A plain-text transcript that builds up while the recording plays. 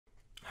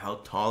How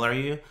tall are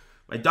you?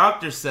 My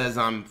doctor says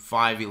I'm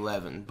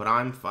 5'11", but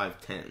I'm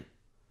 5'10".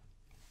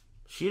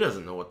 She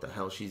doesn't know what the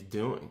hell she's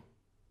doing.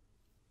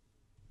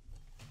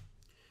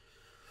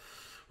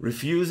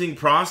 Refusing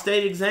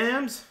prostate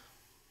exams?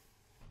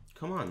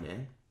 Come on,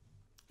 man.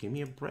 Give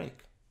me a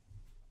break.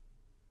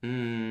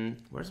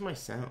 Where's my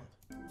sound?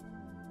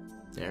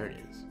 There it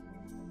is.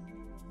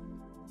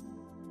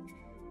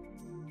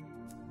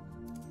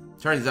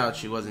 Turns out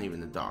she wasn't even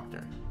the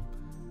doctor.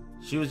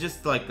 She was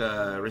just like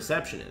a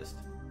receptionist.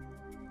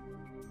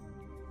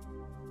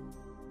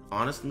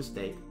 Honest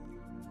mistake.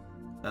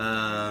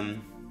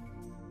 Am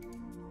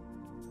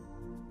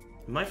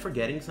I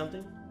forgetting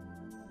something?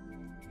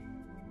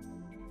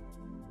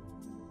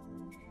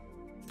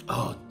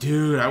 Oh,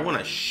 dude, I want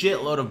a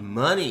shitload of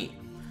money.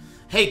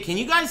 Hey, can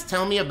you guys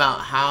tell me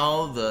about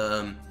how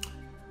the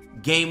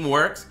game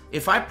works?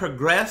 If I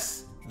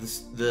progress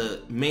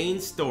the main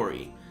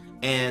story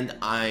and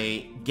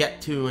I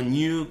get to a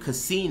new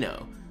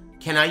casino,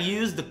 can I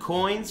use the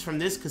coins from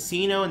this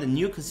casino and the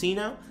new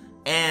casino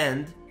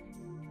and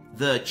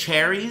the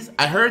cherries?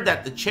 I heard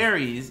that the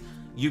cherries,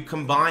 you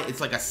combine,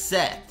 it's like a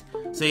set.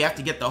 So you have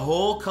to get the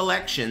whole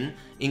collection,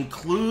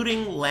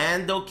 including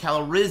Lando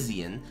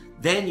Calrissian.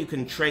 Then you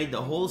can trade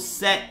the whole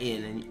set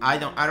in, and I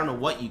don't know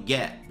what you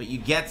get, but you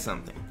get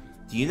something.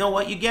 Do you know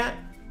what you get?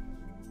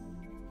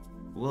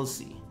 We'll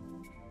see.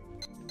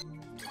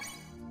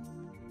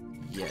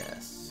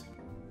 Yes.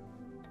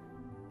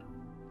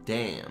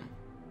 Damn.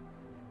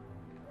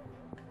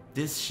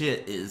 This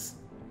shit is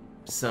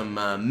some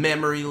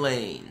memory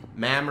lane.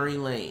 Memory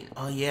lane.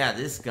 Oh yeah,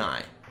 this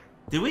guy.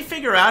 Did we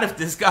figure out if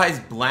this guy's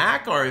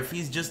black or if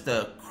he's just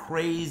a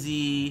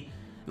crazy,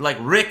 like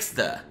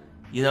Ricksta?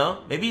 You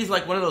know? Maybe he's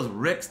like one of those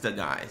Ricksta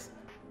guys.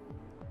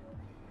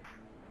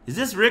 Is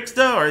this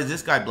Ricksta or is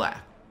this guy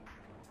black?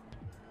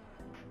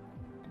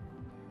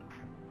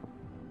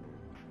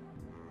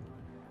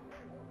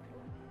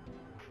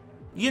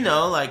 You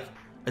know, like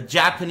a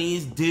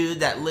Japanese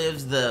dude that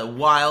lives the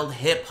wild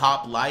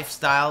hip-hop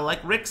lifestyle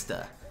like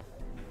Ricksta.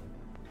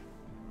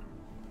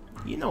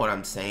 You know what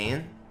I'm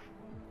saying.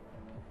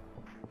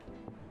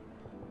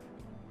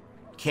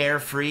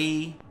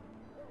 Carefree.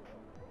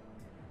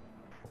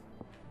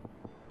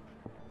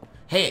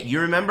 Hey, you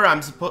remember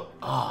I'm supposed...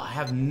 Oh, I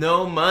have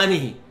no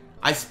money.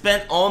 I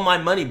spent all my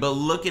money, but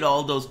look at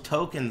all those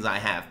tokens I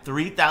have.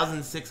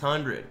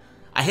 3,600.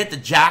 I hit the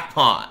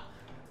jackpot.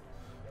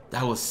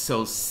 That was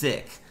so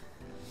sick.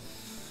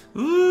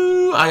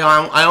 Ooh,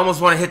 I almost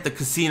want to hit the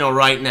casino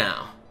right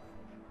now.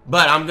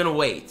 But I'm going to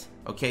wait,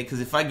 okay? Because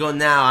if I go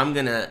now, I'm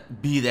going to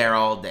be there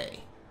all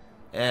day.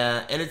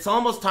 And it's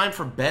almost time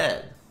for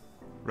bed,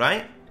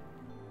 right?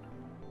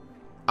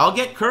 I'll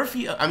get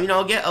curfew. I mean,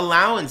 I'll get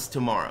allowance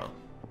tomorrow.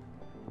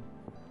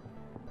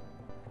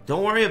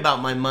 Don't worry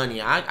about my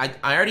money. I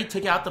already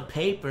took out the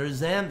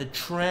papers and the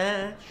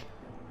trash.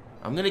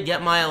 I'm gonna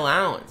get my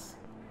allowance.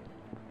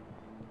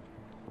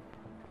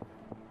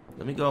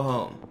 Let me go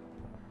home.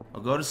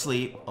 I'll go to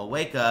sleep. I'll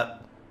wake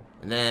up.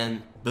 And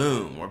then,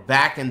 boom, we're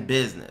back in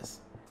business.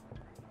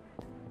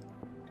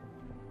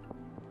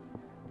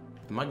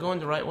 Am I going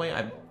the right way?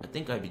 I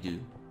think I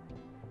do.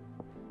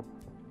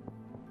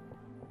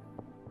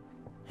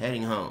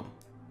 Heading home.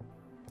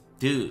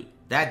 Dude.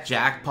 That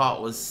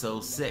jackpot was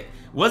so sick.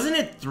 Wasn't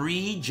it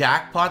 3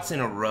 jackpots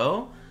in a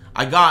row?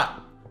 I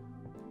got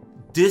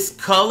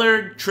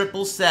discolored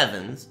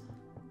 777s,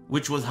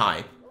 which was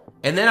hype.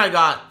 And then I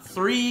got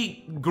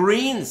 3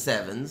 green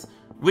 7s,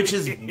 which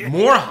is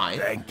more hype.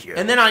 Thank you.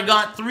 And then I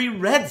got 3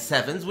 red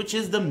 7s, which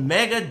is the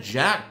mega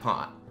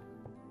jackpot.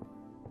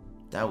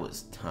 That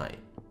was tight.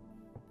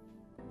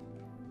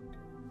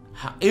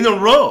 In a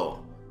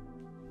row.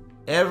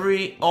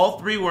 All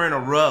 3 were in a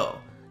row.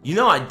 You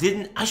know,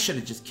 I should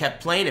have just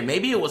kept playing it.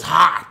 Maybe it was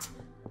hot,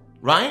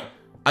 right?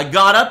 I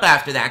got up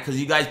after that because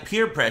you guys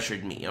peer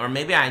pressured me. Or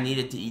maybe I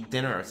needed to eat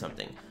dinner or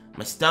something.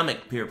 My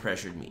stomach peer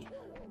pressured me.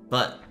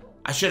 But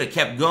I should have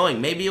kept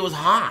going. Maybe it was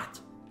hot.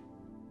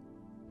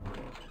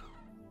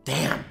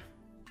 Damn.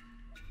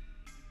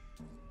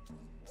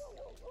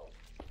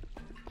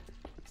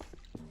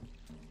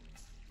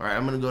 Alright,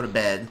 I'm gonna go to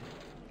bed.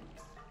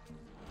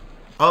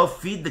 Oh,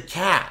 feed the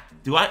cat.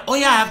 Do I? Oh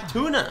yeah, I have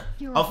tuna.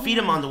 I'll feed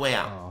him on the way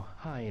out.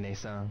 Hi,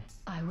 Ine-san.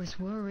 I was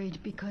worried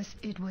because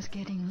it was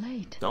getting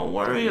late. Don't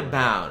worry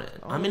about it.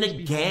 I'm in a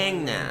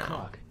gang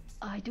now.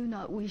 I do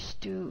not wish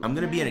to... I'm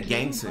gonna be in a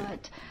gang soon.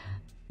 But...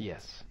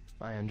 Yes,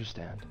 I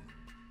understand.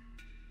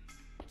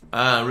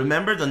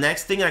 Remember, the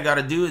next thing I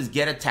gotta do is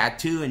get a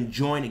tattoo and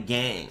join a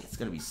gang. It's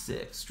gonna be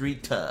sick.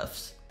 Street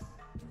toughs.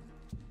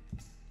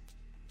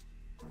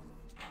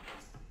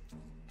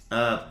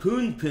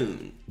 Poon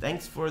Poon.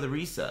 Thanks for the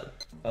resub.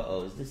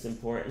 Uh-oh, is this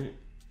important?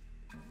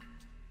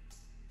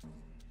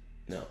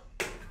 No.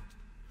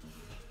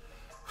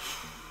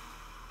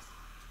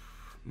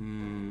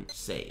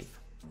 Save.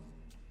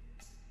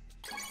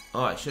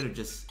 Oh, I should have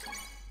just...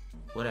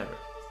 Whatever.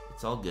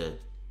 It's all good.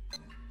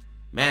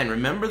 Man,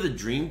 remember the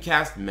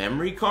Dreamcast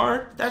memory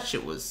card? That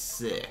shit was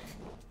sick.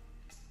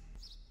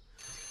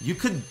 You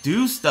could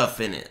do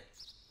stuff in it.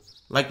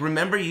 Like,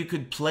 remember you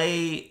could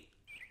play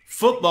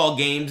football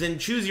games and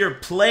choose your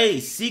play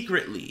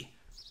secretly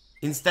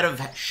instead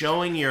of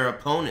showing your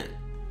opponent.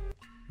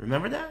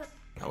 Remember that?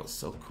 That was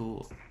so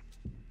cool.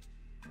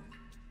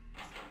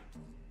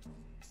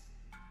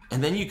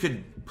 And then you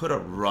could put a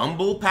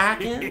rumble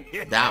pack in?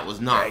 That was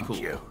not cool.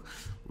 You.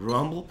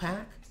 Rumble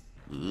pack?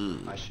 Ooh.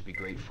 I should be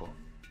grateful.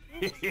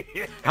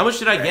 How much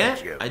did I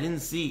get? I didn't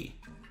see.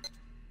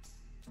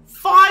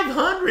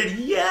 500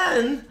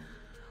 yen?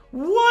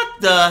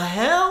 What the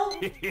hell?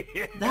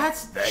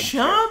 That's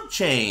chump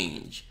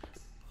change.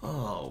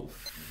 Oh,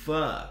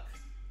 fuck.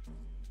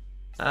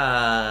 Oh,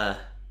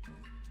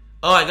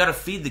 I gotta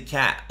feed the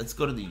cat. Let's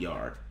go to the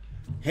yard.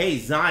 Hey,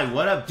 Zai,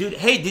 what up, dude?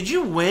 Hey, did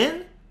you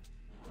win?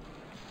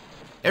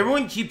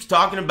 Everyone keeps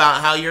talking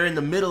about how you're in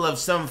the middle of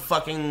some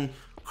fucking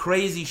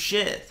crazy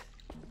shit.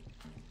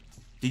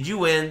 Did you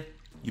win?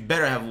 You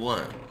better have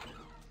won.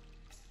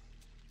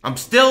 I'm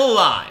still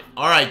alive.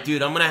 Alright,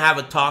 dude, I'm gonna have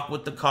a talk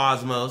with the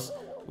Cosmos.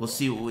 We'll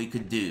see what we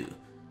could do.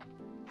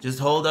 Just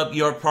hold up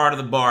your part of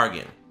the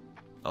bargain.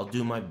 I'll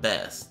do my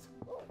best.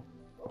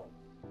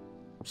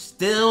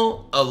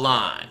 Still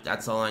alive.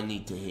 That's all I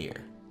need to hear.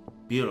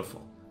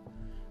 Beautiful.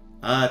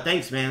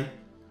 Thanks, man.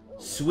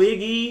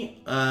 Swiggy,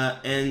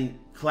 and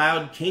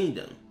Cloud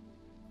Kingdom.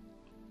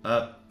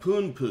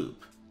 Poon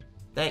Poop.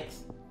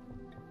 Thanks.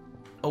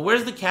 Oh,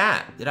 where's the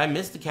cat? Did I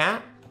miss the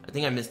cat? I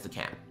think I missed the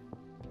cat.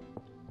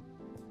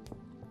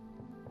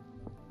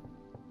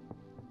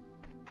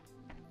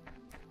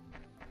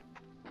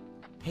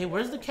 Hey,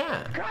 where's the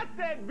cat? Cut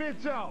that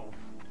bitch off!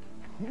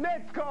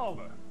 Next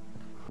caller!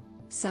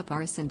 Sup,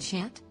 Aris and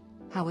chat?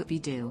 How it be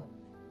do?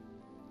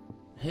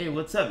 Hey,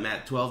 what's up,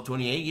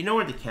 Matt1228? You know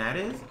where the cat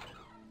is?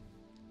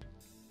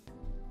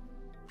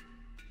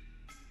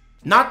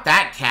 Not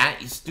that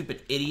cat, you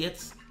stupid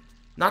idiots.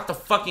 Not the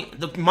fucking...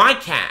 my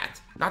cat!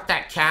 Not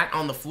that cat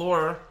on the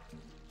floor.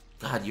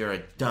 God, you're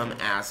a dumb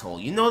asshole.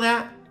 You know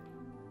that?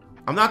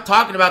 I'm not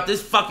talking about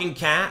this fucking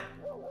cat.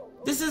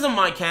 This isn't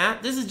my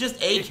cat. This is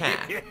just a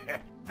cat.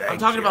 I'm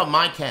talking about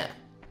my cat.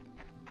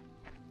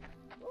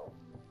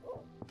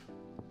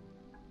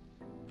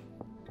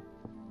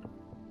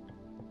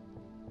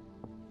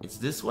 It's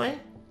this way?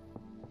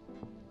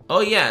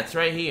 Oh yeah, it's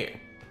right here.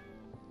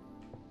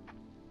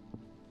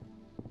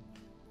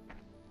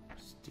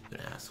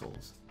 Stupid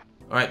assholes.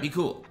 Alright, be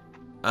cool.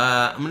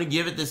 I'm gonna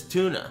give it this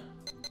tuna.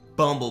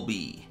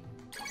 Bumblebee.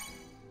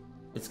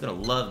 It's gonna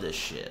love this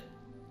shit.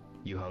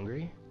 You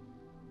hungry?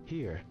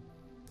 Here.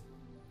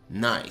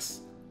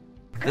 Nice.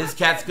 This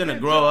cat's gonna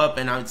grow up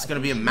and it's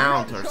gonna be a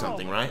mount or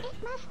something, right?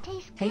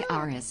 Hey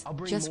Aris,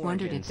 just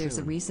wondered if there's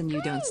a reason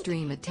you don't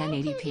stream at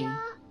 1080p.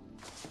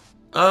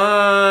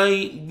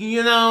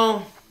 You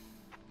know,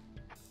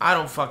 I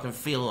don't fucking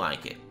feel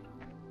like it.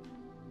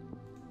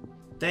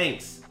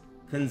 Thanks,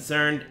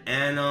 Concerned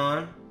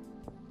Anon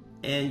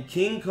and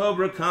King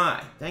Cobra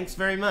Kai. Thanks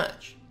very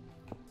much.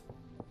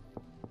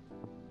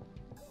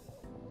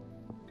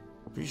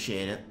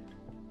 Appreciate it.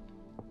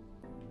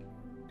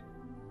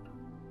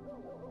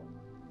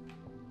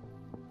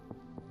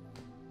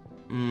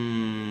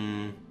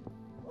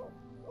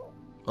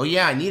 Oh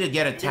yeah, I need to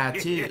get a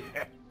tattoo.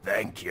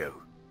 Thank you.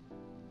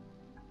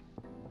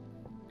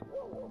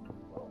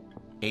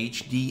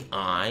 HD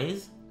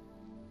eyes?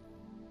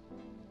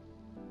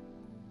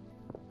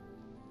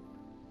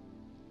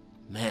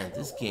 Man,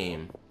 this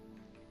game...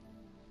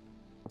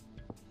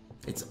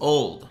 it's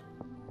old.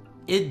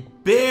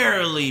 It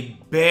barely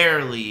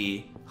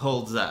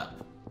holds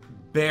up.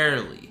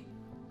 Barely.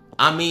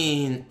 I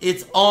mean,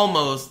 it's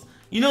almost...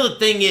 You know, the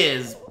thing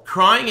is,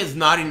 crying is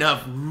not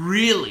enough,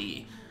 really.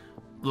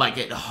 Like,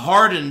 it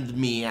hardened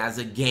me as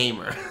a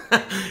gamer.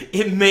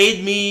 It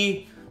made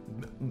me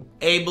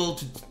able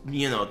to,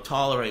 you know,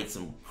 tolerate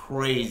some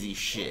crazy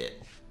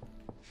shit.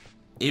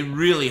 It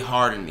really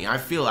hardened me. I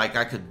feel like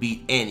I could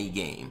beat any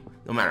game,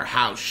 no matter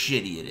how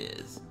shitty it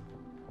is.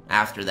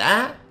 After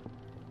that,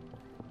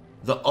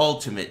 the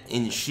ultimate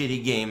in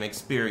shitty game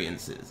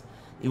experiences.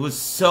 It was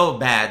so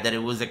bad that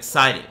it was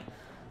exciting.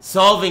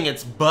 Solving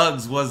its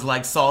bugs was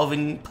like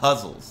solving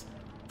puzzles.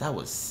 That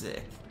was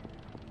sick.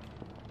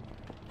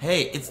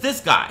 Hey, it's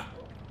this guy.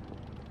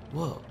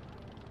 Whoa.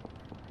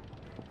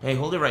 Hey,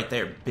 hold it right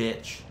there,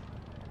 bitch.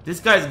 This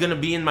guy's gonna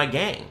be in my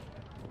gang.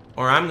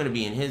 Or I'm gonna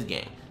be in his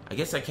gang. I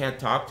guess I can't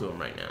talk to him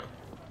right now.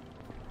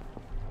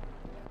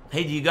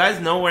 Hey, do you guys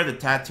know where the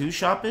tattoo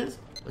shop is?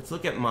 Let's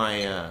look at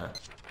my,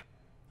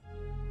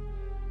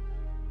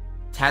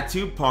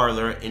 tattoo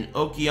parlor in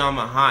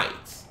Okayama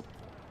Heights.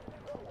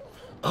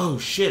 Oh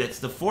shit, it's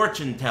the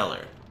fortune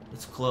teller.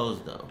 It's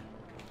closed though.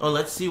 Oh,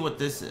 let's see what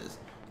this is.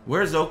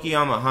 Where's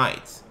Okayama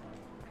Heights?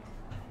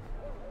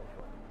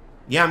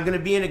 Yeah, I'm gonna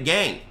be in a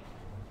gang.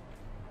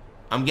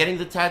 I'm getting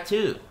the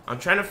tattoo. I'm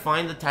trying to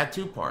find the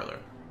tattoo parlor.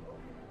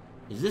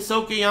 Is this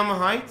Okayama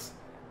Heights?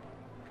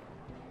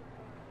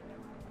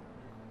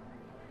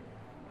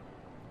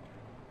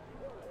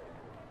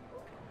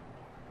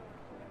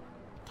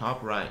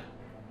 Top right.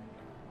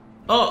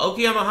 Oh,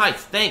 Okayama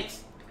Heights,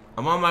 thanks.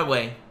 I'm on my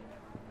way.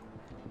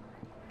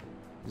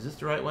 Is this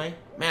the right way?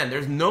 Man,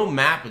 there's no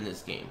map in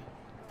this game.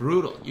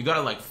 brutal. You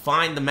gotta like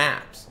find the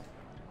maps.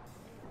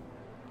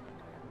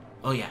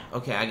 Oh yeah,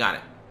 okay, I got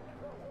it.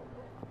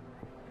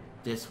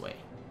 This way.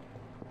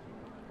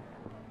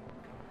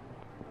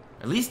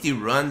 At least he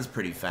runs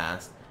pretty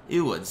fast.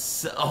 It would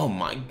oh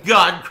my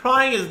god,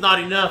 crying is not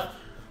enough.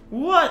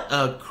 What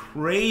a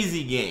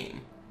crazy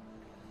game.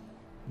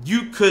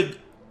 You could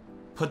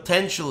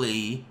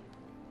potentially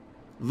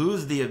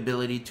lose the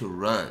ability to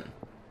run.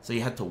 So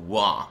you had to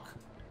walk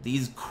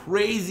these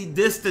crazy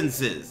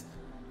distances.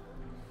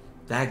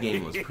 That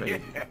game was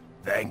crazy.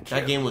 Thank you.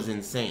 That game was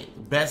insane.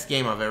 Best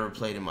game I've ever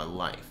played in my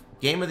life.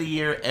 Game of the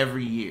year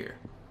every year.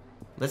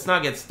 Let's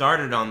not get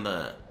started on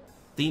the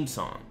theme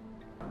song.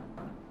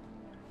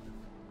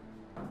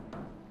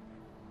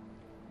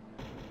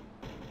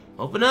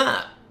 Open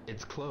up.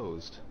 It's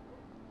closed.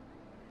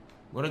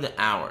 What are the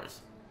hours?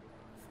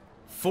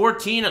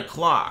 14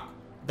 o'clock.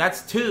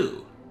 That's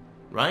 2,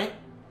 right?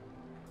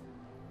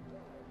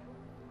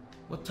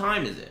 What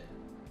time is it?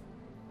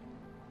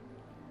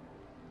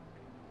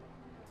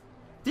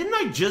 Didn't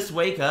I just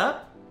wake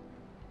up?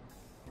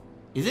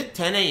 Is it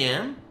 10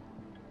 a.m.?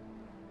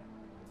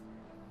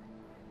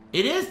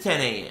 It is 10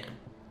 a.m.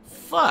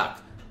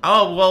 Fuck.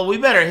 Oh, well, we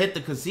better hit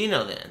the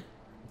casino then.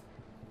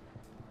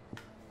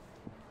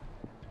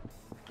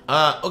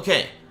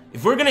 Okay.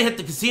 If we're gonna hit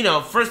the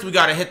casino, first we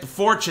gotta hit the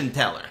fortune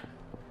teller.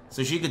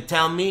 So she could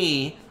tell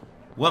me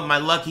what my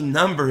lucky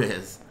number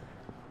is.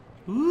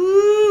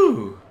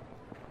 Woo!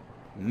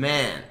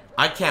 Man,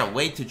 I can't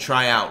wait to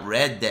try out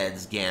Red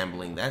Dead's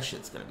gambling. That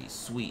shit's gonna be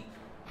sweet.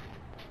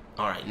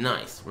 Alright,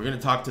 nice. We're gonna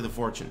talk to the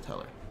fortune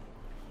teller.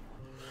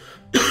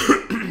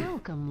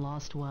 Welcome,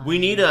 lost one. We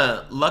need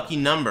a lucky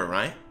number,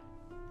 right?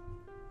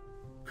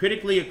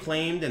 Critically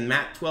acclaimed and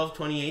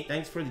Matt1228,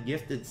 thanks for the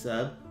gifted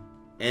sub.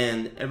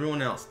 And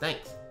everyone else,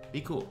 thanks. Be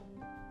cool.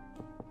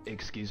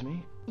 Excuse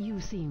me? You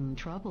seem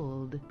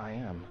troubled. I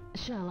am.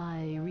 Shall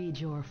I read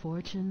your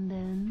fortune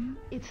then?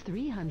 It's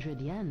 300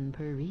 yen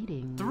per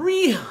reading.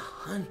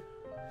 300?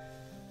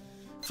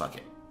 Fuck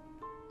it.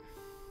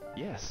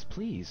 Yes,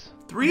 please.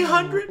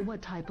 300?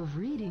 What type of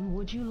reading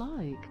would you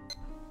like?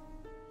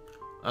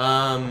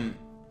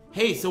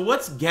 Hey, so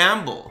what's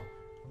gamble?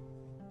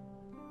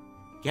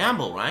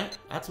 Gamble, right?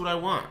 That's what I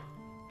want.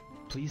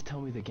 Please tell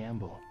me the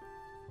gamble.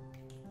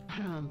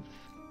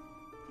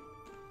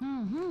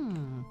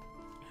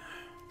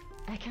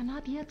 I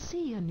cannot yet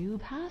see a new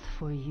path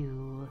for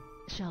you.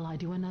 Shall I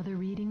do another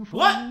reading for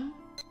What? you?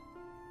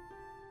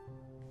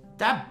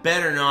 That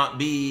better not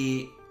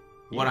be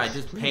what I Yes,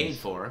 just please. paid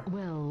for.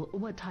 Well,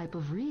 what type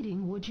of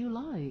reading would you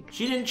like?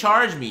 She didn't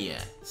charge me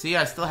yet. See,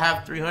 I still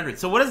have 300.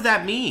 So what does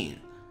that mean?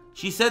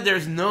 She said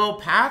there's no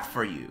path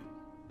for you.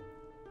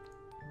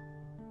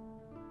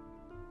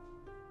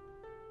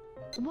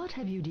 What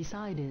have you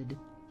decided?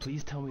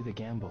 Please tell me the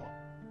gamble.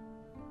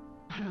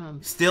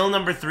 Still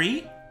number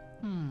 3?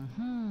 Hmm.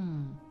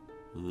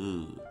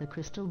 Ooh. The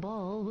crystal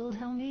ball will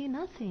tell me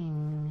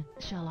nothing.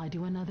 Shall I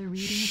do another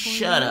reading for you?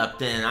 Shut up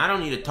then. I don't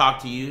need to talk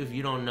to you if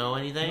you don't know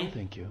anything. No,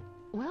 thank you.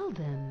 Well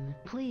then,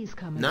 please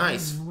come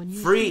Nice. again when you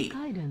Free. seek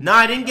guidance. No,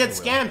 I didn't get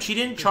scammed. She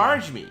didn't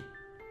charge me.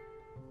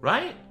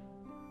 Right?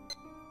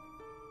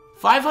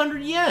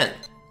 500 yen.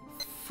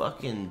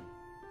 Fucking...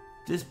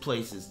 This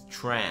place is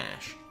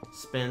trash.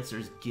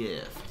 Spencer's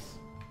Gifts.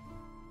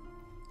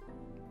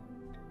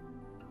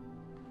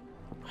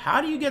 How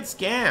do you get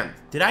scammed?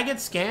 Did I get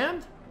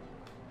scammed?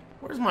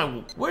 Where's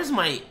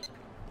my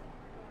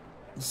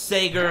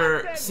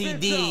Sega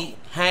CD?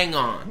 Hang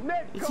on.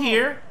 It's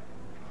here.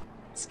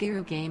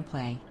 Skiro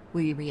gameplay.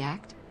 Will you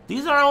react?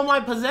 These are all my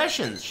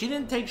possessions. She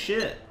didn't take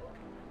shit.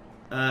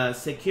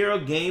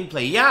 Sekiro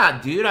gameplay. Yeah,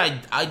 dude,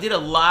 I did a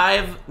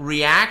live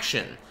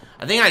reaction.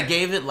 I think I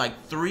gave it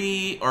like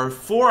 3 or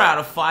 4 out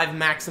of 5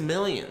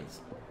 Maximilians.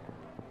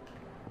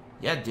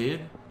 Yeah,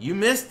 dude. You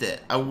missed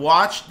it. I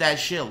watched that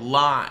shit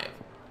live.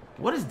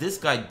 What is this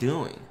guy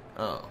doing?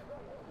 Oh.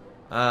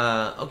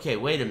 Okay,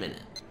 wait a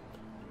minute.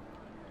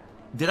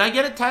 Did I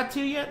get a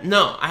tattoo yet?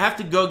 No, I have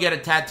to go get a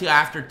tattoo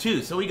after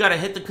 2, so we gotta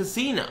hit the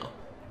casino.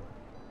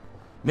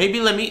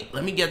 Maybe let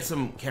me get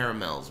some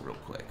caramels real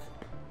quick.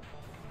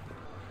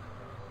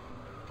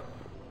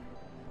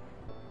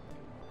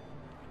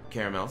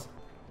 Caramels.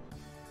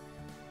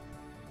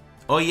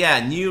 Oh yeah,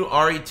 new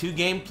RE2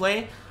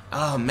 gameplay.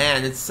 Oh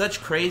man, it's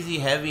such crazy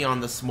heavy on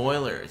the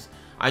spoilers.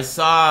 I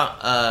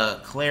saw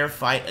Claire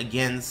fight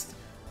against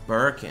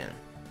Birkin.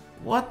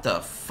 What the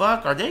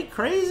fuck? Are they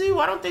crazy?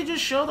 Why don't they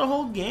just show the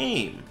whole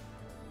game?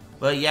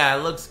 But yeah,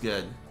 it looks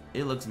good.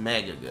 It looks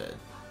mega good.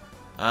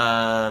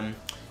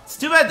 It's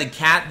too bad the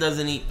cat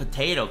doesn't eat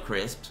potato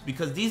crisps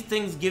because these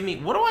things give me...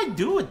 What do I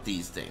do with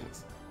these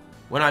things?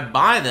 When I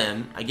buy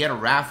them, I get a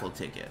raffle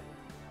ticket.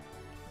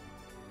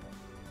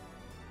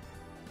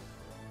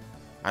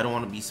 I don't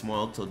want to be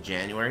spoiled till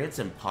January. It's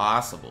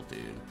impossible, dude.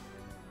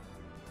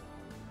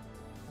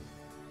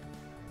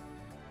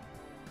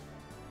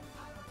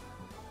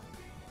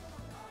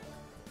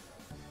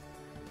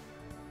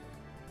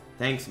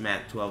 Thanks,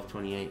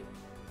 Matt1228.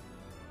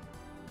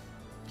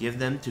 Give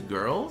them to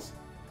girls?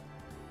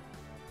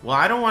 Well,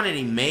 I don't want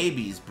any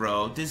maybes,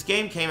 bro. This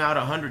game came out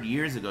 100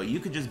 years ago. You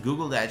could just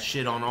Google that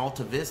shit on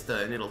Alta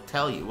Vista and it'll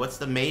tell you. What's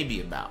the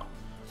maybe about?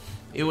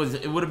 It would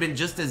have been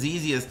just as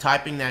easy as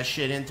typing that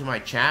shit into my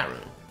chat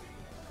room.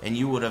 And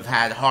you would have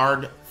had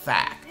hard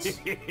facts.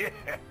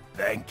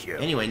 Thank you.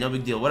 Anyway, no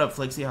big deal. What up,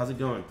 Flixie? How's it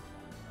going?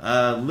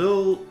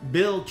 Lil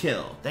Bill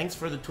Kill. Thanks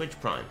for the Twitch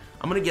Prime.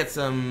 I'm gonna get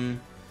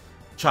some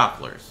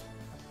chocolates.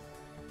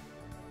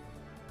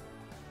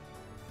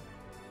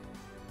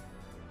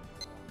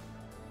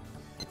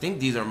 I think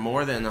these are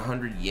more than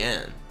 100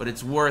 yen, but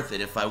it's worth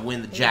it if I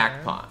win the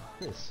jackpot.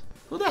 This.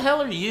 Who the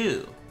hell are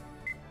you?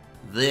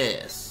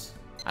 This.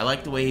 I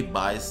like the way he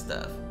buys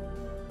stuff.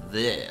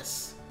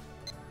 This.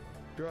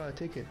 Draw a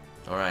ticket.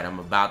 Alright, I'm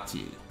about to.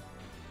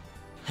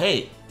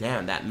 Hey,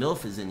 damn, that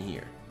MILF is in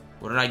here.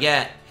 What did I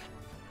get?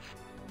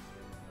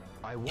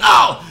 I won.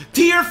 Oh!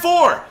 Tier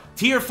 4!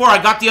 Tier 4,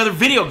 I got the other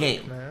video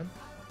game. Man.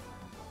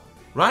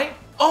 Right?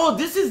 Oh,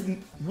 this is...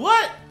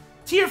 What?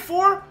 Tier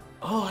 4?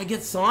 Oh, I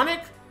get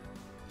Sonic?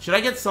 Should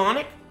I get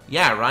Sonic?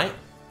 Yeah, right?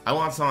 I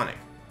want Sonic.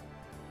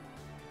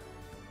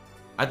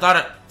 I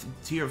thought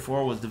Tier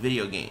 4 was the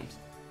video games.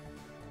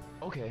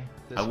 Okay.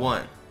 I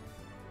won.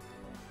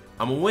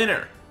 I'm a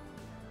winner.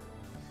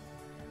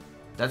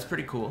 That's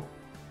pretty cool.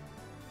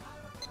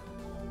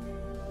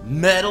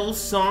 Metal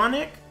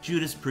Sonic?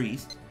 Judas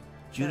Priest.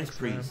 Judas Thanks,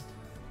 Priest.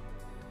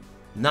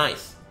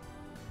 Nice.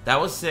 That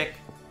was sick.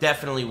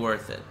 Definitely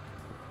worth it.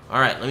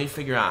 Alright, let me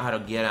figure out how to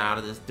get out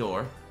of this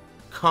door.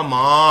 Come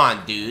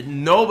on, dude.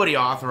 Nobody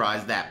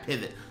authorized that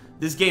pivot.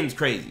 This game's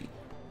crazy.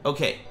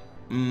 Okay.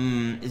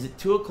 Is it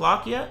 2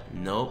 o'clock yet?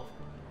 Nope.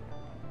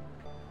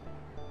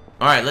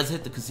 Alright, let's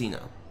hit the casino.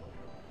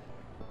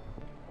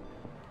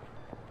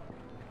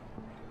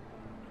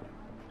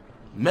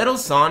 Metal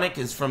Sonic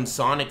is from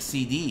Sonic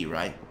CD,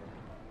 right?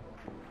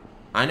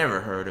 I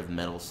never heard of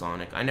Metal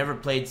Sonic. I never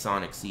played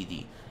Sonic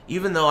CD.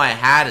 Even though I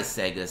had a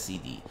Sega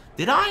CD.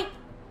 Did I?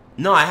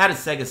 No, I had a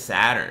Sega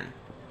Saturn.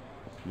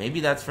 Maybe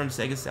that's from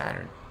Sega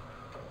Saturn.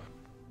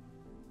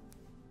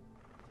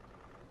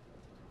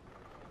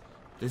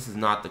 This is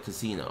not the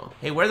casino.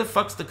 Hey, where the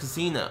fuck's the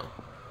casino?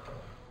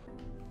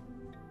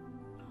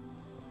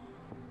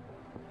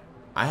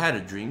 I had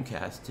a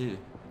Dreamcast too.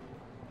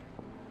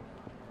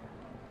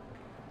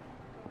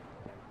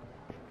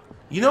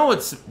 You know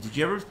what's... Did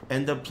you ever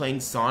end up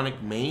playing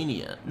Sonic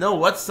Mania? No,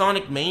 what's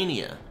Sonic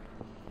Mania?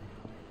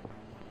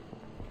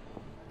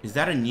 Is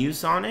that a new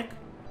Sonic?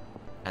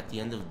 At the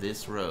end of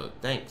this road.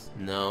 Thanks.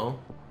 No.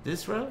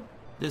 This road?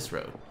 This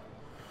road.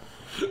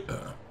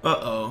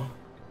 Uh-oh.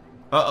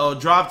 Uh-oh.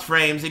 Dropped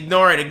frames.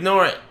 Ignore it.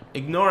 Ignore it.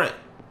 Ignore it.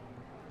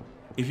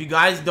 If you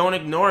guys don't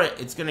ignore it,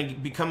 it's gonna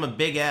become a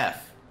big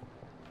F.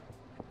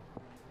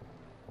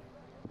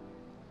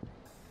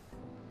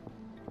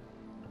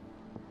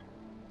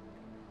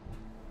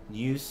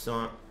 New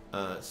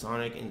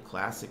Sonic in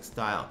classic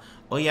style.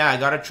 Oh yeah, I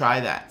gotta try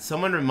that.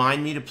 Someone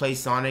remind me to play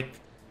Sonic,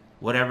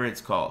 whatever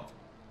it's called.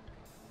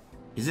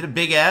 Is it a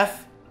big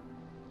F?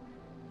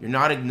 You're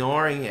not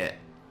ignoring it.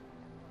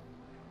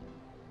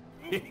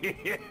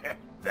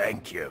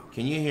 Thank you.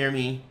 Can you hear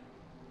me?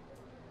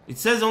 It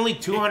says only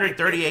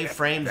 238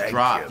 frames Thank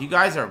dropped. you. You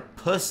guys are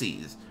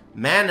pussies.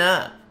 Man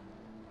up.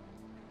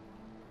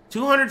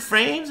 200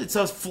 frames? It's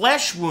a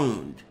flesh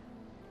wound.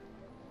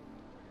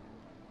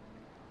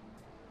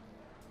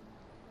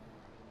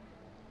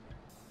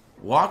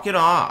 Walk it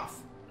off.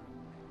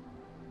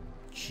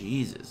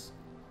 Jesus.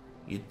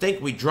 You'd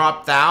think we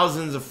dropped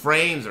thousands of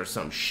frames or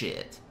some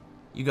shit.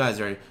 You guys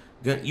are...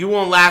 You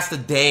won't last a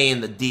day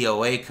in the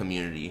DOA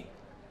community.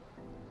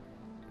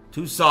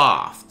 Too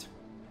soft.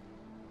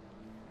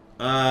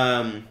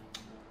 Azur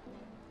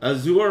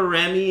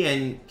Remy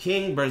and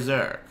King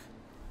Berserk.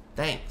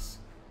 Thanks.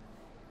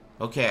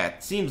 Okay,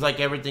 it seems like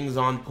everything's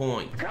on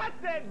point. Cut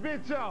that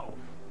bitch off.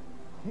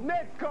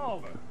 Next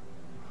caller.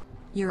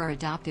 You're our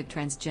adopted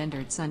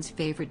transgendered son's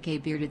favorite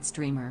gay-bearded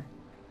streamer.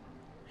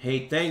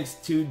 Hey, thanks,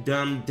 two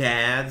dumb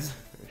dads.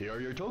 Here are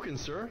your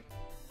tokens, sir.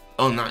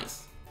 Oh,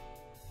 nice.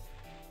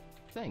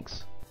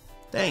 Thanks.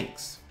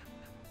 Thanks.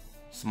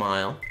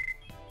 Smile.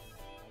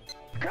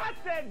 Cut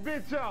that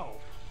bitch off.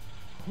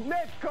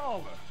 Next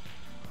caller.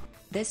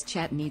 This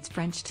chat needs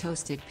French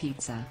toasted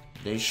pizza.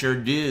 They sure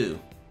do.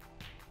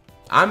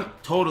 I'm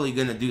totally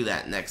gonna do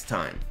that next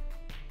time.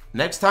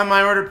 Next time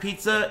I order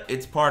pizza,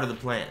 it's part of the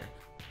plan.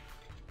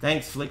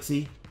 Thanks,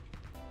 Flixie.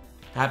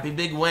 Happy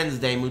Big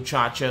Wednesday,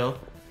 muchacho.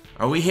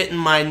 Are we hitting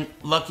my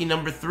lucky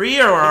number 3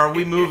 or are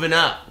we moving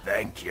up?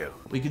 Thank you.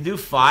 We could do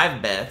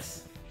 5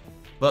 bets,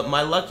 but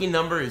my lucky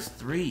number is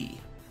 3.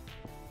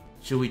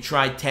 Should we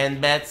try 10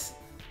 bets?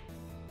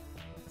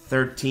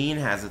 13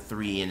 has a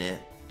 3 in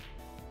it.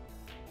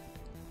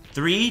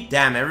 3?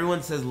 Damn,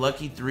 everyone says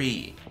lucky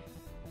 3.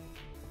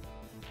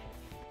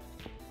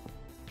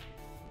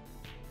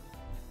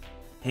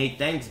 Hey,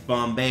 thanks,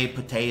 Bombay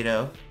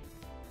Potato.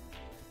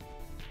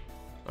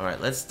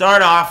 Alright, let's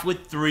start off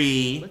with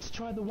 3. Let's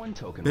try the 1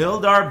 token.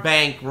 Build our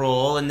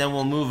bankroll, and then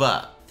we'll move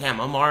up. Damn,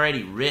 I'm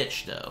already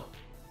rich, though.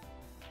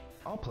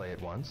 I'll play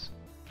it once.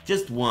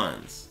 Just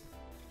once.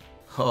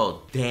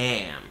 Oh,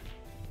 damn.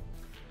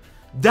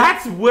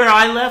 That's where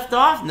I left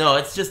off? No,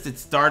 it's just it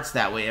starts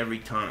that way every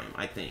time,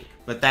 I think.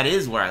 But that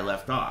is where I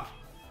left off.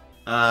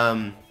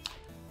 Oh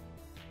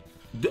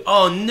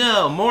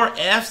no, more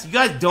Fs? You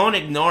guys don't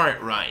ignore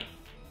it right.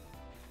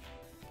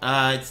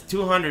 It's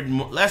 200,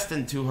 less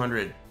than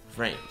 200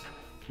 frames.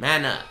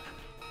 Man up.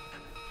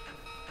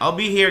 I'll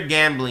be here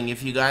gambling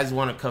if you guys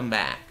want to come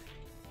back.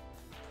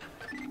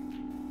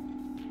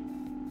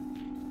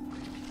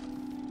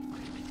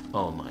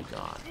 Oh my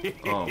god.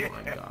 Oh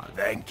my god.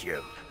 Thank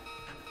you.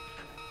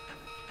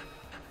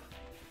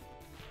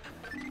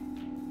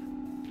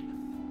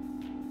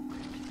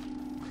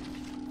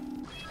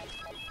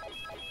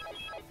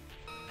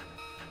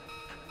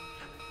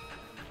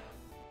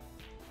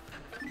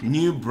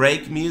 New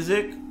break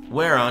music?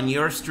 Where, on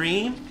your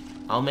stream?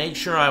 I'll make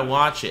sure I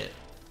watch it.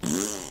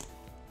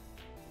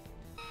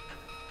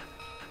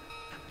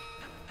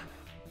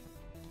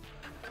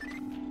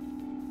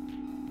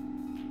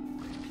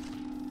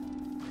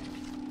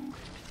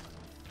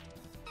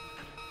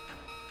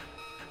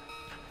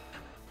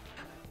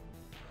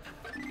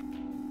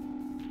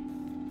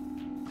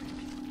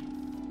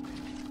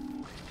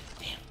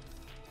 Damn.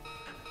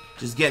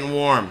 Just getting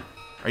warm.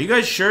 Are you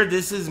guys sure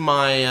this is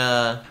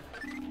my,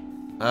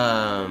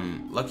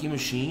 lucky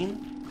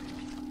machine?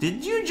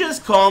 Did you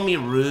just call me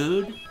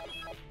rude?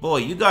 Boy,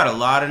 you got a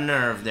lot of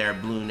nerve there,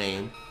 Blue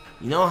Name.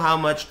 You know how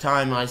much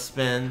time I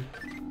spend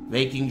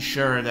making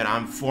sure that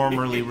I'm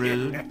formerly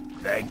rude?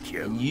 Thank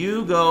you. And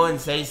you go and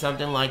say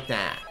something like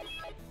that.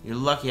 You're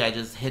lucky I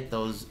just hit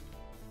those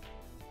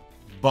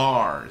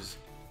bars.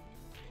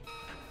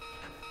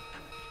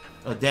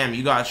 Oh damn,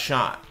 you got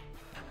shot.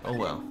 Oh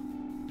well.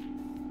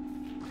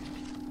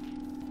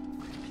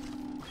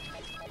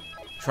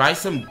 Try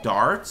some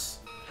darts?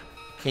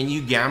 Can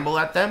you gamble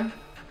at them?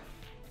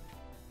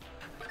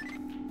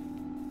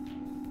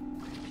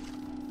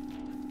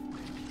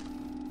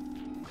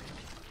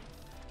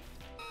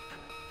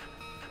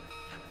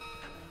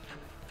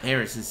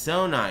 Aris is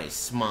so nice.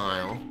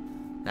 Smile.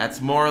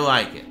 That's more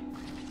like it.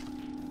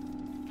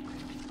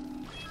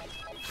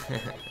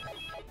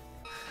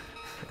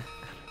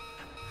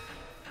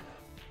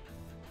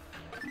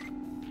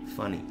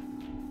 Funny.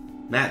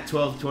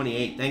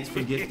 Matt1228, thanks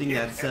for gifting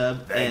that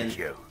sub. Thank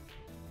you.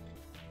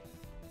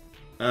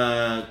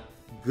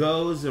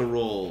 Goes a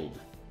rolled.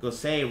 Go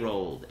say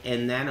rolled.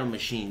 And Nano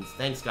Machines.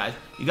 Thanks, guys.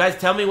 You guys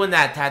tell me when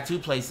that tattoo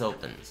place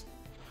opens.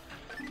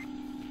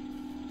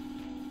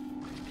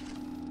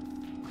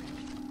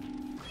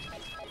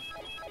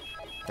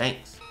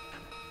 Thanks.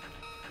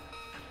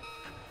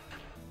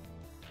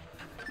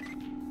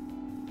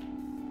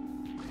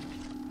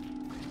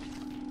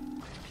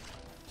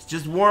 It's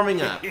just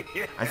warming up.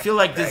 I feel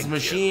like this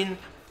machine,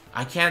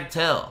 I can't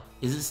tell.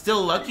 Is it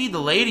still lucky? The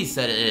lady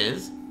said it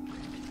is.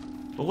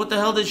 But what the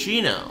hell does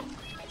she know?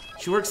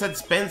 She works at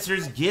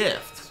Spencer's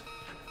Gifts.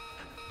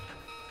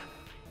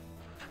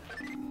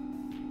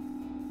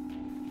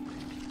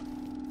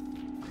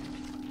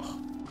 Oh,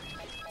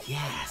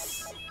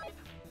 yes.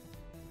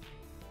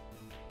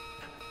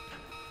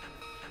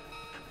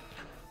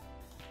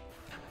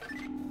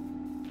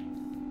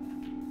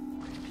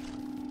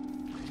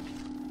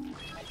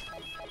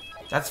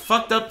 That's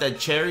fucked up that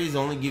cherries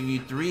only give you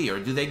 3, or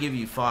do they give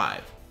you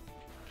 5?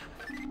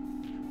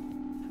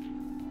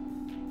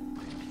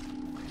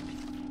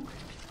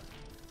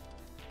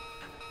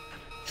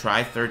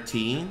 Try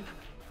 13?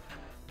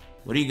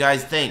 What do you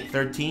guys think?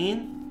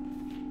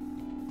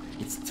 13?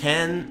 It's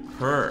 10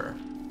 per.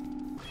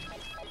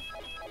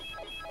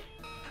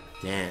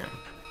 Damn.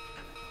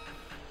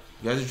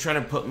 You guys are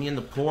trying to put me in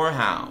the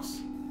poorhouse.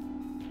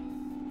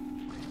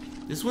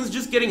 This one's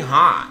just getting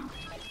hot.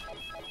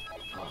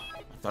 Oh,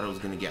 I thought it was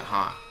gonna get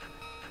hot.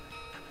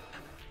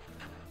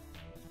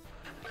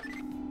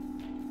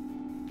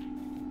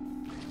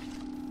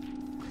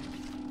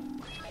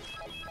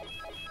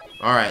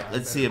 Alright,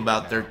 let's see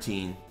about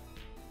 13.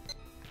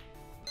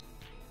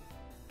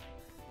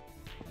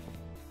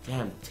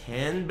 Damn,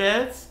 10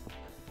 bets?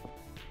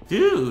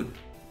 Dude!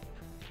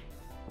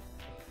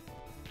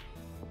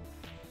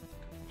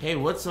 Hey,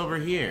 what's over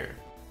here?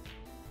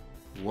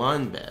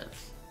 1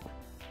 bets.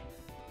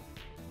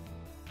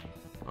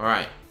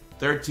 Alright,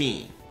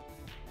 13.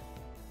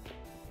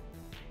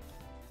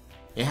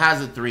 It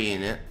has a 3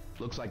 in it.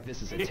 Looks like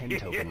this is a 10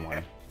 token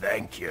one.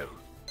 Thank you.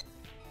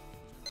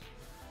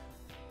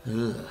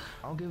 Ugh.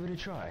 I'll give it a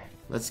try.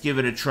 Let's give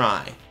it a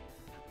try.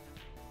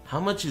 How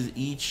much is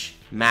each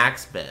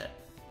max bet?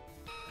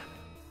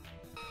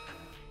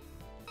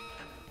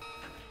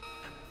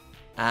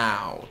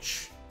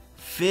 Ouch.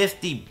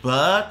 50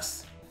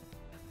 bucks?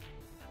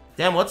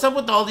 Damn, what's up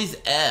with all these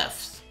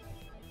Fs?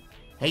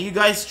 Hey, you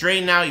guys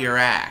straighten out your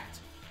act.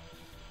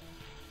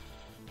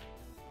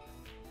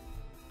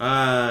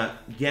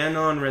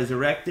 Ganon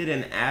Resurrected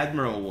and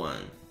Admiral 1.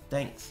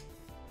 Thanks.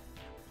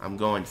 I'm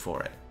going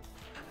for it.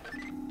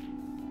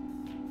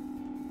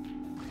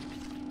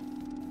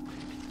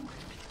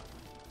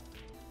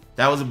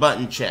 That was a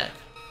button check.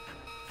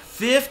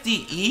 50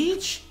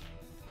 each?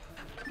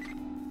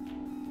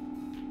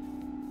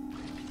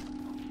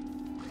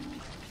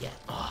 Yeah.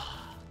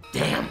 Oh,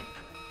 damn.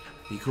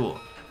 cool.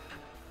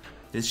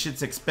 This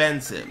shit's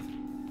expensive.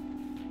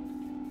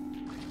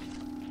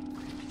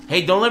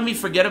 Hey, don't let me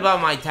forget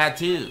about my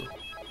tattoo.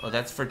 Oh,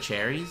 that's for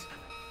cherries?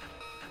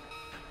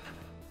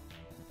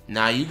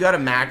 Nah, you gotta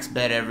max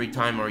bet every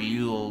time or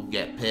you'll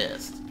get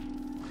pissed.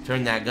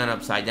 Turn that gun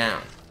upside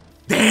down.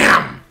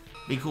 Damn!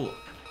 Be cool.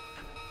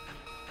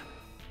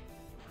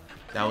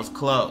 That was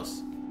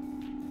close.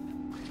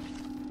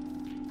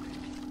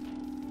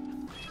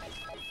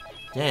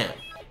 Damn.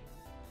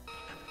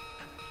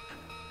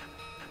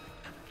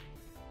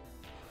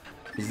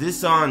 Is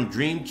this on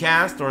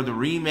Dreamcast or the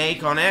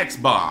remake on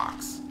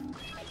Xbox?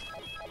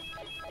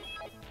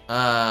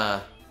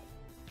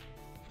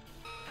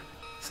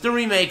 It's the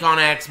remake on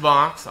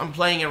Xbox. I'm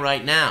playing it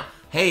right now.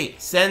 Hey,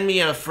 send me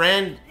a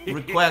friend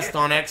request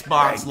on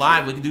Xbox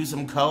Live. We can do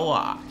some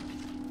co-op.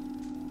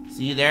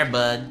 See you there,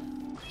 bud.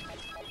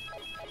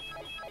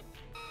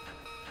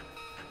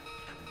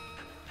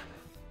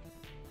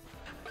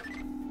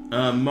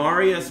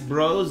 Marius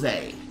Brose.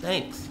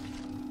 Thanks.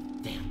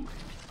 Damn.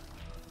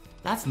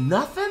 That's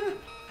nothing?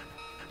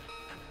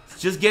 It's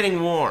just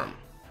getting warm.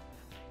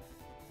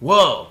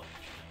 Whoa.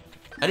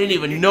 I didn't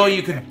even know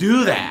you could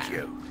do that.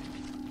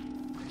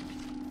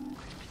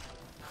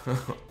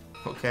 Thank you.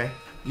 Okay.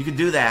 You could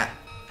do that.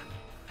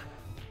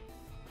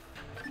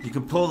 You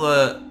could pull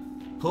the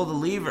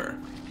lever.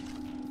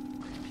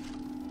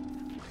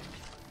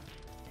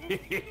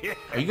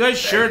 Are you guys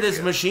sure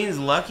this machine's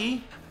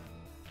lucky?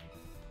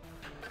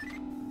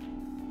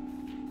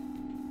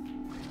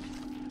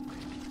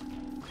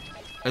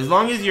 As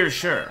long as you're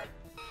sure.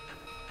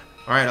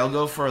 Alright, I'll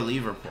go for a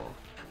lever pull.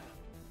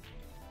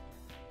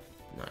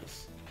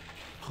 Nice.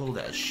 Pull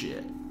that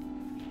shit.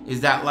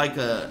 Is that like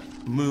a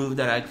move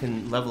that I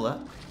can level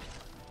up?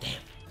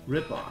 Damn.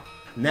 Rip off.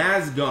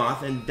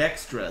 Nazgoth and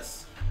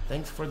Dextrous.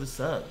 Thanks for the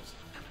subs.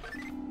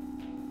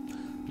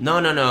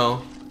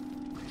 No.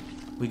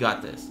 We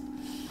got this.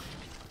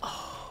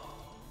 Oh.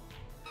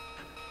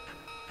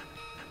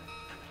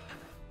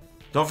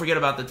 Don't forget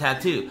about the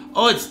tattoo.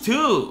 Oh, it's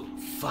 2!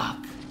 Fuck.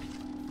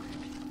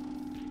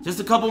 Just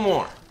a couple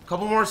more.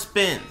 Couple more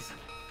spins.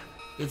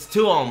 It's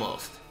 2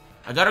 almost.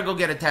 I gotta go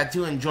get a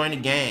tattoo and join a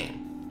gang.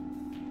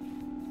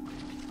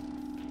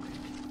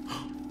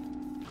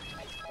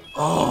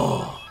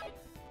 Oh.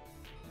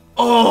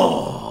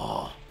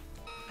 Oh.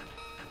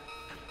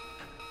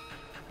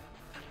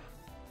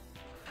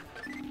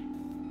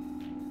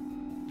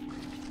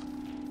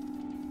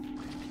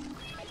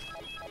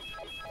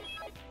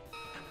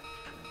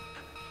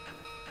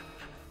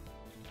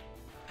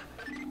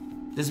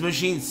 This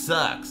machine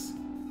sucks.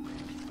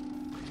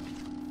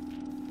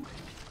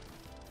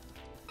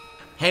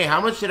 Hey,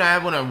 how much did I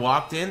have when I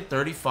walked in?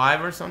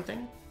 35 or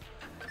something?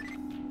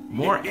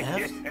 More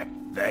Fs?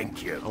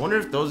 Thank you. I wonder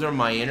if those are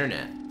my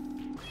internet.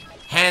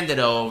 Hand it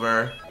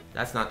over.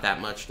 That's not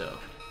that much though.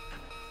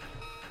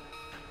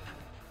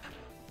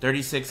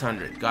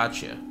 3,600.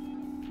 Gotcha.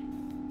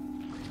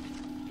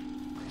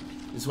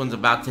 This one's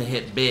about to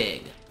hit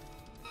big.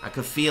 I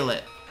could feel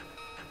it.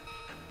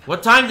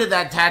 What time did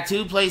that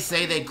tattoo place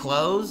say they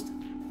closed?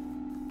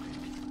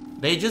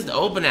 They just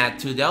open at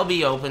 2. They'll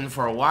be open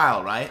for a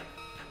while, right?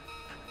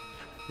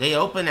 They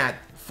open at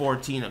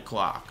 14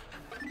 o'clock.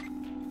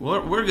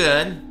 We're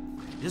good.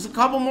 Just a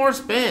couple more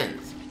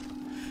spins.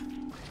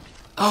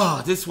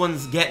 Oh, this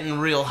one's getting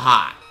real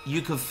hot.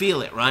 You could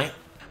feel it, right?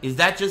 Is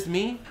that just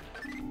me?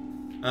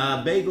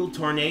 Bagel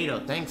Tornado.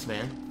 Thanks,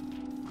 man.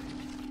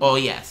 Oh,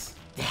 yes.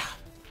 Yeah.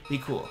 Be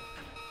cool.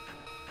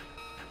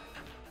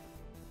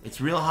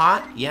 It's real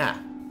hot? Yeah.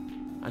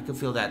 I could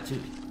feel that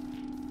too.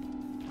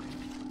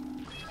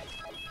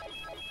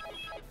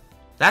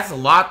 That's a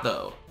lot,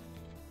 though.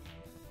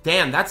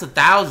 Damn, that's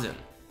 1,000.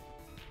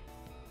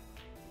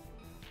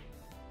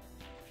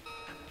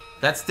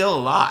 That's still a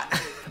lot.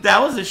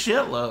 That was a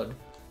shitload.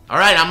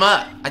 Alright, I'm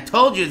up. I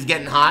told you it's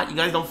getting hot. You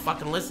guys don't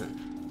fucking listen.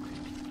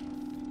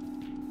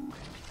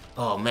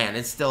 Oh man,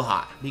 it's still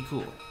hot. Be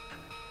cool.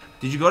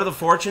 Did you go to the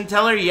fortune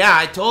teller? Yeah,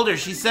 I told her.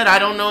 She said I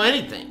don't know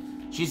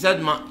anything. She said,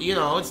 you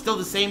know, it's still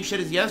the same shit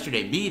as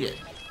yesterday. Beat it.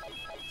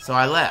 So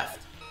I left.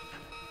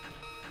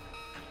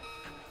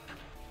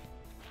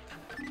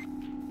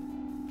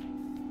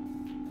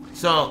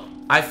 So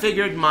I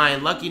figured my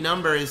lucky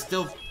number is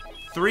still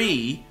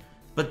 3,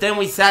 but then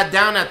we sat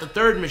down at the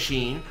 3rd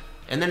machine,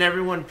 and then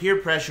everyone peer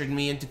pressured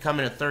me into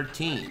coming to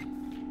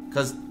 13,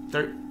 because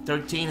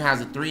 13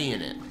 has a 3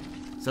 in it,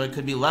 so it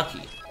could be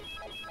lucky.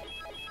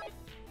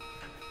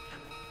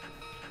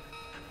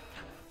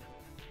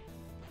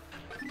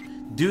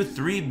 Do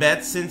 3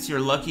 bets since your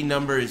lucky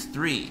number is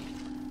 3.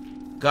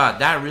 God,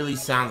 that really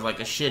sounds like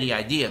a shitty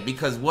idea,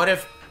 because what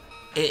if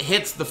it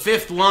hits the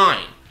 5th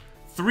line?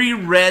 3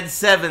 red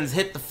 7s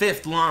hit the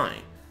 5th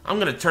line. I'm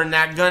gonna turn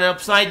that gun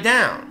upside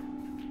down.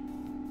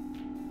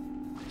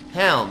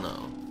 Hell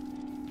no.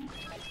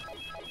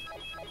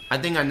 I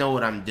think I know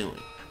what I'm doing.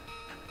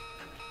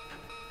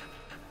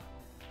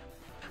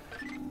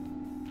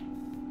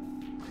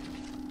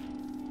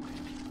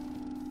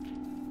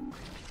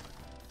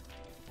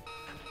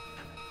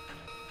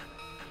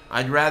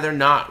 I'd rather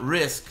not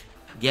risk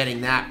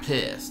getting that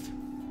pissed.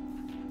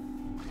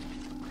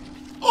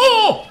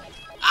 Oh!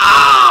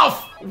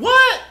 Ow!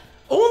 What?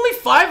 Only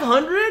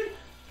 500?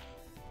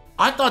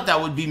 I thought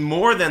that would be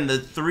more than the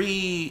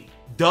 3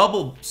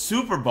 double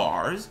super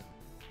bars.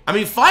 I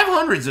mean,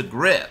 500's a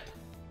grip.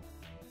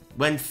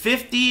 When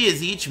 50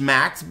 is each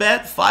max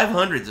bet,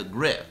 500's a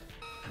grip.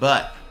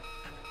 But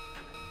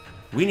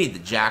we need the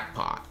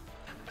jackpot.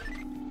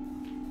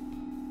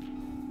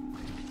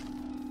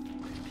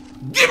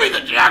 Give me the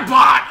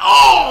jackpot!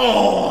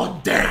 Oh,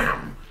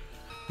 damn!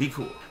 Be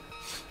cool.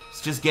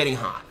 It's just getting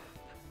hot.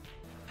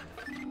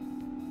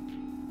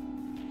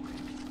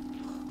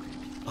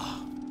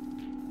 Oh.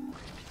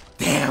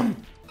 Damn!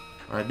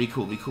 Alright, be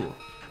cool, be cool.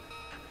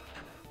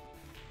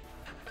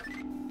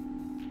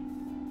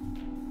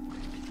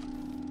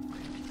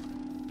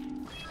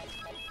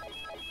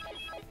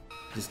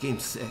 This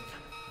game's sick.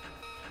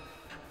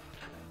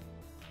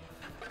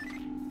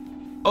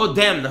 Oh,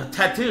 damn, the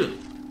tattoo.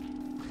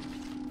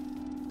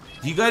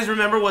 Do you guys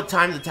remember what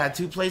time the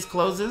tattoo place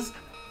closes?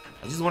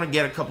 I just want to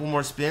get a couple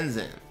more spins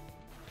in.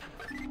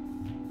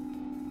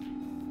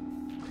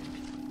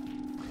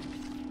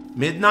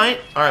 Midnight?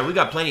 Alright, we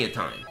got plenty of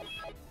time.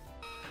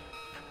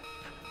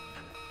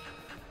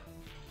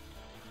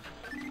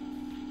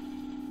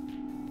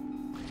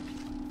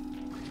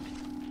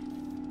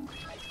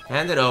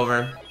 Hand it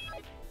over.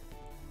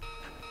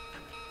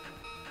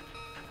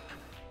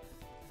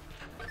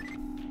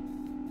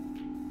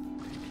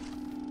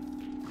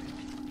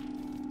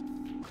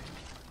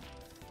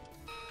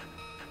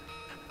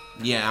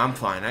 Yeah, I'm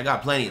fine. I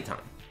got plenty of time.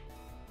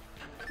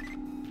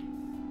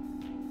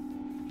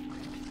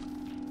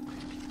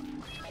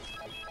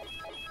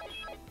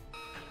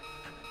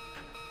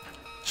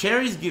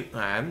 Cherries give...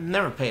 I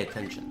never pay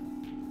attention.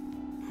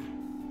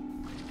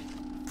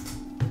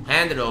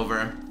 Hand it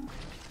over.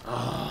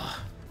 Oh,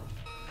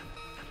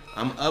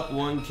 I'm up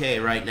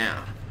 1K right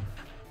now.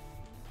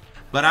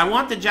 But I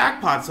want the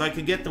jackpot so I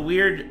could get the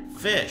weird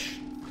fish.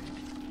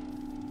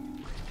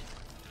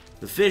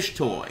 The fish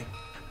toy.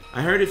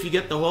 I heard if you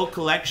get the whole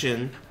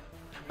collection,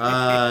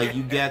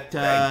 you get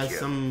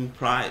some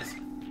prize.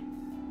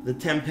 The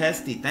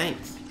Tempesti,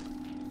 thanks.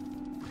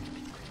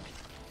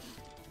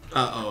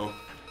 Uh-oh.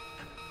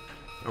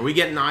 Are we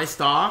getting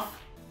iced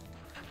off?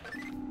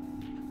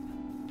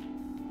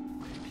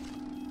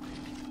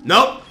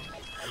 Nope.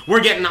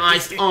 We're getting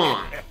iced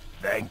on.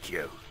 Thank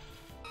you.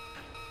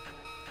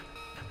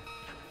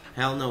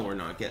 Hell no, we're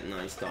not getting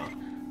iced off.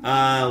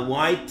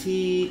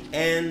 YT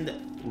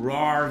and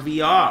RAR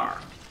VR.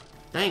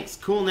 Thanks,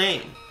 cool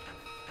name.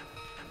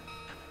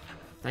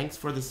 Thanks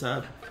for the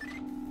sub.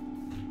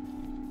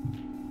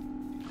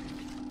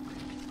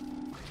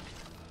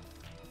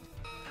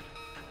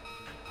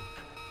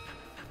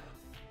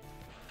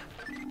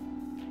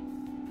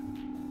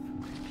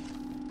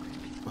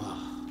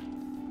 Oh.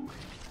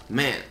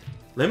 Man,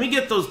 let me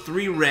get those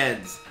 3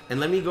 reds and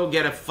let me go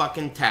get a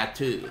fucking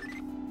tattoo.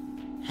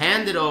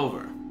 Hand it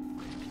over.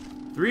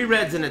 3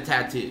 reds and a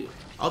tattoo.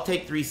 I'll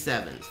take 3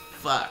 sevens.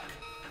 Fuck.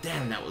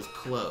 Damn, that was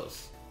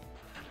close.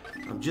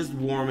 I'm just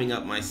warming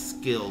up my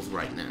skills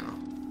right now.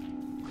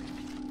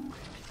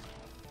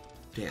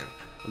 Damn.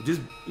 I'm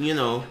just, you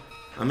know,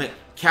 I'm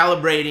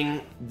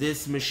calibrating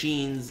this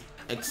machine's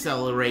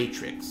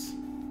acceleratrix.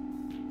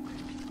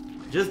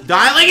 Just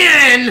dialing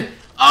it in!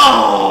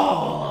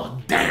 Oh,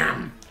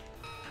 damn!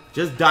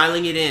 Just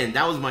dialing it in.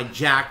 That was my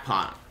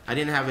jackpot. I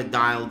didn't have it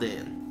dialed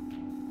in.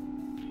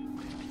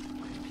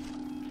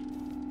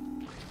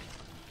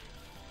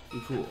 Be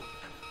cool.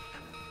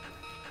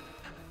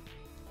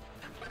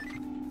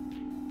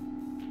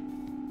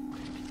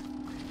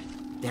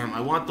 Damn,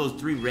 I want those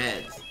 3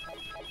 reds.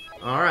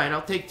 Alright,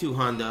 I'll take 2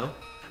 hundo.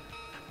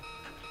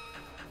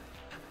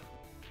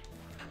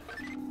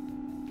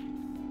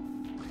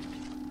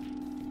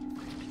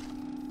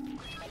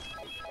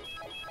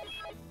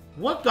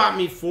 What got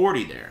me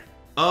 40 there?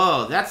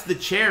 Oh, that's the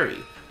cherry.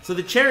 So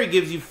the cherry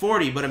gives you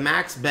 40, but a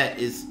max bet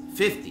is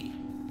 50.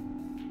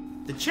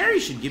 The cherry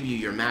should give you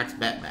your max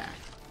bet back.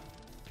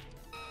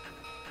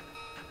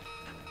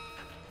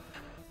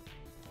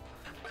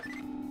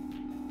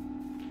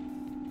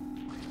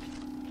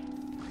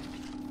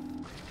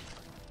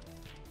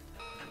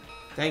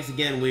 Thanks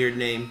again, weird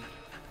name.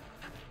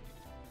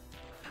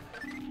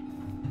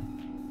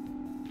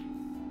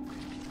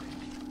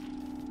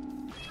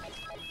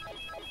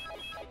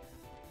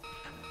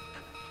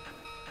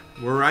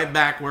 We're right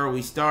back where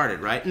we started,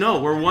 right? No,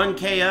 we're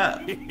 1K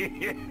up.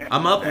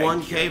 I'm up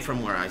 1K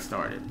from where I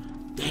started.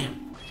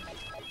 Damn.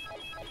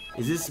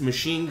 Is this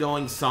machine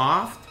going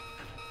soft?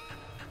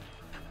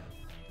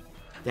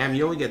 Damn,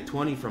 you only get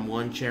 20 from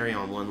 1 cherry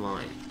on 1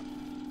 line.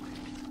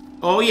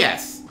 Oh,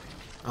 yes.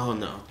 Oh,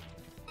 no.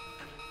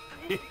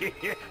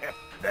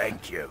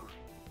 Thank you.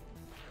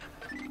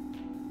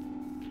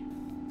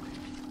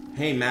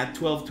 Hey,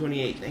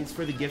 Matt1228, thanks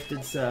for the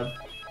gifted sub.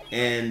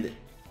 And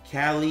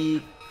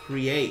Callie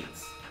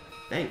Creates,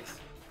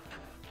 thanks.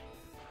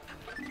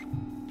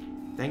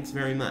 Thanks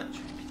very much.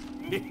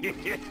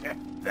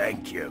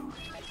 Thank you.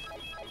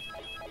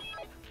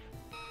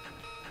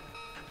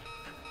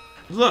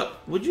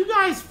 Look, would you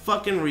guys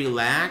fucking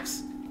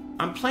relax?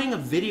 I'm playing a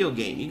video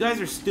game. You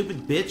guys are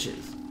stupid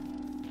bitches.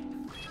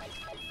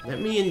 Let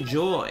me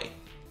enjoy.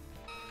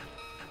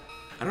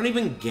 I don't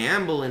even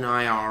gamble in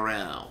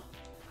IRL.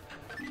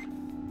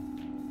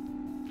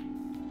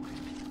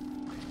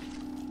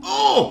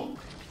 Oh!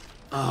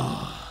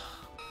 Oh.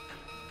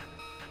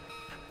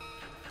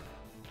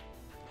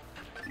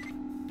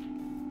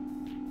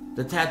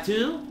 The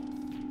tattoo?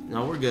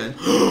 No, we're good.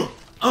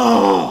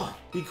 Oh!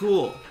 Be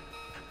cool.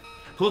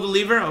 Pull the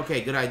lever?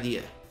 Okay, good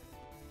idea.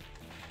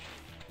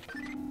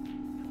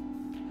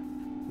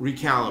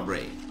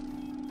 Recalibrate.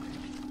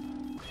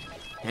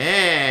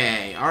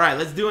 Hey! Alright,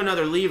 let's do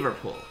another lever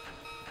pull.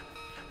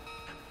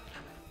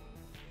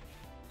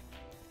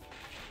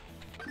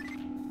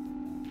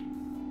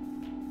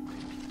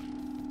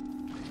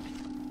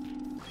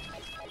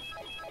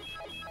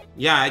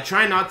 Yeah, I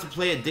try not to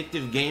play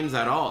addictive games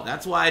at all.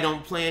 That's why I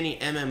don't play any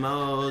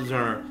MMOs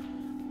or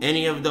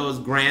any of those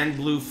Grand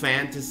Blue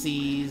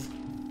Fantasies.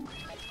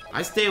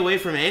 I stay away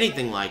from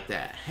anything like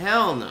that.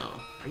 Hell no.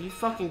 Are you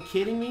fucking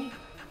kidding me?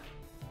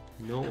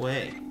 No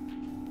way.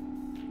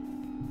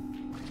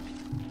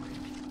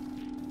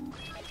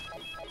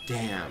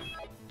 Damn.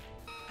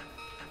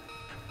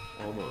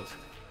 Almost.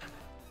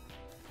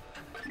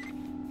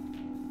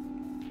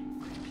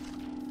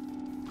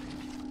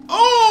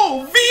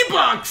 Oh!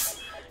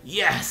 V-Bucks!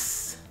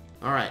 Yes!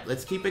 Alright,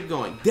 let's keep it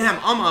going. Damn,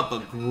 I'm up a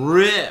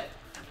grip.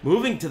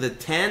 Moving to the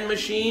 10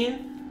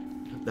 machine.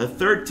 The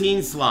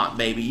 13 slot,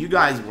 baby. You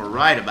guys were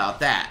right about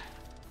that.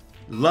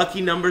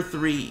 Lucky number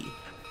 3.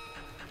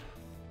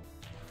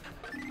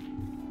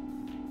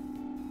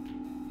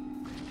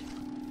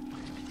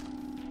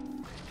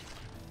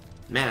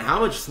 Man, how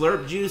much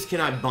slurp juice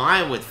can I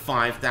buy with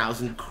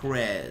 5,000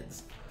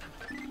 creds?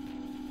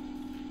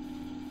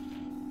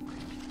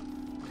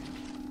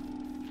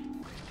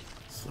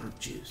 Slurp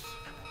juice.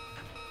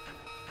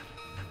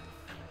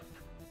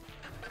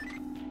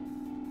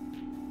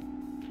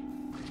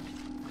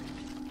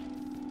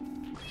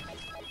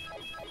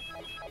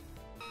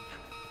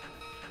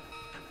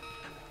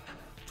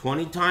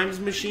 $20 times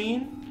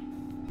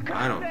machine?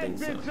 I don't think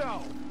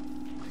so.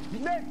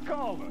 Next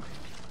caller.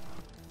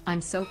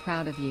 I'm so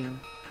proud of you.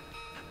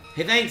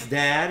 Hey, thanks,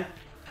 Dad.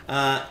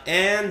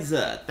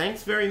 Anza,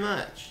 thanks very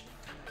much.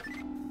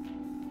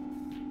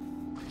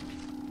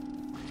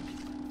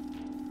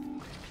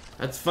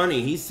 That's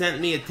funny. He sent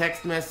me a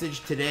text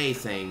message today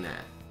saying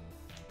that.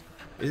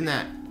 Isn't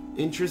that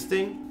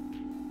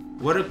interesting?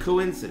 What a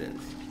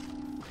coincidence.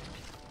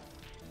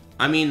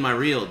 I mean, my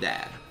real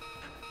dad.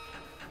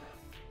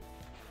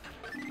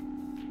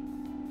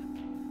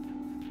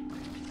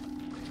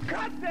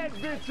 Cut that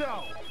bitch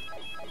off.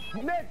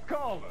 Next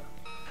caller.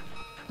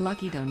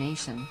 Lucky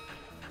donation.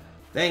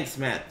 Thanks,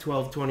 Matt.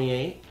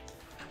 1228.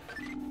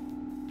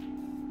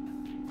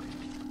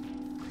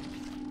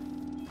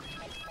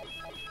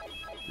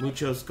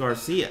 Muchos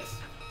Garcias.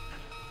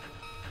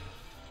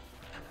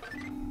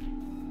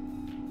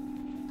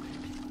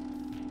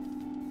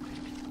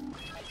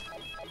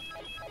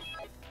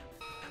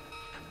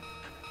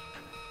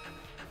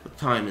 What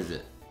time is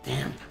it?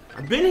 Damn.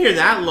 I've been here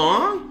that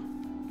long?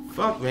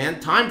 Fuck, man.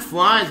 Time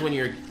flies when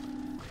you're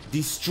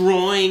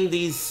destroying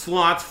these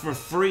slots for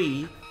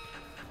free.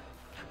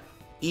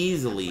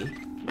 Easily.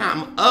 Man,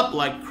 I'm up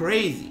like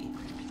crazy.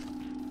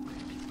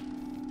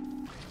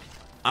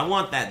 I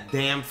want that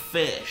damn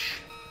fish.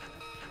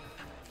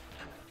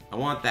 I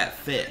want that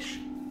fish.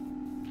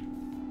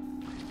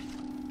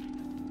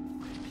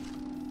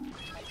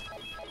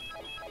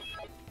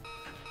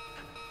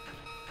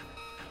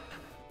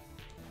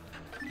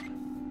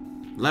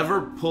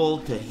 Lever pull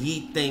to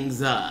heat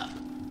things up.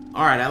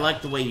 Alright, I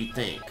like the way you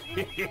think.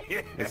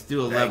 Let's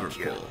do a lever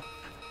pull.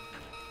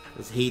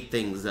 Let's heat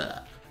things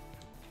up.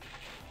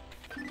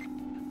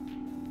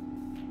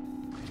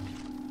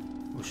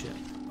 Oh shit.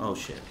 Oh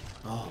shit.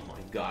 Oh my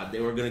god,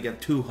 they were gonna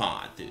get too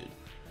hot, dude.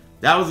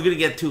 That was gonna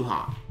get too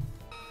hot.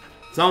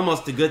 It's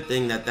almost a good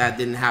thing that that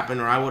didn't happen,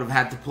 or I would have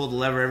had to pull the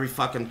lever every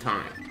fucking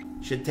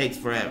time. Shit takes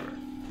forever.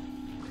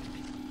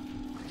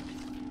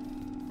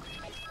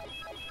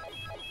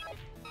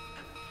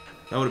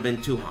 That would have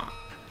been too hot.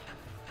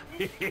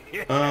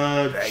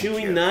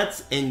 Chewy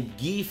nuts and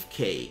geef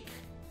cake.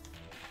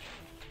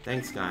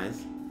 Thanks,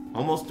 guys.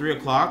 Almost 3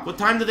 o'clock. What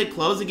time do they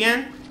close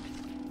again?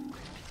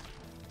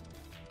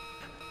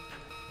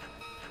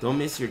 Don't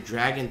miss your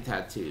dragon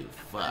tattoo.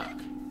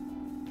 Fuck.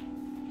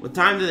 What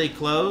time do they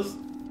close?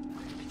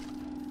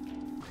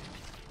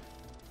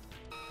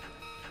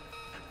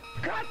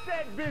 Cut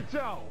that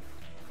bitch off.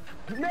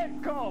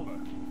 Next caller.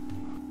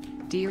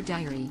 Dear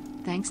Diary,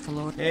 thanks to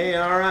Lord. Hey,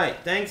 alright.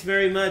 Thanks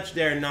very much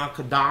there,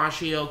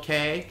 Nakadashi,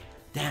 okay?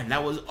 Damn,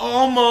 that was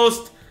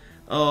almost...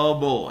 Oh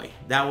boy.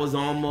 That was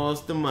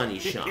almost a money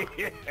shot.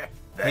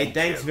 Hey,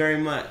 thanks very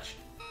much.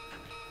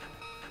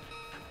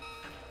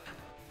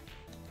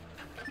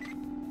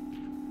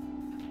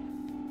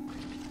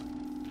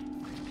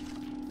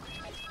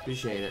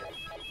 Appreciate it.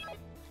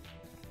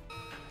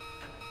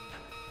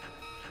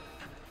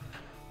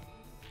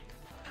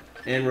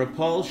 And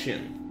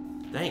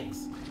Repulsion.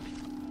 Thanks.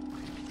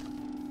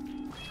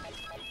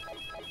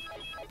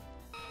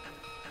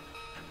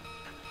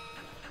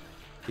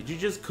 Did you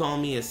just call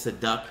me a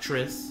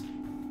seductress?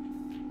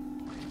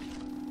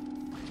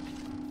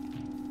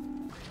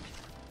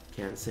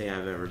 Can't say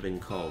I've ever been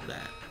called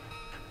that.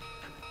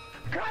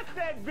 Cut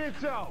that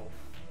bitch off!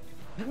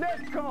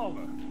 Next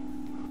caller!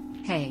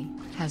 Hey,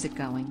 how's it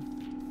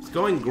going? It's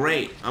going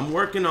great. I'm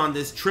working on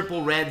this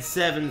triple red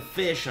 7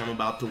 fish I'm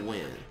about to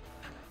win.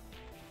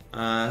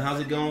 How's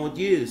it going with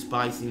you,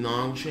 Spicy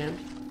Nongshin?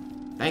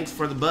 Thanks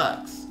for the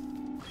bucks.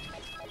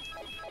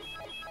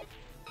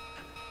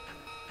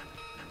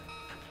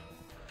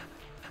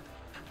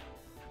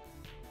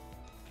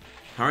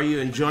 How are you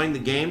enjoying the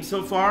game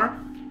so far?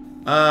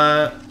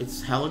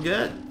 It's hella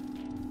good.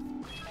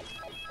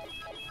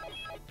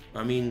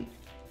 I mean,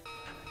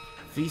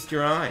 feast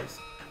your eyes.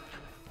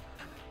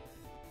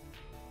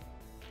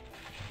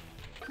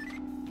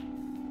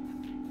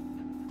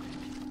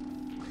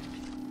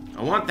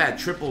 I want that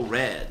triple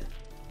red.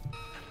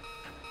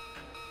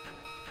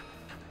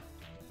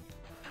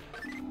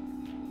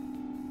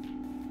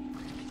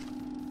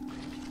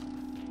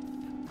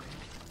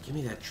 Give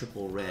me that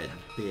triple red,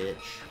 bitch.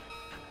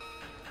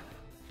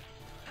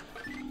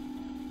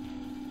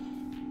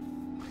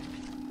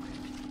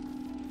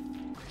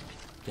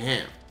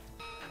 Damn.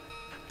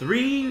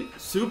 3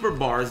 super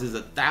bars is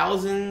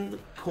 1,000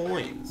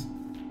 coins.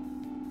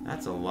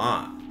 That's a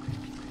lot.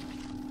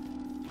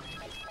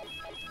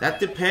 That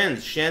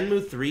depends.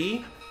 Shenmue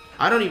 3?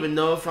 I don't even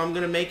know if I'm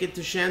gonna make it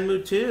to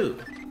Shenmue 2.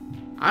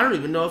 I don't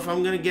even know if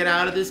I'm gonna get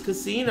out of this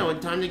casino in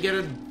time to get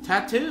a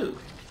tattoo.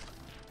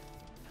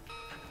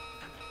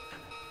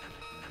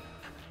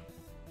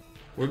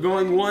 We're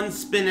going one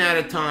spin at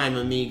a time,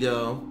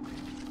 amigo.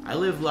 I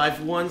live life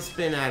one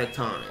spin at a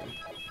time.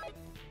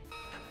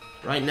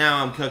 Right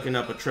now, I'm cooking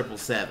up a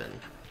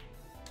 777.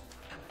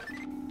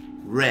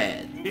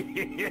 Red.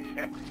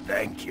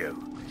 Thank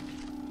you.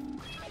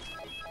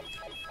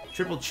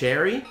 Triple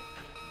cherry?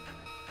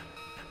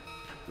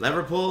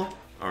 Lever pull?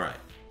 Alright.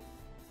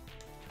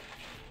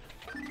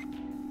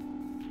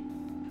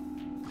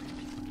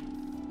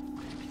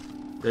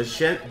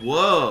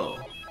 Whoa!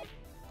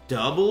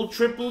 Double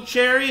triple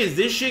cherry? Is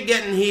this shit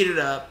getting heated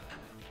up?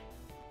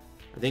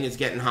 I think it's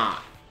getting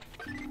hot.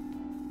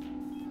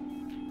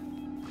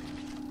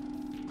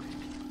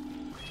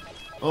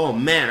 Oh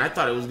man, I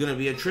thought it was gonna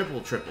be a triple.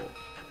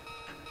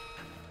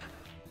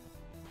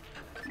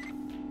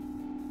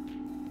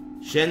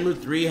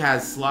 Shenmue 3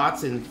 has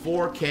slots in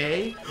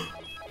 4K.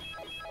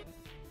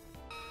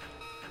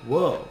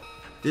 Whoa.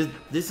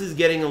 This is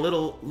getting a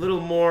little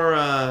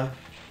more,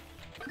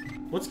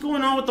 what's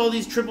going on with all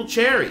these triple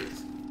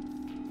cherries?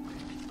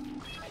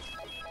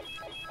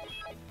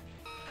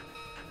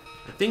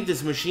 I think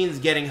this machine's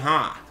getting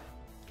hot.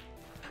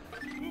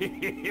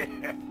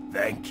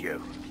 Thank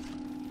you.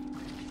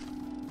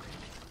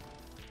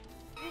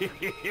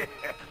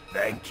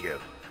 Thank you.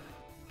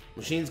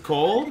 Machine's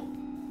cold?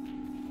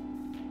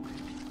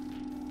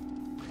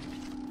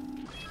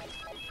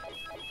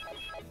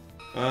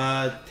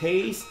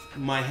 Taste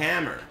my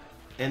hammer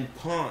and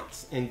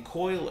Ponce and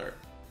Coiler.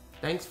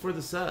 Thanks for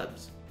the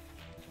subs.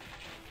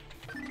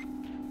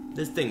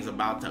 This thing's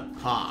about to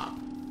pop.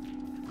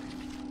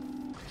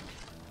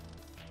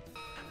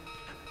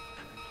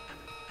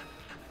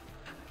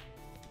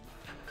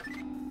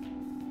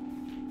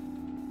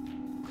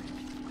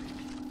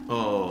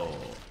 Oh,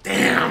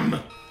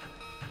 damn!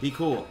 Be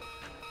cool.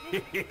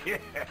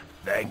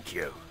 Thank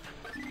you.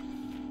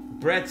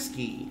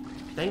 Bretsky,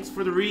 thanks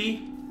for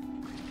the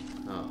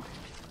Oh,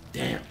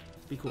 damn.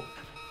 Be cool.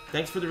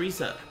 Thanks for the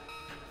reset.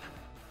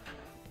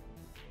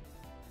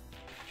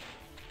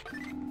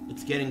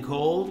 It's getting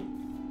cold.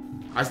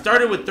 I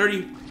started with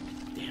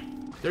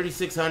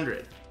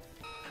 3,600.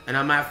 And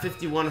I'm at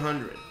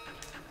 5,100.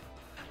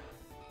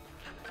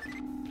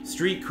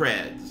 Street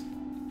creds.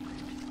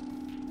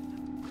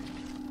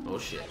 Oh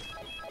shit.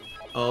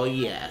 Oh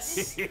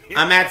yes.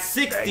 I'm at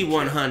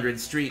 6,100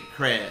 street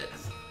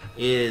creds.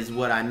 Is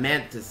what I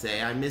meant to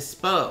say. I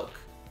misspoke.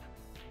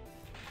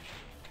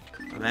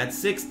 I'm at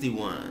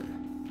 61.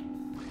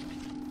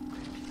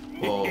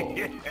 Oh.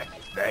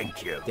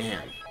 Thank you.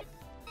 Damn.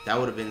 That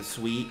would have been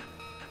sweet.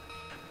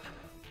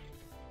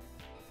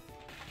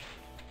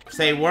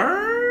 Say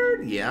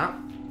word? Yeah.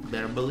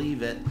 Better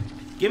believe it.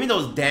 Give me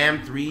those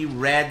damn 3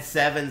 red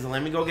 7s and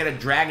let me go get a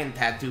dragon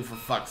tattoo for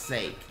fuck's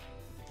sake.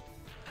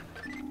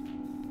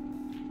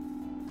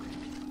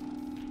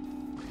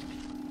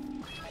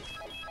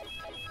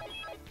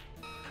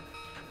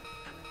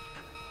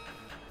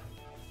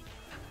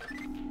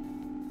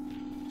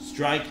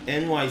 Strike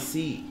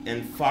NYC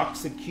and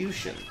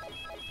Foxecution.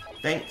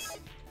 Thanks.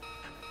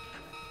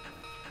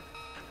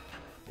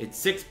 It's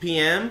 6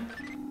 p.m.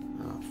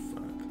 Oh,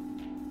 fuck.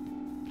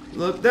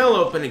 Look, they'll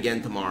open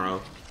again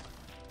tomorrow.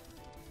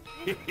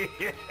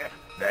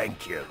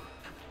 Thank you.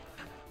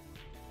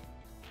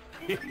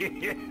 Thank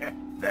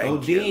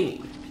Odini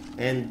you.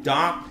 and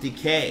Doc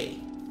Decay.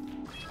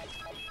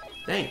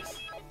 Thanks.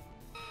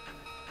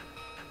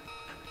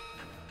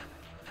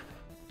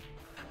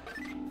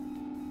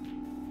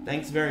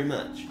 Thanks very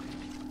much.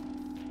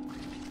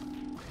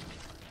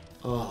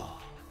 Oh.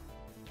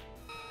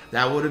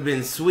 That would have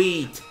been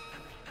sweet.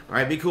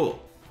 Alright, be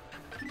cool.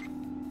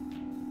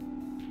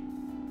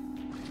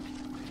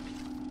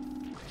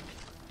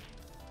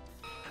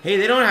 Hey,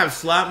 they don't have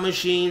slot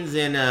machines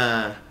in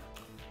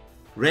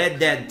Red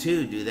Dead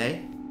 2, do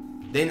they?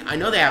 I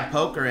know they have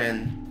poker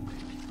and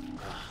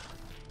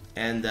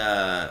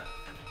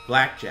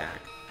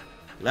blackjack.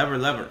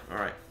 Lever.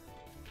 Alright.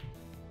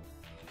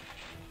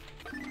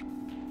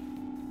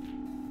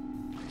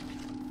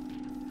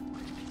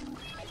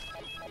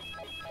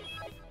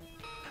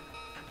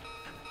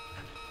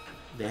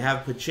 They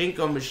have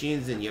pachinko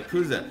machines in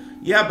Yakuza.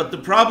 Yeah, but the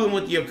problem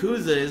with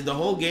Yakuza is the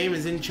whole game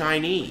is in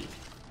Chinese.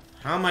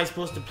 How am I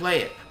supposed to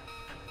play it?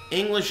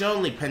 English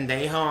only,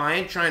 pendejo. I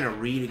ain't trying to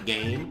read a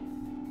game.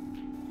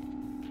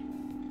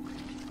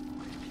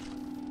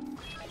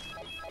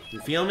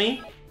 You feel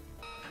me?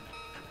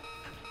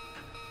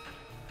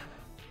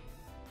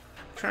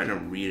 I'm trying to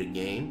read a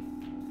game.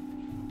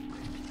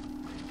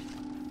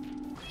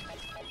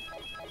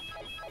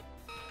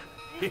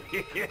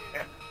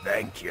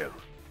 Thank you.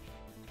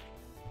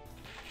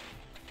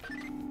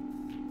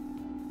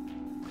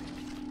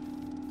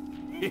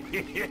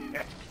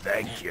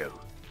 Thank you.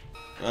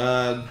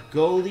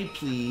 Goldie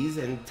please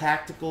and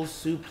tactical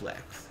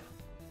suplex.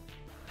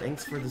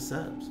 Thanks for the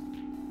subs.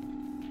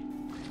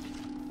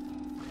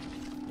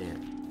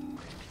 Damn.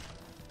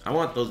 I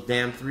want those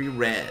damn 3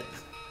 reds.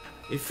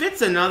 If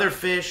it's another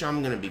fish,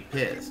 I'm gonna be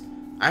pissed.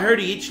 I heard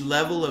each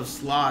level of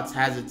slots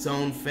has its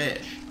own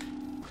fish.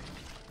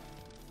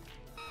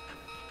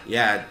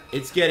 Yeah,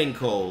 it's getting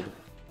cold.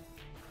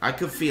 I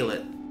could feel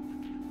it.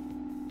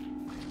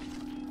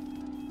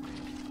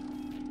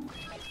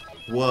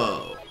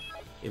 Whoa.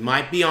 It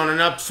might be on an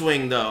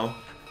upswing, though.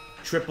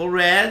 Triple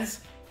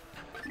reds.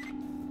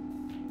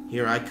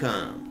 Here I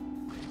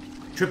come.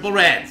 Triple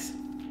reds.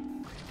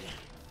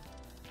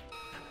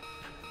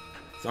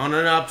 It's on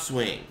an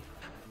upswing.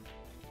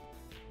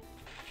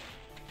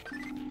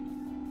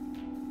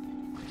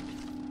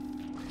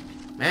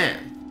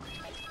 Man.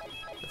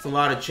 That's a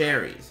lot of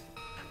cherries.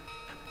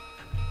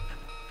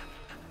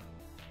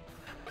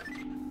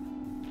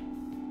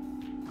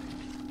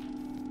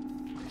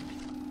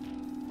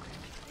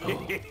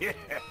 Oh.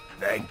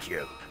 Thank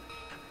you.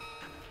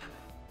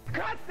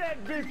 Cut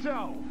that bitch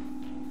off!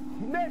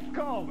 Next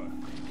caller.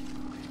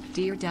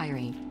 Dear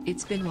Diary,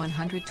 it's been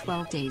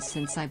 112 days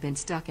since I've been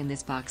stuck in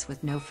this box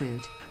with no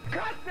food.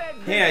 Cut that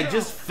bitch Hey, I off.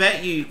 just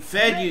fed you,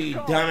 you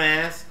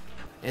dumbass.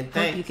 And Hope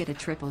thanks. you get a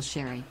triple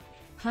sherry.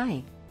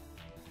 Hi.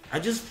 I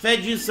just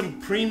fed you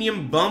some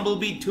premium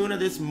bumblebee tuna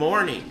this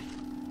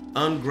morning.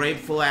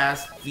 Ungrateful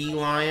ass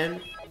feline.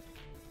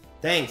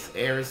 Thanks,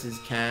 Aris's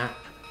cat.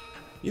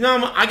 You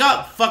know, I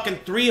got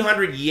fucking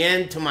 300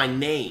 yen to my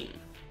name.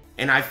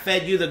 And I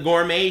fed you the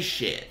gourmet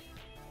shit.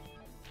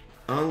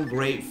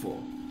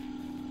 Ungrateful.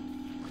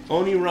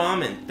 Oni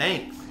Ramen,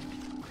 thanks.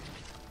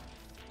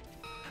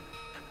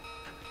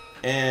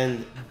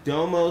 And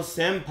Domo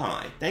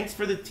Senpai, thanks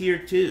for the tier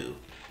 2.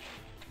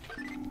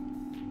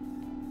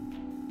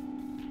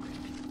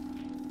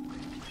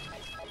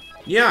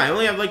 Yeah, I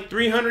only have like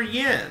 300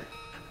 yen.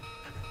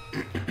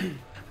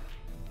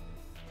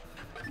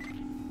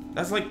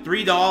 That's like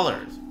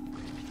 $3.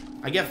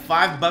 I get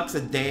 $5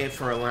 a day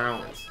for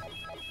allowance.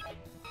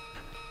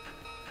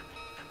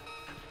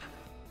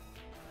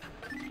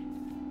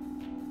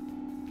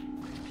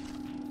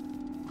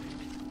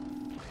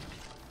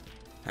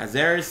 Has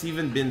Aris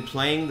even been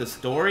playing the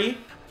story?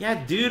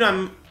 Yeah, dude,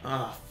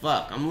 oh,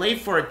 fuck. I'm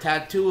late for a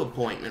tattoo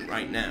appointment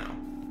right now.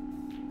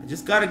 I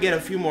just gotta get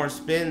a few more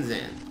spins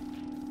in.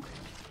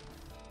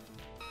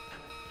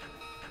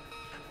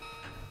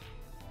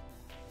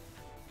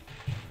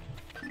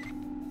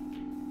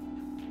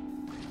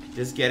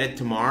 Just get it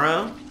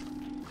tomorrow?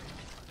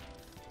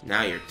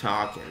 Now you're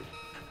talking.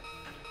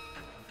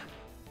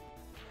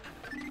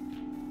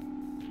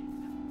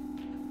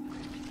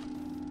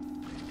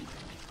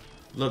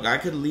 Look, I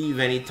could leave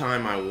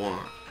anytime I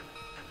want.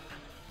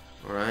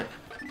 Alright?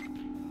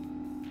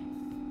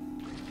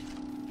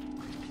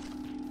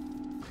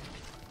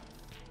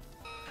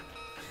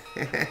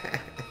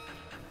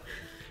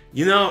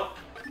 You know,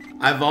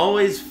 I've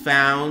always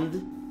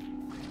found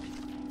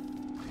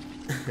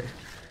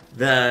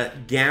the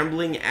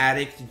gambling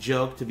addict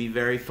joke to be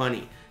very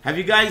funny. Have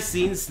you guys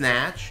seen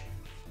Snatch?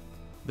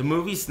 The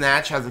movie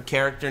Snatch has a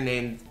character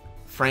named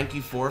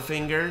Frankie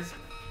Fourfingers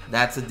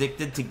that's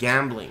addicted to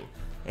gambling.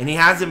 And he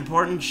has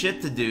important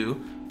shit to do,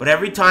 but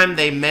every time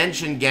they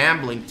mention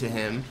gambling to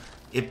him,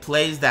 it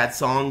plays that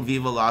song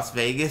Viva Las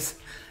Vegas,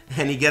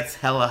 and he gets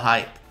hella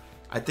hype.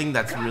 I think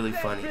that's really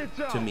funny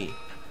to me.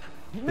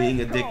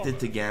 Being addicted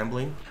to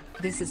gambling.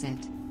 This is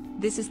it.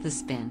 This is the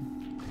spin.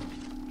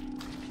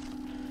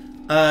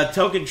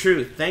 Token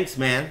Truth, thanks,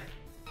 man.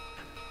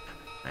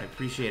 I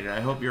appreciate it.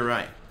 I hope you're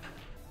right.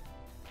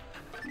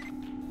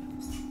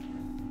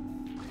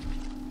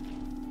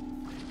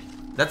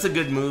 That's a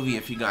good movie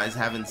if you guys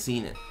haven't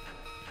seen it.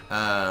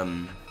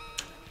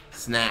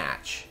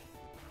 Snatch.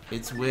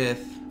 It's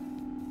with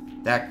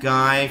that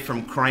guy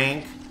from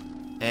Crank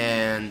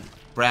and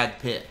Brad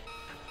Pitt.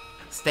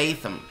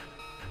 Statham.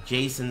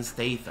 Jason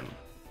Statham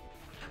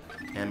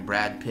and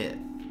Brad Pitt.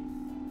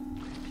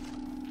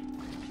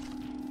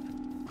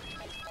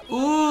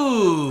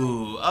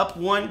 Ooh, up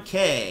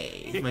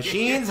 1K.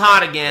 Machine's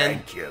hot again.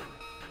 Thank you.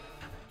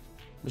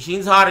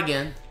 Machine's hot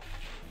again.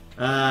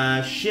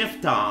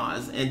 Shift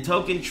Oz and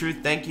Token Truth.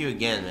 Thank you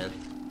again,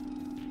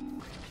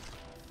 man.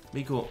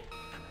 Be cool.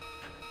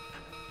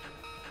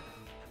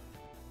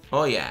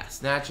 Oh yeah,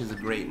 Snatch is a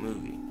great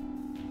movie.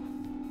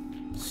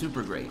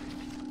 Super great.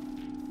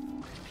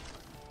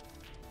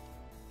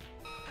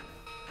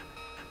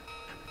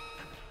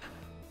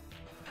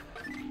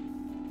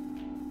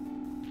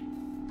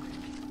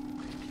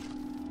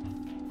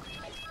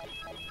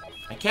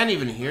 I can't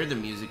even hear the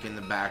music in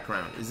the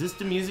background. Is this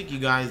the music you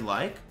guys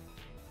like?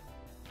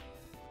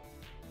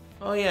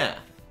 Oh yeah.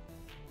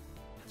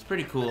 It's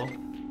pretty cool.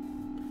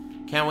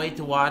 Can't wait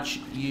to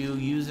watch you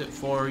use it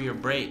for your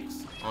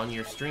breaks on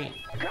your stream.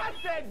 Cut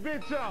that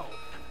bitch off.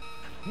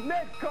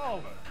 Next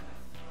caller.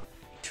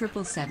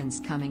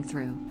 777's coming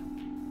through.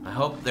 I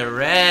hope they're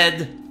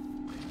red.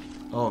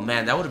 Oh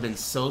man, that would have been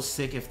so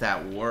sick if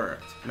that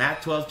worked.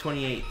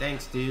 Matt1228,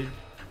 thanks dude.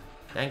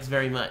 Thanks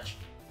very much.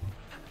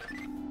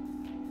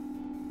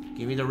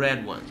 Give me the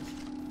red ones.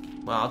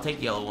 Well, I'll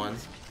take yellow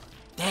ones.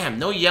 Damn,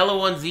 no yellow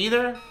ones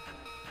either?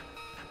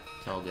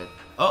 It's all good.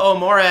 Uh-oh,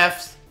 more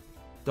Fs.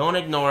 Don't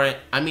ignore it.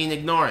 I mean,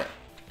 ignore it.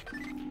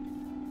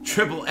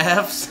 Triple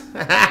Fs.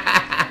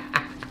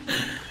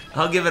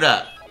 I'll give it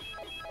up.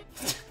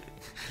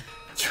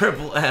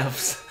 Triple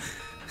Fs.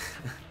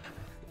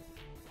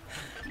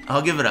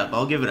 I'll give it up.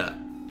 I'll give it up.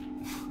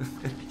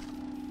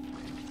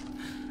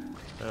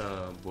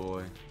 Oh,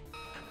 boy.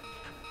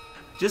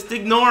 Just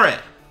ignore it.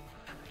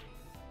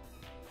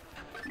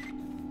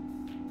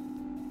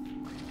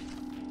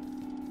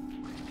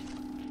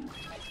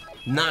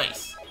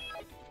 Nice.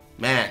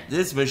 Man,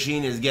 this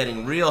machine is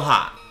getting real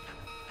hot.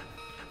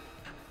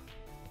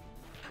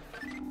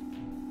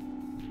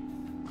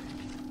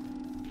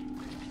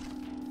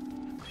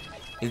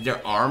 Is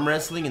there arm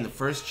wrestling in the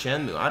first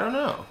Shenmue? I don't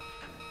know.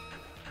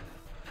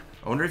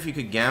 I wonder if you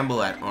could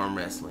gamble at arm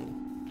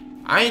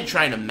wrestling. I ain't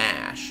trying to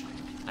mash.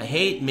 I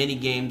hate mini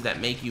games that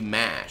make you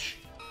mash.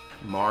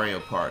 Mario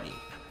Party.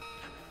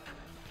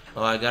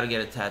 Oh, I gotta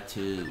get a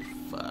tattoo.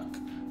 Fuck.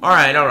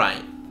 Alright,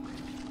 alright.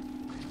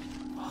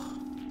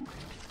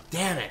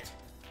 Damn it.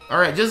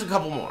 Alright, just a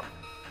couple more.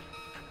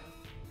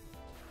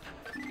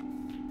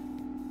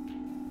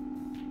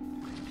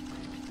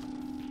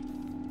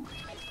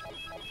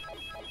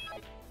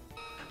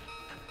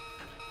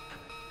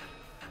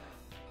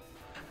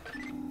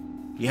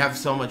 You have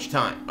so much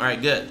time.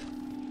 Alright, good.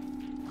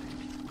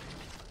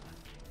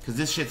 Because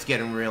this shit's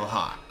getting real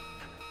hot.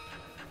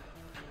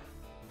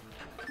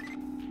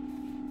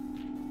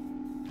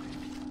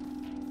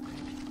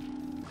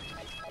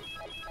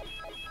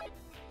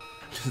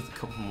 Just a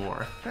couple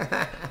more.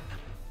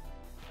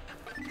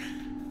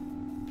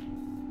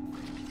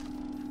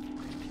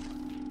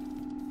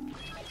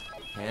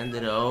 Hand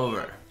it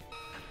over.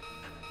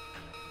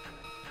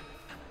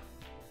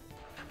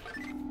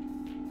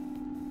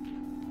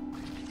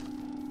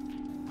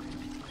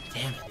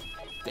 Damn it.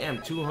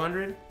 Damn,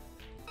 200?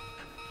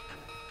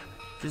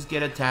 Just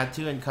get a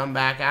tattoo and come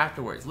back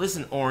afterwards.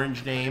 Listen,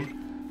 Orange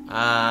Name.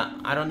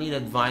 I don't need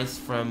advice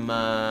from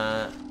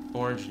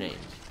Orange Names.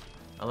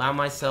 Allow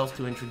myself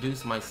to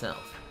introduce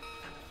myself.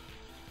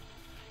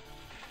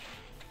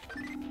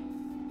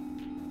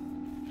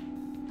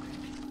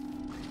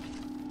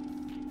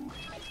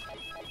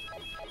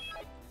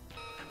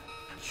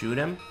 Shoot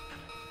him?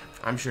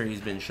 I'm sure he's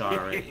been shot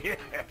already.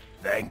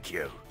 Thank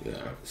you.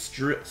 Yeah.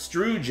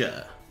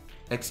 Struja.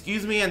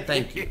 Excuse me and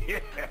thank you.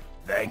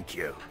 Thank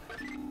you.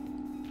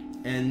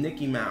 And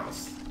Mickey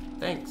Mouse.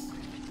 Thanks.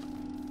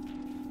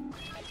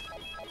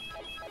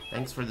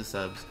 Thanks for the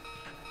subs.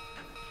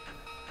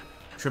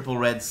 Triple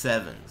red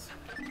 7s.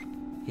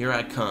 Here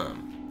I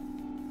come.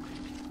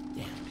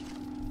 Damn.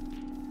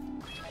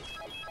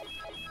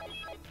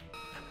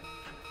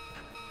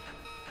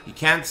 You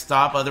can't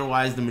stop,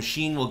 otherwise the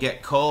machine will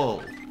get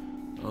cold.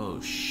 Oh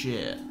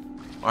shit.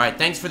 Alright,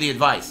 thanks for the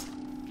advice.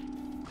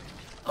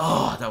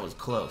 Oh, that was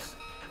close.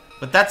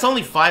 But that's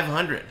only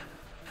 500.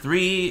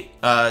 3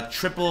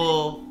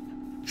 triple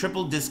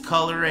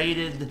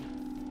discolorated.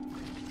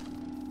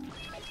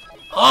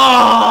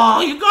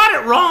 Oh, you got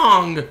it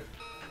wrong.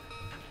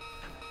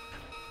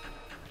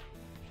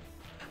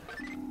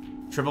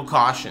 Triple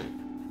caution.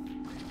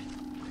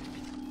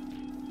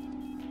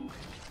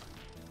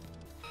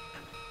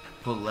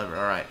 Pull the lever.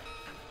 Alright.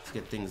 Let's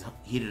get things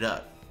heated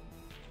up.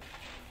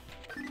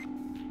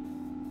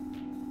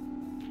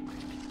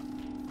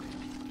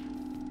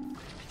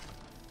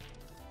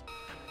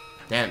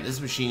 Damn, this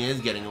machine is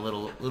getting a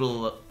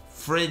little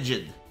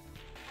frigid.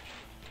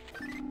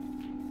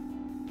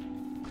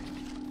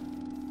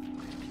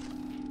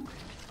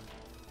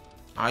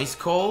 Ice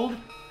cold?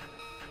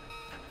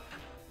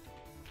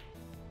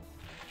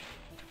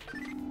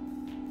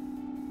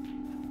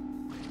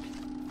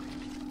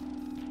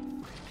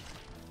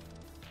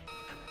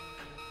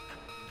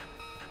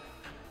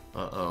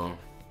 Uh-oh.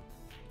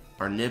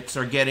 Our nips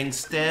are getting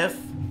stiff.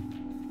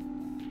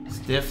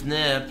 Stiff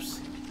nips.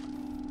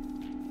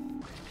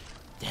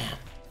 Damn.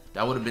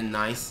 That would have been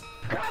nice.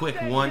 A quick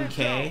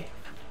 1K.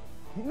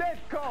 Net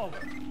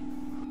Culver.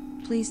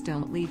 Please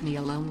don't leave me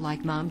alone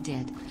like Mom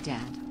did,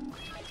 Dad.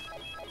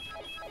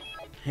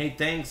 Hey,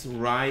 thanks,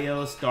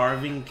 Ryo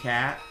Starving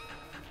Cat.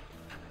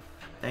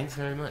 Thanks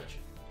very much.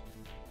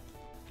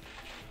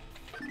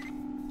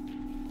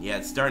 Yeah,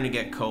 it's starting to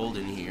get cold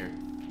in here.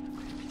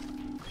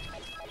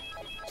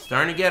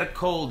 Starting to get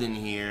cold in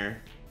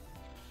here.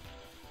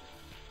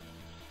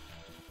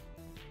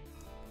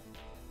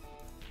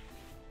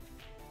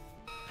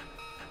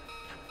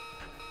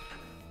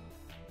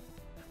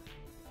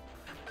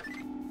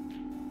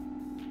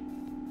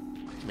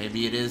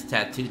 Maybe it is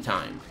tattoo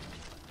time.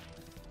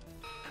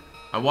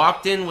 I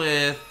walked in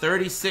with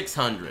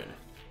 3,600.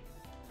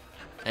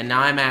 And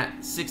now I'm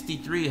at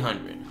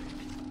 6,300.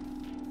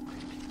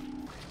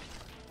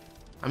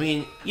 I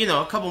mean, you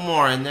know, a couple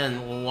more and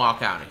then we'll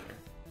walk out of here.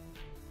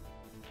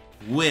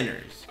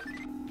 Winners.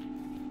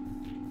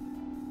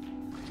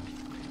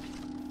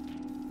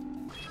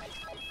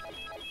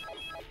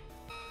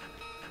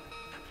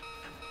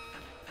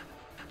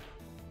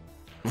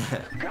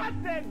 Cut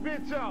that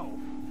bitch off.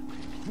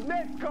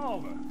 Net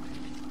Culver.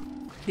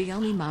 The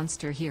only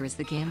monster here is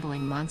the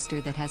gambling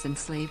monster that has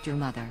enslaved your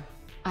mother.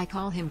 I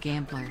call him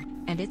Gambler,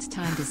 and it's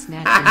time to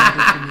snatch the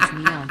mother from his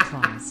neon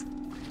claws.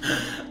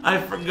 I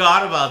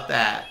forgot about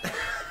that. Cut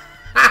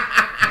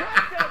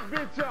that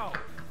bitch off.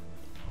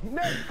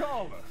 Net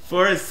Culver.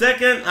 For a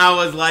second, I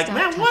was like, Stop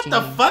man, what the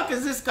touching me. fuck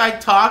is this guy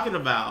talking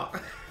about?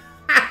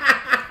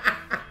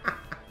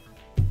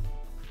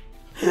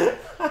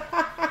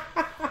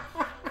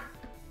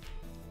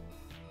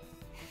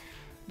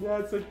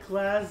 That's a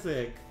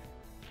classic.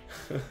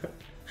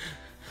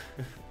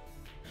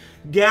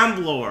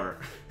 Gambler.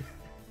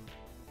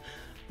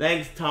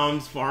 Thanks,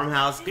 Tom's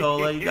Farmhouse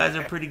Cola. You guys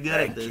are pretty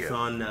good at this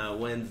on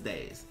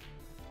Wednesdays.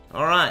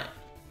 All right.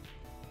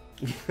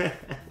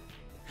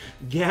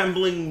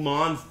 Gambling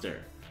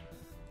monster.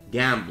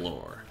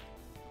 Gambler.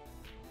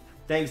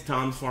 Thanks,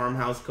 Tom's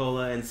Farmhouse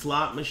Cola and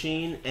Slot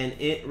Machine and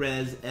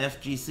ItRes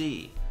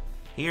FGC.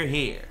 Here,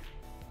 here.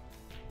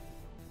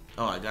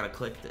 Oh, I gotta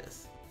click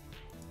this.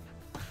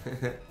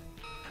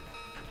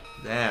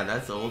 Damn,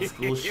 that's old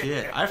school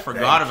shit. I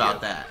forgot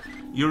about that.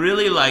 You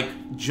really,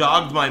 like,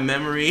 jogged my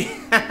memory.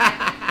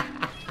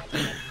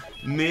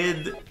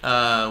 Mid,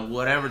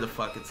 whatever the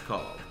fuck it's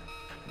called.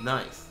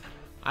 Nice.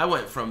 I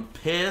went from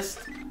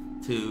pissed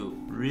to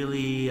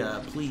really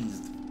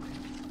pleased.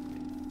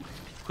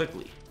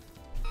 Quickly.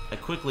 I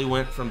quickly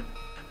went from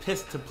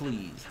pissed to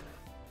pleased.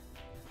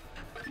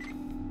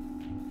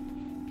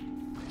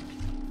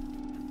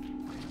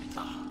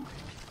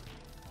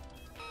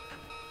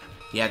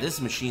 Yeah,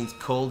 this machine's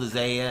cold as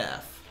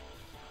AF.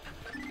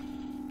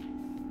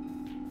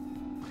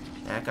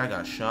 That guy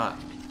got shot.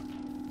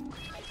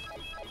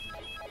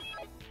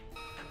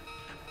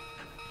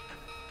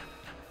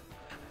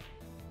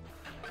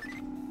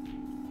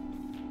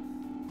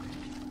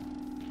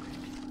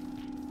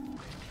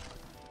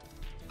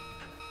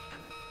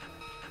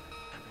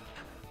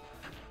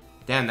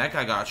 Damn, that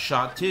guy got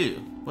shot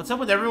too. What's up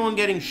with everyone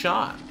getting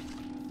shot?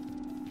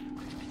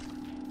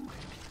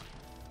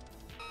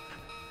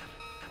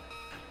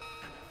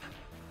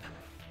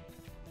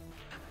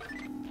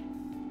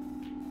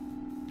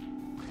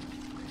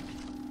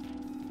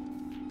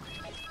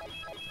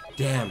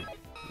 Damn.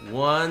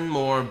 One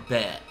more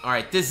bet.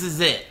 Alright, this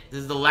is it.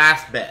 This is the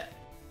last bet.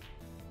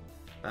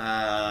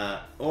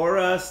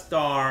 Aura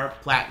Star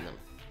Platinum.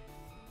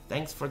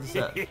 Thanks for the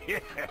sub.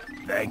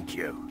 Thank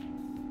you.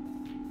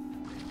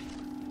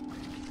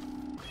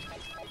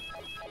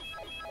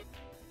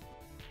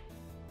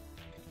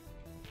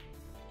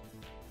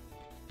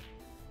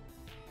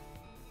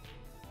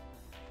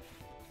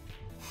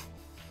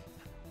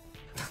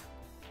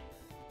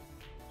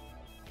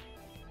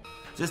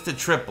 Just a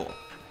triple.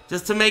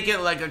 Just to make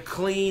it like a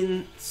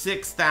clean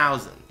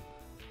 6,000.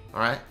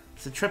 Alright?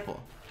 It's a triple.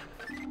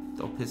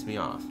 Don't piss me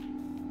off.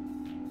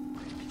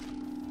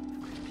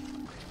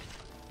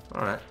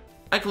 Alright.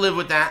 I can live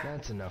with that.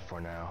 That's enough for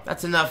now.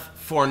 That's enough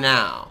for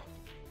now.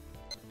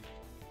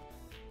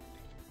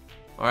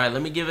 Alright,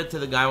 let me give it to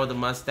the guy with the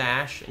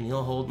mustache and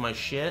he'll hold my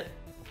shit.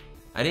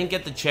 I didn't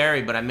get the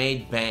cherry, but I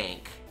made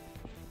bank.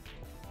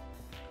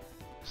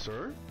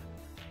 Sir?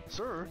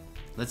 Sir?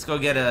 Let's go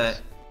get a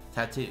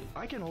tattoo.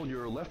 I can hold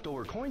your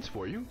leftover coins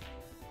for you.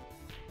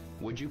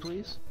 Would you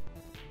please?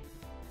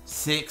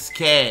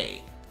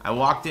 6K. I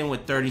walked in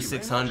with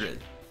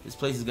 3,600. This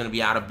place is gonna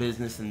be out of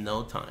business in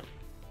no time.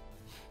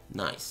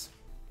 Nice.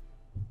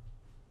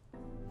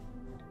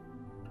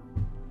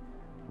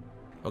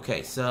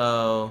 Okay,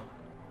 so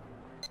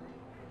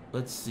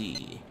let's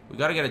see. We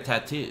gotta get a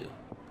tattoo.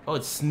 Oh,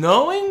 it's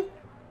snowing?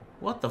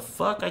 What the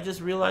fuck? I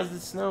just realized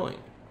it's snowing.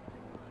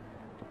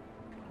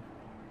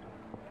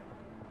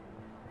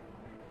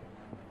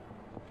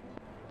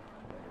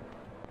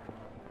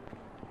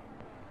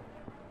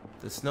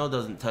 The snow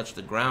doesn't touch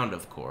the ground,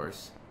 of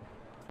course.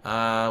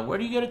 Where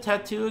do you get a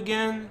tattoo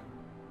again?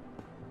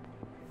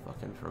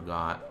 Fucking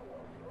forgot.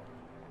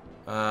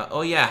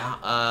 Oh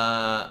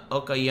yeah,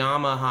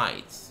 Okayama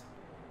Heights.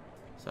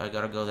 So I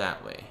gotta go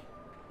that way.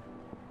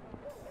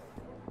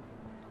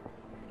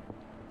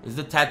 Is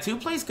the tattoo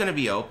place gonna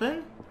be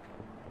open?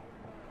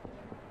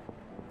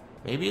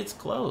 Maybe it's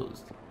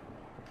closed.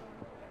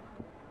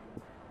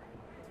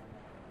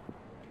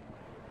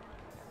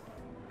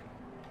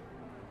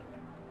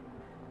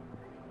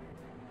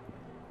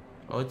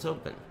 Oh, it's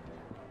open.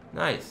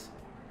 Nice.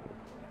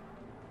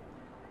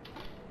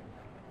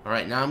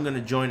 Alright, now I'm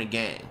gonna join a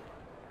gang.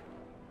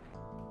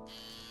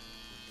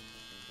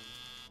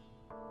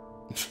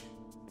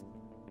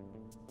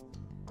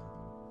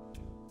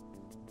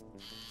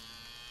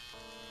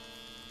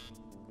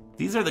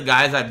 These are the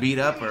guys I beat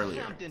up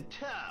earlier.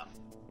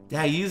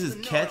 Yeah, he uses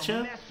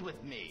ketchup? Mess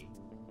with me.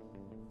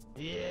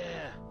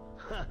 Yeah,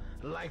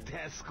 like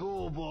that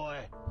schoolboy.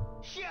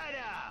 Shut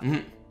up!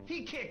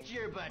 He kicked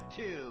your butt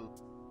too.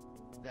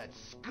 That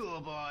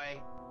schoolboy.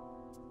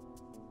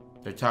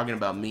 They're talking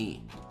about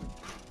me.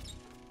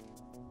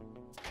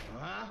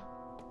 Huh?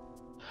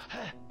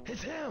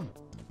 It's him!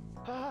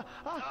 I'm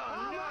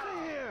out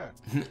of here!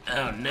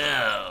 Oh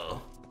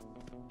no.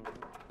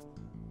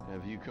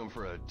 Have you come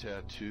for a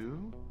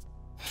tattoo?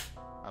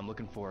 I'm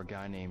looking for a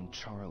guy named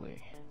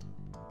Charlie.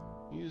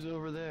 He's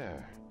over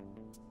there.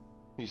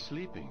 He's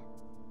sleeping.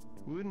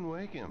 Wouldn't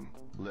wake him,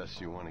 lest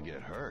you want to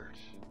get hurt.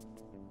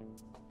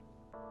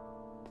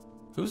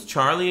 Who's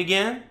Charlie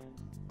again?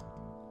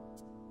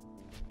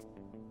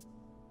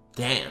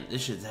 Damn,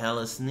 this shit's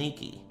hella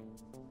sneaky.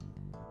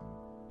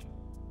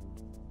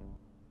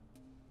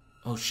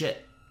 Oh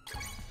shit.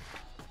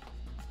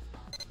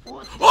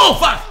 Oh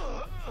fuck!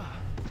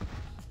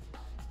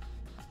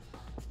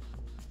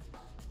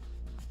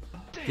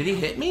 Did he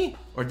hit me?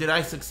 Or did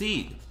I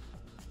succeed?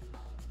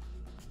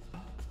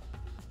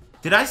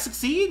 Did I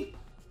succeed?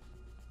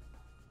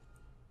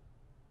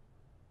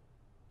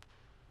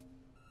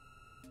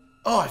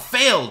 Oh, I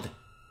failed!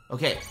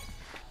 Okay.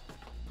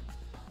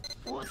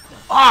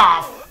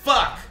 Ah,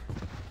 fuck!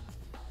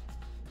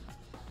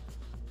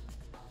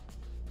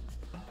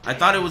 I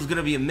thought it was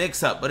gonna be a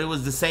mix-up, but it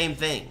was the same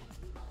thing.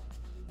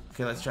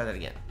 Okay, let's try that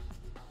again.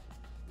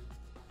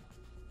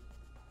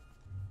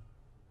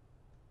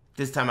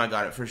 This time I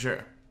got it for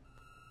sure.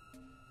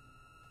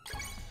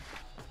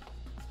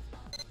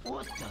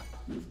 What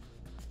the?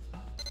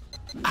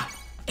 Ah,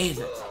 is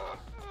it?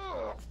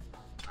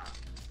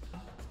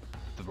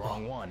 The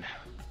wrong one.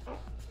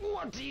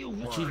 What do you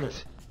want?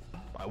 Achievement.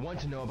 I want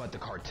to know about the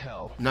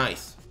cartel.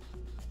 Nice.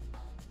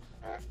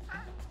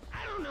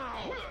 I don't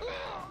know.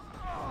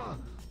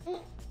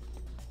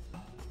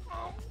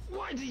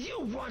 Why do you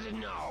want to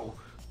know?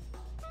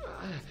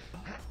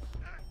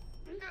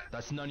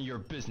 That's none of your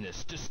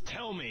business. Just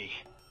tell me.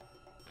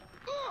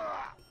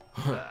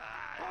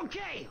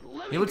 Okay,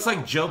 let me He looks go.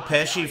 like Joe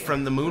Pesci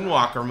from the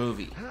Moonwalker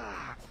movie.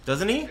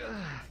 Doesn't he?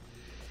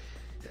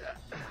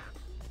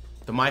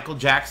 The Michael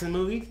Jackson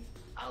movie?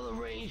 I'll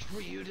arrange for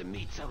you to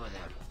meet some of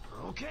them,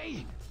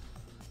 okay?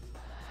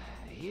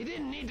 You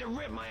didn't need to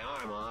rip my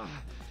arm off.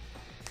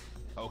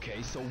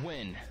 Okay, so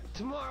when?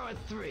 Tomorrow at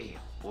 3.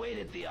 Wait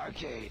at the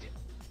arcade.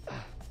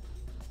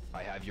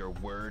 I have your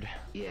word.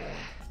 Yeah.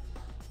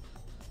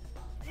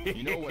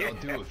 You know what I'll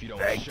do if you don't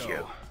Thank show.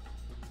 you.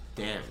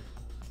 Damn.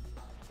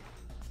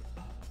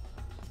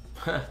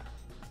 Huh.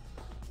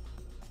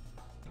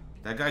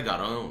 That guy got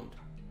owned.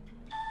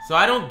 So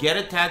I don't get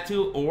a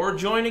tattoo or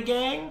join a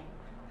gang?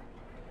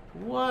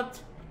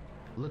 What?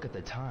 Look at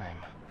the time.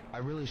 I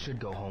really should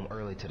go home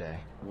early today.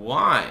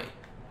 Why?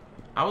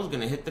 I was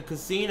gonna hit the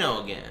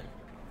casino again.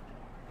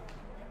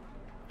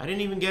 I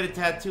didn't even get a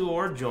tattoo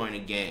or join a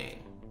gang.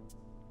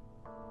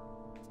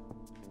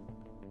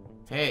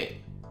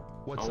 Hey,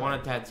 What's I up?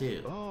 want a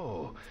tattoo.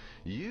 Oh,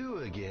 you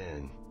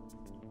again.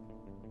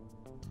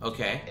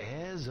 Okay.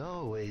 As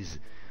always,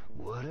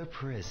 what a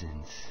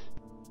presence.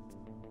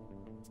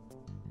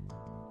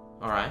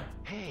 Alright.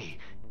 Hey,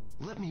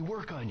 let me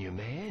work on you,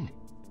 man.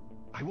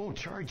 I won't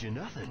charge you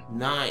nothing.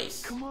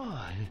 Nice. Come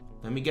on.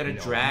 Let me get a You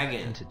know, I'm not dragon.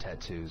 into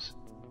tattoos.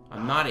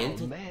 I'm not Oh,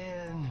 into...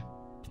 man.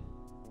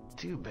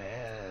 Too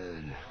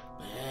bad.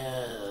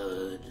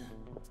 Bad.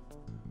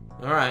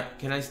 Alright,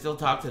 can I still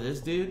talk to this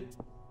dude?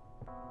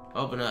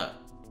 Open up.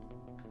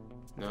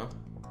 No?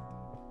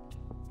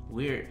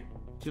 Weird.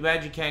 Too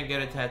bad you can't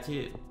get a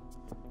tattoo.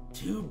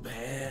 Too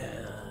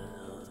bad.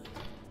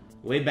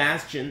 Way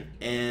Bastion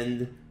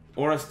and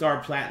Aura Star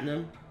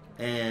Platinum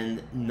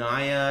and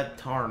Naya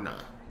Tarna.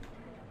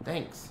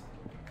 Thanks.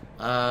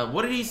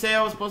 What did he say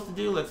I was supposed to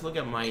do? Let's look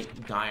at my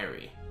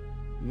diary.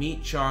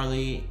 Meet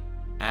Charlie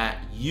at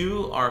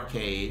U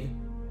Arcade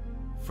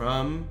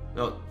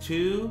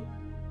to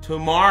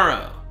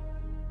tomorrow.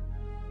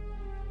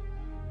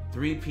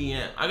 3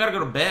 p.m. I gotta go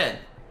to bed.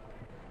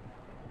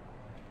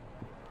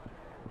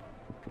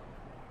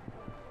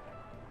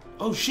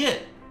 Oh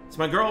shit! It's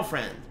my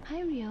girlfriend.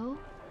 Hi, Rio.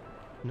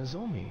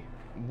 Nozomi,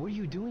 what are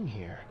you doing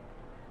here?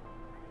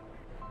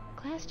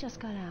 Class just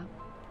got out,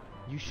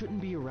 You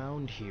shouldn't be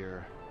around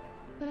here.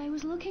 but I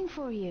was looking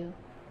for you.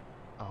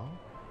 Oh?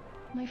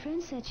 My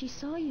friend said she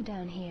saw you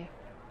down here.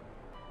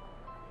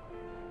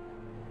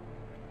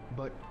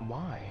 But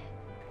why?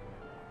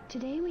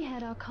 Today we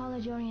had our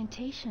college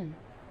orientation,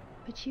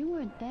 but you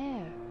weren't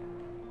there.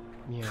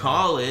 Yeah.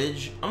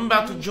 College? I'm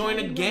about to You join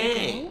a decided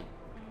gang.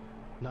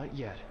 not to Not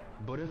yet.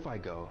 But if I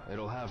go,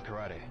 it'll have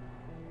karate.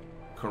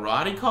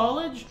 Karate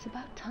college? It's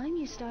about time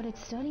you started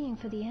studying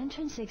for the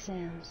entrance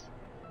exams.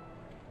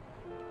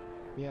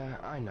 Yeah,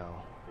 I know.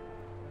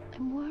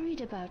 I'm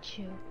worried about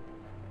you.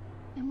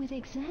 And with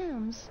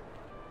exams,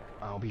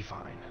 I'll be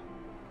fine.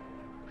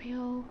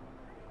 Ryo,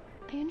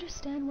 I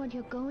understand what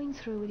you're going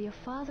through with your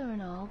father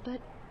and all, but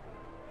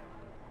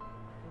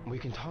We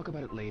can talk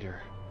about it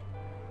later.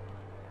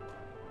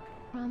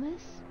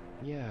 promise?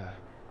 Yeah.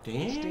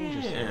 It's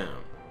dangerous. Damn.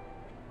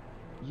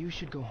 You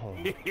should go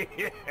home.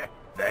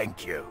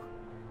 Thank you.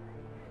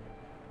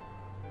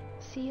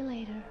 See you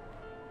later.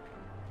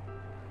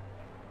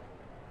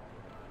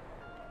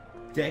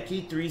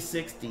 Decky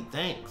 360,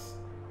 thanks.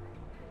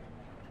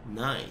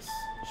 Nice.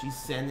 She's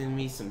sending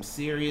me some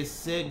serious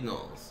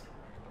signals.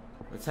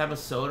 Let's have a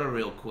soda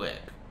real quick.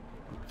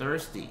 I'm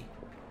thirsty.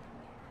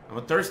 I'm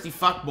a thirsty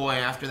fuckboy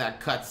after that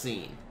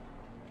cutscene.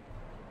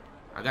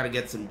 I gotta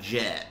get some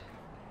jet.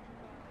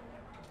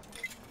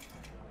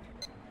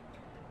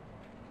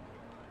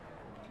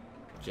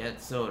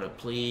 Jet soda,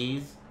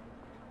 please.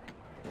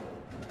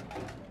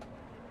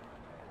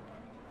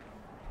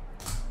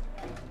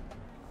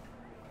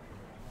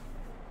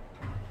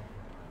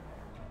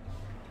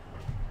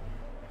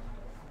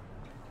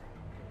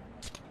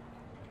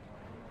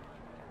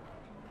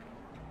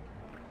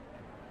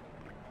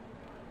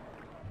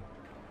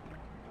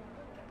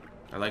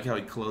 I like how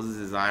he closes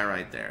his eye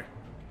right there.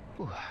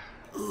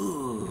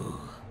 Ooh.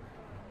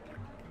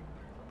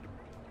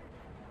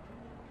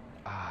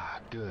 Ah,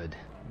 good.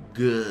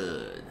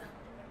 Good.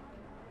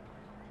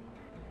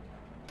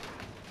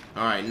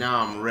 Alright,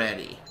 now I'm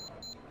ready.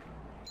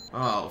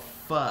 Oh,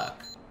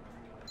 fuck.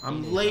 I'm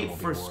Anytime late I'll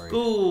be for worried.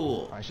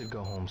 school. I should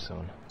go home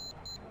soon.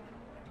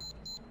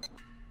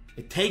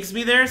 It takes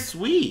me there?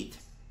 Sweet.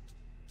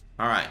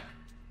 Alright.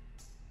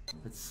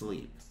 Let's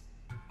sleep.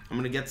 I'm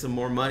gonna get some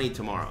more money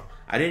tomorrow.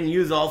 I didn't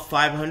use all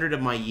 500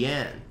 of my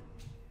yen.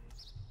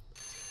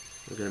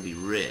 We're gonna be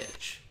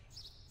rich.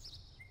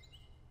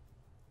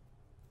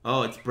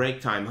 Oh, it's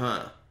break time,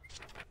 huh?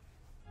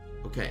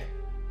 Okay.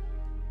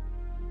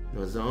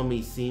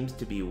 Nozomi seems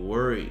to be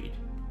worried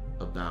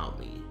about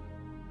me.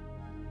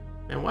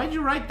 Man, why'd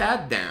you write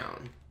that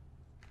down?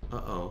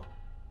 Uh-oh.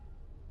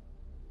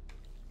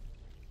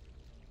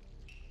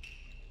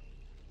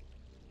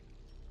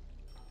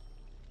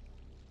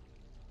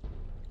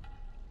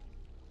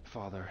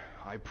 Father,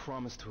 I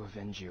promise to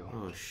avenge you.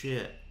 Oh,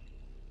 shit.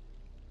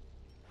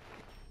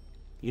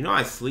 You know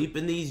I sleep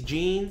in these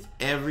jeans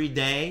every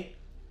day?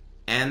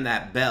 And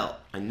that belt.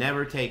 I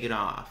never take it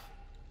off.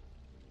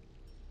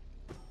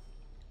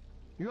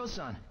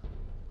 Ryo-san.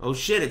 Oh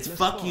shit, it's let's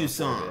fuck go you out for a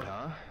song. bit,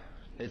 huh?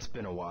 It's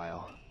been a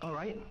while.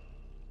 Alright.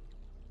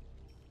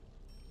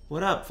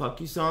 What up, fuck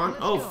you song?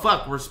 Let's Oh go.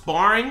 fuck, we're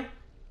sparring?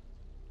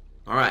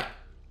 Alright.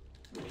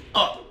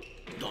 Oh,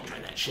 don't try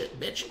that shit,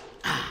 bitch.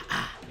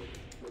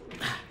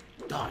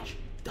 Dodge,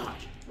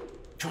 dodge.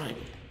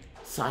 Triangle.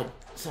 Side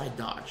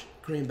dodge.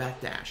 Korean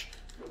back dash.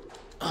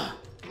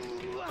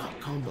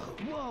 Combo.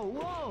 Whoa,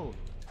 whoa!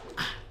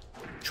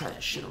 Try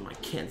that shit on my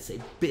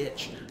Kensei,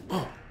 bitch.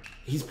 Oh,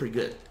 he's pretty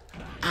good.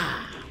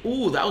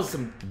 Ooh, that was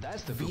some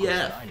That's the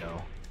VF. VF. I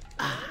know.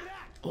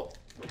 Oh,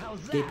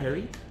 How's that? gay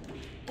parry.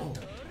 Oh,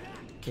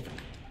 kick him.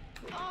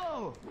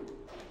 Oh!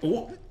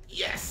 Oh,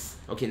 yes.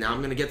 Okay, now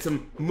I'm gonna get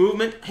some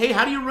movement. Hey,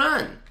 how do you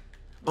run?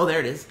 Oh, there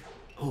it is.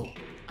 Oh,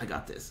 I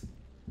got this.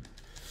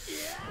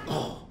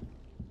 Oh.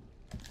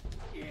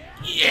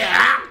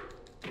 Yeah.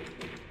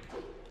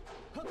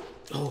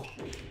 Oh.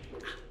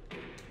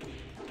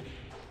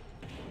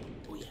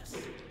 Oh, yes.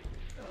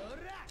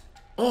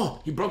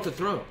 Oh, he broke the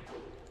throat.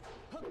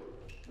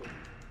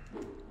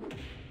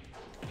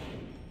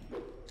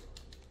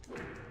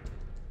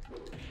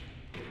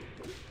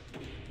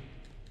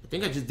 I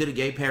think I just did a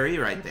gay parry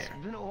right there.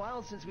 It's been a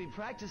while since we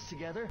practiced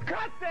together.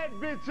 Cut that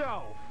bitch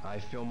off! I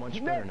feel much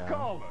better Next now.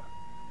 caller!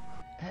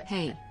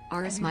 Hey,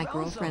 Aris, Have you my found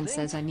girlfriend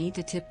something? says I need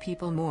to tip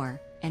people more.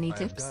 Any I've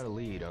tips? got a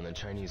lead on the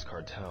Chinese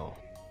cartel.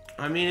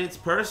 I mean, it's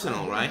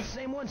personal, We're right? the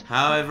same ones.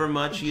 However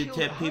much We you killed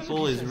tip people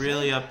Hazuki is sensei.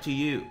 really up to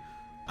you.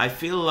 I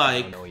feel I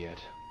like don't know yet.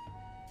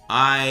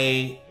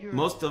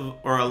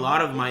 a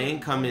lot of my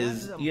income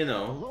is, you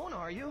know, Alone,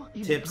 are you?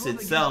 You tips go up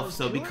itself. against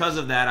So those because killers?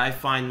 of that, I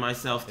find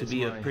myself to It's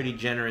be a my pretty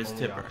generous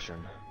only tipper.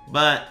 option.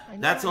 But I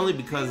know that's how only you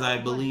because feel, I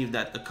but believe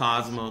that the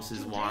cosmos is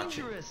too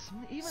watching. dangerous.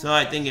 Even So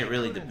I if think it's it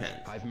really prudent.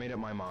 depends. I've made up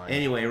my mind.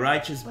 Anyway,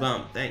 righteous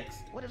bump, thanks.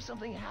 What if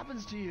something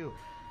happens to you?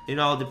 It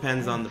all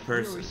depends on the You're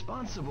person.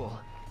 responsible.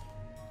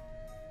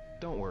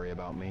 Don't worry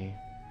about me.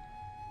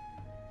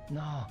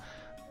 No.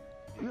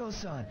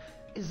 Ryo-san,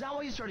 is that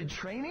why you started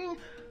training?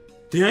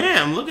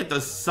 Damn, look at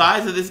the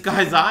size of this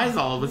guy's eyes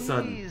all of a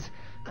sudden. Please,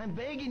 I'm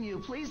begging you,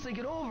 please think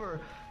it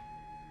over.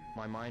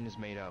 My mind is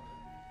made up.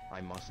 I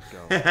must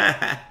go.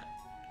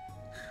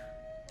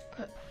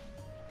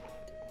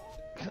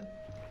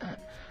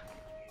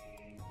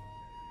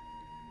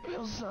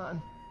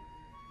 Ryo-san.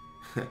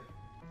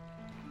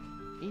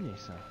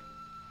 Ine-san,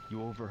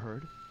 you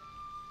overheard?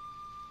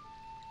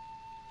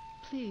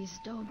 Please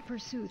don't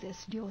pursue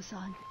this,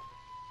 Ryo-san.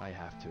 I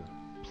have to.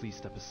 Please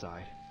step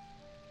aside.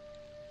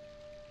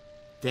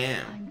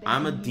 Damn,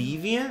 I'm a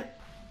deviant?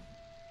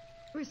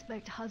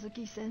 Respect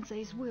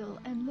Hazuki-sensei's will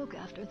and look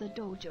after the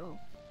dojo.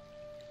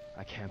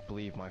 I can't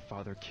believe my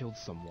father killed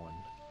someone.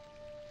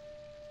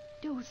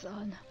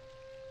 Ryo-san.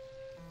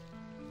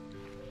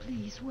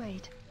 Please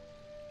wait.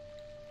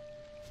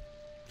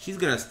 She's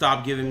gonna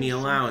stop giving me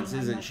There's allowance, something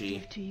I isn't must she?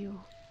 give to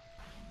you.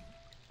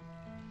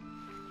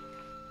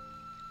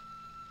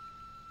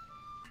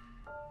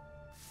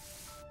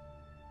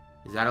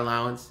 Is that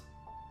allowance?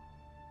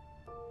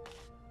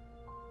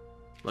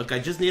 Look, I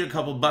just need a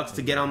couple bucks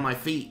to get on my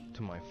feet.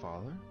 To my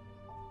father?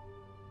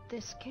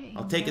 This came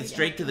I'll take it right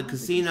straight to the after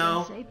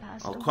casino. Hazuki-sensei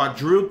passed I'll away.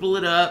 quadruple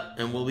it up,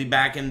 and we'll be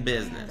back in I had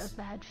business. a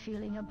bad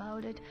feeling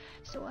about it,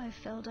 so I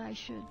felt I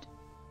should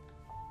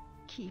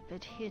keep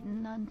it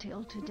hidden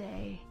until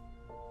today.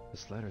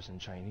 This letter's in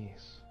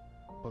Chinese.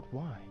 But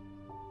why?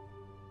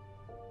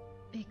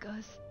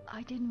 Because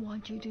I didn't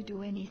want you to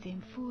do anything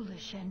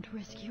foolish and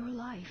risk your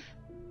life.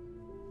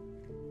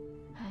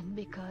 And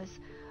because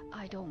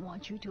I don't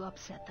want you to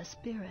upset the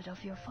spirit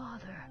of your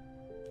father.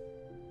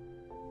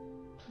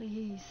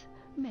 Please,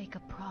 make a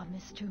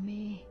promise to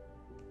me.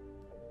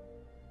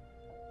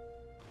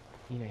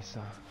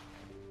 Ine-san.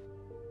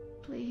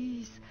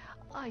 Please,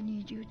 I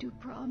need you to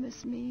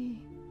promise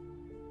me.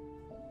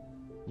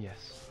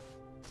 Yes.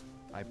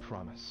 I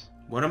promise.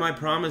 What am I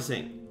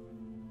promising?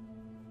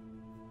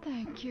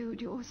 Thank you,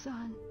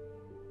 Ryo-san.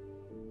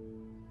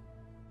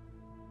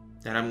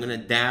 That I'm gonna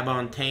dab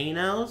on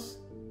Thanos?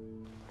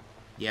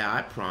 Yeah,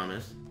 I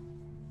promise.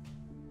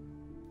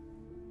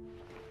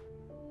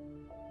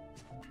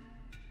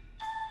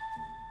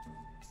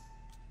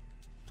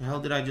 The hell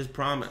did I just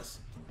promise?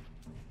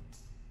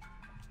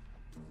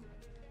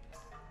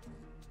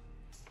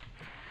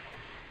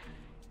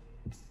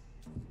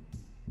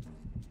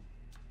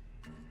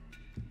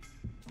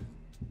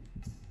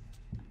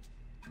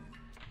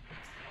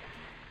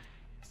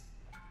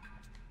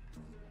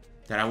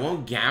 That I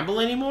won't gamble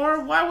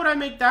anymore? Why would I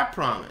make that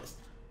promise?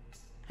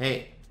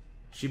 Hey,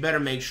 she better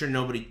make sure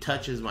nobody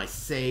touches my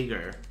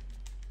Sega.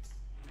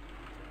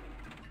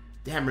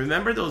 Damn,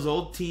 remember those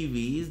old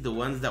TVs? The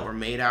ones that were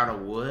made out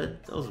of wood?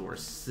 Those were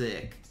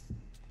sick.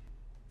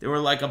 They were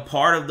like a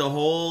part of the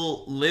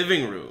whole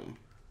living room.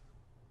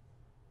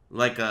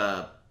 Like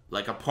a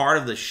part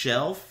of the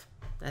shelf.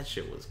 That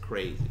shit was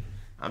crazy.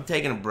 I'm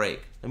taking a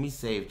break. Let me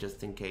save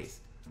just in case.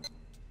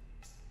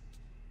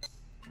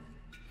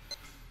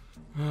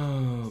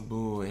 Oh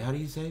boy, how do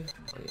you save?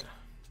 Oh yeah.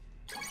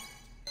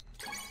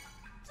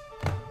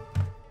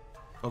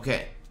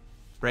 Okay,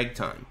 break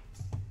time.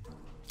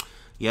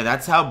 Yeah,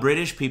 that's how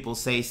British people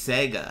say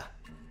Sega.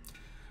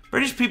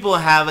 British people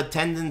have a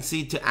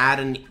tendency to add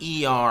an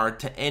ER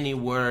to any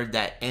word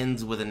that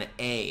ends with an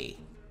A.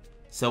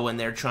 So when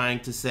they're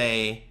trying to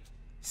say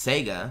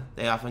Sega,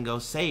 they often go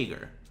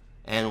Sager.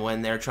 And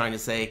when they're trying to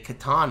say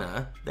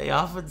katana, they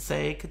often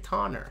say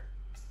katana.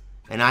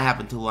 And I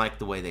happen to like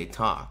the way they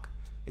talk.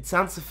 It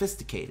sounds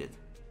sophisticated.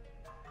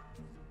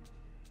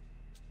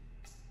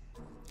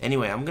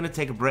 Anyway, I'm gonna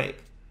take a break.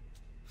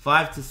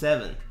 5 to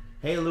 7.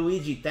 Hey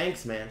Luigi,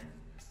 thanks man.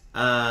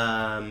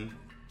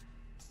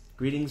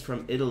 Greetings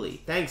from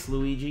Italy. Thanks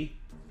Luigi.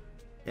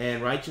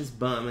 And Righteous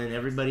Bum and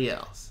everybody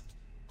else.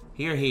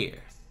 Here.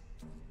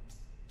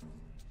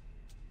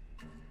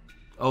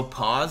 Oh,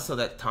 pause so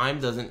that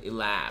time doesn't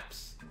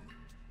elapse.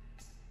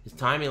 Is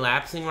time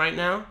elapsing right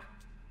now?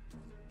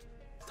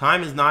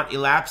 Time is not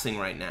elapsing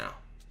right now.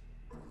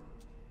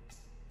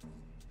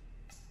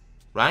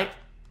 Right?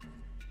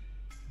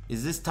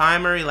 Is this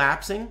timer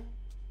elapsing?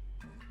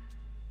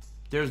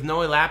 There's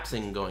no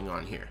elapsing going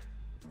on here.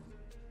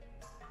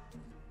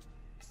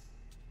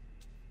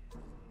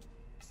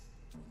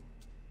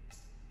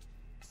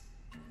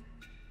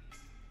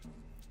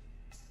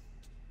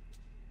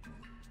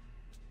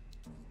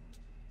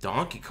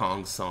 Donkey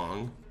Kong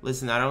song?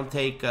 Listen, I don't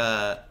take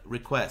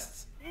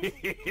requests.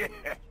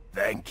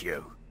 Thank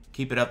you.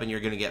 Keep it up and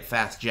you're gonna get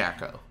Fast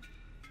Jacko.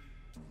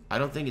 I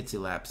don't think it's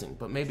elapsing,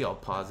 but maybe I'll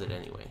pause it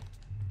anyway.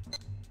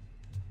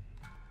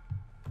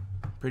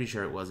 Pretty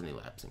sure it wasn't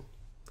elapsing.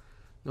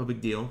 No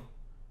big deal.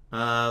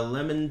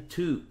 Lemon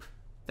Toop.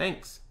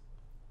 Thanks.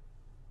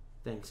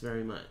 Thanks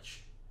very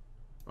much.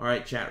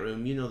 Alright, chat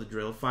room, you know the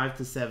drill. 5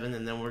 to 7,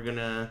 and then we're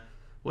gonna...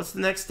 What's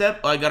the next step?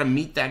 Oh, I gotta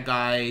meet that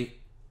guy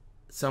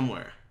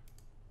somewhere.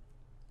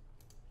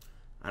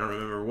 I don't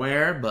remember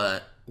where,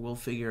 but we'll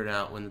figure it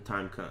out when the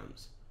time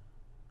comes.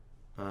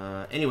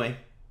 Anyway.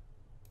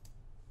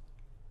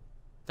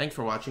 Thanks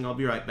for watching. I'll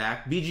be right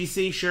back.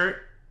 BGC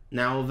shirt,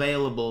 now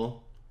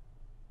available.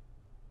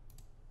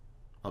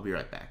 I'll be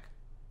right back.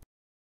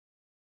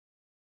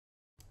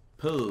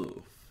 Poof.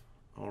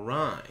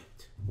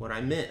 Alright. What'd I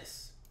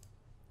miss?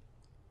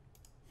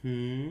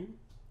 Good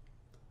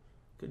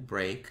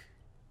break.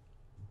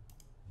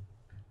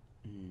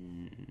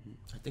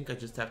 I think I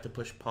just have to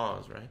push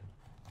pause, right?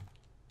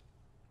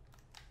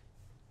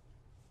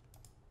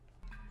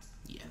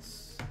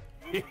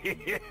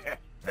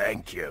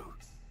 Thank you.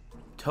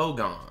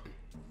 Togon.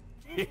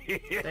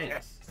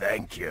 Thanks.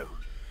 Thank you.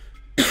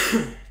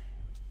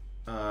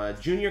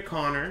 Junior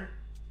Connor,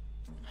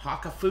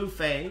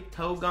 Hakafufe,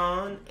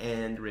 Togon,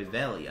 and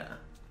Revelia.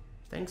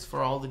 Thanks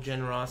for all the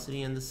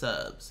generosity and the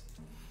subs.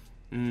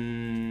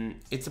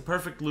 It's a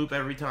perfect loop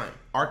every time.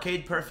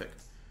 Arcade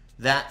perfect.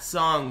 That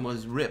song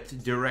was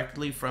ripped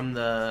directly from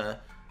the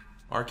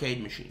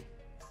arcade machine.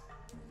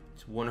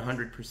 It's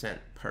 100%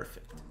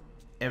 perfect.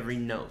 Every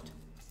note.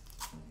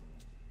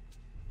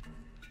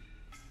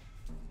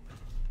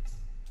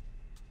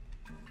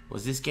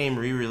 Was this game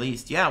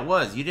re-released? Yeah, it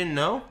was. You didn't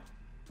know?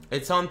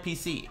 It's on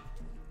PC.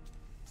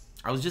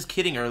 I was just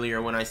kidding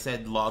earlier when I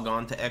said log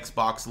on to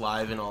Xbox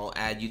Live and I'll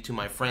add you to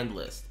my friend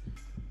list.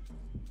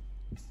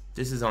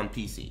 This is on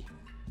PC.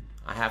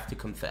 I have to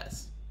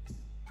confess.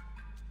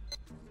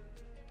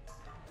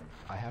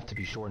 I have to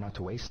be sure not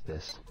to waste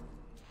this.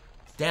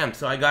 Damn,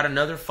 so I got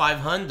another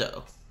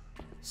 500.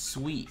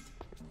 Sweet.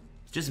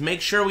 Just make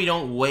sure we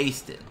don't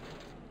waste it.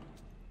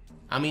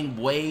 I mean,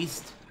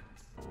 waste.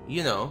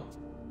 You know.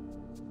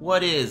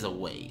 What is a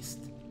waste?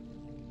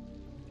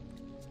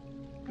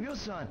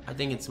 Ryo-san, I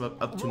think it's up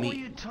to what were me.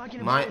 you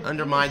talking about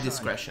Under with my Ryo-san?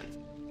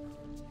 discretion.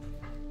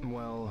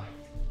 Well,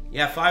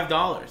 Yeah,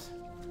 $5.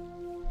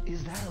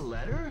 is that a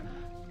letter?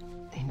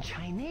 In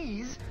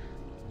Chinese?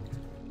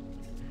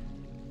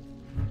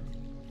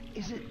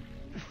 Is it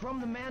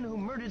from the man who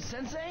murdered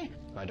Sensei?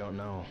 I don't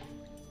know.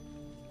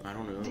 I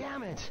don't know.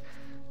 Damn it!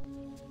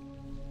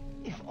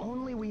 If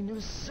only we knew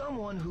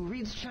someone who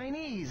reads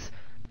Chinese.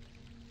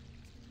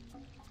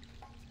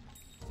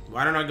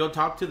 Why don't I go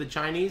talk to the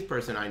Chinese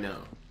person I know?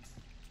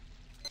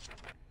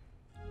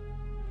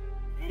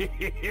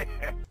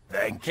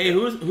 Thank you. Hey,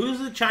 who's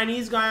the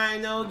Chinese guy I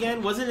know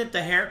again? Wasn't it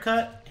the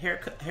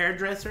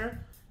hairdresser?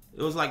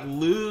 It was like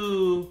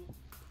Lou.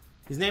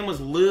 His name was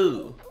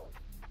Lou,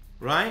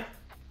 right?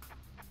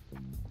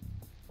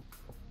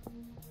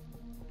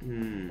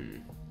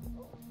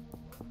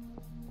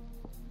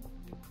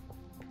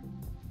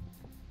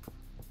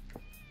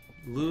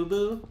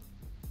 Lubu?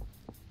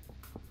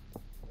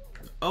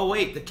 Oh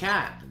wait, the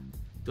cat.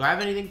 Do I have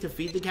anything to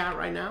feed the cat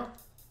right now?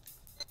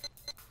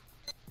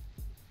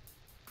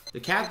 The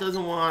cat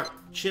doesn't want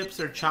chips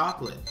or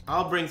chocolate.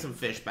 I'll bring some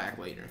fish back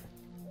later.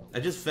 I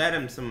just fed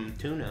him some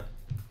tuna.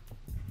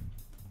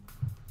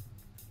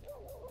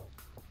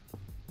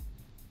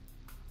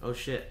 Oh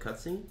shit,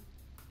 cutscene?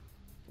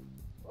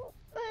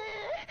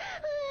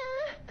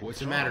 What's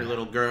the matter,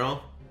 little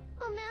girl?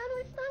 A man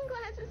with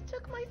sunglasses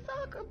took my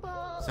soccer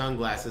ball.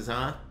 Sunglasses,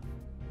 huh?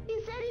 He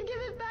said he'd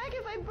give it back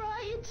if I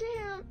brought you to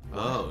him.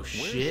 Oh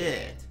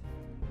shit.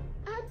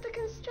 At the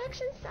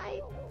construction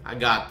site. I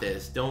got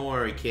this. Don't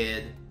worry,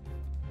 kid.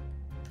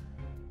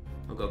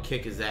 I'll go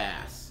kick his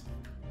ass.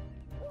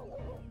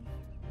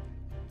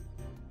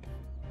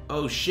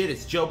 Oh shit,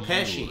 it's Joe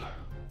Pesci.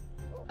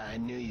 I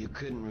knew you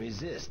couldn't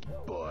resist,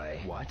 boy.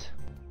 What?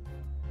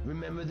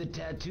 Remember the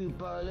tattoo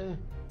parlor?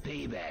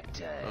 Payback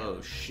time.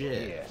 Oh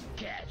shit. Here,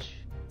 catch.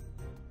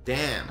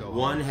 Damn,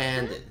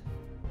 one-handed.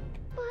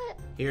 What?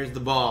 Here's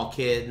the ball,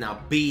 kid. Now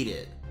beat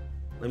it.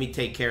 Let me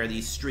take care of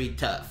these street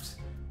toughs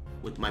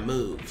with my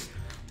moves.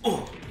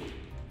 Oh.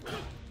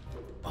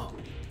 Oh.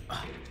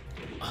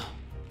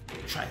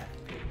 Try that.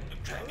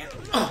 Try that again.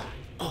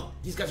 Oh,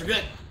 these guys are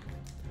good.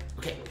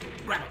 Okay,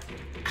 grab it.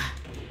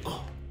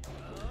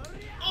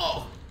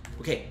 Oh.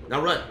 Okay,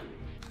 now run.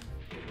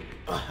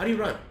 How do you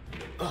run?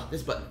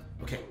 This button.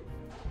 Okay.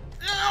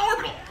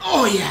 Orbital.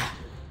 Oh yeah.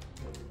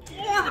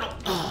 Orbital.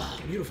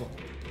 Beautiful.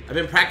 I've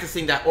been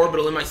practicing that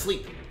orbital in my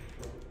sleep.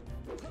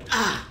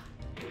 Try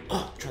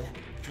that.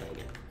 Try that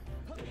again.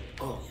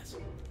 Oh yes.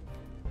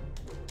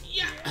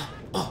 Yeah.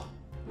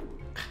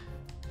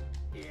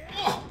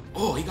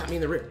 Oh, he got me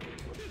in the rib.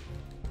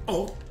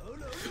 Oh,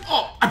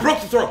 I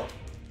broke the throat.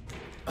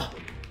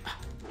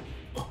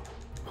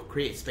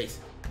 Create space.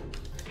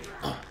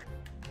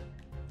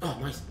 Oh,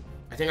 nice.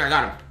 I think I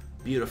got him.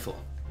 Beautiful.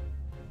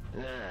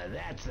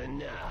 That's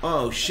enough.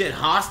 Oh shit,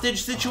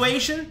 hostage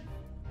situation?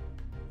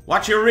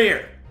 Watch your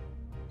rear.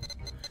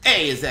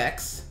 A is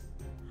X.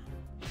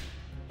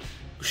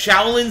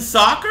 Shaolin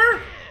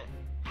soccer?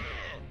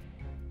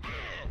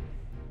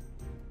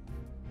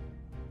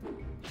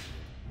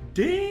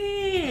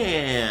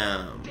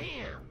 Damn.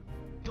 Damn.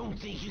 Don't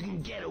think you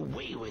can get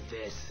away with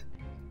this.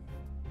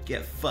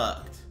 Get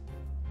fucked.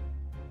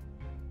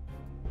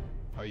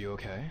 Are you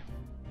okay?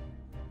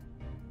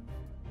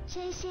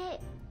 Shay,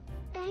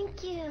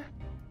 thank you.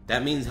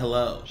 That means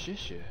hello.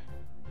 Shishi.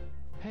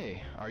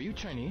 Hey, are you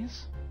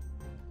Chinese?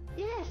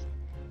 Yes,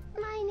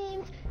 my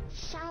name's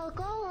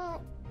Xiaogong.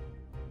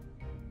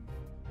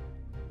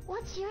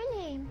 What's your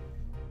name?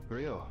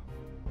 Ryo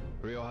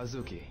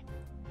Hazuki.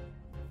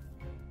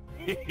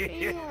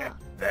 Ryo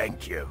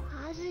Thank you.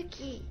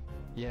 Hazuki.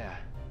 Yeah.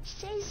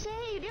 Shay,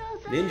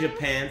 Ryo-san. Ninja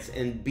Pants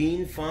and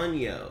Bean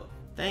Funyo.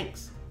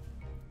 Thanks.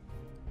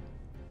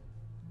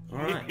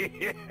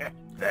 Alright.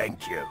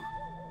 Thank you.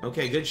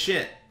 Okay, good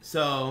shit.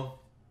 So...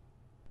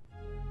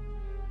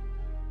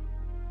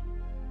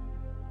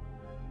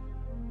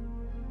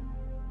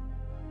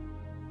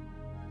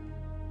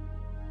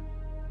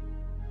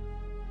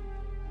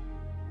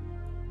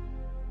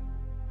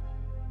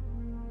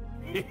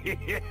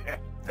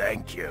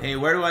 Thank you. Hey,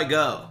 where do I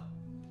go?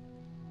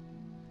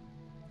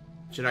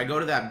 Should I go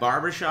to that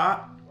barber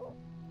shop?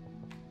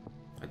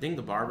 I think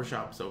the barber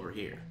shop's over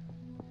here.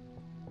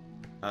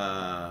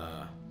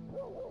 Fuck.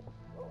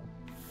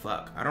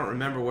 I don't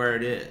remember where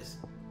it is.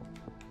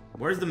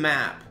 Where's the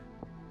map?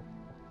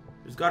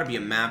 There's gotta be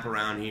a map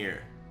around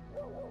here.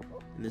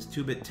 In this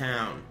 2-bit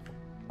town.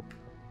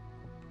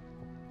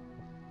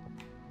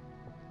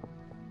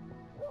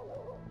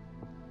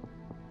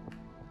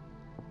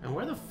 And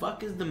where the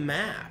fuck is the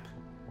map?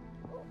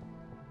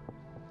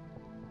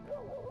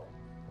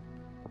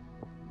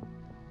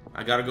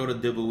 I gotta go to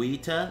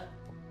Dubuita.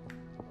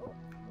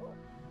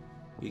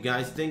 You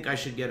guys think I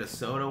should get a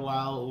soda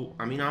while...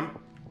 I mean,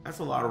 that's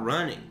a lot of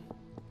running.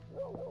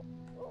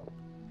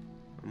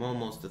 I'm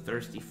almost a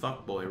thirsty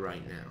fuckboy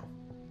right now.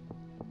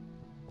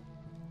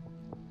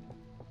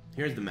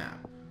 Here's the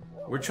map.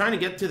 We're trying to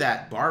get to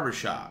that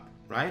barbershop,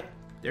 right?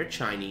 They're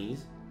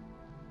Chinese.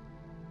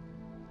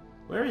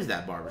 Where is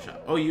that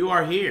barbershop? Oh, you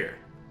are here.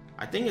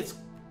 I think it's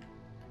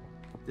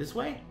this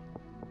way?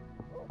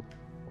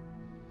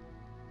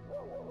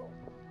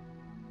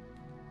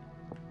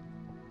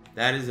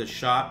 That is a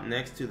shop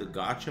next to the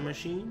gacha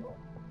machine.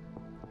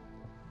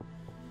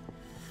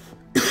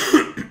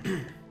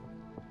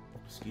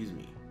 Excuse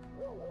me.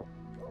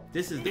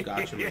 This is the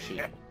gacha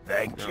machine.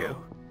 Thank you.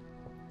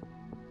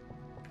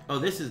 Oh,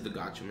 this is the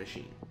gacha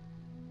machine.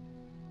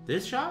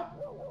 This shop?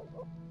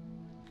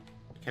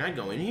 Can I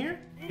go in here?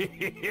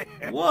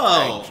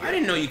 Whoa! I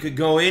didn't know you could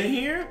go in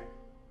here.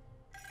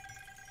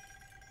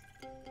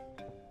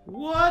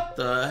 What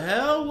the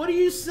hell? What do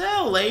you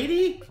sell,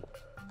 lady?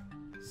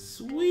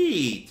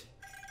 Sweet.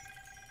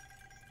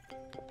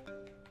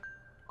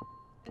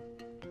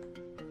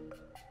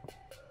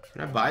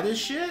 Can I buy this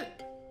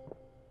shit?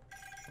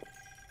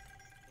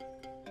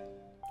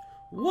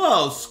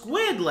 Whoa,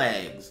 squid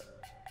legs.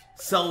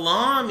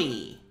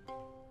 Salami.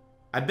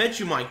 I bet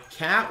you my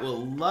cat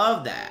will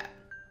love that.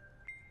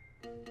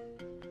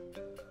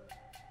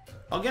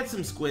 I'll get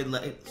some squid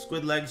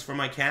legs for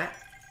my cat.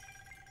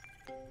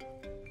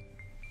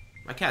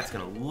 My cat's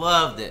gonna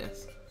love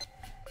this.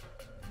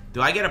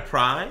 Do I get a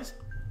prize?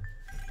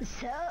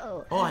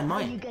 So, oh, I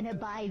might. Are you gonna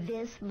buy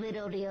this,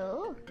 little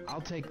deal?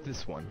 I'll take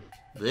this one.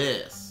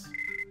 This.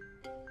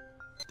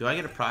 Do I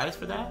get a prize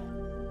for that?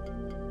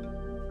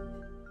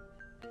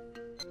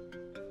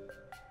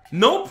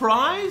 No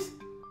prize?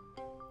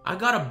 I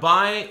gotta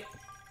buy...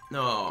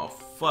 No,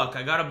 fuck.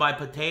 I gotta buy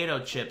potato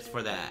chips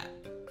for that.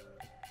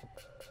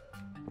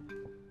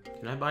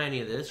 Can I buy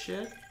any of this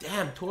shit?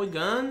 Damn, toy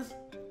guns?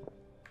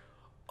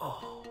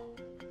 Oh.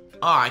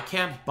 Oh, I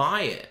can't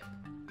buy it.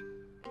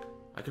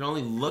 I can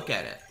only look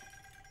at it.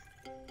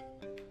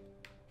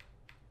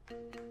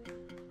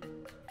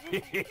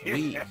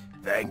 Weak.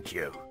 Thank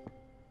you.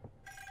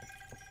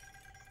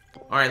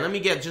 Alright, let me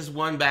get just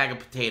one bag of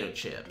potato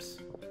chips.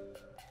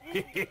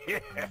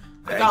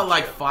 I got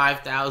like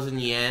 5,000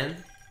 yen.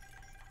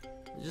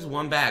 Just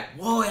one bag.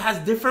 Whoa, it has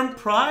different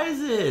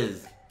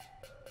prizes.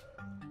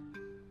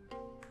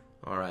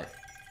 Alright.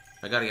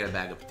 I gotta get a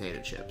bag of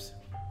potato chips.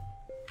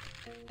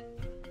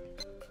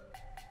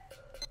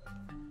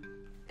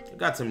 I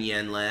got some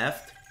yen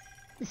left.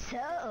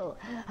 So,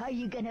 are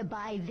you gonna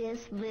buy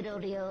this, little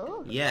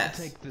deal? Yes.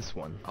 I'll take this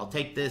one. I'll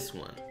take this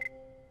one.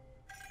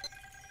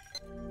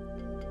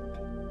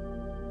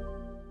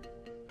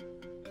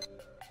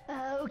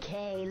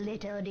 Okay,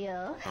 little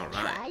deal. All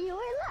right. Try your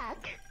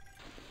luck.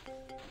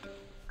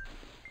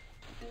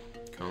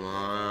 Come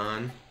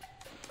on.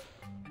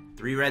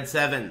 3 red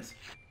 7s.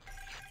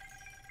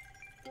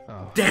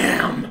 Oh.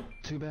 Damn!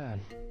 Too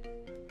bad.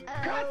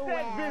 Oh,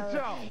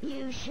 well,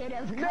 you should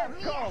have come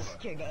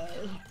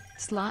yesterday.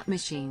 Slot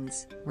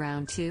machines.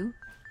 Round 2.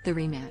 The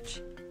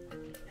rematch.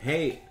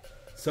 Hey,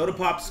 Soda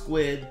Pop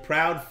Squid,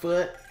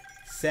 Proudfoot,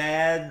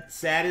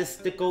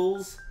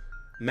 Sadisticles,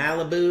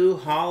 Malibu,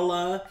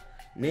 Holla,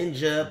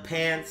 Ninja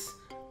Pants,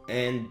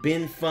 and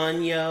Bin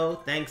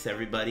Funyo. Thanks,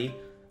 everybody.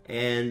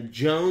 And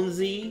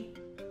Jonesy.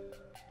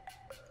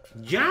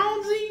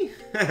 Jonesy?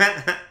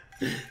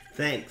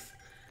 Thanks.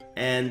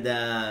 And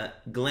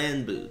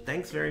Glenboo.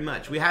 Thanks very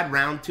much. We had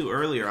round 2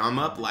 earlier. I'm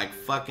up like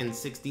fucking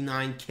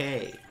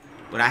 69K.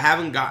 But I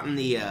haven't gotten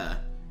the,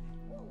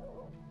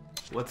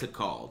 what's it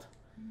called?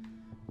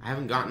 I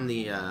haven't gotten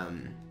the,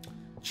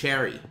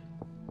 cherry.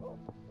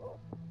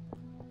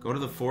 Go to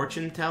the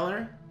fortune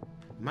teller?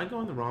 Am I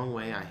going the wrong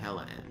way? I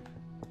hella am.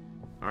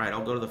 Alright,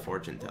 I'll go to the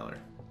fortune teller.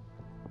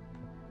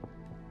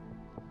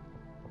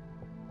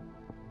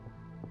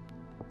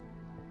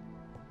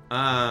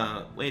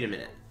 Wait a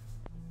minute.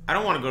 I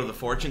don't want to go to the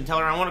fortune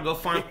teller. I want to go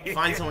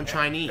find someone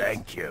Chinese.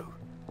 Thank you.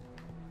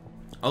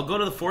 I'll go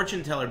to the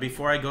fortune teller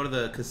before I go to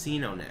the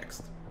casino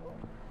next.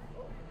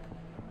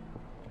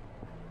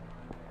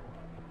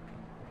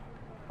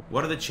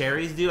 What do the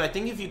cherries do? I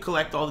think if you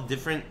collect all the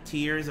different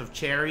tiers of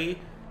cherry,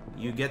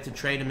 you get to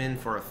trade them in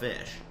for a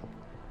fish.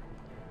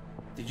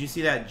 Did you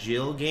see that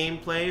Jill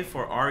gameplay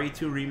for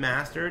RE2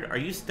 Remastered? Are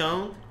you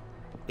stoned?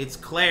 It's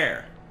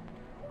Claire.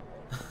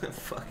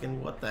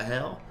 Fucking what the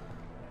hell?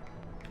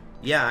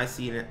 Yeah, I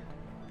seen it.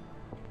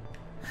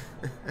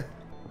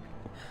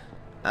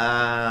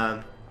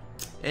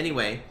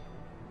 Anyway.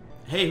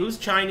 Hey, who's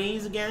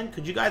Chinese again?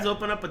 Could you guys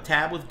open up a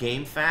tab with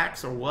game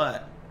facts or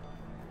what?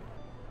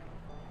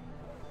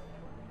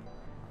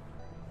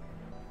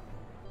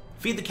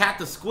 Feed the cat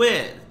the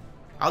squid.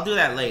 I'll do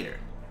that later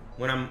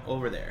when I'm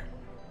over there.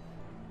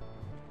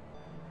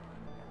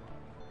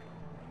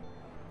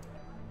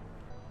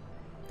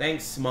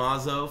 Thanks,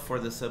 Smazo, for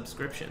the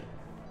subscription.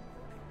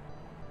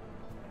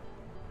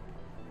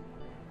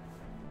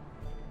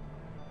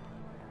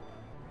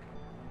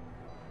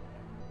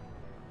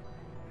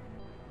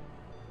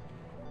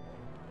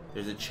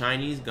 There's a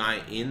Chinese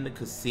guy in the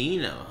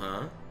casino,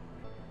 huh?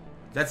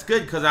 That's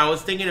good, because I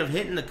was thinking of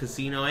hitting the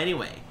casino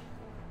anyway.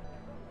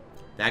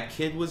 That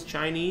kid was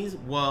Chinese?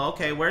 Well,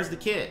 okay, where's the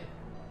kid?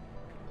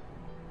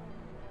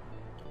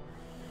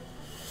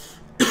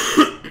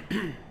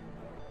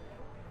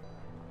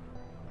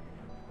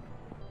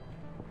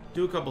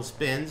 Do a couple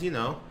spins, you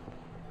know.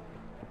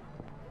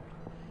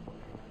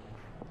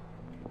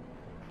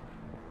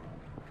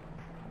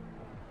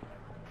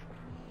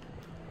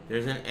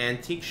 There's an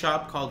antique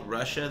shop called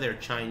Russia. They're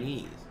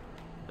Chinese.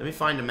 Let me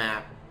find a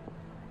map.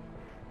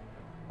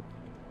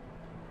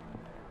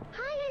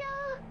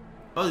 Hiya!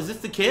 Oh, is this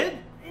the kid?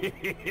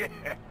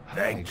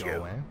 Thank you.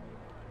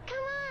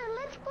 Come on,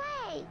 let's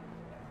play.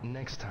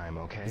 Next time,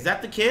 okay? Is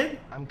that the kid?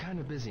 I'm kind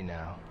of busy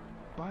now.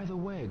 By the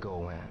way,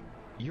 Gowen,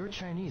 you're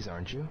Chinese,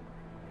 aren't you?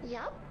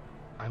 Yup,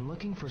 I'm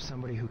looking for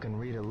somebody who can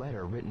read a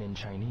letter written in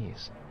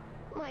Chinese.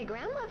 my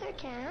grandmother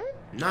can.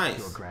 Nice.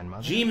 Your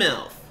grandmother?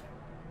 G-MILF.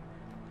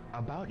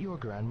 About your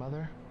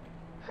grandmother?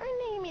 Her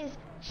name is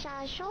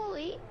Sha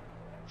Sholi.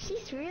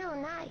 She's real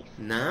nice.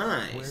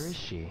 Nice. Where is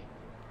she?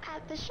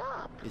 At the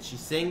shop. Is she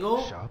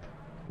single? Shop?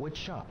 Which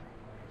shop?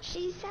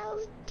 She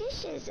sells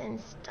dishes and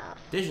stuff.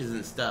 Dishes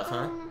and stuff,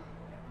 huh?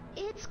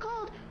 It's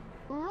called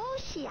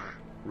Roshia.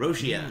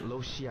 Roshia.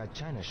 Loxia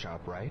China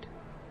shop, right?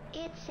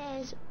 It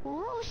says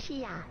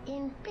Roshia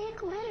in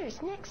big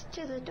letters next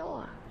to the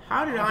door.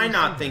 How did I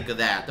not think of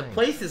that? The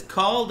place is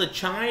called the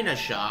China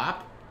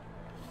shop.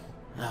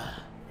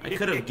 I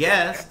could have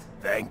guessed.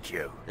 Thank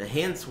you. The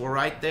hints were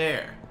right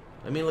there.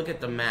 Let me look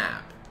at the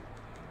map.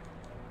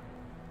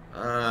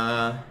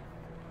 I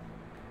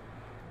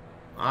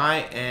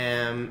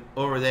am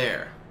over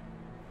there.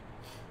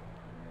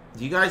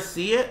 Do you guys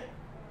see it?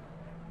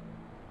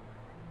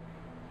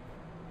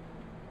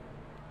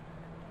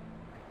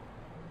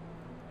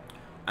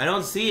 I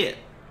don't see it.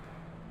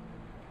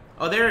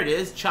 Oh, there it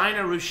is.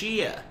 China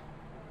Russia.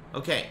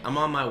 Okay, I'm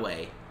on my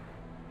way.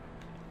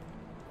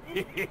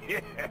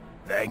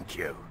 Thank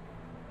you.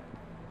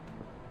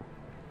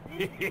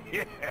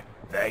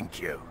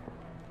 Thank you.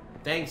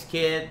 Thanks,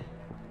 kid.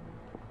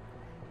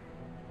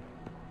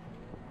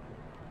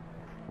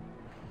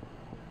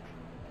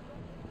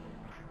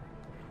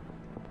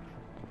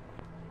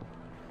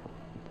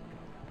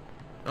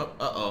 Oh,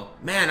 uh-oh.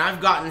 Man,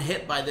 I've gotten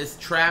hit by this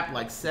trap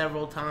like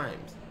several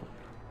times.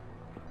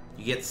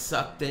 You get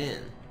sucked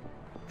in.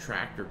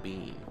 Tractor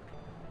beam.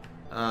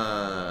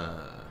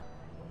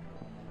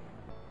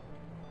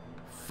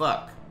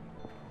 Fuck.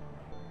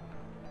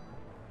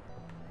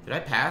 Did I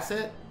pass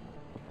it?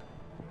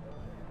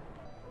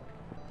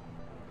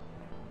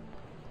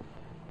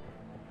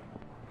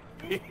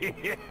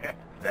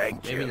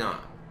 Thank you. Maybe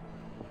not.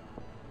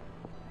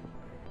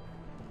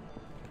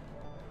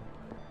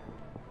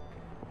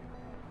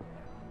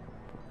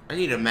 I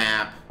need a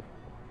map.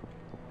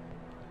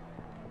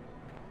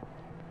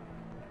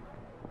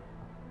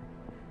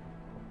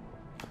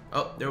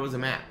 Oh, there was a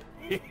map.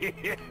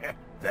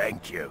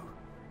 Thank you.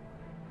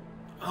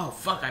 Oh,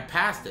 fuck, I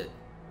passed it.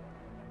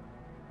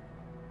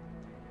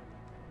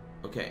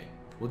 Okay,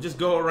 we'll just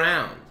go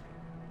around.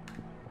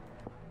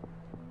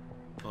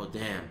 Oh,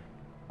 damn.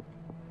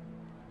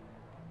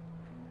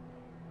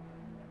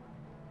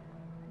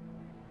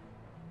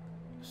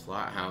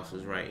 Slot house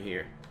is right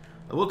here.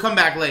 We'll come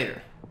back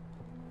later.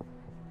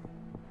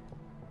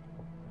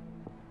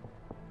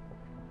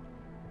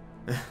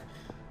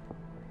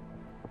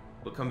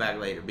 We'll come back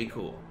later. Be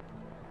cool.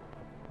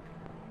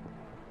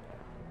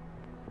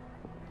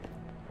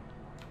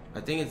 I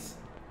think it's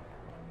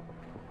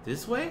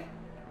this way?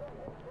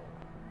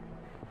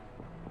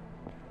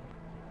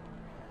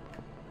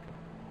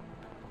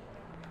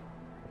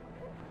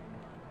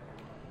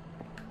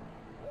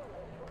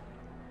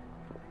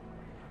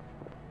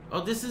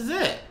 Oh, this is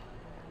it.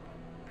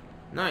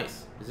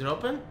 Nice. Is it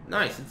open?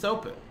 Nice, it's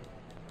open.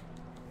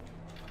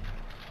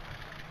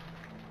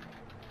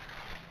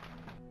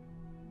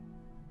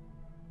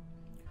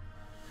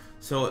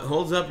 So it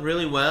holds up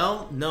really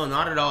well? No,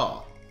 not at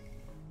all.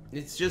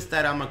 It's just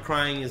that I'm a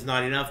crying is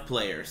not enough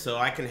player, so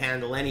I can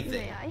handle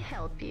anything. May I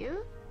help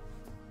you?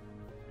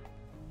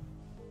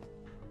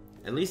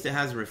 At least it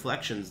has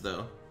reflections,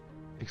 though.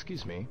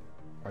 Excuse me,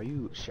 are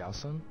you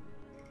Xiao-sun?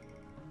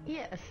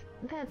 Yes,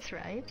 that's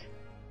right.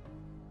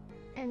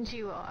 And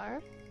you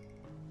are?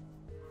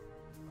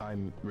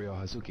 I'm Ryo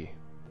Hazuki.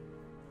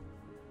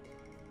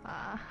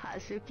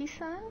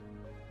 Hazuki-san?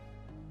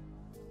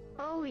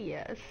 Oh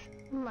yes,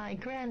 my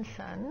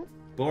grandson.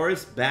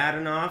 Boris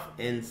Badenoff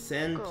and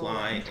Senply Go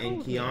on, and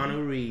told me.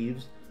 Keanu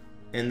Reeves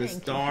and the Thank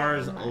you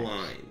stars very much.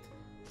 aligned.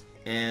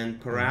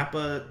 And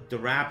Parappa the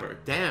Rapper.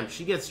 Damn,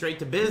 she gets straight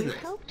to You business.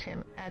 helped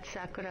him at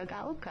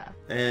Sakuragaoka.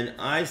 And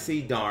I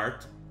See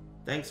Dart.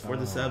 Thanks for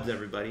the subs,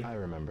 everybody. I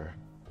remember.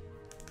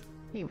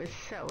 He was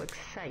so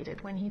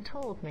excited when he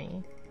told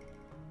me.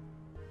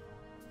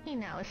 He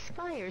now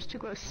aspires to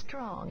grow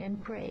strong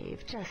and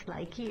brave, just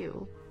like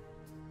you.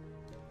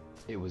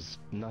 It was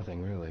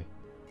nothing, really.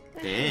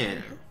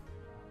 Damn.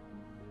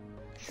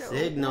 So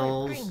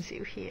Signals. what brings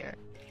you here?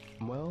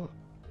 Well,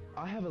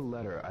 I have a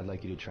letter I'd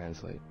like you to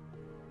translate.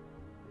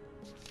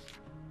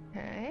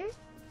 Eh?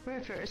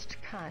 Reversed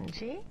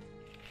kanji?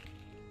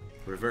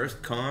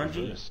 Reversed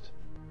kanji? Reversed.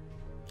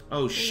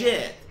 Oh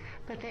shit!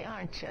 But they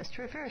aren't just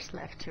reversed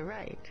left to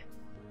right.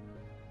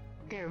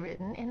 They're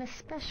written in a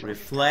special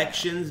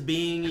Reflections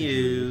being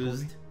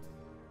used. style.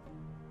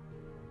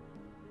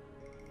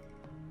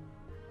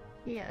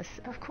 Yes,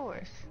 of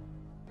course.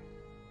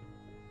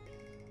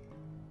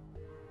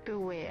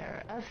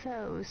 Beware of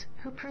those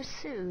who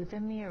pursue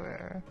the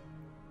mirror.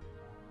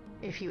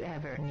 If you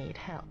ever need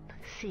help,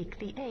 seek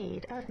the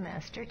aid of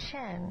Master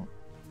Chen.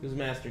 Who's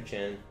Master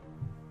Chen?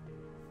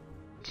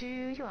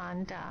 Zhu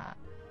Yuan Da.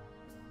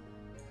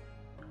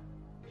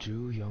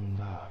 Zhu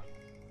Yongla.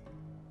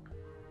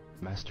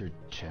 Master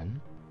Chen?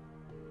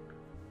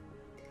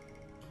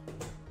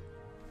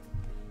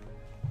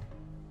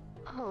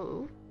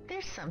 Oh,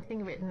 there's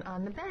something written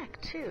on the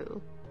back,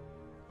 too.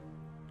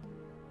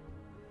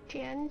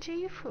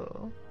 Tianji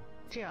Fu,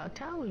 Jiao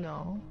Tao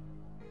Long,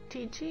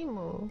 Ti Ji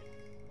Mu,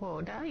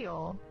 Wo Da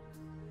Yo.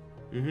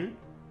 Mm-hmm.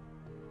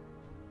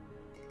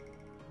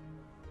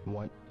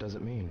 What does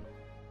it mean?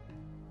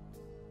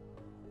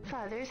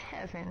 Father's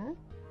heaven,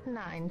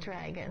 9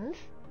 dragons,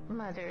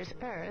 mother's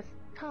earth,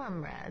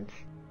 comrades.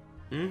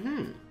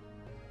 Mm-hmm.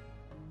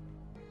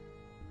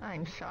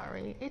 I'm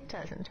sorry, it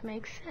doesn't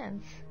make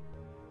sense.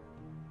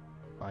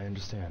 I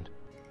understand.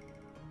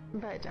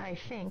 But I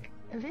think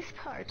this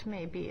part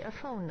may be a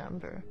phone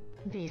number.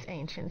 These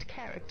ancient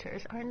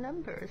characters are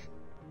numbers.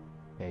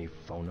 A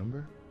phone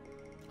number?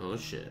 Oh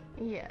shit.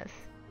 Yes.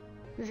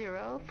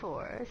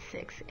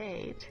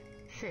 0468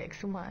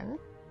 61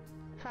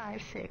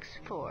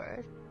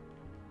 564.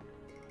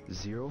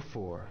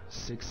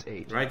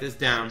 0468. Write this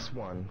down.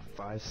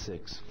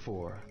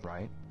 61564,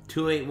 right?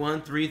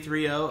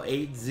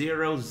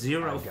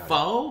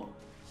 281-330-8004?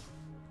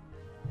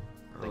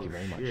 Thank you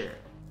very much. Shit.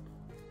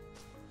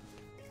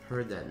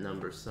 Heard that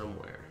number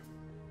somewhere.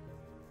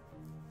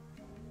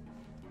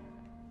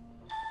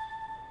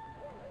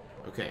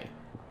 Okay.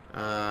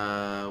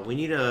 We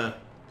need a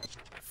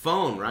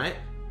phone, right?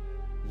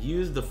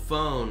 Use the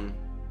phone.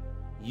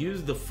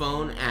 Use the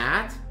phone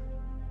at.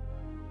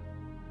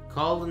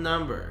 Call the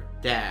number.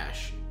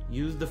 Dash.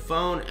 Use the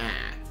phone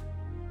at.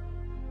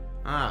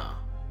 Oh.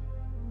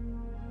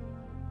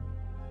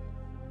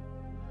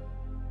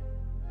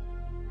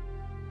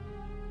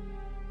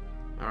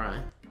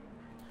 Alright.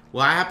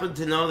 Well, I happen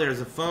to know there's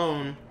a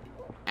phone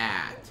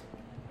at.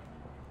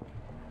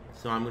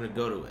 So I'm gonna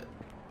go to it.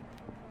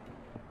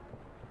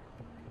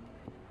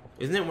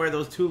 Isn't it where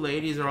those two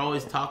ladies are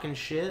always talking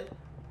shit?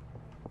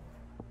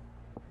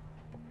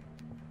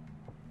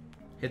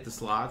 Hit the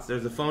slots.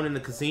 There's a phone in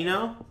the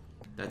casino?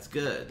 That's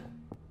good.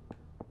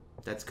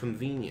 That's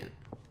convenient.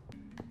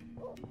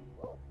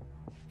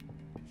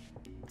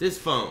 This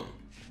phone.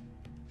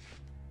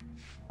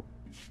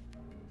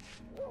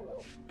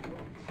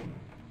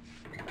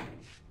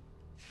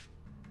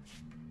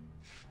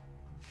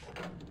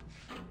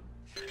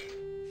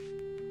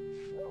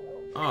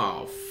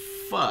 Oh,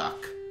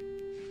 fuck.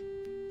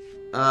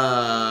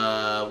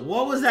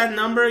 What was that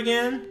number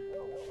again?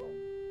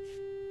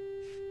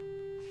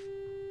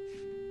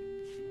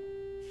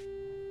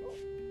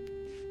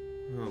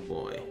 Oh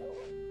boy.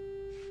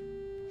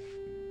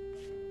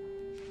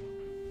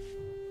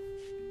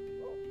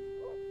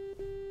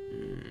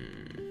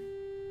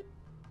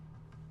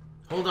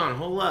 Hold on,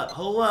 hold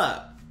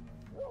up.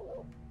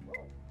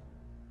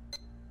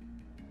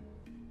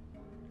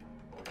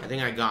 I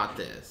think I got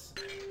this.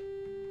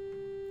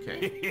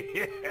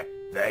 Okay.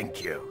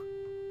 Thank you.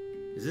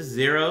 Is this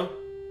 0?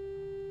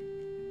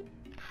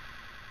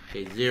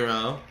 Okay,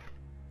 0,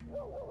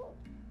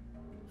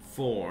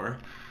 4,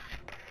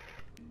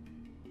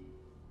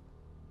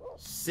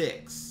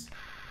 6.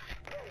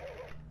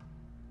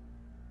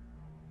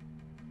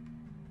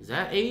 Is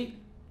that 8?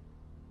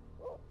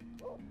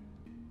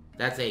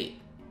 That's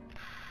 8.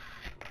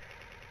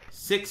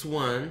 6,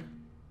 1.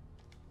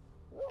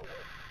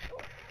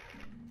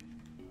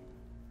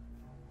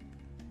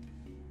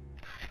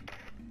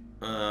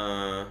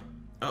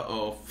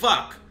 Uh-oh,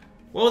 fuck!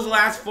 What was the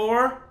last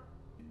 4?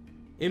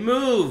 It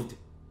moved!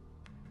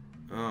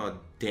 Oh,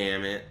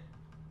 damn it.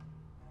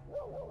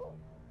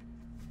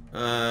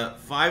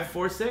 5,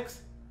 4,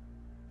 6?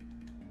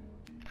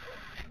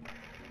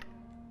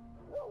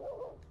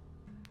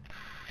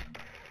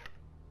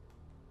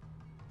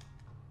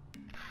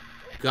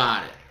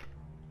 Got it.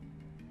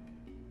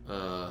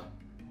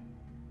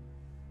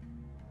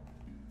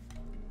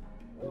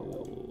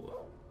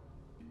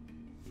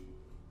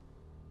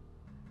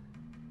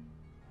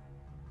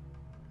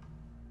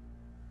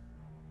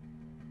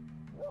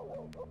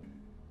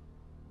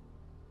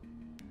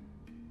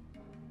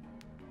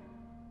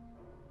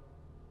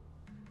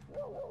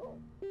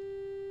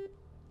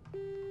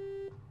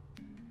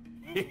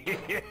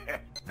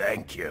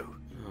 Thank you.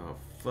 Oh,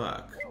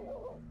 fuck.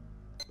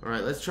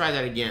 Alright, let's try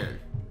that again.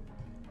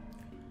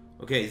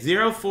 Okay,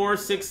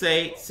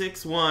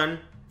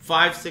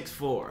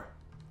 0468615564.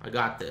 I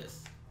got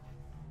this.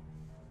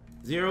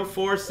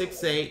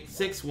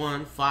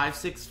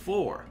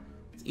 0468615564.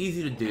 It's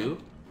easy to do.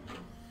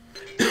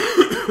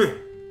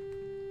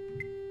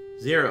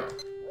 0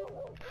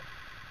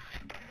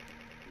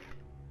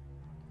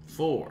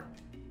 4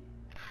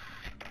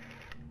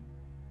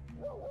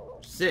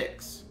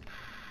 6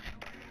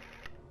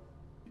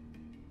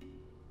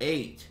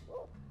 8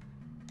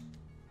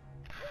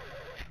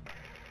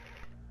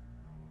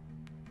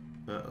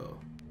 Uh-oh.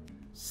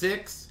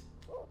 6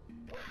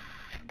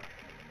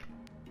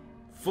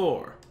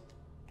 4.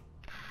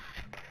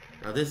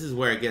 Now this is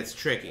where it gets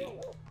tricky.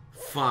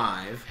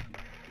 5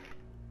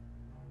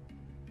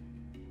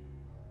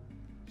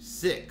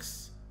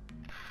 6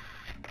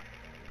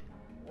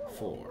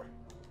 4.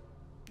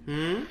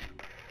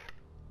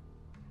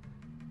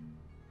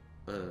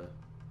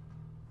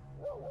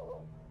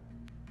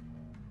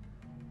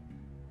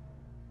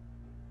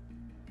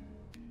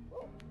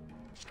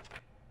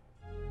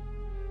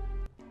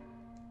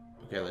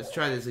 Okay, let's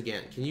try this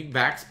again. Can you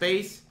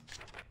backspace?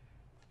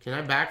 Can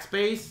I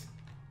backspace?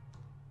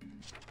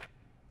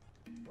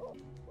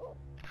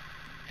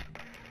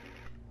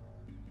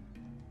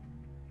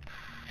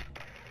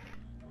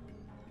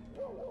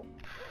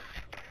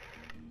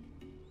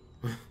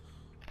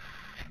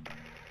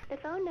 The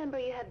phone number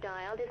you have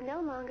dialed is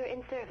no longer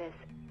in service.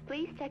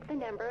 Please check the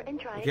number and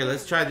try Okay,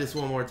 let's try this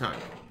one more time.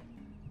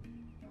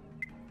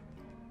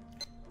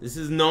 This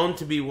is known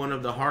to be one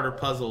of the harder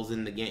puzzles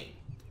in the game.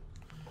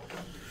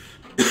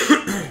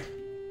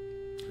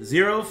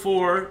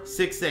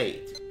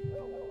 0468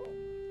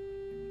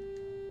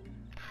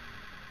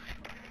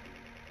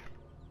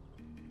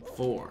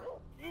 4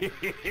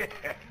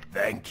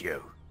 Thank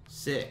you.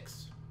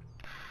 6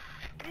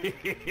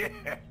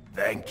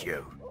 Thank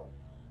you.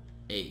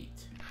 8.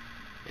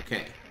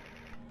 Okay.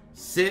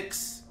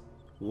 6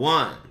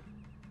 1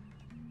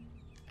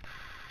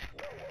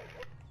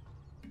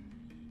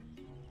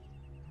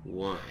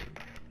 1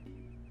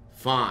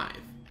 5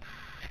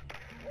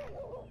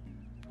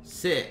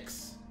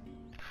 6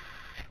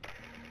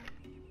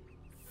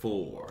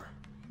 4.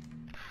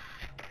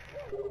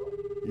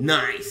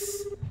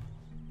 Nice.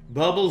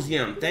 Bubbles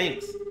Yum,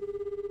 thanks.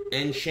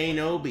 And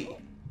Shane-Obi.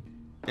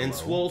 And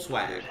Swole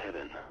Swag.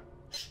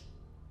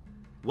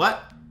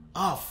 What?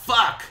 Oh,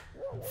 fuck.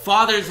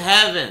 Father's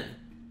Heaven.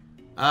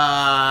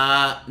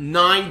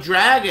 9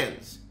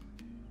 dragons.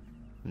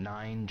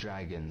 9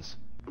 dragons.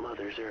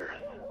 Mother's Earth.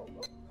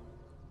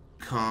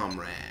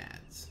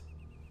 Comrades.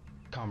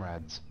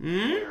 Comrades.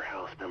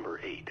 Warehouse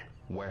number 8.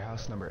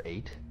 Warehouse number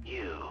 8?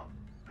 You.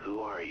 Who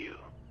are you?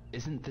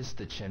 Isn't this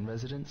the Chen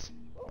residence?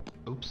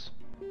 Oops.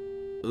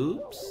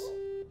 Oops.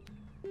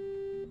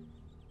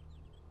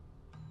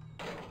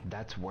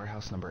 That's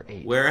warehouse number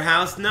 8.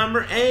 Warehouse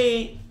number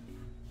 8.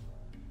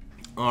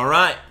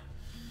 Alright.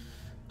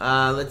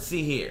 Let's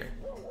see here.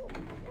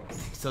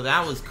 So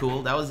that was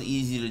cool. That was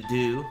easy to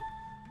do.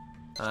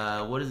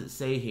 What does it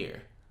say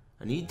here?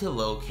 I need to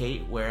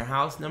locate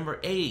warehouse number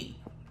 8.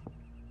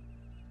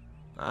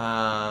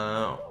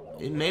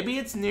 Maybe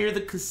it's near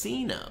the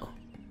casino.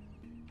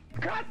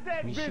 Cut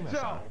that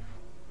bitch off!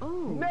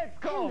 Oh, Next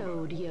call.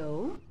 hello,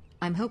 Dio.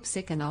 I'm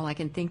homesick and all I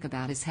can think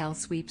about is hell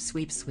sweep,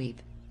 sweep,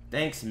 sweep.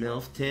 Thanks,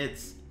 MILF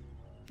Tits.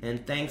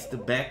 And thanks to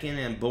Becken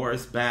and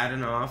Boris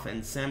Badenoff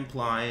and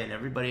Semply and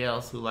everybody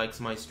else who likes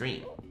my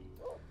stream.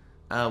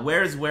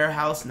 Where's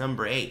warehouse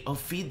number 8? Oh,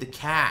 feed the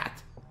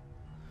cat.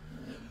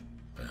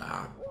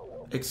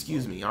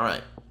 Excuse me,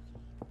 alright.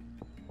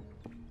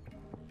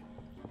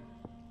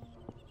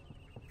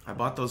 I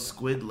bought those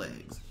squid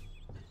legs.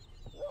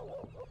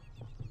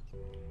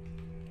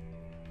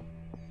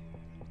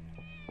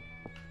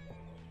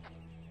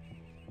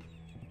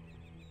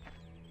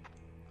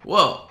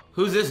 Whoa,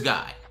 who's this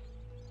guy?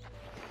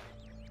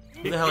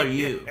 Who the hell are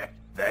you?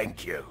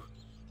 Thank you.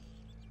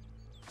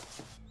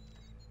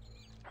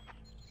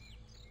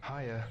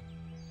 Hiya.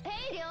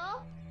 Hey,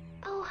 Rio.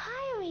 Oh,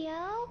 hi,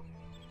 Rio.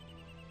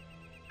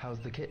 How's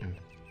the kitten?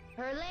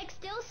 Her leg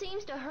still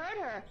seems to hurt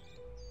her,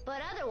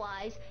 but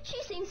otherwise,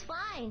 she seems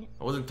fine.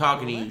 I wasn't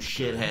talking to you,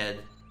 shithead.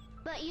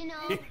 But you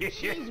know,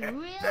 she's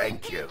really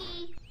Thank you.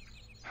 picky.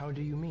 How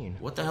do you mean?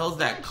 What the hell's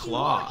that She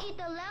claw? won't eat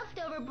the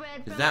leftover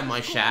bread Is from that the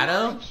my school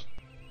shadow? lunch.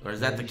 Or is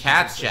that the Maybe she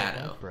cat's just doesn't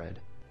shadow? like bread.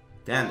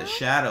 Damn, the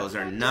shadows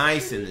are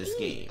nice in this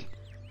game.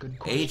 Good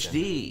question.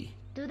 HD.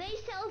 Do they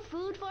sell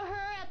food for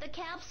her at the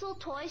Capsule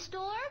Toy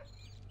Store?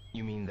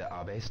 You mean the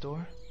Abe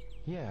store?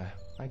 Yeah,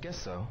 I guess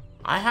so.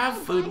 I have I'll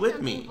food buy with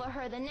something me. for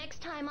her the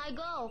next time I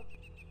go.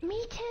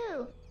 Me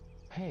too.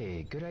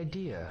 Hey, good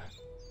idea.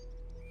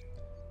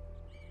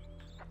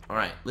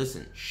 Alright,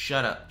 listen.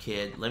 Shut up,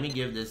 kid. Let me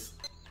give this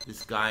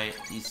guy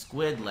these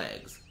squid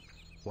legs.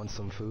 Want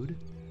some food?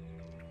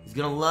 He's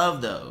gonna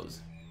love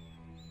those.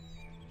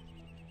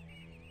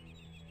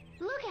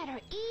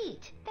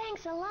 eat.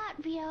 Thanks a lot,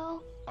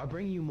 Vio. I'll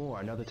bring you more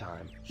another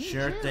time.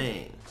 Sure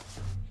thing.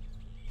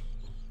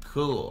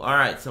 Cool.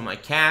 Alright, so my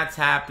cat's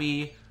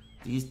happy.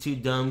 These two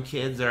dumb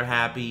kids are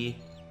happy.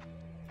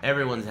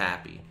 Everyone's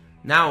happy.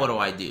 Now what do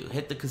I do?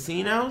 Hit the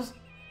casinos?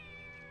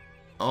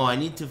 Oh, I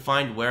need to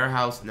find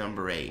warehouse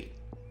number 8.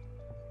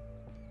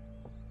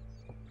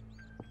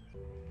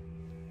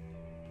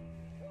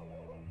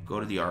 Go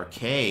to the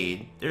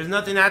arcade. There's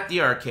nothing at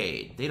the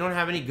arcade. They don't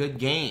have any good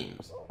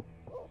games.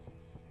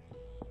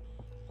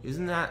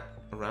 Isn't that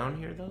around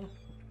here, though?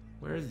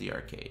 Where is the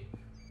arcade?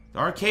 The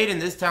arcade in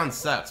this town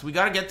sucks. We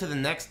gotta get to the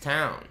next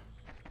town.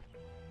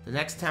 The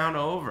next town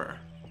over.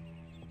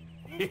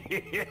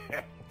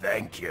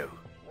 Thank you.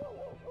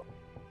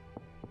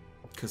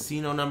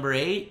 Casino number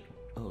 8?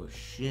 Oh,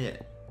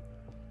 shit.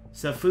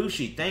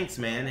 Safushi, thanks,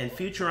 man. And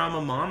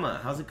Futurama Mama,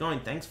 how's it going?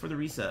 Thanks for the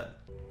resub.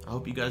 I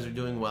hope you guys are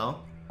doing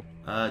well.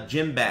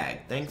 Jim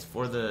Bag, thanks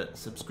for the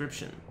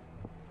subscription.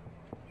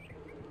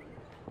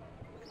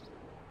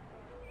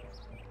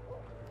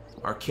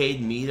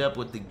 Arcade meetup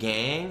with the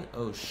gang?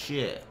 Oh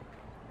shit.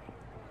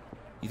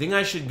 You think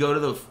I should go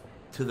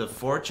to the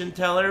fortune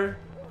teller?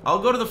 I'll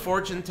go to the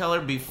fortune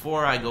teller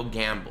before I go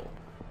gamble,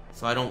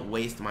 so I don't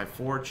waste my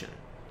fortune.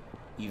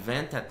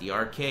 Event at the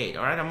arcade.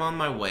 Alright, I'm on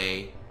my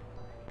way.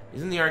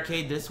 Isn't the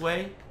arcade this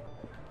way?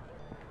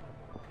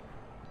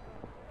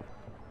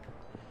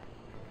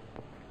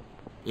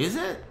 Is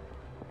it?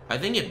 I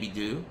think it be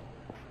due.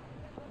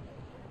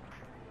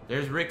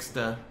 There's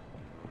Ricksta.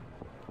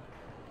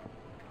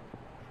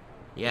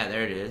 Yeah,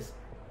 there it is.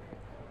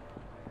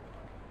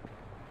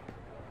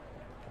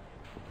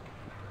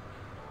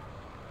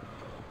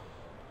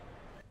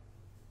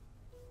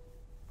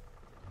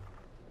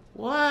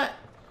 What?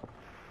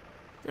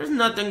 There's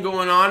nothing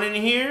going on in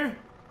here.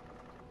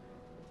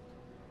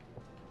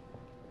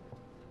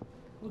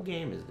 What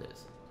game is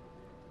this?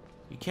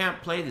 You can't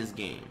play this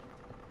game.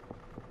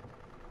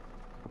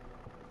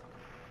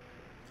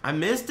 I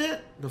missed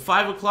it? The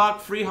 5 o'clock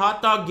free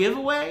hot dog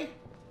giveaway?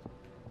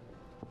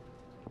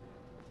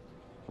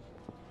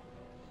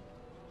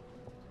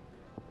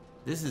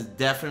 This is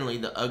definitely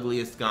the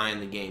ugliest guy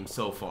in the game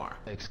so far.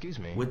 Excuse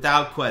me.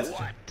 Without question.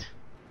 What?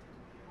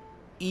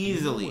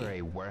 Easily. You know where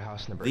a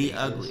warehouse number the 8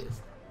 ugliest.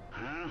 Is?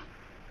 Huh?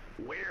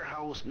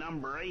 Warehouse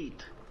number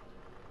 8.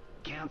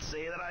 Can't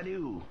say that I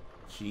do.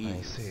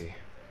 Jesus. I see.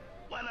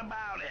 What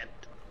about it?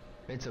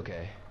 It's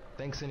okay.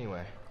 Thanks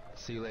anyway.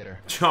 See you later.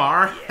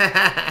 Char?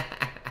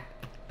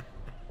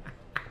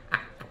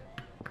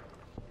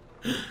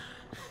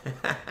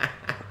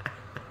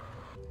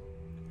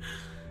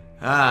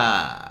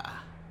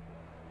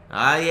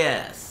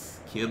 Yes.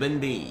 Cuban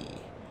B.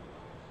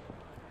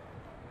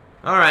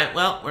 Alright,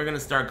 well, we're gonna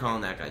start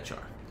calling that guy Char.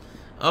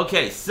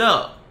 Okay,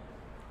 so.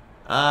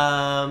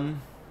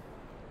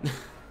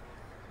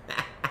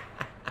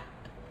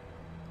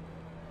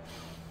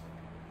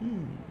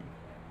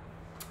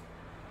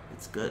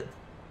 It's good.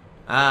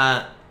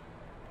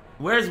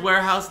 Where's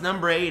warehouse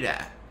number 8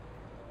 at?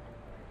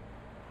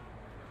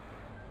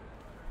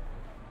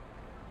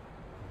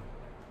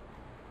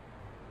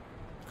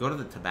 Go to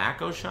the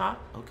tobacco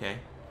shop? Okay.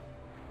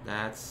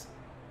 That's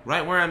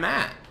right where I'm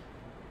at.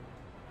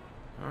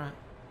 Alright.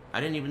 I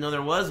didn't even know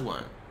there was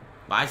one.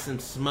 Buy some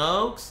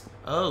smokes?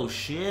 Oh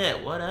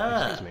shit, what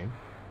up? Excuse me.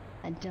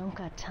 I don't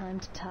got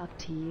time to talk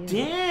to you.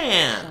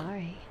 Damn!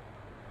 Sorry.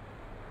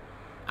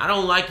 I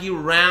don't like you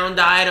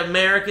round-eyed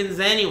Americans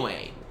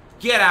anyway.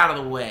 Get out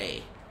of the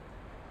way.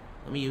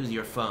 Let me use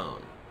your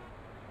phone.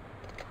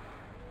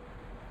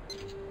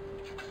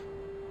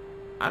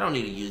 I don't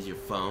need to use your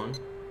phone.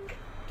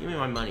 Give me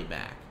my money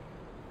back.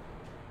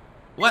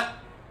 What?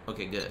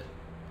 Okay, good.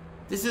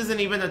 This isn't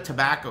even a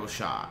tobacco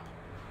shop.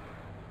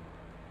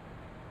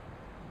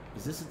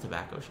 Is this a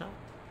tobacco shop?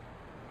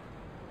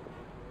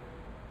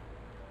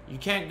 You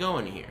can't go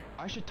in here.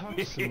 I should talk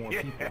to some more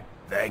people.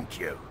 Thank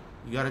you.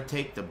 You gotta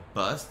take the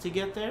bus to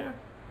get there?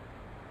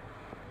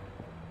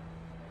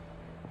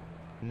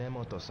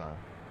 Nemoto-san.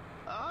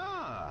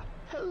 Ah,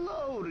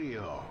 hello,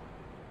 Rio.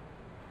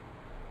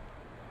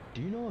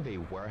 Do you know of a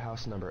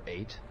warehouse number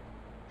 8?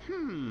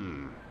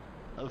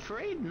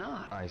 Afraid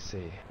not. I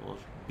see. Well,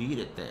 beat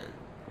it then.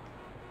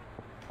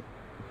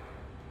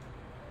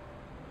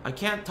 I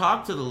can't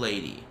talk to the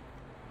lady.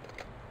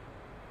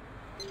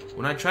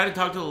 When I try to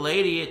talk to the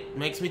lady, it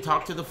makes me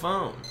talk to the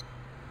phone.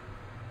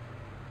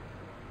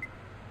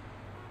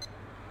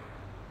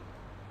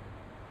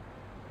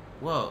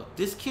 Whoa,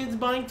 this kid's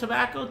buying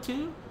tobacco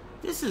too?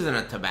 This isn't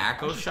a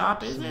tobacco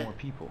shop, is it? More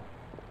people.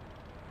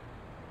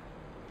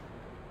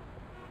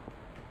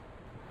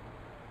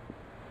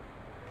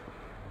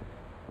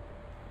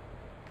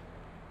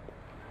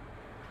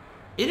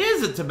 It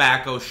is a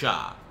tobacco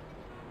shop.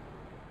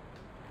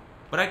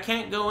 But I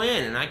can't go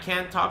in and I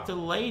can't talk to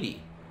the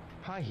lady.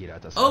 Hi,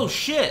 Hirata-san. Oh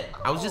shit!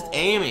 I was just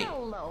aiming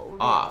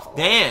off.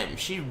 Damn,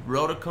 she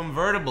rode a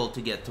convertible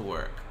to get to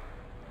work.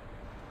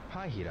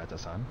 Hi,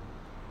 Hirata-san.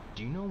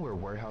 Do you know where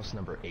warehouse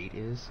number 8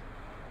 is?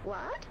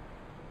 What?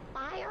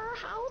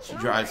 She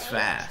drives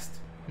fast.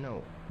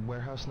 No,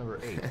 warehouse number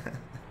 8.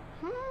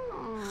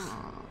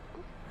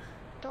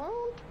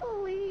 Don't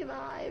believe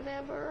I've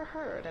ever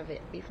heard of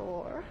it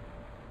before.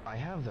 I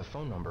have the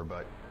phone number,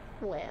 but...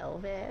 Well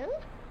then,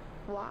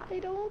 why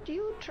don't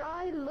you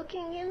try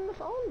looking in the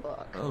phone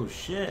book? Oh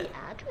shit. The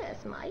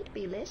address might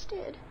be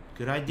listed.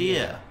 Good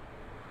idea.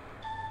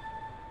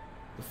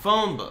 The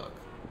phone book.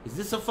 Is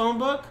this a phone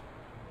book?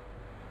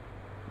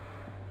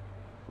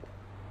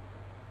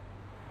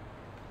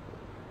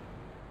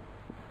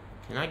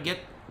 Can I get...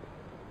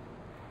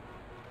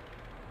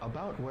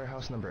 About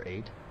warehouse number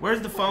 8.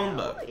 Where's the phone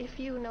Well, book? if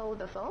you know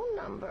the phone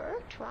number,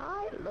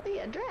 try the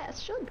address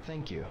should...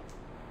 Thank you.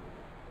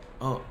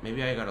 Oh,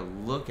 maybe I gotta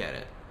look at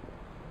it.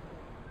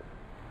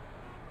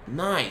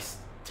 Nice.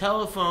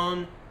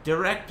 Telephone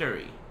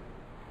directory.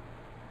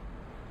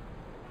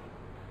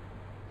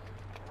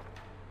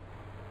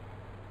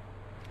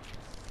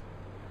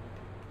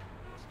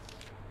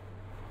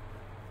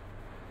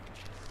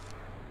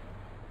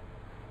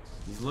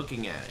 He's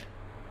looking at it.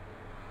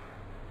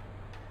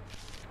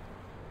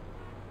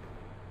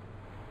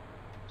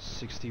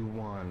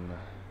 61.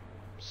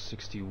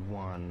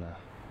 61.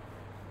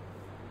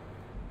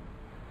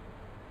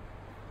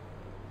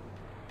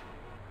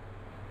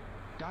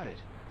 Got it.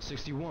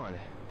 61.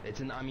 It's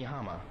in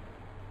Amihama.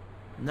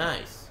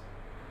 Nice.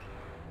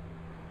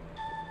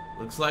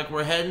 Looks like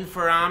we're heading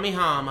for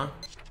Amihama.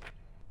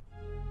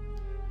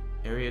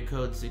 Area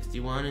code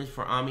 61 is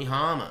for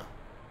Amihama.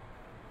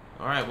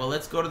 Alright, well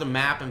let's go to the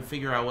map and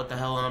figure out what the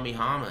hell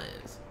Amihama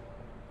is.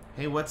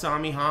 Hey, what's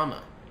Amihama?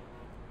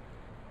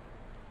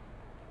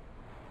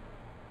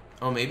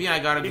 Oh, maybe I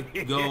gotta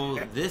go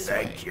this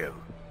way. Thank you.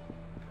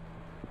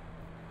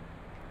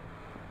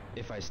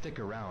 If I stick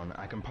around,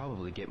 I can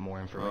probably get more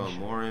Oh, information.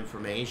 more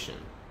information.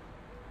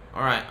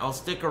 Alright, I'll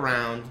stick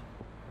around.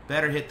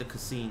 Better hit the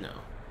casino.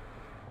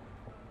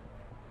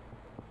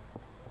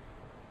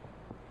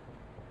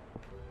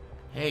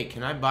 Hey,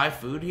 can I buy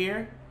food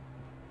here?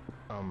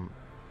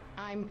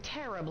 I'm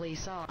terribly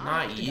sorry.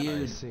 Not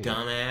you,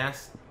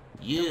 dumbass.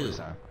 You.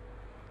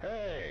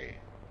 Hey.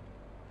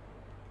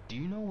 Do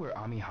you know where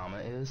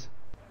Amihama is?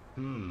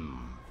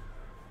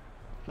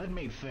 Let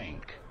me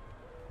think.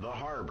 The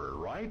harbor,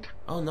 right?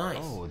 Oh, nice.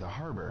 Oh, the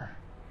harbor.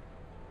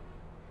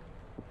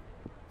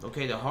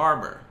 Okay, the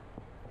harbor.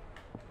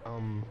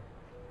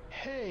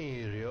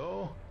 Hey,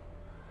 Ryo.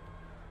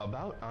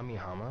 About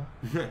Amihama?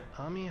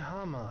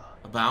 Amihama.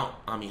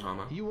 About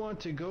Amihama. You want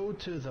to go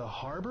to the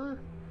harbor?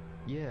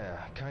 Yeah,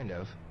 kind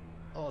of.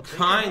 Oh, take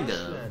Kind a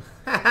bus, of. then.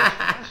 It's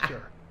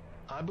faster.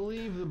 I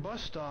believe the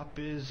bus stop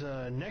is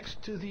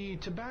next to the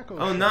tobacco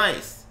Oh, shop.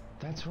 nice.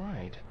 That's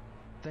right.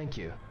 Thank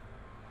you.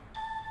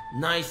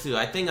 Nice.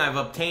 I think I've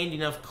obtained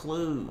enough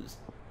clues.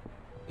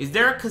 Is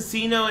there a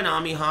casino in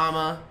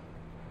Amihama?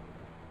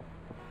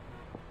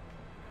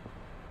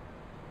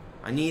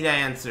 I need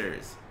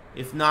answers.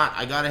 If not,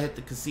 I gotta hit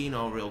the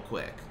casino real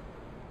quick.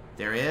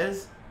 There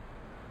is?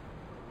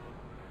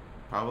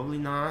 Probably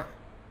not.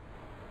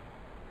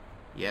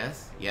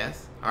 Yes,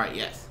 yes. Alright,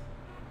 yes.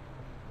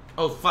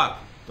 Oh, fuck.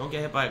 Don't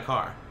get hit by a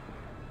car.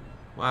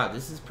 Wow,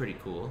 this is pretty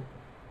cool.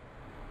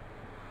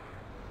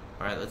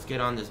 Alright, let's get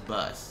on this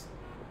bus.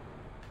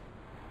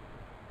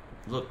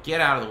 Look, get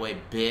out of the way,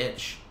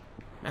 bitch.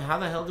 Man, how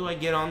the hell do I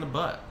get on the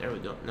bus? There we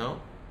go. No.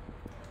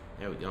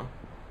 There we go.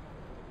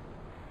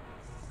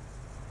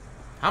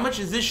 How much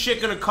is this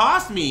shit gonna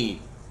cost me?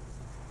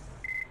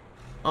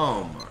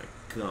 Oh my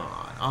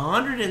god.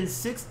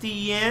 160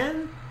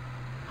 yen?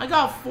 I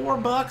got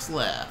 $4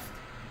 left.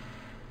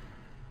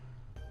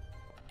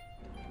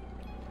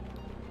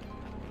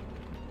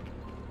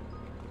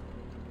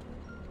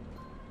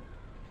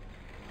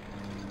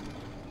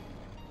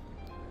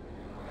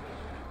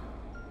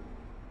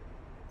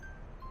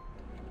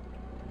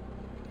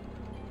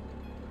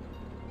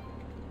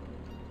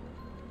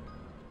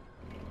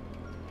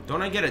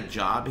 Don't I get a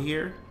job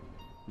here?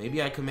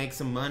 Maybe I could make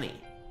some money.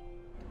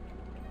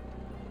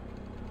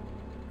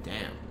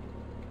 Damn.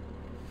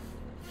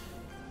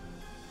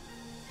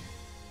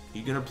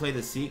 You gonna play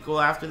the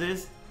sequel after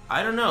this?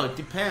 I don't know, it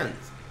depends.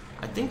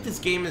 I think this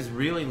game is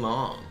really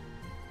long.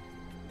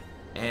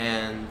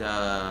 And,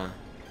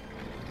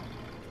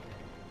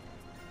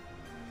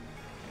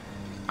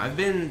 I've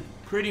been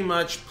pretty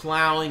much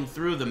plowing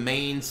through the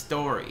main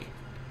story.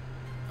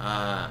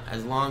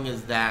 As long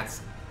as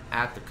that's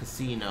at the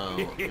casino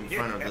in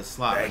front of the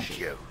slot machine. Thank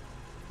you.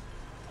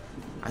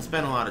 I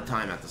spent a lot of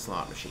time at the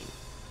slot machine.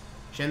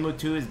 Shenmue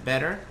 2 is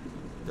better.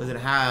 Does it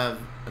have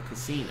a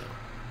casino?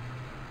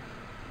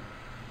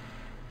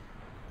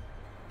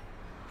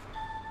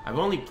 I've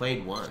only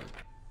played one.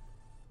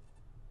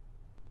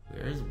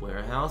 Where's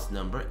warehouse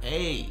number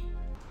 8?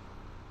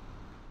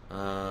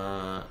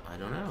 I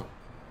don't know.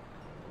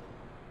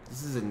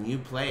 This is a new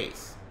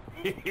place.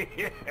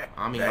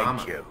 Amihama.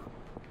 Thank you.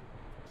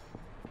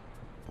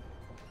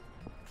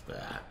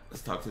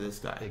 Let's talk to this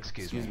guy.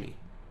 Excuse me.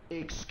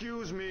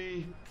 Excuse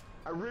me.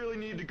 I really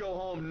need to go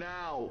home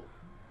now.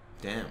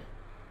 Damn.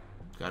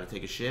 Gotta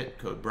take a shit.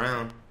 Code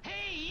Brown.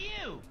 Hey,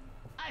 you!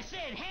 I said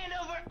hand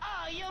over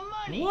all your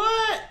money!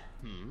 What?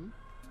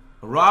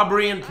 A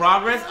robbery in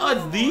progress? Oh,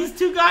 it's these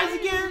two guys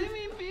again?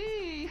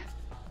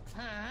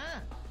 Huh?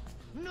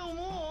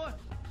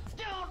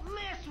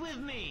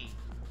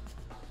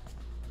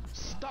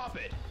 Stop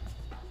it!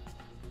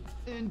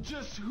 And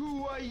just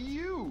who are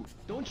you?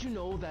 Don't you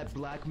know that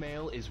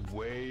blackmail is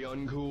way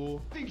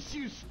uncool? Thinks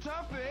you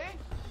tough,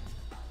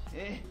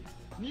 eh?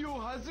 New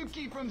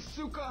Hazuki from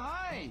Suka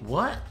High.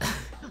 What?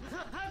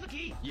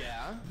 Hazuki?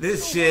 Yeah?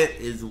 This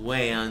shit is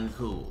way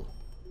uncool.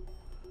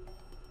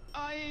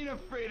 I ain't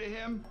afraid of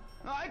him.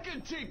 I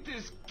can take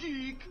this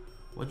geek.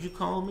 What'd you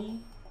call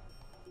me?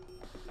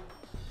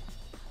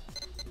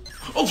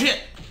 Oh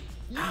shit!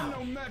 You're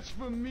no match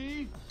for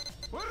me.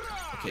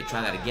 Okay, try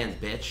that again,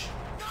 bitch.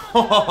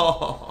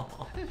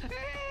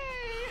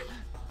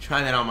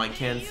 Try that on my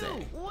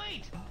Kensei.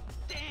 Wait!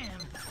 Damn!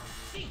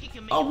 Think you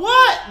can make Oh,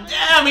 what?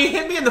 Damn, he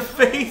hit me in the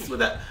face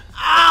with a...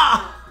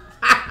 Ah!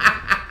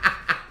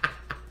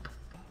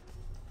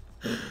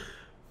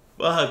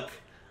 Fuck.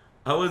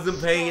 I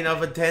wasn't paying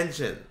enough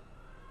attention.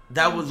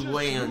 That was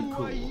way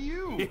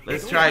uncool.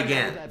 Let's try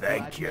again.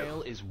 Thank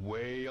you. Is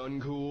way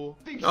uncool.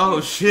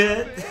 Oh,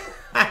 shit.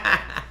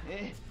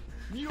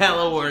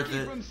 Hella worth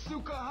it. From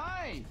Suka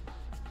High.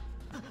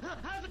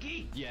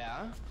 Hazuki!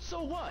 Yeah?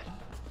 So what?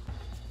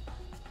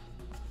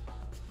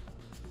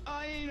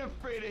 I ain't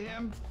afraid of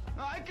him.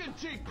 I can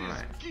take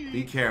this geek.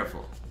 Be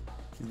careful.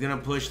 He's gonna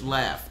push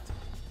left.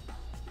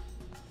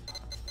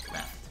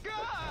 Left.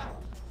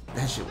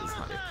 That shit was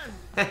hard.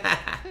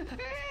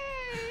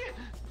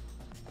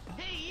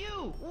 Hey,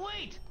 you!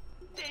 Wait!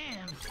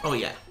 Damn! Oh,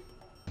 yeah.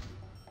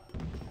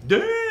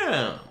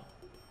 Damn!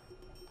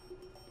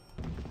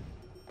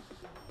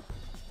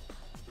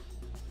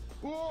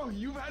 Oh,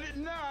 you've had it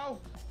now.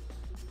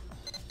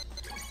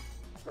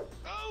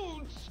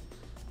 Ouch!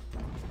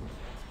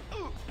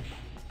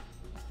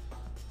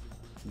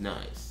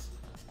 Nice.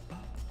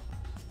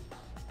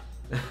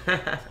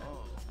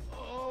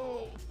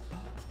 Oh,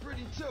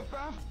 pretty tough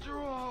after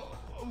all.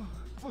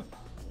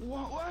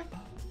 What?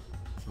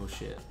 Oh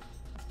shit.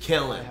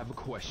 Kill him. I have a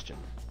question.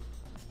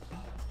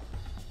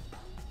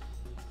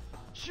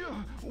 Sure,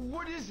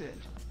 what is it?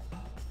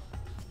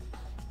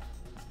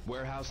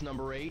 Warehouse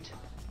number 8?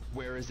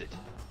 Where is it?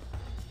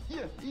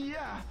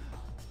 Yeah.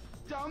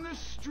 Down this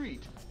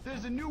street,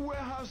 there's a new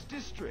warehouse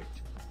district.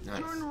 Nice.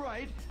 Turn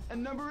right,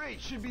 and number 8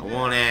 should be I there.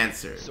 want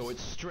answers. So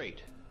it's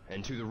straight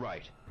and to the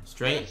right.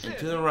 Straight That's and it.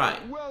 to the right.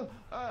 Well,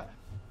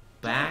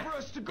 Back time for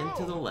us to and go.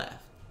 to the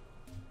left.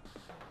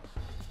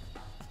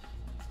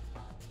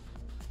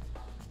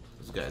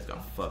 Those guys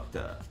got fucked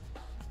up.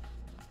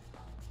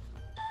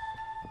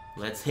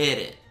 Let's hit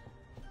it.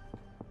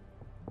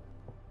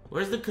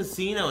 Where's the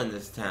casino in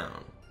this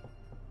town?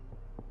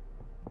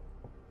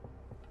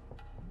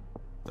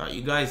 Thought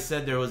you guys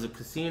said there was a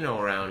casino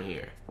around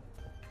here.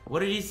 What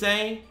did he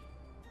say?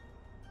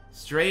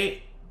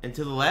 Straight and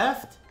to the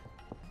left?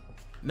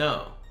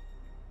 No.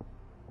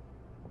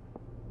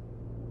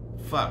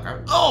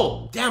 Fuck.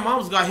 Oh! Damn, I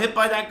almost got hit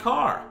by that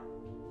car.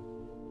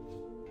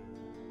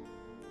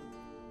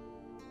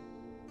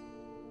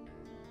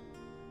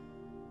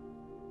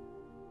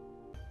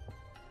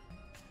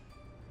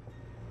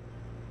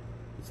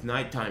 It's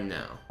nighttime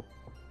now.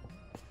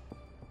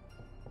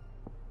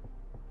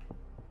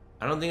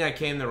 I don't think I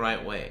came the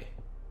right way.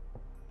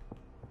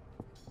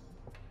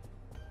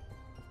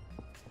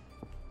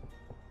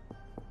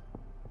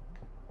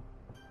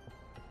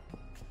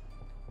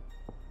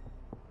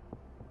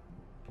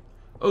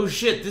 Oh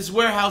shit, this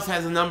warehouse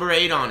has a number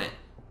 8 on it.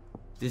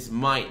 This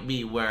might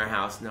be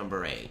warehouse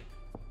number 8.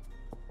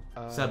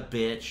 What's up,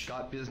 bitch?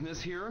 Got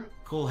business here?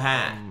 Cool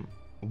hat.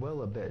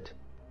 Well, a bit.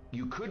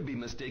 You could be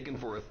mistaken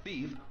for a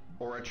thief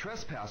or a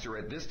trespasser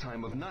at this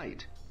time of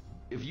night.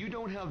 If you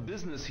don't have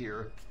business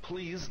here,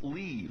 please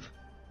leave.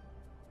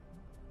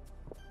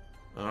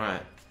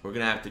 Alright, we're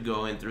gonna have to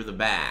go in through the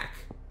back.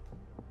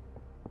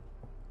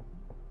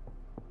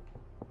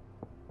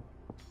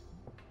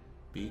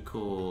 Be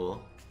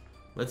cool.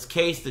 Let's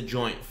case the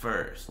joint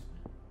first,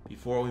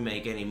 before we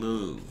make any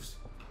moves.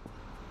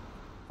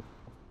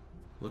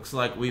 Looks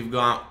like we've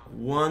got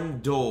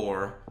one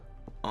door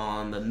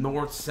on the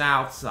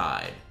north-south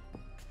side.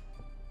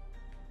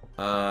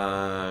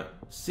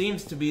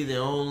 Seems to be the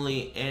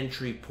only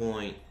entry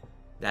point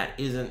that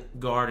isn't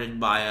guarded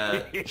by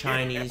a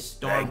Chinese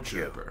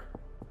stormtrooper.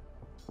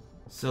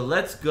 So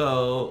let's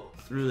go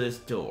through this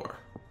door.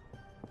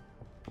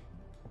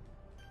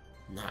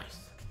 Nice.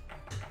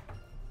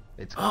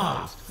 It's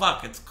oh,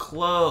 fuck, it's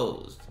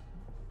closed.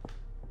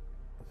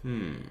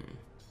 I'm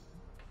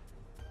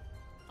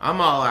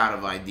all out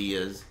of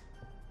ideas.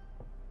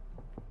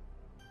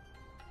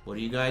 What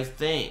do you guys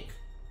think?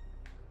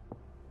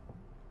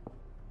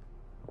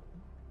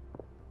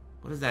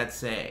 What does that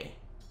say?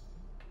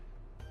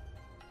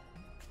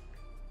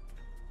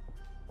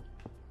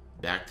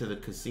 Back to the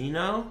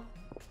casino?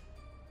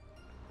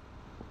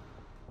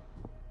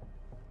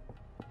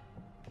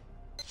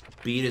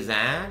 Beat his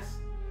ass?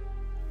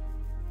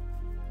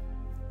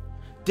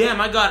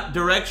 Damn, I got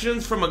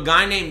directions from a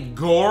guy named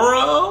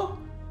Goro?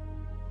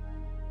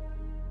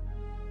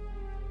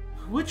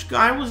 Which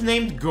guy was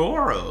named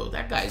Goro?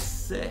 That guy's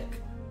sick.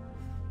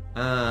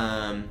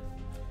 Enter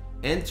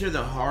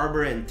the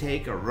harbor and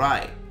take a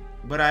right.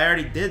 But I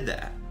already did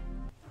that.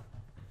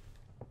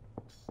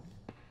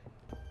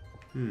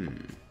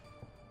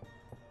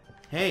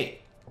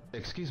 Hey.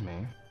 Excuse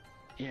me.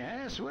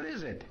 Yes, what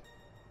is it?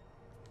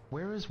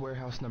 Where is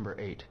warehouse number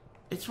 8?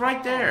 It's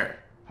right there.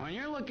 When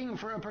you're looking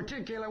for a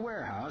particular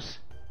warehouse,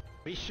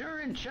 be sure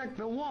and check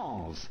the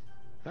walls.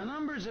 The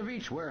numbers of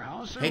each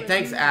warehouse are Hey,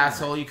 thanks,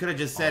 asshole. You could have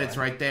just said it's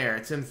right there.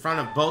 It's in front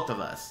of both of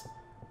us.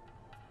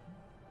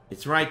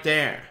 It's right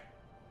there.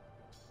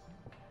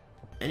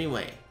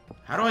 Anyway,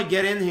 how do I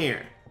get in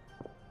here?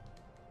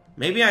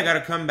 Maybe I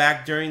gotta come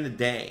back during the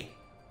day.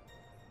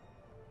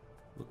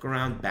 Look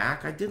around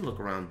back? I did look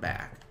around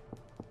back.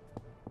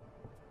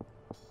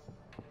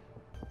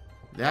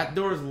 That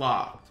door's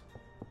locked.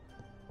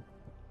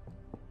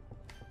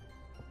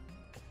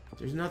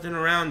 There's nothing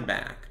around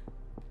back.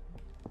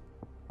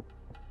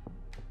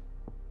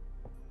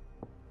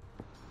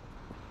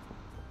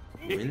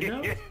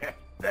 Window?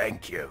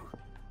 Thank you.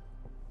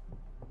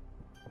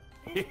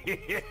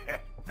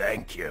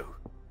 Thank you.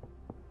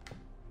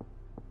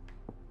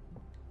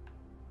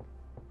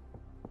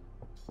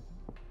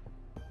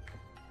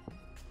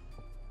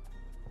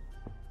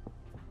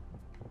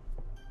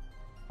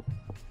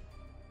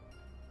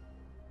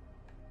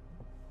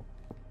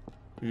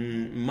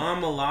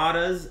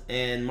 Mamaladas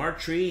and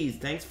Martrees,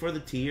 thanks for the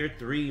tier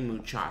 3,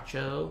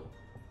 muchacho.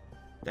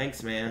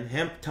 Thanks, man.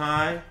 Hemp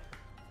Tie,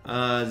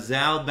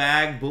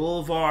 Zalbag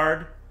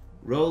Boulevard,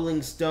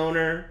 Rolling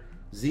Stoner,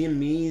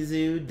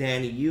 Zimizu,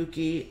 Danny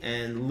Yuki,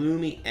 and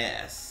Lumi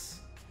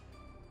S.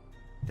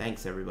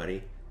 Thanks,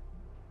 everybody.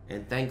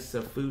 And thanks,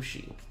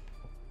 Safushi.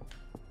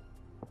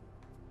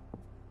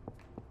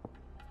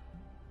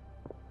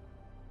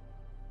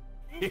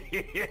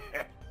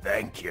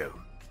 Thank you.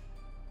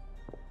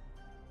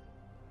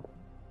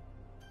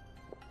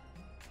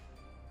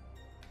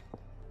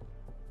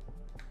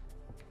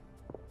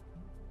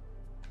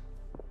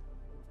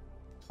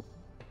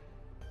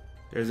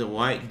 There's a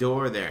white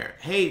door there.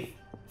 Hey,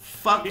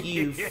 fuck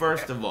you,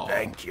 first of all.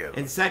 Thank you.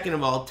 And second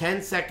of all,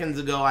 10 seconds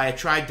ago I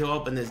tried to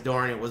open this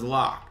door and it was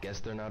locked. Guess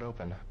they're not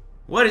open.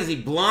 What, is he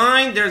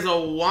blind? There's a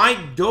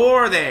white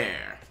door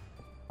there.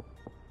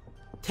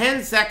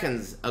 10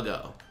 seconds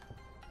ago.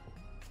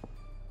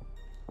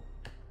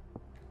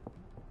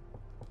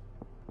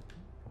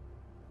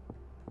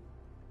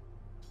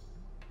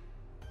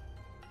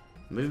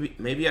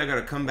 Maybe I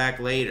gotta come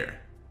back later.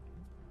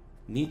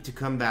 Need to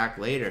come back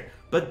later.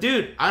 But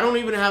dude, I don't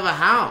even have a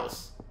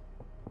house.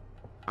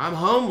 I'm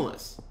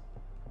homeless.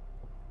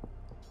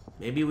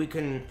 Maybe we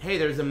can... Hey,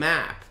 there's a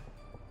map.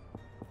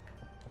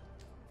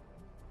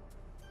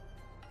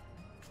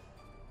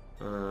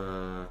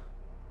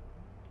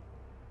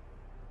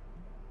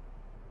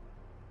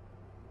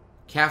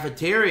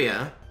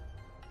 Cafeteria?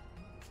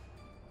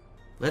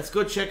 Let's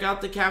go check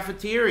out the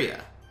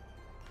cafeteria.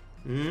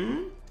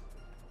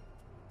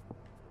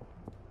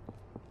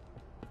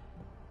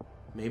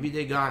 Maybe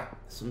they got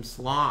some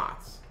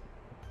slots.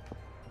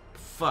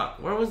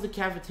 Fuck, where was the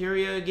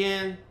cafeteria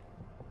again?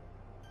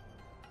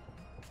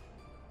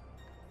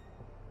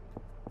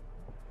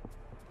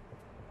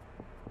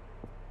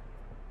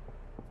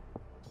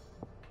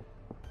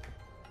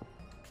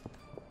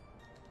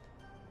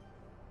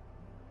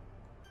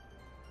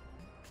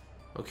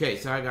 Okay,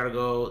 so I gotta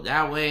go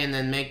that way and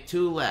then make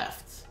 2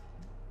 lefts.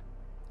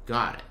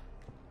 Got it.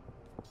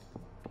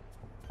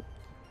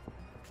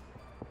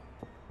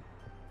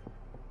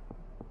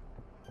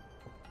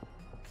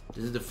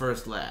 This is the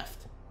first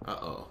left.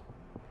 Uh-oh.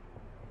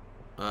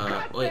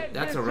 Wait,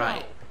 that's a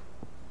right.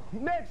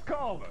 Next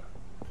caller.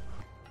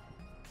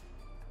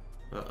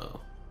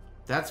 Uh-oh.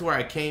 That's where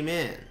I came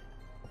in.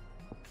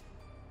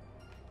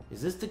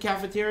 Is this the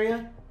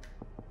cafeteria?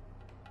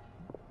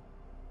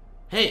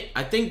 Hey,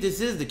 I think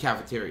this is the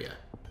cafeteria.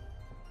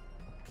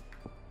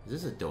 Is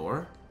this a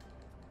door?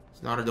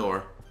 It's not a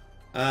door.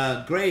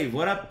 Grave,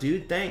 what up,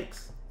 dude?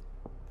 Thanks.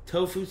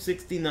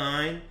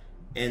 Tofu69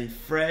 and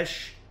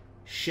Fresh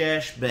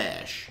Shesh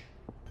Bash.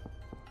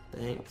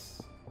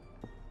 Thanks.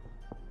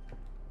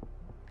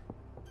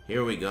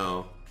 Here we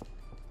go.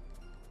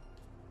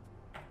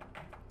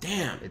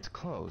 Damn. It's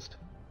closed.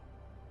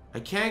 I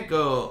can't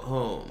go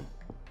home.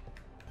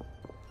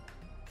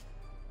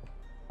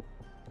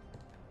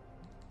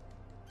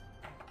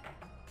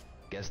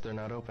 Guess they're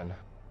not open.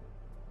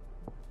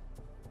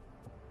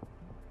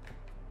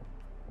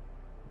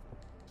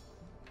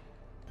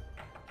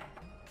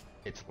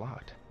 It's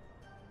locked.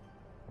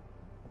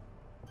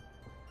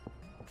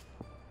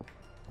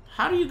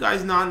 How do you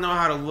guys not know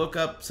how to look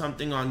up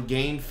something on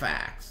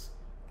GameFAQs?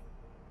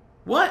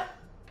 What?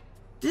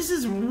 This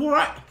is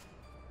what?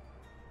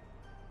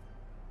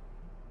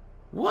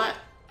 What?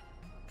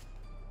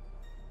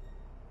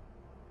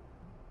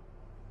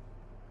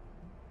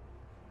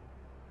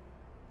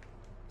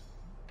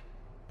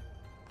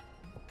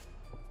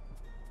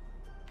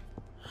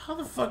 How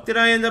the fuck did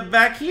I end up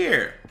back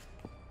here?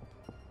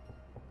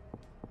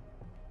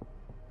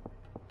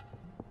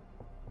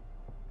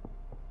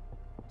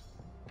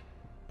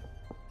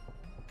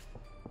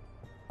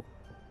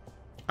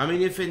 I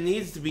mean, if it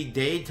needs to be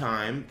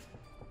daytime,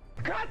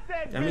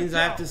 that means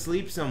I have to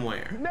sleep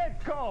somewhere.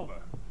 Next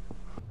caller.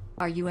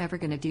 Are you ever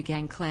gonna do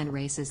gang clan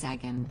races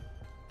again?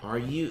 Are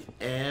you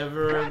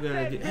ever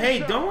gonna do... Hey,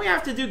 don't we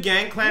have to do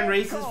Gang Clan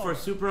races for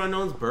Super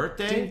Unknown's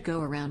birthday? Dude,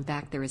 go around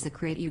back. There is a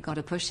crate. You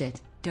gotta push it.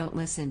 Don't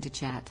listen to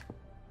chat.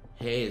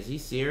 Hey, is he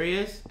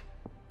serious?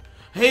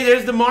 Hey,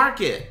 there's the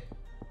market.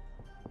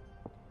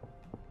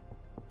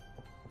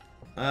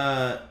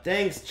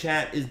 Thanks,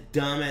 chat is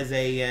dumb as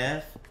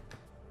AF.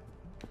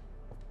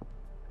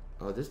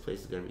 Oh, this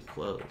place is gonna be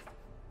closed.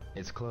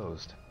 It's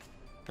closed.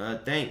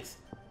 Thanks.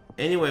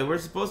 Anyway, we're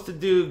supposed to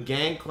do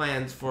Gang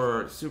Clans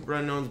for Super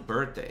Unknown's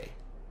birthday.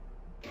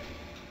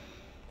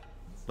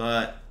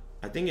 But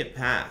I think it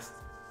passed.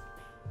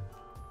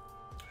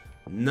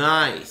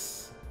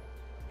 Nice.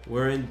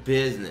 We're in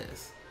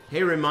business.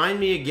 Hey, remind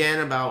me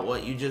again about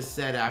what you just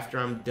said after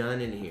I'm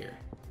done in here.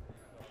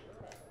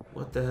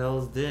 What the hell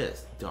is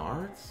this?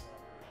 Darts?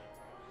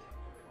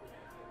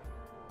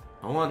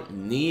 I want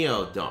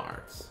Neo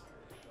darts.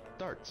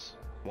 Darts.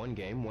 One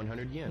game,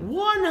 100 yen.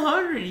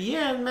 100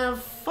 yen, man.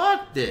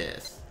 Fuck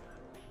this.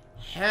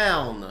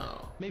 Hell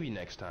no. Maybe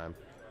next time.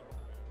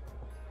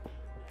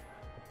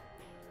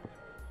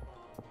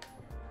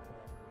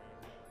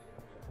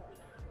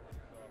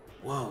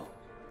 Whoa.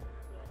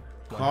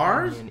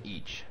 Cars? 100 yen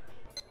each.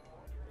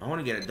 I want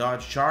to get a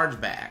Dodge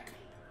Charge back.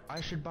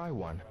 I should buy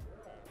one.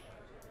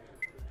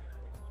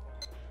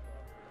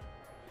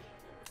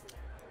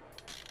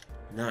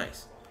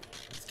 Nice.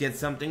 Let's get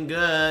something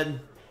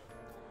good.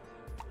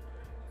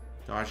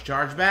 Dodge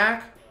Charge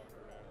back.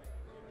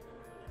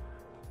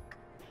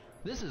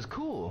 This is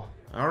cool.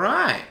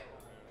 Alright.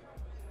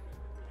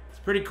 It's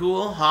pretty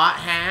cool. Hot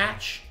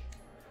hatch.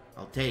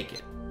 I'll take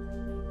it.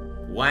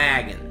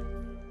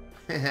 Wagon.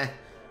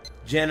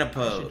 Genopode.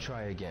 I should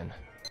try again.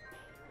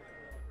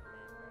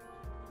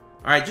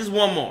 Alright, just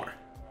one more.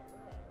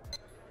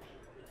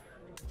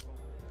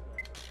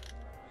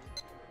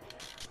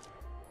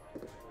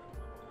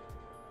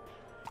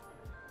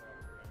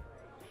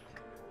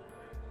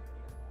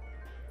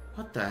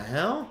 What the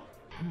hell?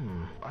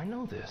 I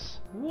know this.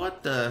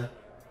 What the?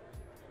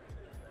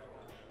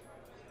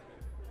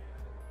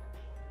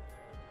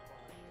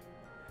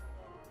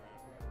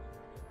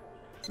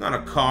 It's not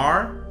a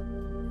car.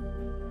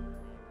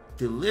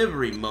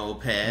 Delivery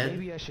moped.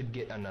 Maybe I should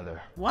get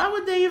another. Why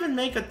would they even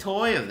make a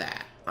toy of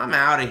that? I'm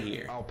out of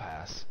here. I'll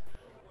pass.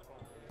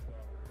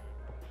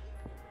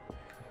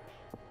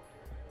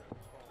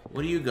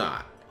 What do you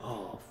got?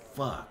 Oh,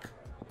 fuck.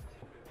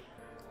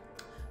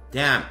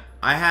 Damn,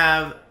 I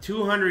have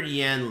 200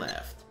 yen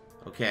left,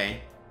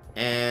 okay?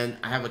 And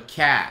I have a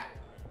cat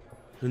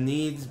who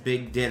needs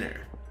big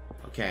dinner,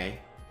 okay?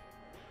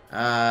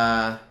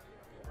 How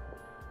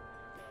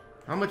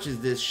much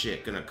is this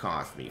shit gonna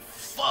cost me?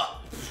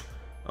 Fuck!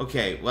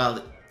 Okay,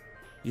 well,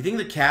 you think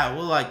the cat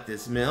will like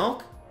this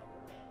milk?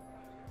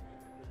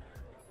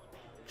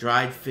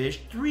 Dried fish,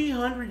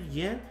 300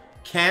 yen?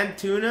 Canned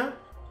tuna?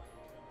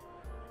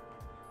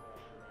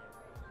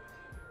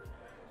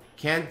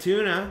 Canned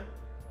tuna?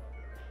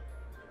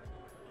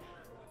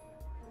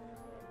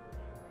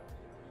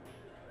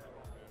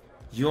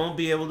 You won't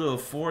be able to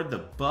afford the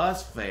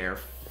bus fare.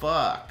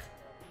 Fuck.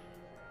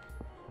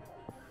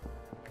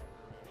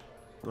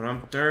 But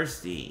I'm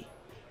thirsty.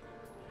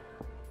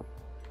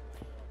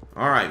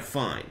 Alright,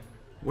 fine.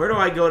 Where do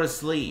I go to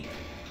sleep?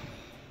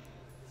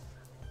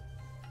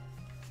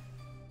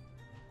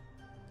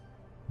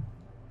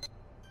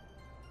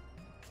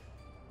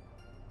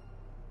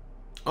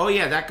 Oh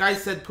yeah, that guy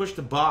said push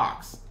the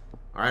box.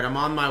 Alright, I'm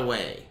on my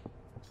way.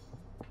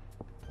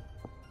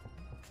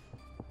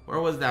 Where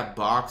was that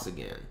box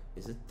again?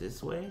 Is it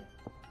this way?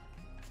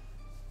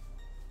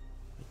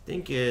 I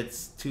think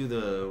it's to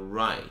the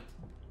right.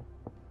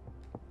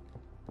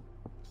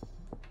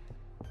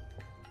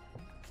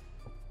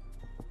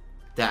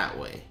 That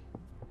way.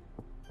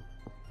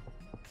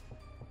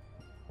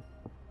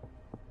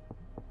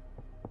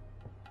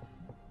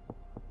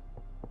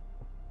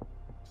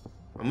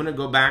 I'm gonna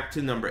go back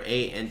to number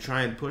 8 and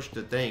try and push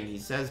the thing. He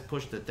says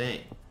push the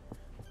thing.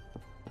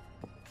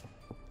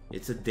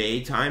 It's a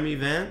daytime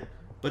event?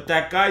 But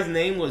that guy's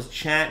name was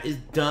Chat is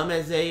dumb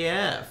as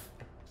AF.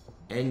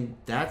 And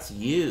that's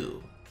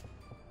you.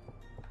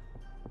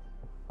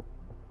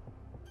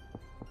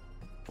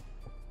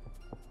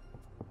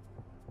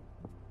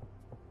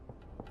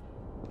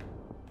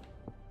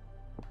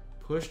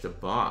 Push the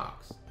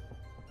box.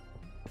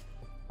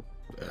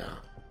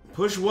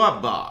 Push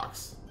what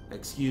box?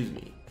 Excuse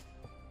me.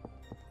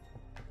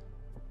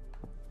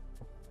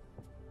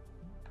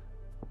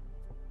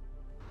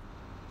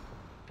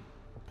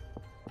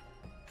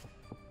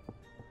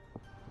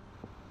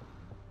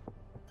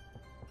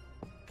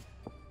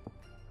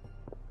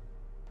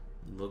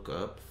 Look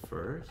up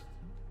first.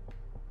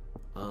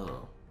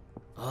 Oh.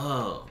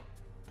 Oh.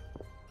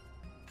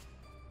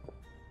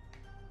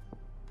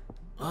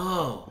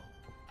 Oh.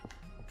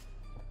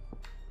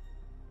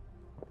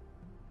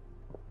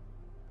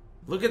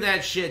 Look at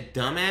that shit,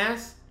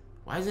 dumbass.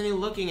 Why isn't he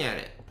looking at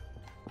it?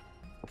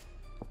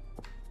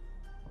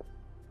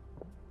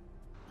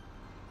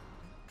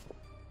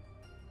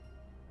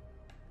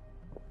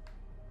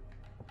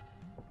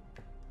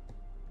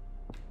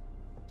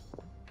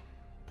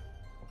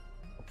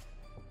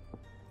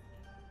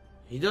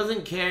 He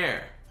doesn't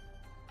care.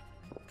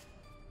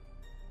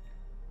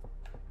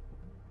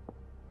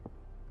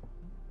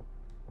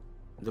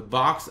 The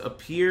box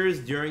appears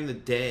during the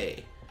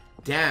day.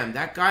 Damn,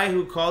 that guy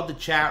who called the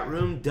chat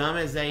room dumb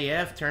as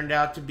AF turned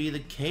out to be the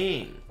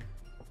king.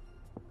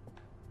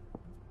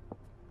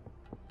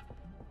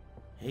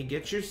 Hey,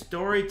 get your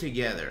story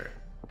together.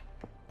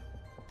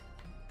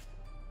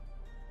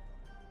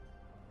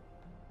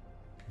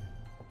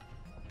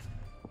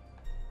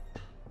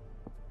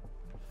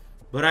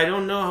 But I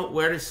don't know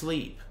where to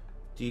sleep.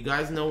 Do you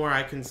guys know where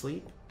I can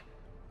sleep?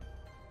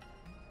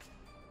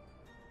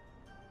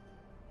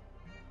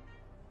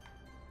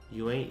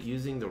 You ain't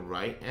using the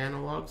right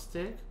analog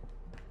stick?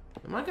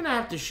 Am I gonna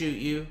have to shoot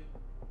you?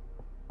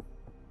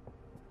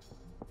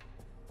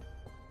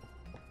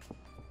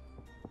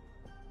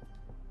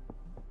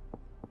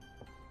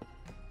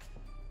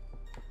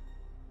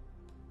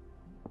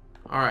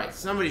 Alright,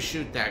 somebody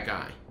shoot that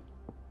guy.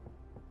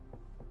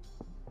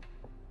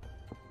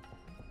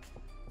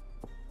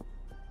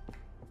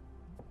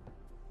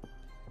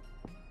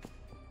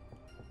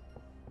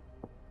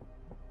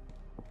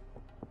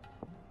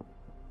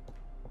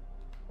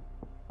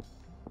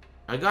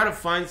 I gotta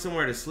find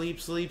somewhere to sleep.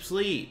 So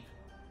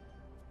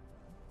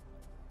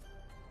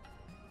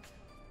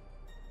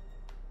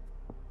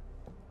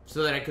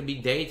that it could be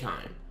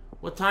daytime.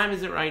 What time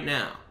is it right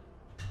now?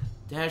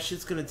 That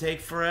shit's gonna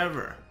take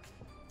forever.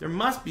 There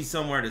must be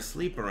somewhere to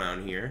sleep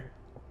around here.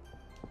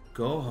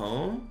 Go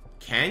home?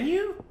 Can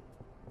you?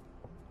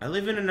 I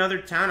live in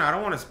another town. I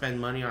don't want to spend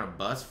money on a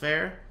bus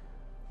fare.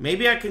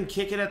 Maybe I can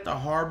kick it at the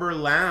Harbor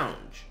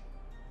Lounge.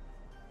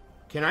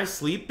 Can I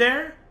sleep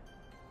there?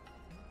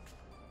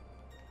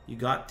 You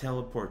got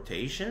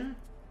teleportation?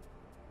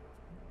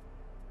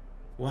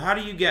 Well, how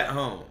do you get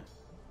home?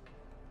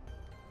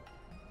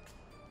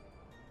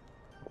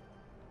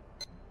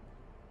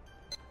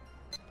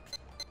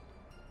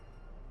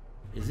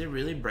 Is it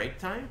really break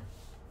time?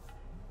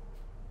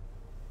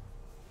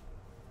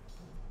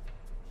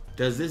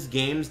 Does this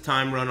game's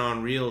time run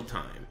on real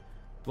time?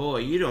 Boy,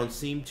 you don't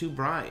seem too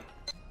bright.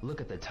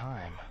 Look at the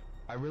time.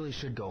 I really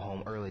should go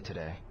home early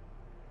today.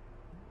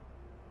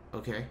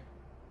 Okay.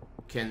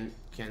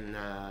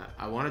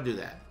 I want to do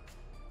that.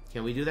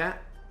 Can we do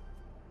that?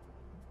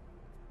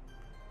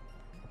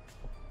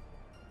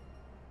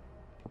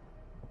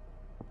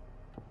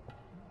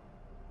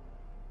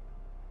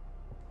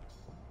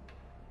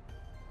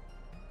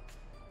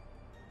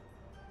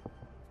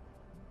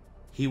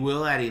 He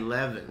will at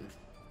 11.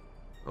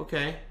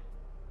 Okay.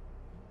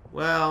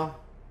 Well,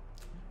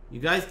 you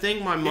guys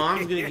think my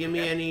mom's gonna give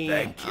me any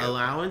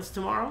allowance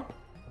tomorrow?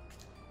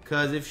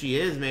 Because if she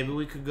is, maybe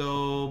we could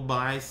go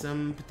buy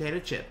some potato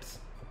chips.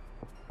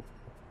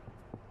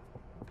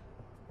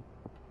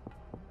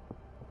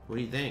 What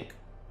do you think?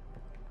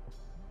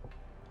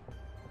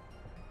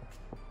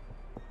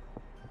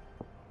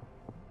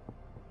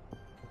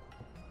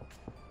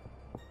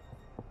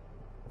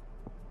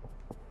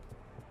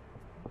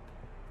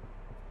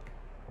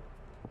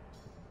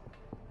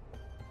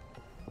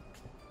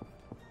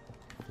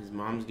 His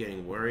mom's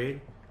getting worried.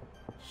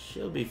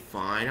 She'll be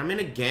fine. I'm in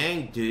a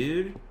gang,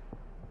 dude.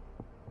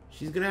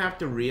 She's gonna have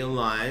to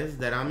realize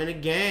that I'm in a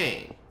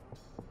gang.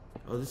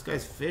 Oh, this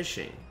guy's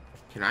fishing.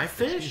 Can I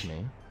fish? Excuse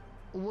me.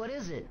 What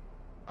is it?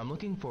 I'm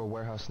looking for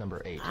warehouse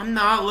number 8. I'm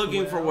not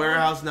looking for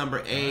warehouse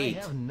number 8. I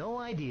have no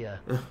idea.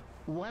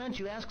 Why don't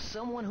you ask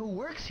someone who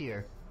works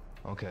here?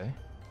 Okay.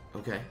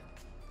 Okay.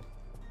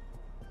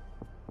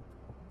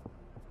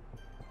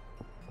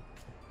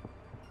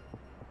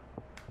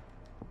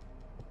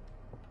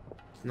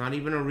 It's not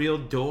even a real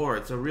door.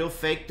 It's a real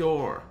fake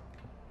door.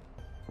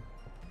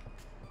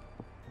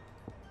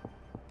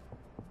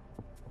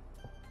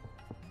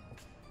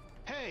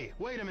 Hey,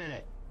 wait a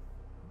minute.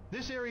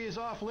 This area is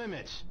off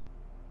limits.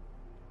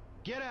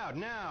 Get out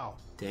now.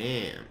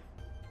 Damn.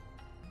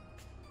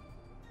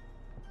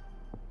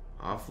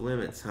 Off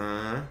limits,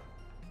 huh?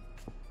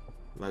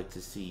 Like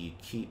to see you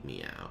keep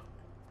me out.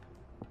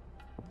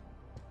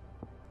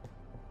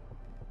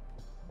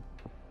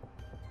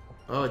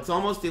 Oh, it's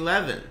almost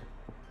 11.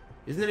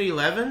 Isn't it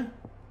 11?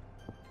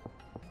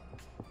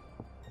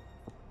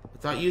 I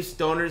thought you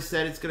stoners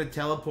said it's gonna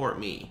teleport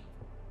me.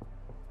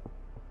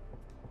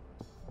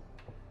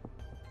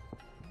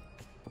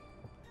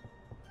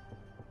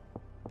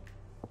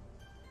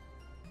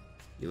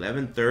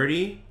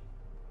 $11:30?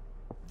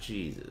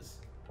 Jesus.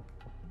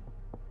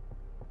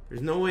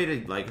 There's no way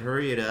to, like,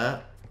 hurry it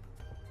up.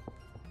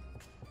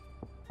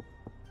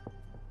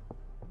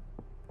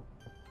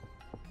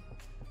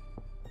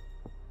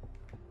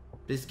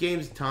 This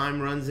game's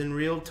time runs in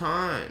real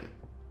time.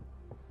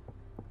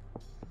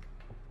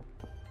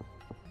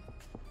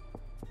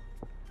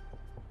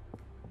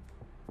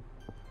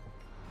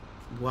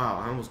 Wow,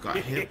 I almost got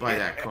hit by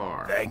that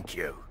car. Thank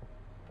you.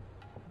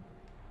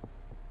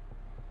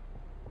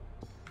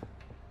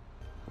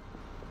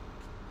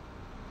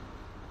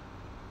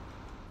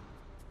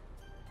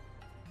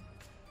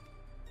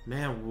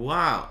 Man,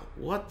 wow.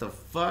 What the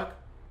fuck?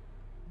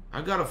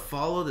 I gotta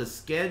follow the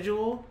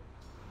schedule?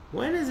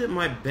 When is it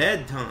my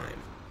bedtime?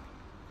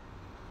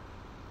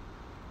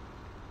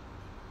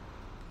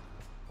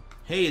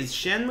 Hey, is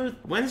Shenmue...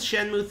 When's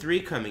Shenmue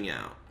 3 coming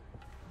out?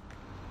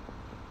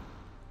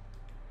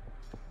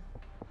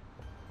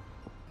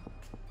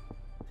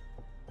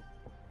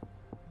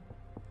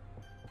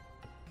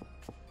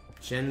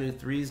 Shenmue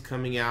 3 is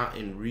coming out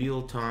in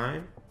real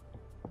time.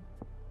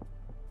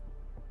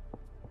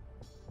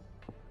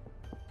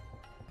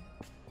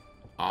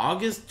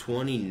 August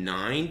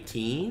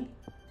 2019?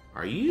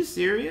 Are you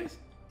serious?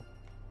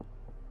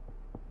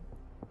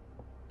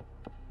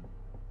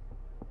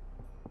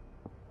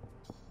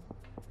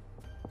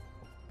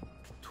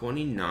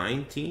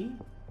 $2019?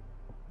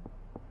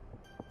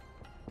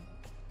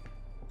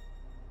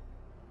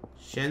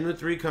 Shenmue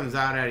 3 comes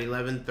out at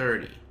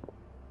 11:30.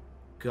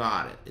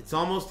 Got it. It's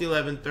almost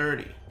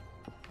 11:30.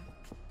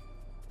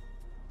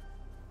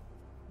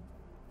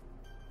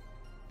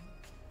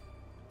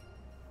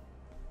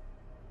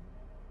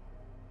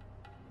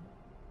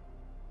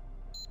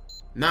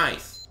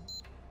 Nice.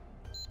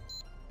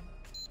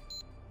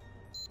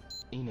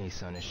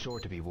 Ine-san is sure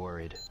to be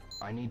worried.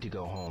 I need to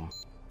go home.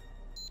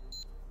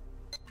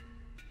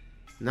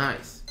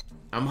 Nice.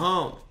 I'm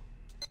home.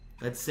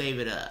 Let's save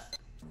it up.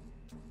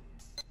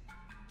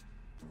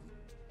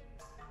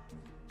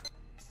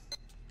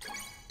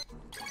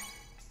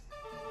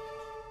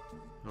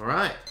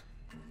 Alright.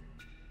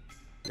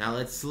 Now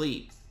let's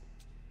sleep.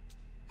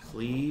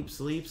 Sleep,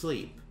 sleep,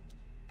 sleep.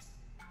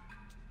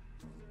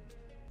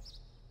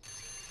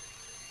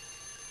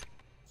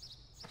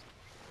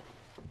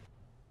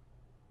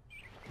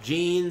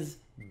 Jeans,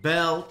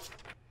 belt,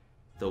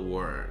 the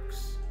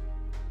works.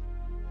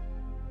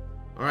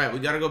 Alright, we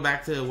gotta go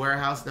back to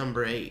warehouse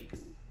number 8.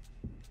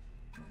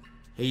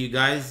 Hey, you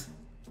guys,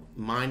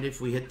 mind if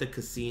we hit the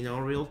casino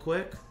real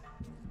quick?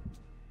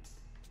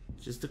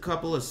 Just a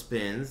couple of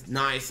spins.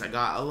 Nice, I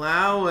got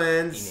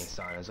allowance.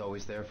 Ine-san is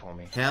always there for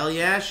me. Hell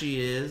yeah,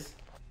 she is.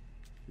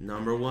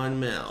 Number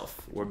 1 MILF.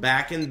 We're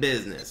back in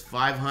business.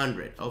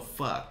 500. Oh,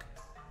 fuck.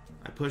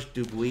 I pushed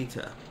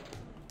Dubuita.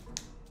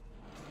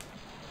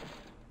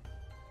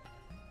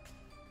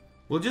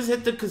 We'll just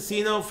hit the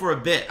casino for a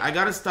bit. I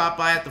gotta stop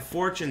by at the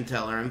fortune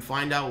teller and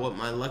find out what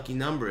my lucky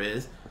number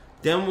is.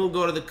 Then we'll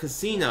go to the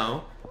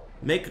casino,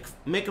 make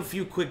a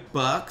few quick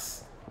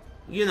bucks,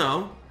 you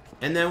know,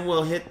 and then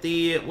we'll hit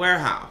the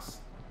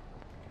warehouse.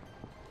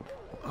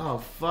 Oh,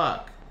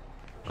 fuck.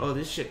 Oh,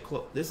 this shit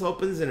this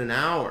opens in an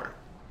hour.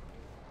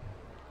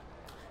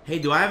 Hey,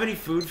 do I have any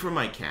food for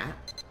my cat?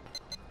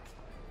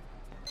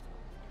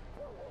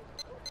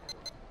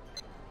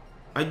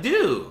 I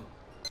do.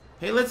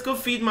 Hey, let's go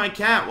feed my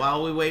cat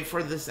while we wait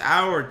for this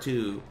hour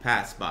to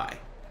pass by.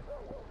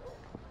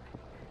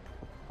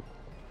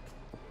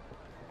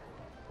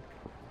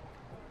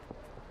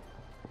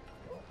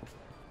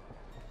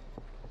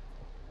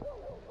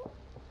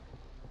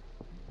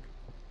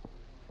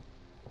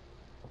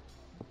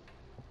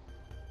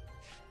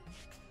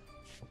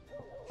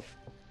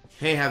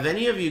 Hey, have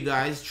any of you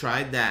guys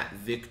tried that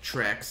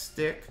Victrex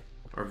stick?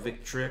 Or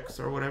Victrix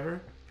or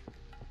whatever?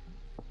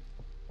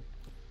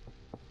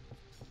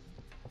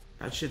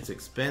 That shit's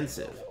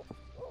expensive.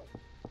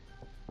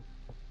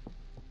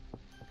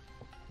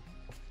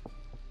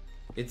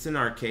 It's an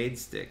arcade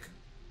stick.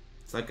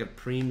 It's like a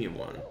premium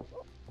one.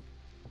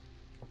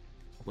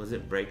 Was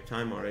it break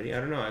time already? I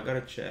don't know, I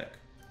gotta check.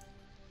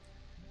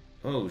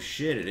 Oh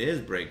shit, it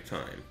is break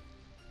time.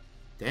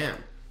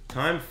 Damn.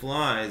 Time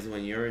flies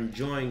when you're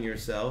enjoying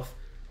yourself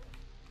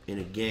in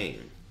a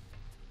game.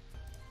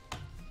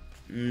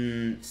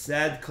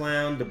 Sad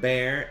Clown, the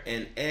Bear,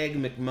 and Egg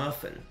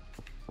McMuffin.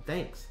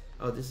 Thanks.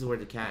 Oh, this is where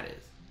the cat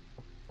is.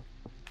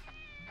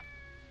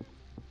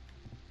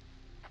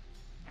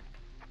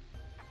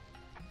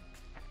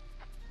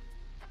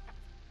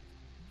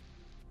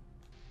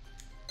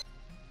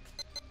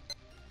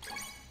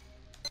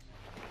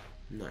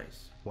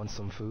 Nice. Want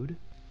some food?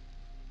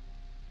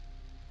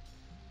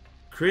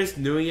 Chris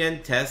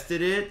Nguyen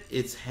tested it.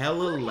 It's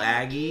hella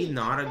laggy,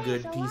 not a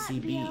good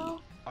PCB.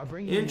 I'll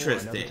bring you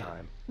Interesting. more another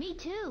time. Me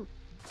too.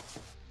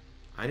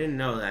 I didn't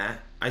know that.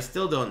 I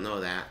still don't know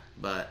that,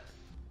 but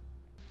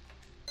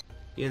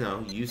you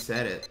know, you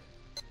said it.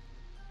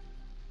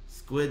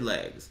 Squid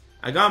legs.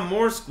 I got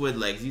more squid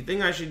legs. You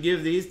think I should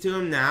give these to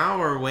him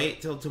now or wait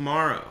till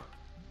tomorrow?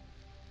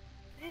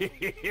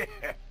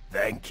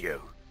 Thank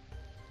you.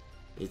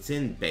 It's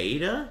in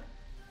beta?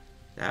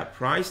 That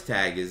price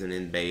tag isn't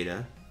in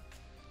beta.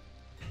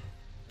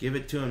 Give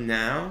it to him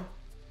now?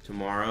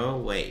 Tomorrow?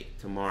 Wait,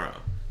 tomorrow.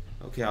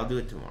 Okay, I'll do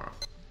it tomorrow.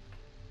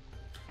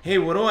 Hey,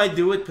 what do I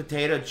do with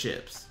potato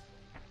chips?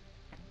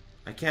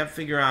 I can't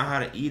figure out how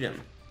to eat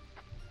them.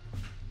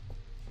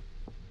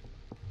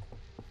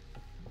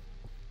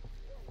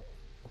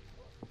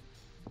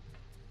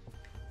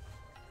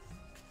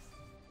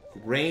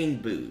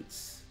 Rain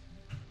boots.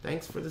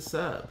 Thanks for the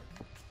sub.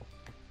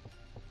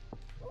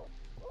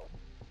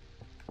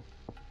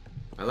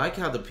 I like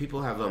how the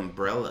people have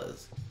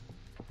umbrellas.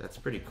 That's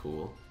pretty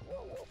cool.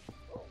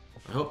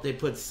 I hope they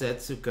put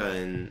Setsuka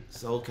in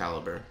Soul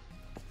Calibur.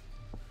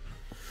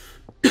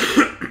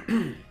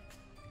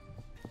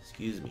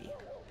 Excuse me.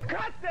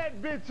 Cut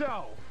that bitch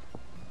off!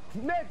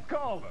 Next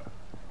caller.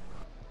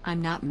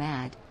 I'm not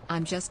mad,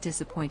 I'm just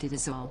disappointed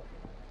is all.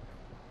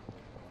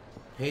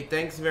 Hey,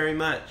 thanks very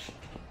much.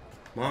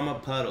 Mama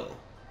Puddle.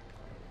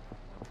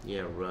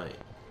 Yeah, right.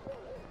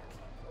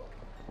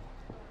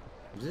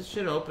 Is this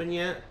shit open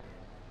yet?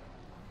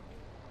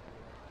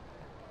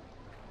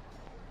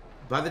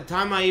 By the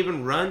time I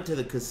even run to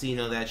the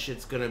casino, that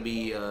shit's gonna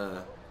be,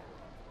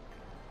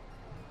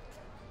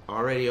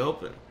 already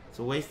open. It's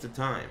a waste of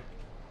time.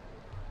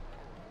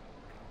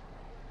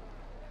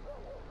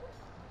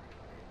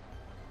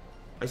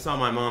 I saw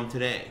my mom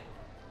today.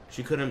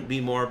 She couldn't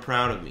be more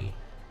proud of me.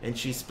 And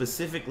she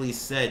specifically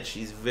said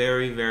she's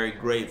very, very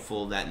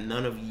grateful that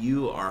none of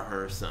you are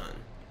her son.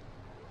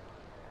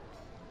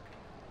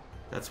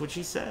 That's what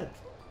she said.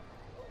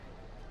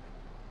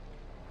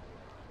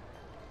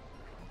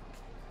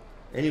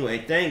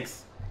 Anyway,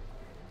 thanks.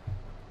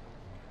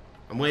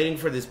 I'm waiting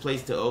for this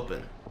place to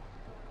open.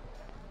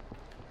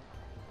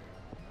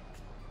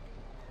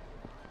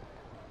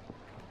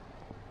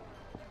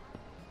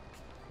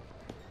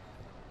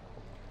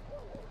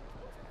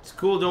 It's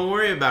cool, don't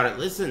worry about it.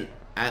 Listen,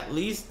 at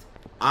least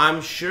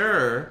I'm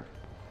sure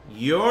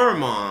your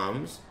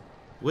moms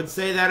would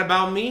say that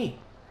about me,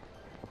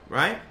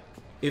 right?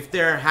 If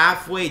they're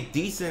halfway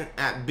decent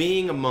at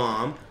being a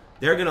mom,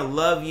 they're gonna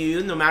love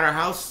you no matter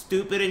how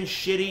stupid and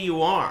shitty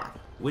you are,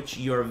 which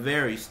you're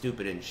very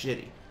stupid and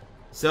shitty.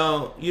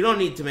 So you don't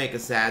need to make a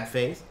sad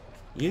face.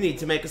 You need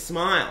to make a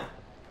smile.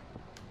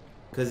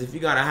 Because if you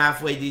got a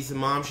halfway decent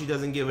mom, she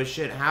doesn't give a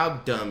shit how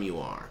dumb you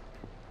are.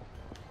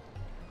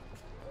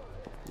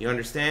 You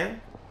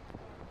understand?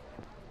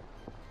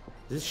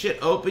 Is this shit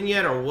open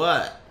yet or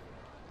what?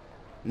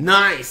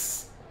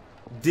 Nice!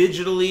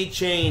 Digitally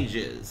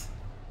changes.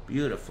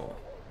 Beautiful.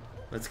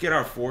 Let's get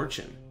our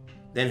fortune.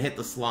 Then hit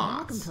the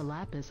slots. Welcome to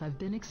Lapis. I've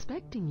been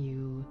expecting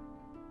you.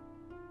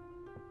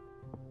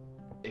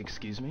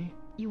 Excuse me?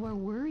 You are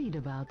worried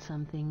about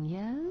something,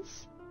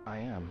 yes? I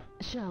am.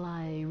 Shall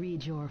I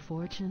read your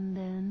fortune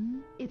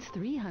then? It's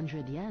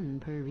 300 yen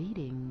per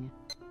reading.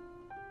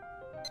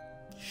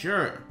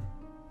 Sure.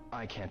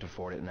 I can't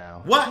afford it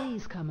now. What?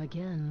 Please come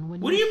again when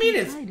What do you mean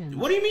it's... guidance.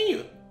 What do you mean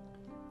you...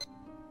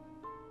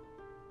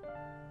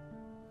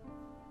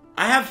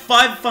 I have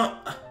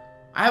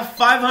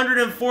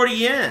 540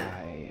 yen.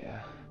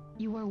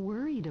 You are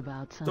worried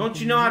about something.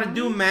 Don't you know how to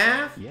do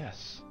math?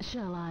 Yes.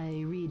 Shall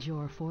I read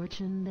your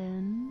fortune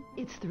then?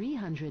 It's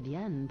 300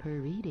 yen per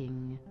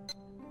reading.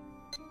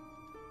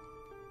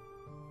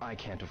 I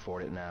can't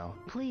afford it now.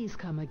 Please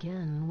come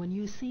again when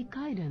you seek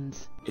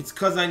guidance. It's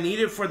cause I need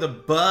it for the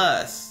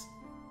bus.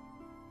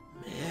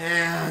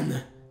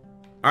 Man.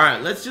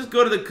 Alright, let's just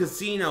go to the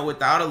casino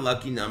without a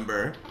lucky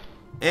number.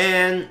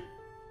 And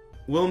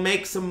we'll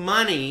make some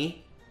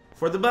money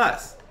for the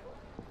bus.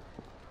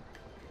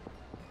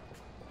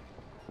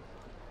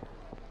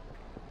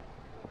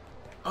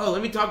 Oh,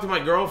 let me talk to my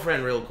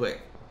girlfriend real quick.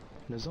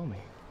 Nozomi.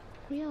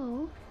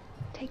 Ryo,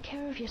 take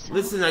care of yourself.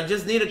 Listen, I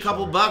just need a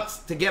couple bucks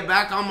to get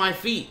back on my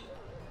feet.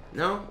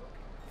 No?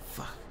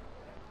 Fuck.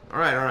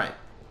 Alright, alright.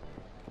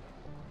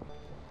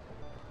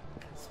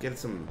 Let's get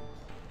some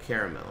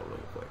caramel real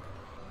quick.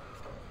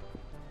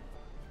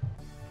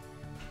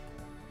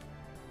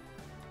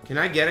 Can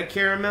I get a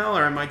caramel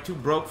or am I too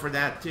broke for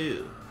that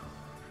too?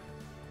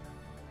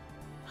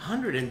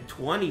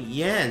 120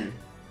 yen.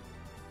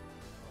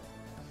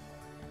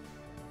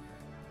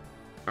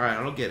 Alright,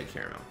 I'll get a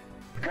caramel.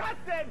 Cut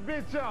that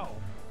bitch off!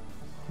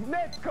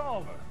 Next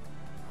caller.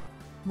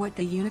 What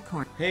the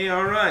unicorn? Hey,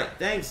 alright.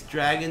 Thanks,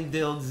 Dragon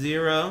Dild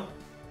Zero.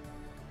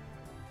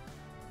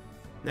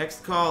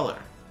 Next caller.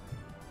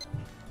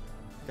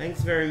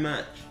 Thanks very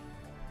much.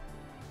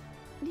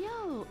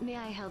 Yo, may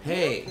I help you?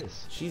 Hey,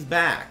 she's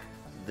back.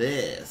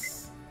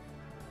 This.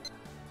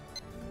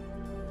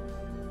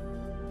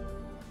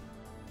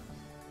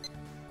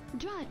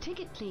 Draw a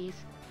ticket, please.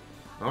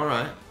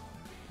 Alright.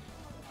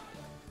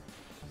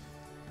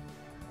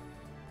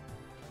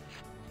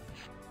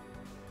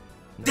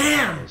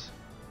 Damn!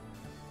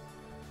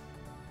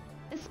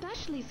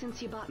 Especially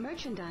since you bought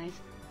merchandise.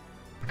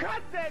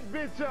 Cut that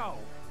bitch off!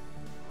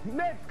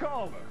 Next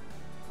caller.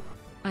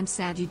 I'm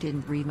sad you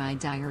didn't read my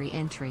diary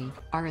entry.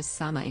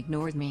 Aris-sama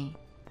ignored me.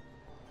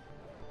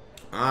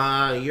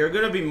 You're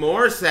gonna be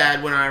more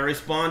sad when I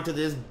respond to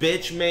this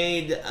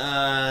bitch-made,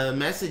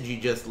 message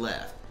you just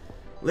left.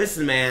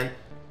 Listen, man.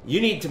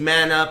 You need to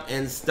man up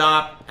and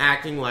stop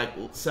acting like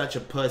such a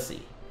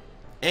pussy.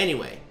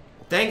 Anyway,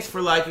 thanks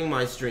for liking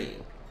my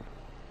stream.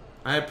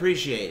 I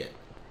appreciate it.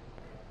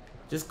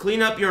 Just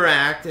clean up your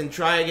act and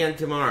try again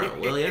tomorrow,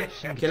 will ya?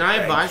 Can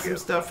I buy some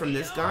stuff from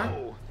this guy?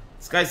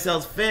 This guy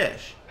sells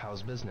fish.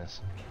 How's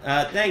business?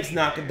 Thanks,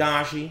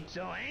 Nakadashi.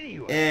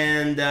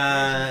 And,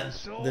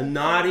 the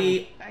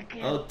naughty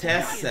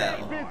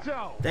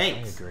Otessel.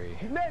 Thanks. I agree.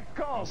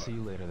 I'll see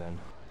you later then.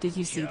 Did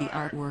you see the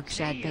artwork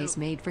Shad Base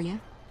made for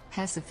you?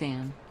 Hess a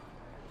fan.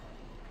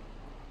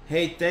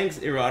 Hey, thanks,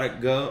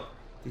 Erotic Goat.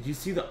 Did you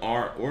see the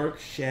artwork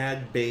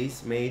Shad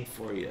Base made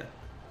for you?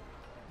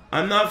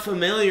 I'm not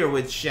familiar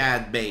with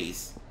Shad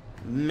Base.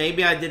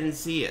 Maybe I didn't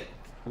see it.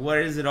 What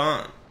is it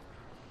on?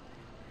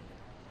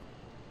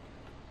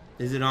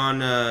 Is it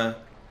on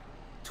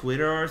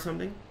Twitter or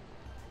something?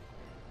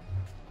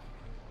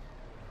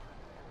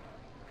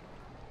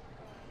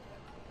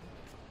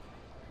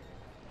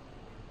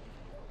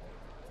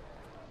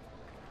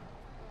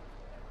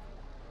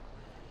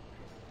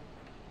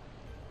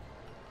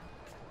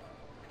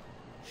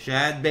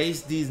 Shad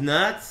based these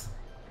nuts?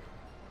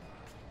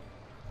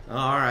 Oh,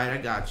 alright, I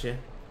got you.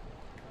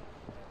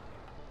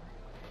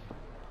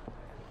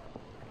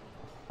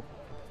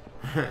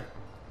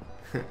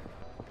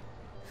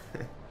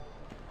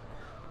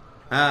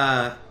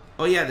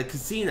 Oh yeah, the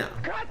casino.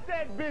 Cut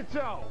that bitch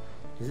off!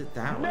 Is it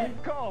that way?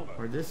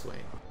 Or this way?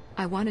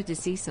 I wanted to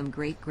see some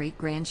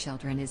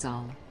great-great-grandchildren is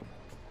all.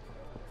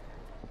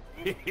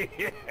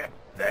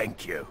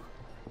 Thank you.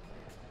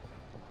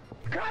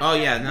 Oh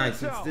yeah,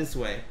 nice, it's this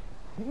way.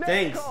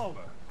 Thanks,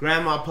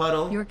 Grandma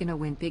Puddle. You're gonna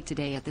win big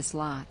today at the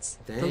slots.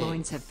 Thanks. The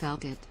loins have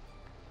felt it.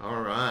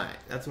 Alright,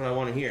 that's what I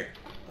want to hear.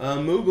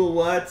 Moogle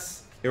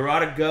What's,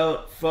 Erotic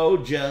Goat,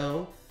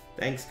 Fojo.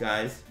 Thanks,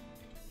 guys.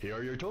 Here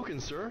are your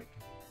tokens, sir.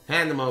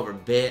 Hand them over,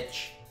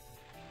 bitch.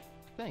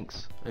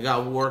 Thanks. I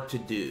got work to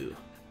do.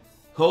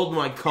 Hold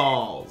my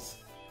calls.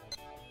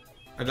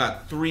 I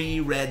got 3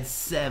 red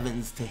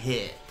 7s to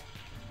hit.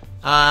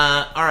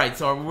 Alright,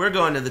 so we're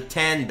going to the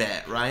 10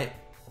 bet, right?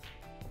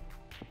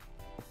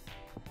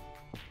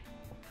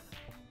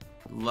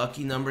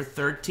 Lucky number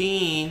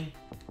 13.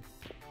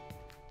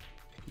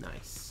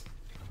 Nice.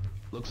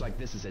 Looks like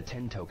this is a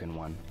 10 token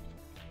one.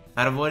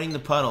 At avoiding the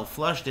puddle,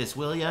 flush this,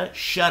 will ya?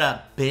 Shut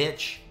up,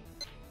 bitch.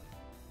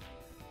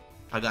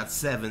 I got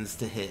 7s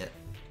to hit.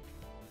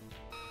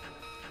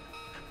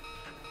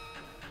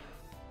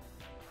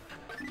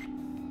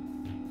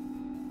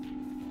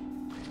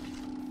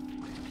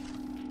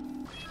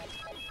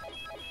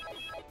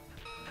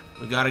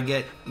 We gotta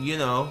get, you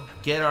know,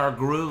 get our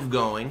groove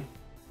going.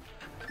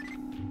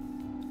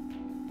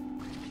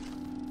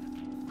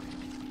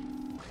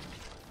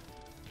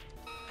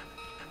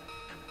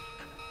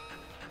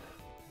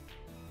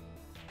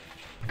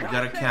 We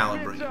gotta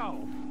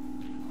calibrate.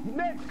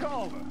 Next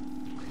caller.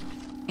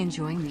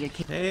 Enjoying the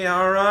occasion. Hey,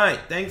 alright.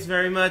 Thanks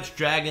very much,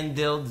 Dragon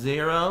Dild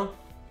Zero.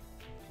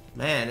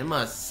 Man, it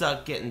must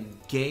suck getting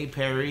gay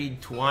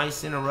parried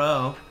twice in a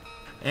row.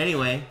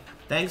 Anyway,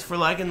 thanks for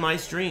liking my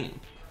stream.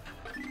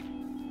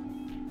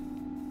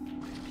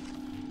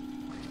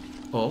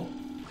 Oh.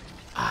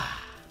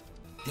 Ah.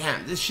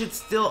 Damn, this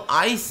shit's still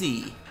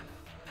icy.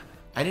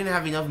 I didn't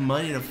have enough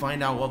money to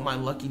find out what my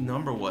lucky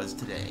number was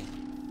today.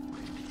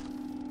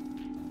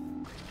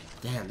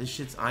 Damn, this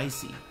shit's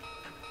icy.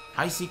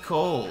 Icy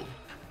cold.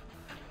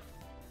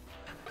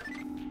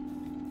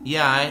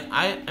 Yeah,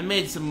 I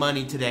made some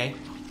money today.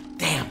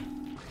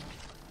 Damn.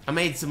 I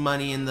made some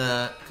money in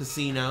the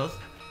casinos.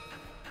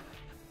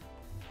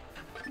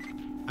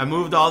 I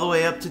moved all the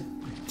way up to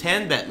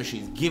 10 bet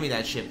machines. Give me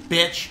that shit,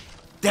 bitch.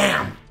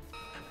 Damn.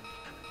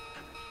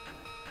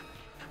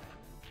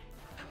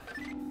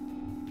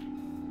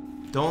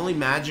 The only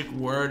magic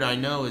word I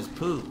know is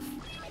poof.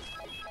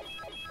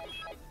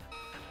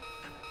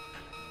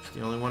 It's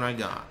the only one I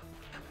got.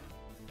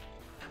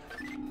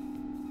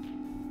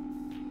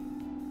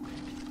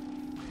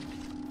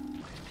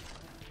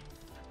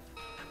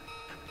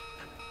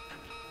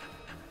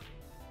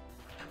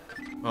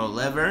 Oh,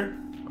 lever?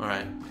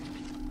 Alright.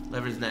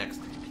 Lever's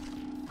next.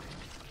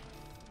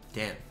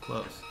 Damn,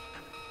 close.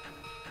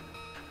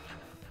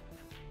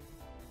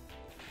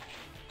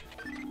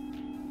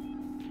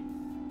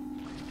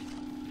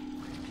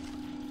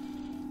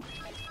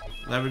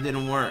 Lever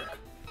didn't work.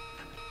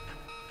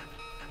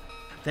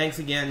 Thanks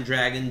again,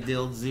 Dragon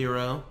Dild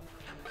Zero.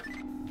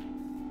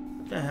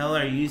 What the hell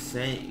are you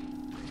saying?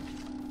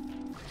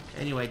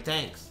 Anyway,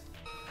 thanks.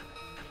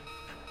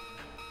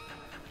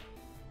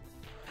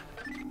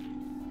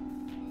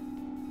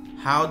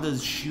 How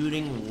does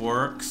shooting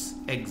works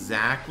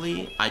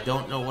exactly? I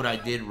don't know what I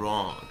did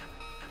wrong.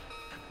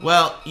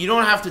 Well, you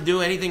don't have to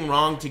do anything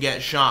wrong to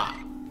get shot.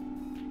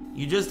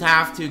 You just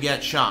have to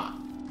get shot.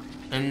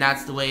 And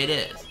that's the way it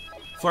is.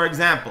 For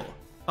example,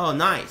 oh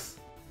nice.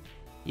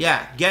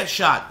 Yeah, get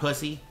shot,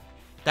 pussy.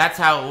 That's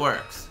how it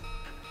works.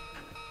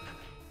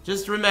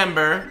 Just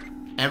remember,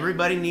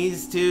 everybody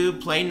needs to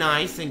play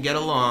nice and get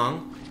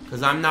along,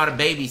 because I'm not a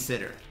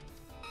babysitter.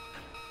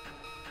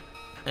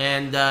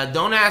 And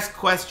don't ask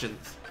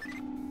questions.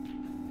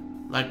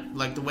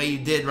 Like the way you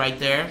did right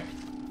there.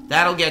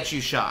 That'll get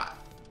you shot.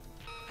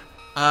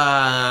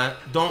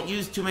 Don't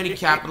use too many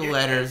capital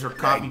letters or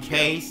copy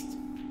paste.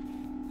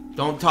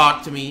 Don't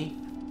talk to me.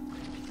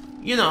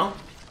 You know,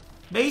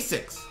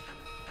 basics.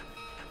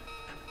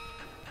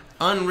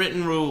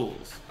 Unwritten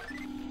rules.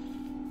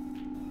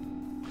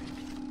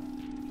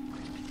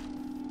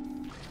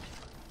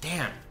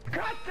 Damn.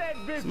 Cut that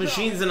bitch This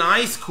machine's an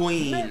ice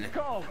queen. Next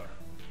caller.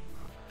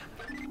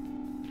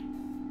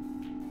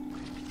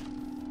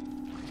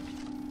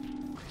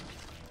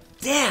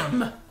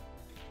 Damn!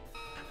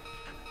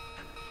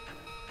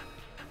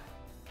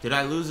 Did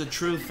I lose a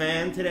true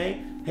fan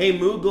today? Hey,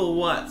 Moogle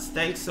What's?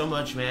 Thanks so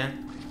much,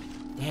 man.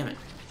 Damn it.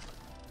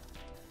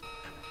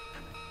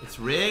 It's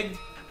rigged.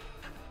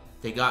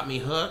 They got me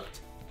hooked.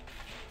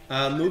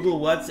 Moogle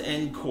What's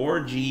and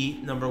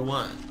Corgi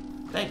 #1.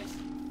 Thanks.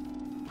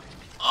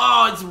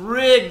 Oh, it's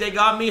rigged. They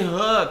got me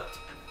hooked.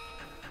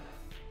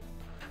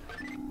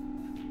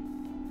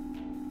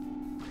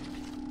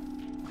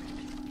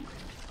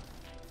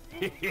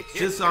 It's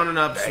just on an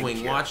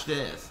upswing. Watch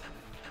this.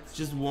 It's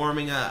just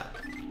warming up.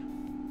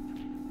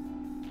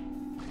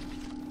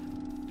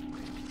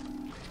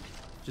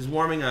 Just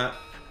warming up.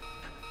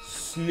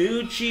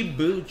 Snoochie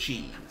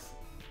Boochies.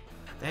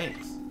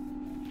 Thanks.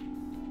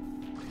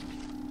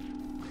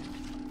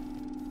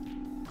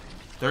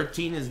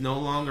 13 is no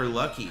longer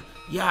lucky.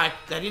 Yeah, I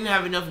didn't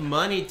have enough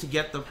money to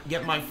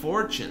get my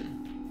fortune.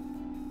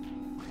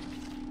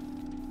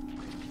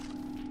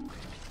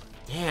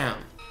 Damn.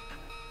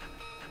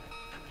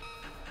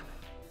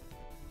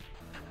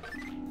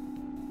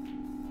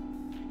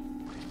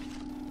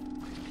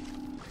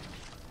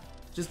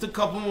 Just a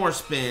couple more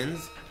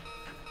spins.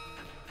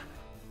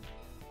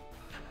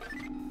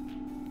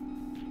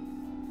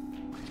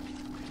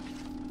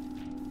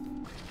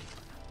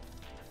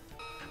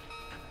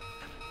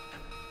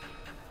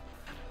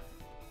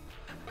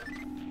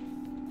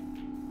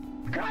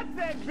 Cut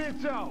that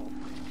bitch off!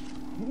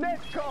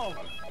 Next caller!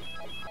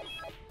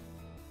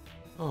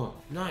 Oh,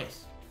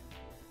 nice.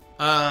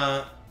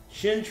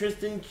 Shin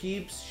Tristan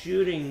keeps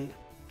shooting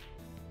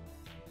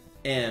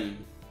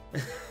M.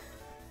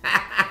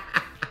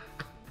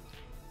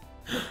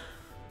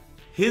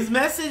 His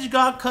message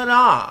got cut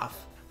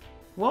off.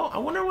 Well, I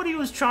wonder what he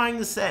was trying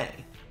to say.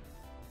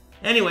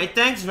 Anyway,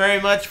 thanks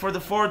very much for the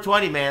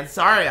 420, man.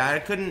 Sorry, I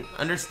couldn't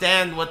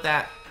understand what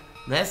that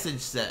message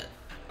said.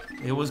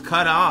 It was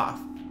cut off.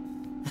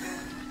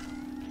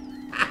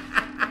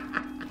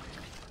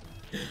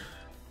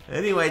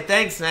 Anyway,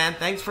 thanks, man.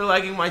 Thanks for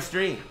liking my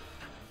stream.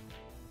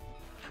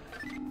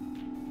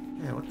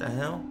 Yeah, what the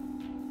hell?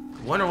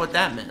 I wonder what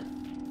that meant.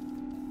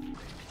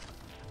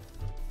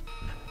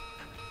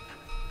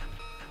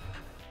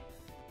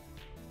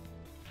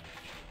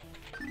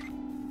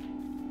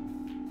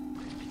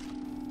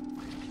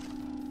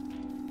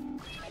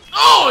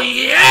 Oh,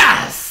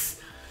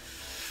 yes!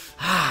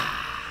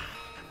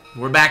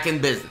 We're back in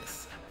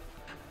business.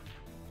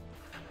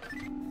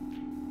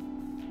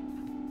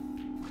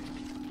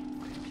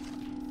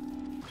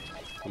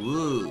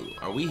 Ooh,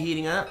 are we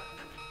heating up?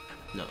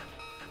 No.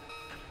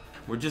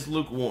 We're just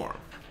lukewarm.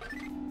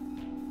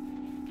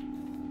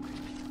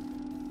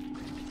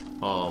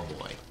 Oh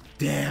boy.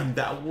 Damn,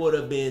 that would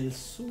have been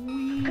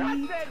sweet.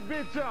 Cut that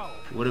bitch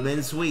off! Would have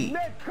been sweet.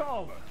 Next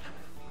caller!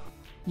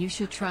 You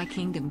should try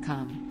Kingdom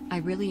Come. I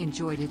really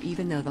enjoyed it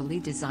even though the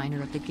lead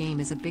designer of the game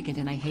is a bigot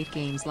and I hate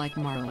games like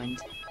Morrowind.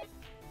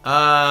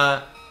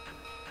 I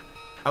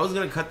was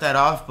gonna cut that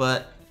off,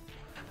 but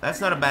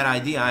that's not a bad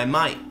idea. I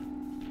might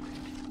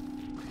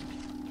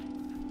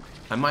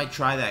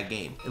try that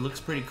game. It looks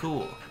pretty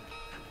cool.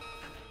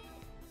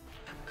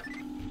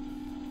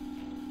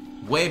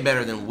 Way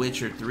better than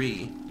Witcher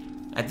 3.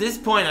 At this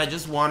point, I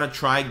just want to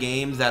try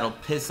games that'll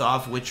piss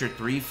off Witcher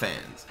 3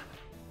 fans.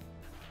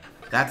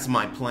 That's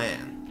my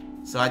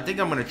plan. So I think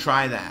I'm going to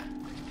try that.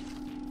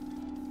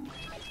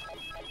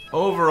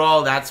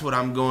 Overall, that's what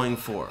I'm going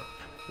for.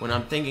 When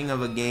I'm thinking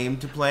of a game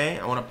to play,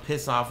 I want to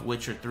piss off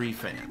Witcher 3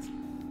 fans.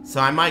 So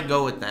I might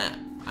go with that.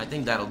 I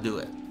think that'll do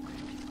it.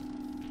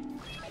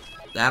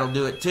 That'll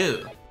do it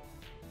too.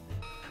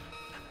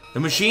 The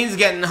machine's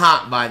getting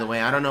hot, by the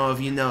way. I don't know if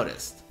you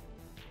noticed.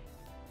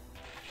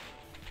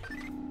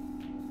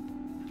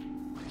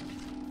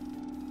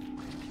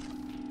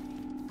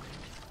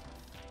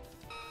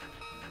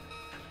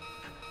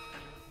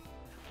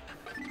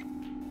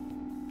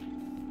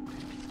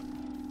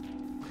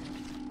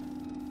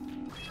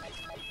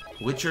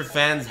 Witcher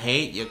fans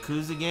hate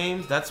Yakuza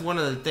games? That's one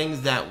of the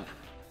things that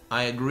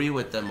I agree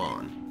with them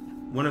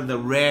on. One of the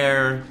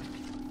rare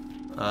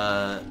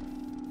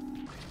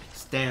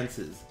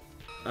stances.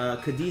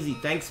 Kadizi,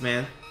 thanks,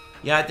 man.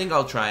 Yeah, I think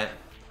I'll try it.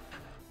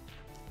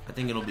 I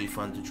think it'll be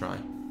fun to try.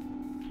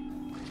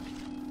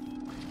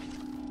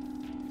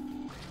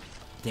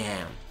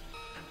 Damn.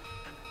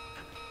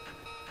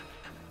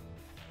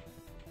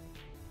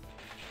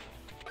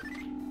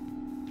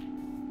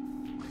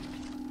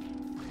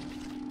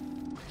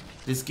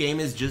 This game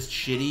is just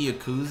shitty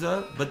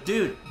Yakuza? But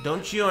dude,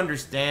 don't you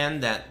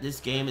understand that this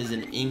game is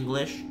in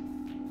English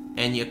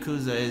and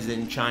Yakuza is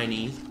in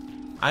Chinese?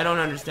 I don't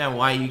understand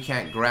why you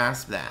can't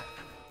grasp that.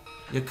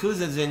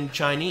 Yakuza's in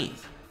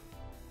Chinese.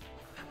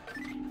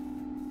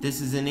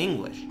 This is in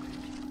English.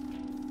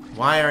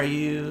 Why are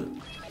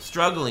you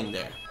struggling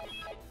there?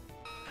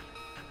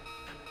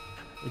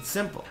 It's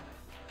simple.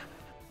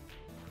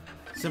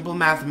 Simple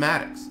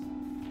mathematics.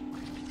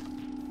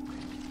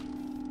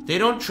 They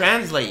don't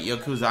translate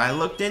Yakuza. I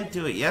looked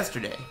into it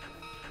yesterday.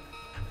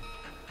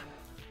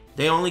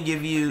 They only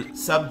give you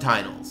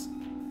subtitles.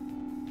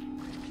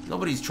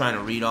 Nobody's trying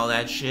to read all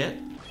that shit.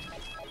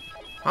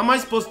 How am I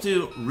supposed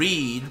to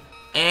read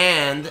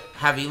and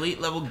have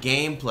elite level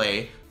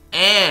gameplay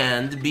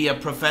and be a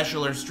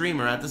professional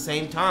streamer at the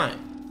same time?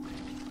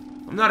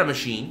 I'm not a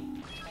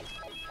machine.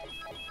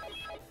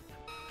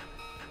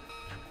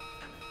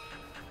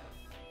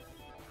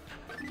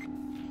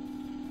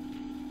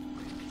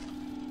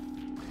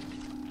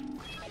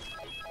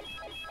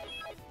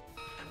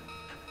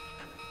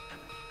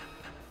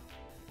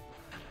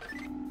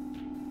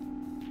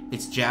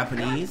 It's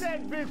Japanese.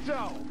 Cut that bitch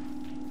off.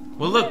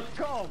 Well, look, Let's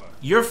call her.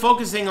 you're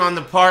focusing on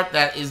the part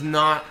that is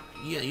not.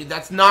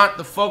 That's not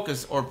the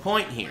focus or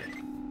point here.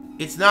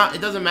 It's not.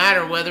 It doesn't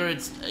matter whether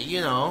it's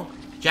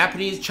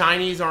Japanese,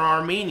 Chinese, or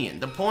Armenian.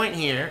 The point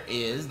here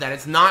is that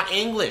it's not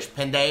English,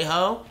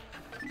 pendejo.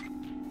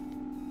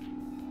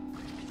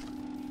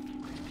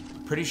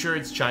 Pretty sure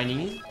it's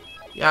Chinese.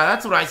 Yeah,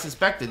 that's what I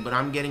suspected, but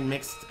I'm getting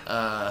mixed.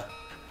 I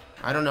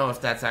don't know if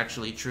that's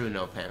actually true,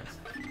 No Pants.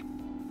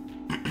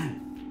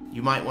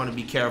 You might want to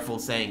be careful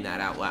saying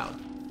that out loud.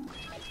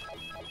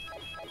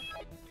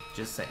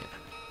 Just saying.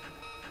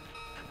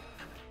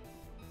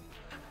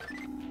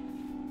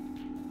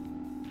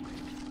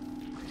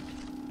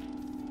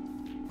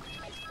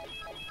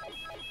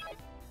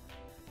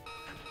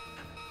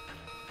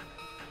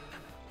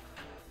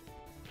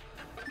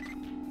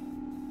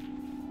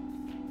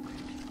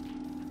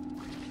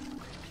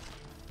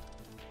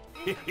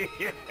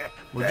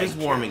 We're just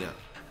warming up.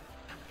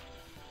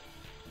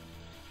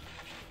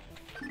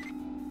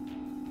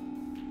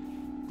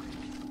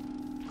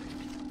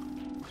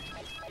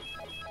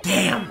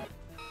 Damn!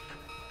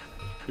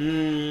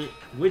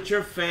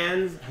 Witcher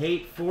fans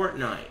hate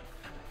Fortnite.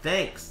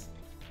 Thanks.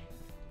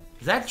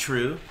 Is that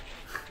true?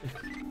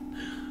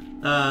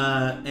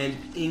 And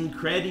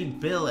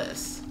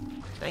Incredibilis.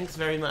 Thanks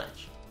very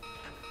much.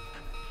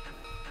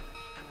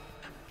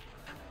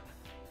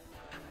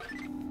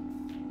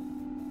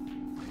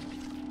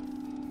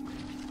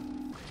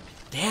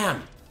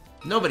 Damn!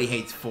 Nobody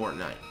hates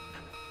Fortnite.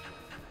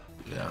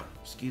 Yeah,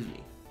 excuse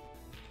me.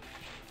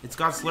 It's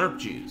got slurp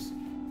juice.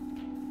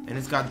 And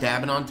it's got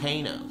dabbing on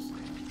Thanos.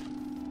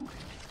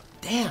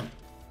 Damn!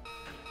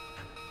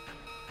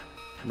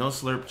 No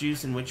slurp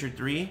juice in Witcher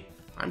 3?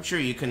 I'm sure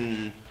you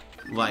can,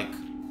 like,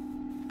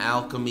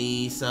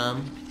 alchemy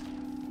some.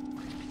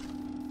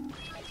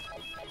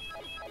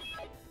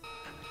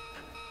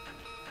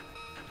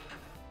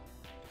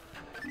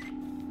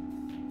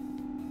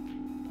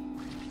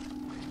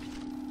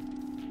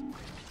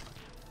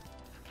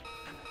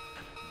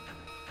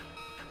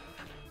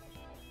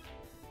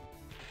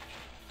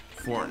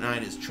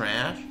 Fortnite is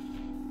trash?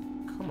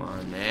 Come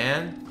on,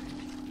 man.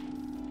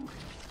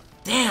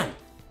 Damn!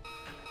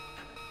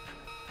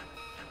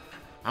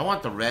 I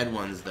want the red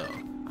ones, though.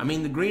 I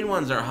mean, the green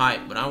ones are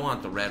hype, but I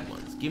want the red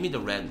ones. Give me the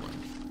red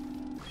ones.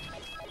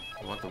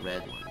 I want the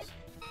red ones.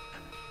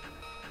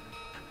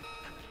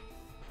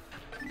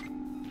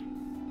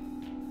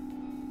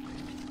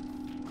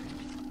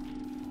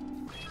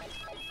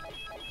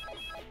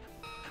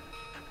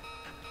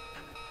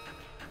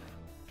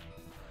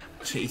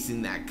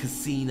 Chasing that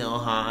casino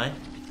high.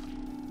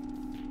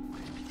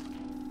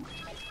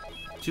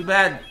 Too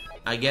bad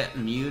I get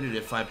muted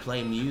if I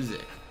play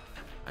music.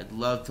 I'd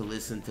love to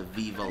listen to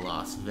Viva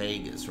Las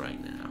Vegas right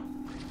now.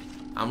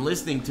 I'm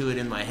listening to it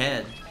in my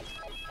head.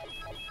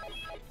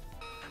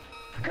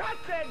 Cut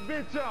that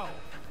bitch off.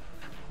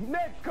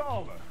 Next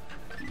caller.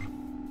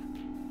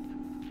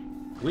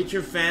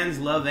 Witcher fans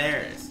love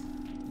Aris.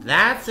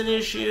 That's an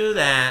issue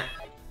that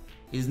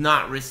is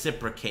not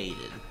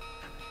reciprocated.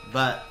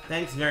 But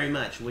thanks very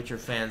much, Witcher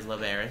fans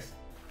love Aris.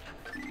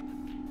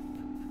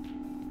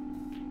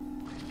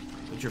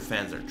 Witcher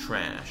fans are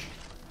trash.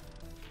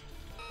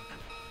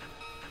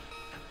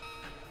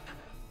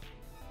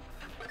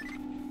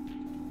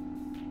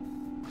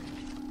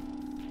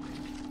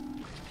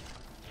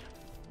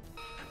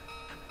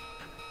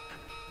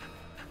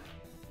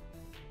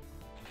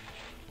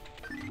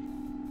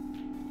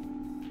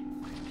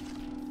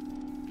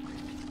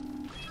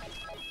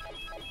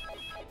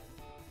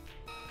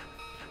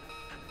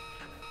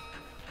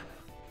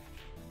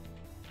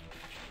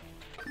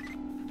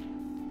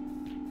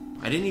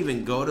 I didn't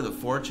even go to the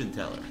fortune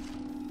teller.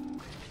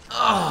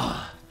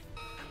 Ugh!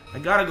 I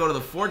gotta go to the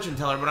fortune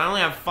teller, but I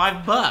only have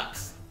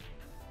 $5.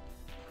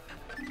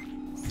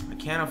 I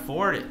can't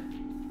afford it.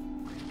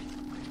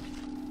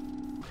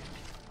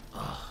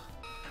 Ugh.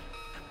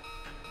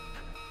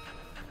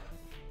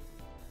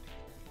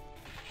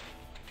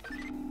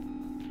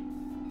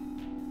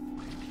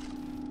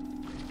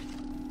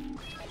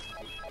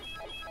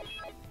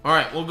 All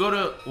right, we'll go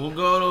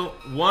to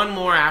one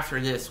more after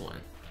this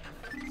one.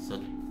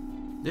 So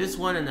this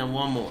one and then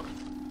one more.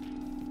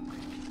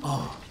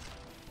 Oh.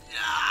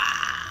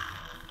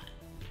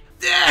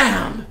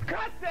 Damn!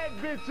 Cut that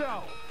bitch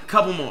off.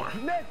 Couple more.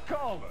 Next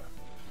caller.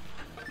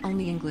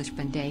 Only English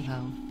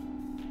pendejo.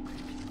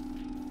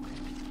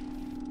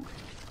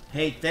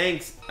 Hey,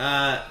 thanks,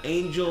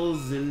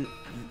 Angels and...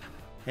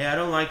 Hey, I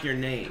don't like your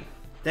name.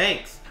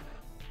 Thanks.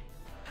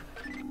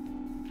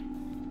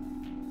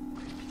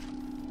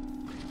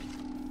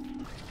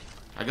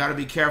 I gotta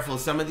be careful.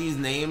 Some of these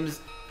names,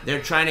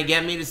 they're trying to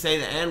get me to say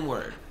the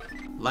N-word.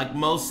 Like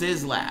Mo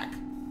Sizlak.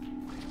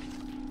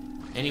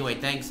 Anyway,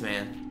 thanks,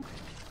 man.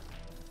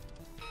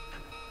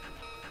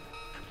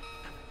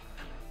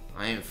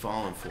 I ain't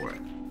falling for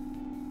it.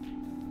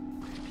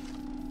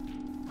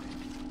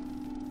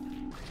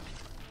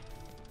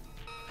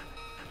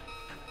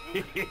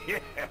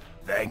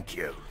 Thank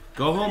you.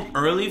 Go home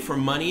early for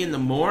money in the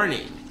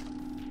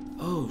morning.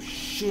 Oh,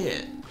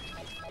 shit.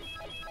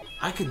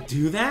 I could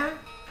do that?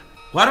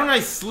 Why don't I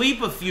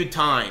sleep a few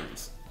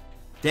times?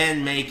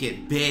 Then make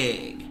it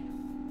big.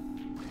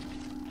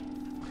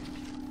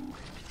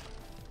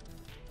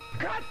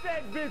 Cut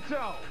that bitch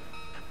off!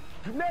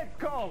 Next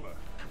caller.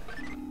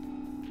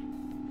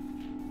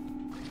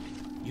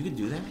 You could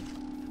do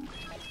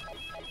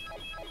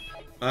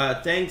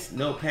that? Thanks.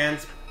 No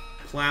pants.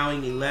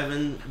 Plowing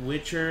 11.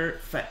 Witcher.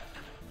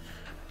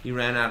 He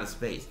ran out of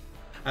space.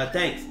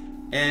 Thanks.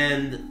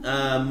 And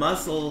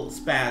muscle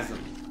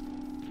spasm.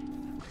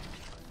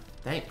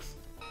 Thanks.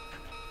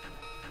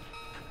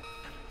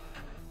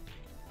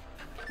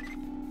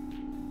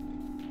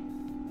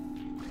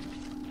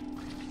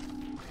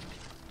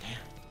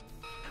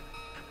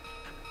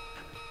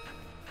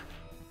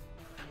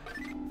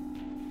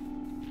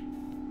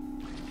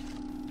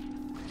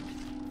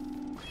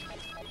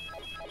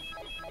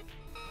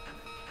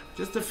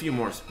 Just a few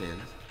more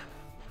spins.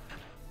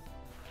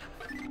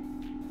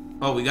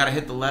 Oh, we gotta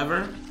hit the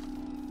lever.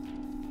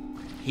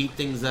 Heat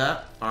things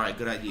up. Alright,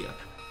 good idea.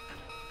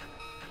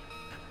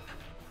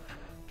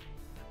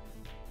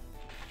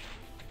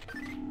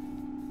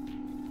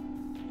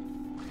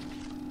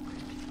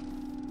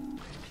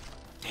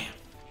 Damn.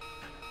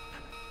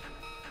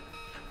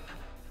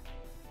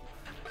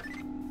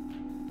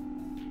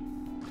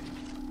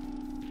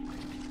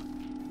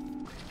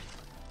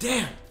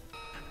 Damn.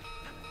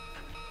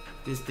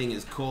 This thing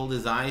is cold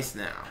as ice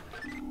now.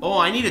 Oh,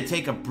 I need to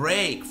take a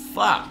break.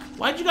 Fuck.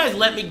 Why'd you guys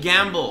let me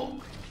gamble?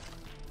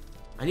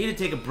 I need to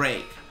take a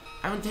break.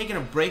 I haven't taken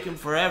a break in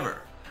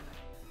forever.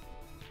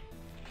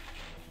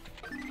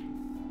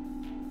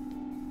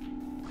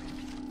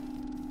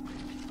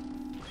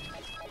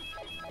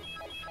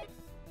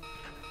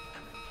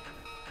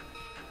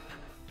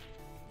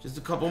 Just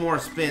a couple more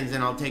spins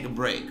and I'll take a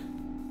break.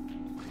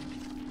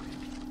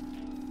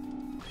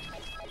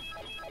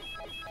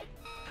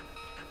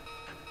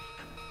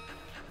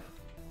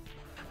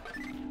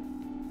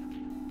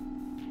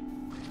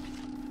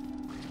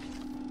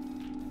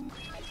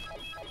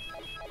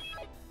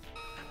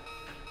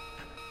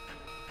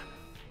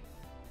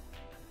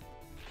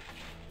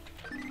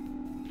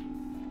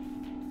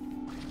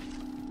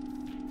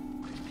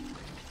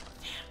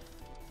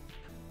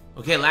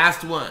 Okay,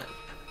 last one.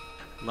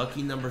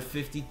 Lucky number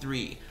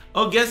 53.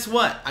 Oh, guess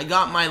what? I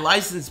got my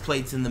license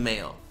plates in the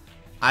mail.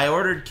 I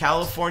ordered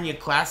California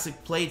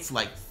Classic plates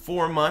like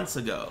 4 months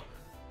ago.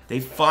 They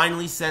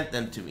finally sent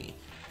them to me.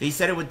 They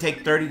said it would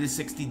take 30 to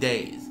 60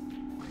 days.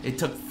 It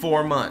took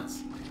 4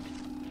 months.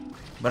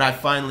 But I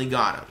finally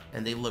got them,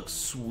 and they look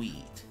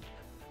sweet.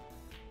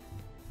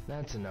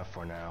 That's enough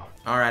for now.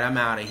 Alright, I'm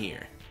out of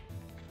here.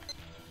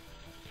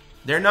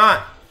 They're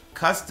not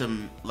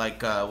custom,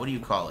 like, what do you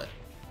call it?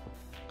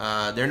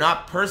 They're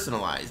not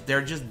personalized.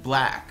 They're just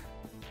black.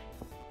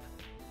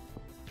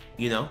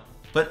 You know?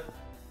 But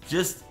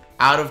just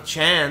out of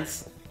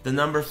chance, the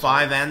number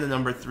 5 and the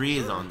number 3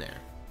 is on there.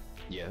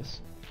 Yes?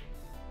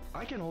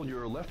 I can hold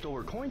your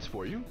leftover coins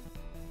for you.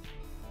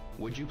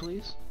 Would you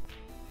please?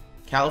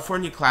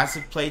 California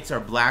Classic plates are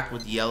black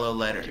with yellow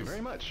letters. Thank you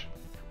very much.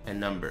 And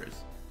numbers.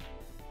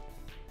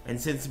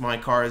 And since my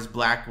car is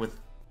black with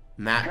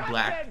matte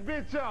black,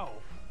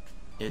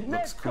 it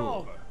looks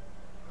cool.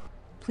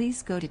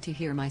 Please go to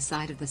hear my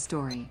side of the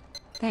story.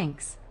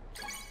 Thanks.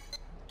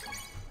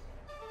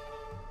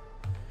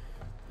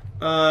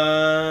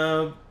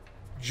 John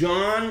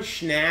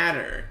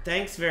Schnatter.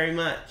 Thanks very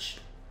much.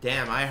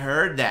 Damn, I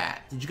heard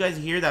that. Did you guys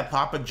hear that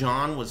Papa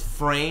John was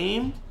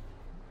framed?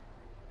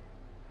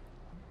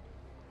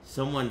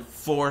 Someone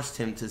forced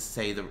him to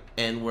say the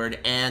N-word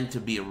and to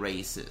be a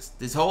racist.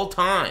 This whole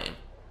time.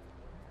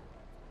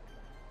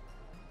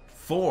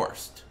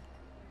 Forced.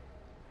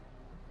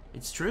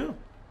 It's true.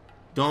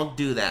 Don't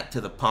do that to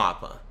the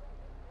Papa.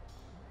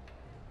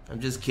 I'm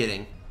just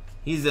kidding.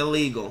 He's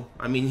illegal.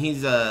 I mean,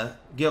 he's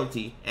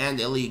guilty and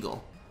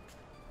illegal.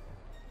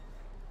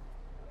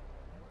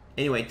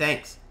 Anyway,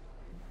 thanks.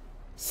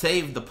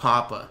 Save the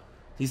Papa.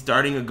 He's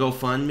starting a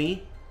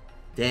GoFundMe?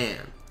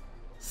 Damn.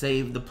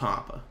 Save the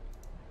Papa.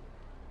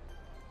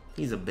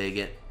 He's a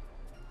bigot.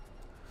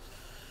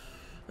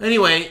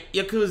 Anyway,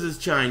 Yakuza's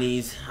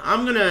Chinese.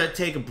 I'm gonna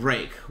take a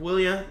break, will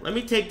ya? Let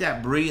me take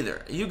that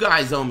breather. You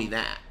guys owe me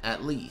that,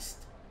 at least.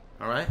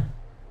 Alright?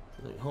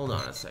 Hold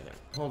on a second.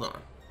 Hold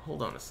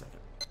on a second.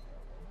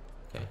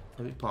 Okay,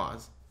 let me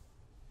pause.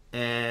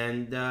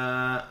 And,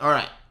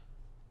 alright.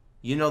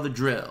 You know the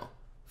drill.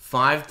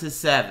 5 to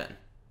 7.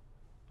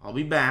 I'll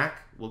be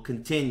back. We'll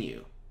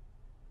continue.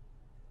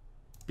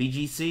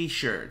 BGC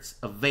shirts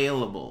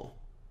available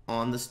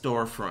on the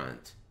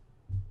storefront.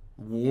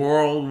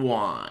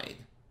 Worldwide.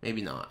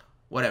 Maybe not.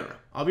 Whatever.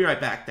 I'll be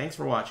right back. Thanks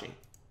for watching.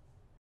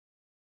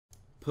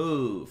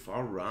 Poof.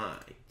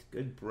 Alright.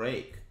 Good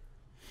break.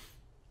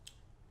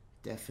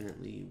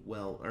 Definitely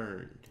well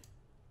earned.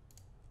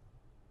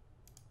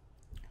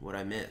 What'd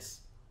I miss?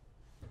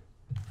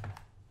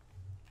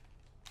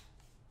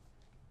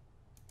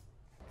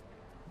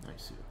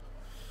 Nice.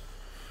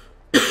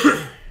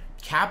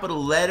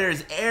 capital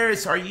letters.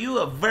 Aris, are you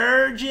a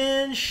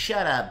virgin?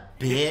 Shut up,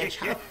 bitch.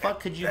 How the fuck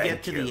could you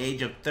get to the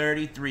age of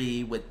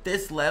 33 with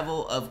this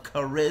level of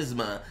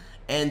charisma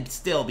and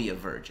still be a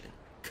virgin?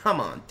 Come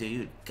on,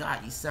 dude.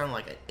 God, you sound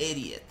like an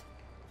idiot.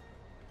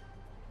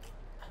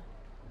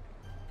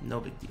 No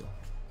big deal.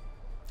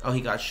 Oh,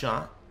 he got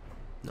shot?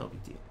 No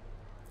big deal.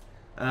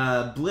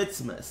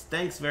 Blitzmas,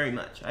 thanks very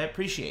much. I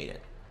appreciate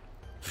it.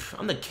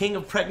 I'm the king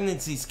of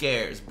pregnancy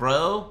scares,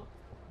 bro.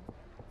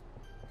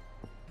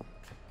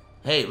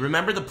 Hey,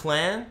 remember the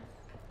plan?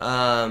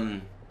 I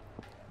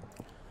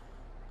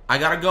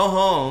gotta go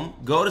home,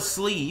 go to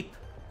sleep,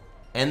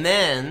 and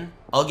then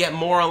I'll get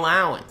more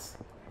allowance.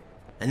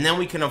 And then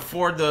we can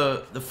afford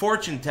the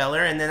fortune teller,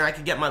 and then I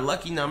can get my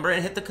lucky number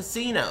and hit the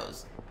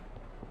casinos.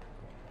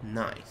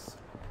 Nice.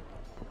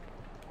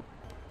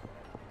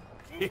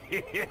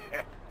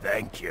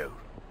 Thank you.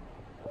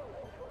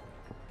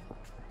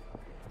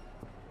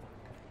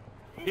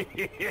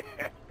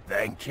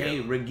 Thank you.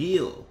 Hey,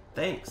 Regil,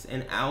 thanks.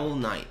 And Owl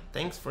Knight,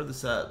 thanks for the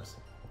subs.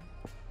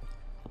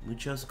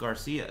 Muchos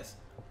Garcias.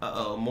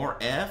 Uh-oh, more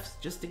Fs?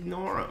 Just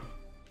ignore them.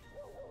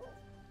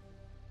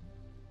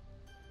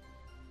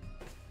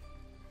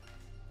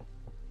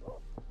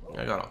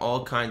 I got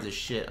all kinds of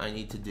shit I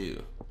need to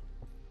do.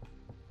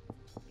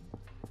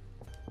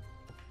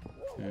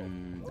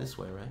 This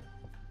way, right?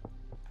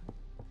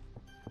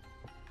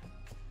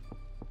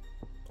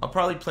 I'll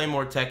probably play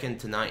more Tekken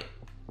tonight.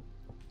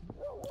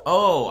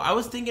 Oh, I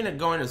was thinking of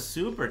going to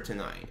Super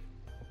tonight.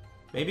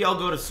 Maybe I'll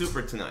go to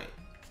Super tonight.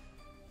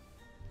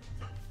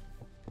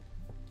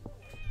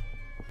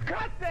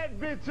 Cut that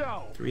bitch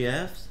off! 3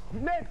 Fs?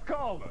 Next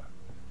caller.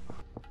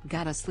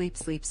 Gotta sleep,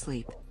 sleep,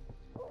 sleep.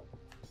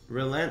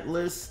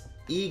 Relentless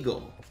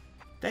Eagle.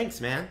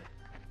 Thanks, man.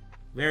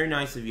 Very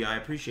nice of you. I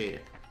appreciate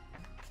it.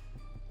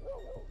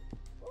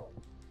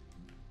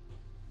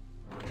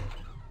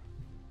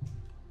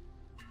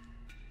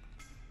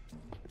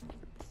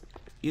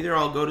 Either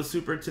I'll go to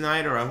Super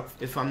tonight, or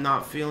if I'm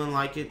not feeling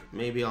like it,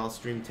 maybe I'll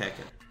stream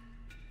Tekken.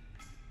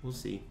 We'll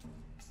see.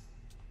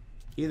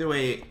 Either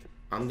way,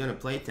 I'm gonna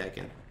play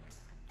Tekken.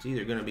 It's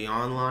either gonna be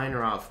online or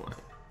offline.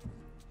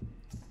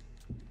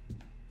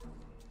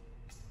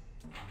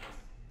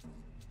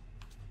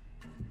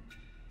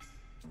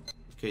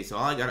 Okay, so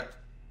all I gotta...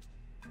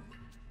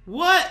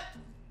 What?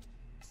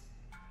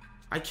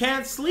 I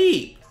can't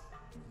sleep.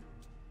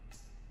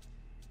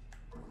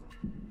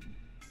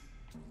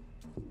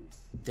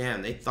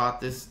 Damn, they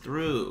thought this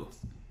through.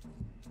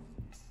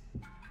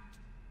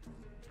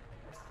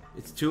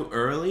 It's too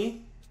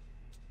early?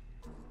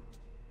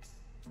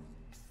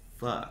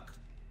 Fuck.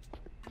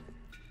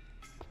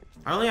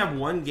 I only have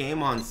one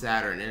game on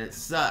Saturn and it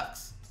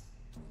sucks.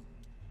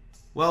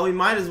 Well, we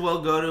might as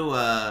well go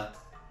to,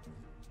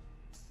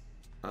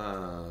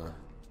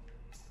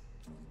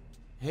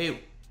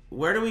 hey,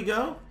 where do we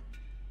go?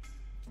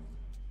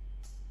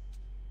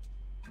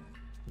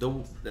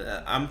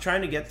 I'm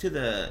trying to get to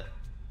the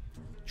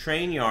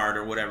train yard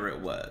or whatever it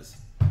was.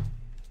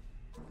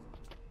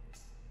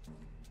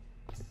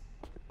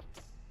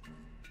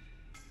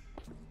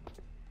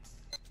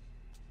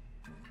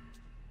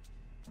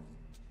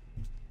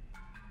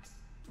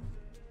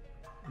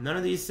 None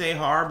of these say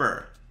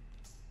harbor.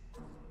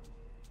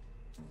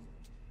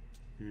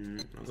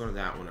 I'll go to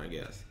that one, I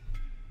guess.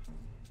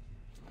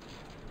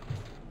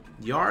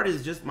 Yard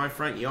is just my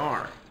front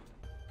yard,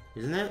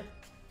 isn't it?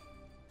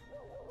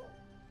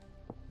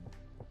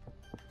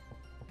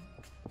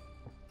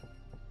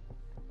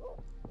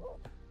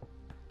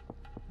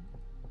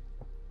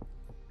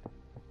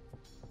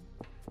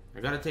 I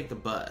gotta take the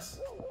bus.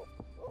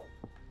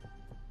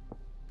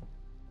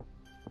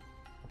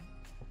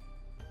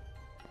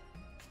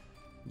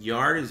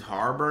 Yard is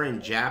harbor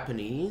in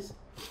Japanese?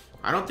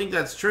 I don't think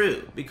that's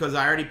true, because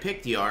I already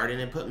picked yard and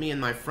it put me in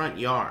my front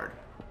yard.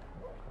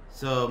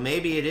 So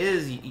maybe it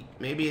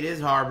is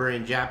harbor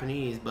in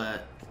Japanese,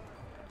 but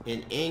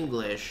in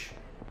English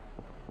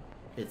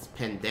it's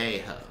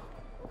pendejo.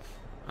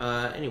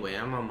 Anyway,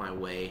 I'm on my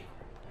way.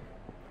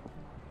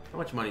 How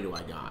much money do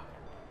I got?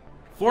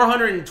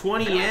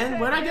 420 yen?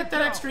 Where'd I get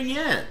that extra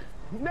yen?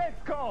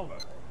 Next caller.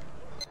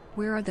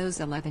 Where are those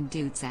 11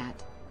 dudes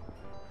at?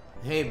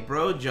 Hey,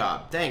 bro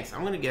job. Thanks.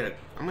 I'm gonna get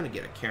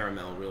a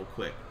caramel real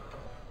quick.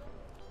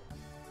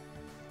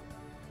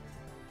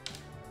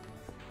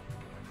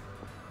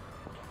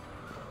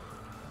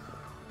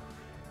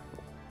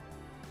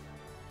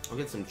 I'll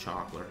get some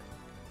chocolate.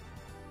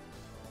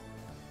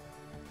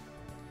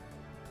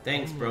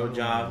 Thanks, bro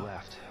job.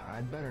 Left.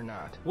 I'd better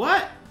not.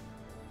 What?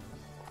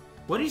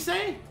 What do you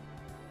say?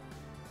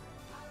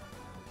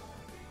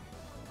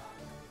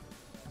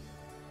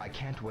 I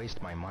can't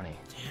waste my money.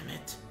 Damn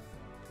it.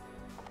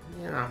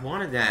 Yeah, I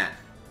wanted that.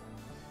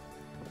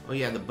 Oh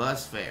yeah, the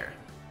bus fare.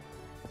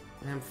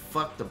 Man,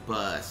 fuck the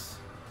bus.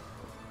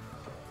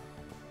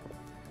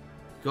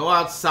 Go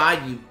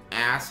outside, you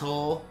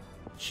asshole.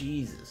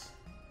 Jesus.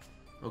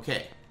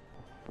 Okay.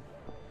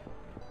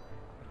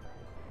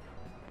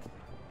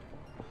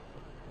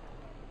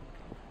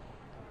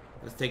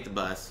 Let's take the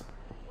bus.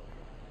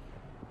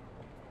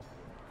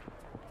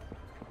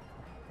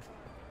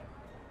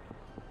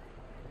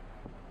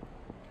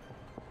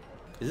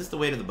 Is this the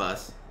way to the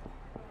bus?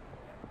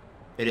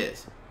 It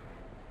is.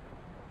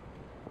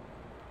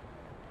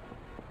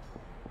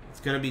 It's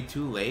gonna be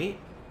too late?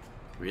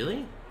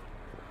 Really?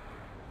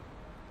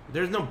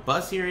 There's no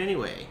bus here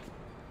anyway.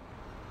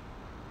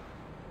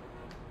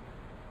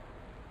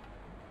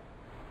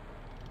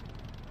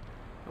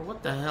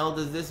 What the hell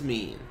does this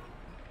mean?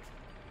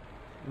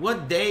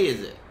 What day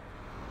is it?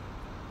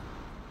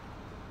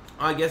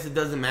 Oh, I guess it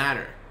doesn't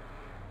matter.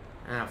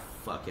 Ah,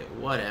 fuck it.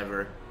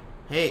 Whatever.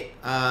 Hey,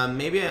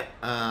 maybe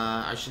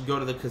I should go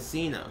to the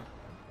casino.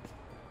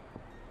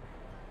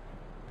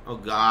 Oh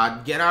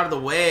god, get out of the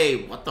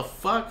way. What the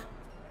fuck?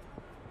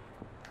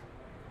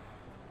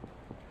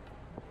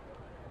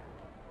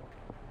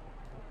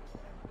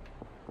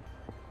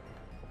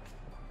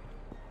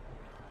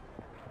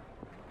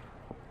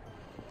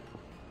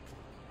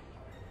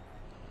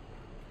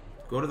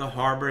 Go to the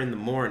harbor in the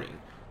morning.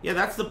 Yeah,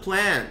 that's the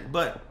plan.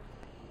 But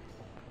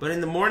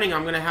in the morning,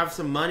 I'm gonna have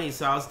some money,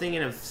 so I was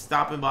thinking of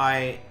stopping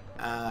by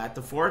at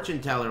the fortune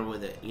teller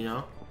with it, you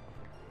know?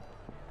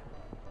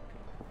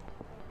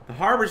 The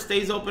harbor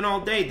stays open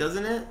all day,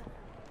 doesn't it?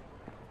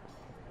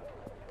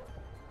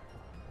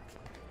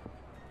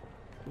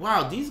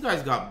 Wow, these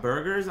guys got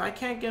burgers. I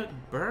can't get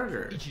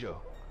burgers. Ichiro.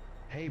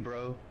 Hey,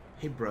 bro.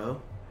 Hey,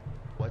 bro.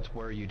 What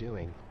were you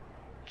doing?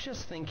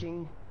 Just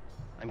thinking.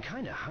 I'm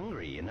kinda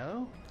hungry, you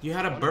know? You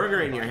had a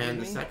burger in your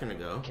hand a second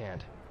ago.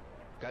 Can't.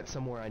 Got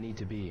somewhere I need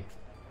to be.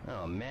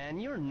 Oh man,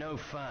 you're no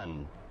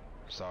fun.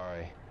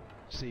 Sorry.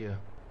 See ya.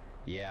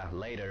 Yeah,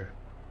 later.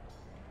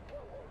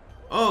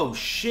 Oh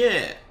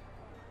shit!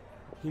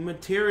 He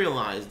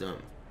materialized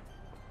him.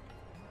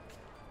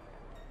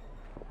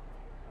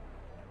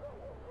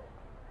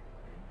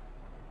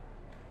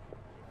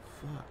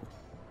 Fuck.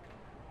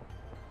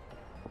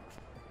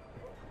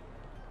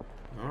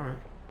 Alright.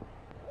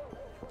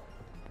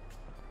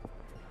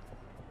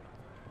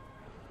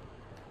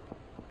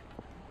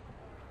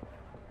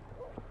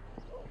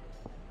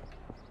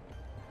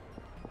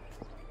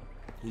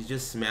 He's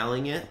just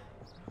smelling it.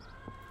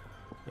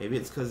 Maybe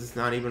it's because it's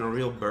not even a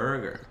real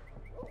burger.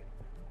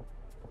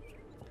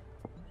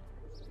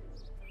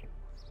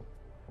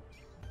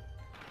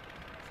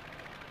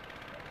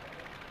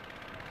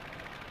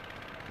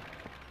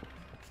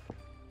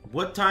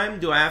 What time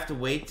do I have to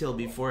wait till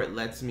before it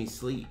lets me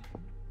sleep?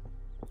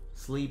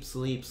 Sleep,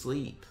 sleep,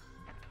 sleep.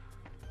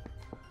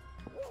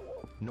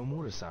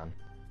 Nomura-san.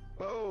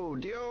 Oh,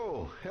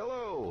 Dio,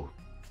 hello.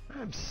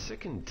 I'm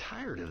sick and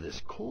tired of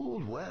this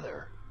cold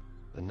weather.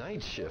 The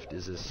night shift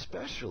is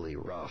especially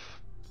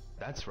rough.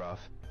 That's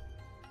rough.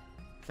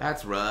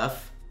 That's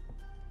rough.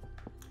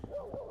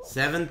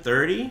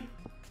 7:30?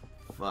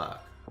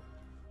 Fuck.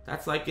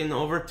 That's like in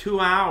over 2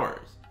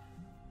 hours.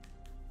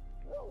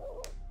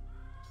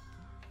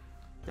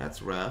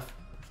 That's rough.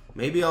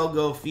 Maybe I'll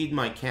go feed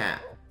my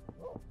cat.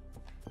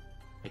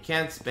 I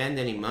can't spend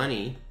any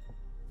money.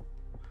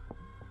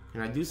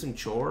 Can I do some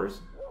chores?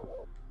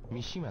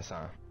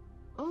 Mishima-san.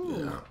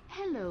 Oh, Yeah.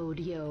 hello,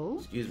 Ryo.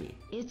 Excuse me.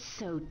 It's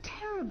so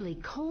terribly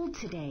cold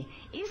today,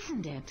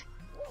 isn't it?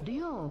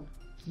 Ryo,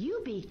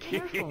 you be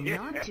careful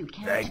not to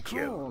catch Thank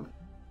you. cold.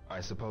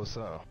 I suppose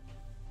so.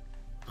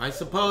 I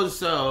suppose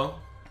so.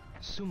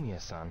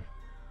 Sumiya-san.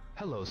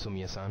 Hello,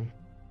 Sumiya-san.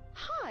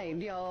 Hi,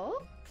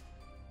 Ryo.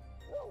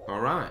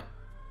 Alright.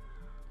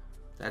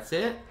 That's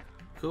it?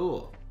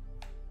 Cool.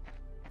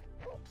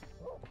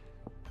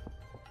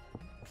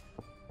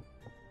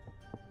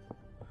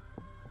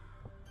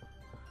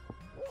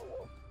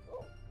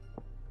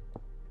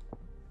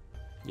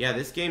 Yeah,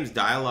 this game's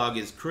dialogue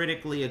is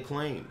critically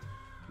acclaimed.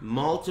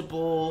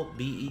 Multiple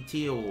BET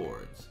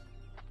awards.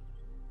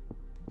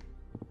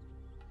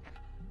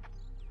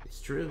 It's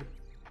true.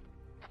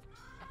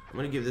 I'm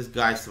gonna give this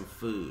guy some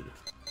food.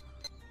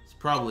 He's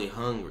probably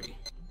hungry.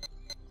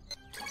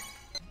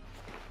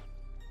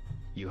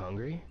 You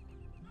hungry?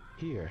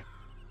 Here.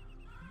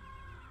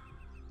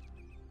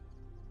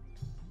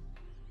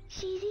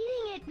 She's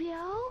eating it,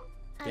 Ryo.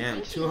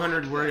 Damn,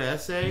 200-word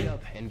essay? Eat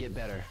up and get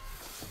better.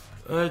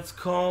 It's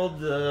called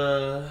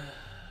the...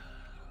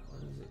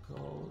 what is it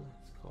called?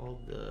 It's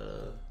called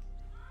the...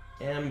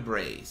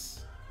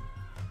 Embrace.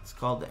 It's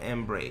called the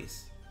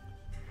Embrace.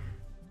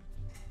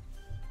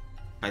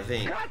 I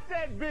think. Cut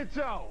that bitch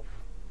off!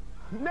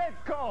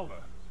 Next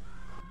caller.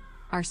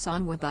 Are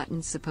Sanwa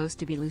buttons supposed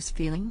to be loose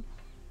feeling?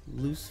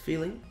 Loose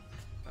feeling?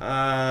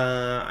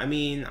 I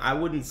mean, I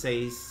wouldn't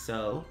say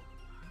so.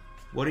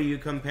 What are you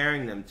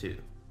comparing them to?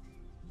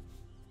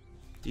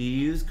 Do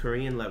you use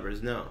Korean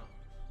levers? No.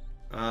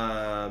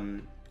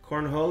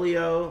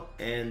 Cornholio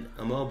and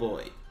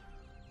Amoboid.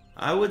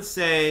 I would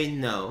say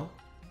no.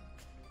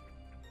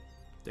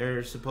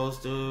 They're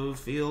supposed to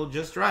feel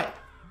just right.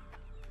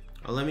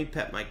 Oh, let me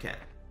pet my cat.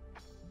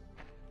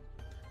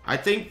 I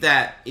think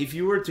that if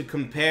you were to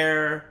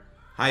compare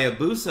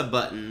Hayabusa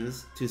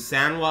buttons to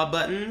Sanwa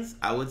buttons,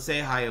 I would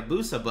say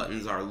Hayabusa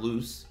buttons are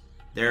loose.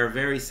 They're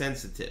very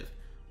sensitive.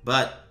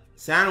 But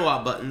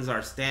Sanwa buttons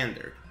are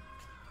standard.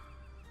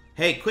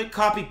 Hey, quit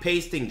copy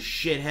pasting,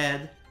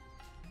 shithead.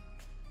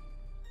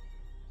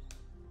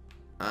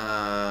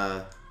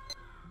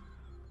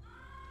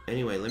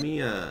 Anyway, let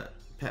me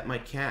pet my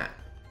cat.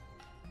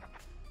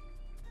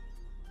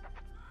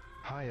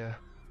 Hiya.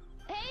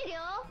 Hey,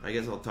 y'all. I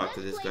guess I'll talk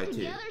to this guy too.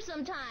 Together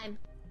sometime.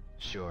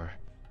 Sure.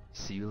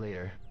 See you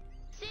later.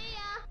 See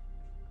ya.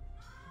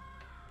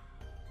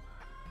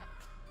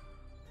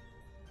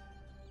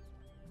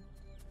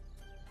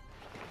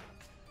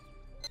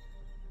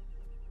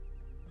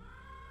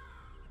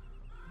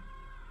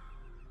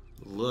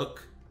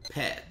 Look,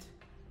 pet.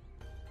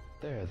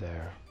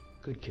 There.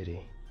 Good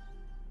kitty.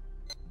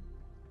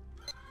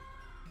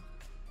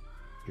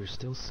 You're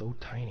still so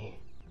tiny.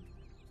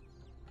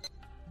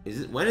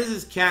 When is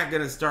this cat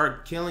gonna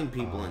start killing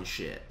people and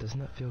shit? Doesn't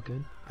that feel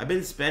good? I've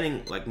been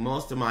spending like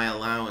most of my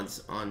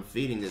allowance on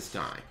feeding this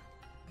guy.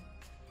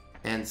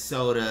 And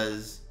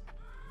sodas.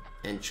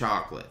 And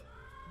chocolate.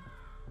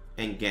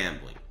 And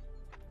gambling.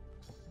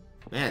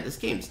 Man, this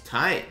game's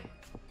tight.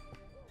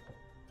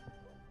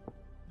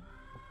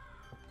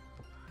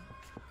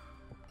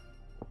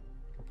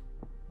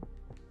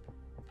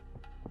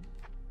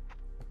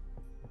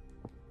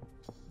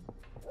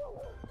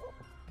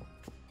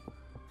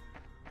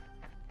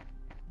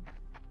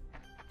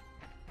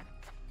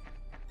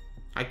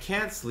 I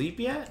can't sleep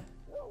yet?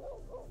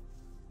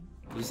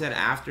 You said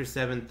after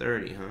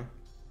 7:30, huh?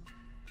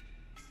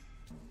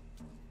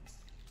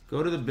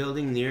 Go to the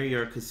building near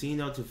your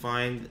casino to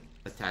find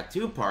a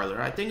tattoo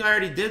parlor. I think I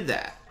already did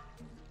that.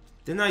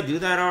 Didn't I do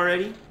that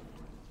already?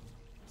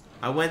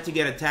 I went to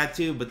get a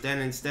tattoo, but then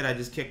instead I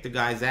just kicked the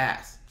guy's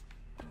ass.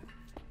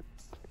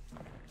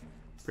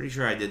 Pretty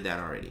sure I did that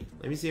already.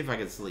 Let me see if I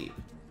can sleep.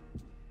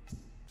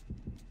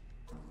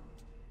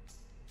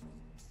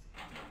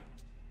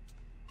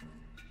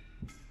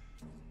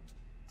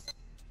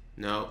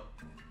 No.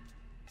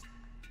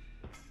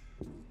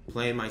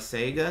 Playing my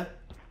Sega?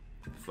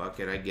 Fuck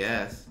it, I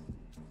guess.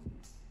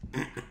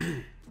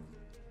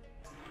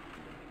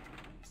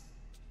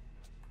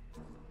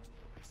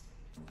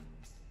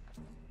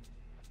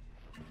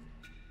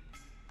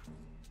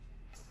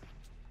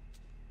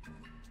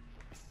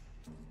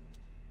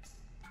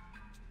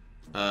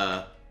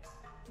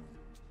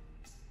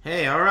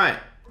 Hey, alright.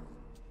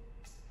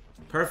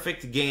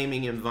 Perfect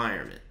gaming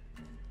environment.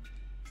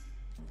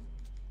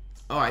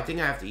 Oh, I think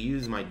I have to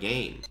use my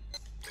game.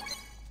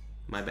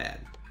 My bad.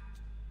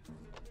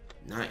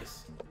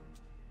 Nice.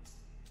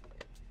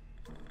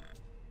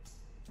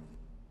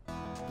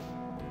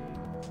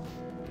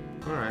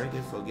 Alright, I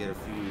guess I'll get a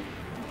few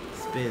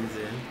spins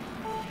in.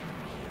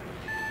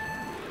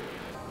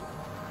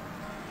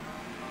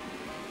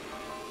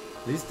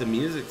 At least the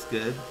music's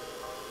good.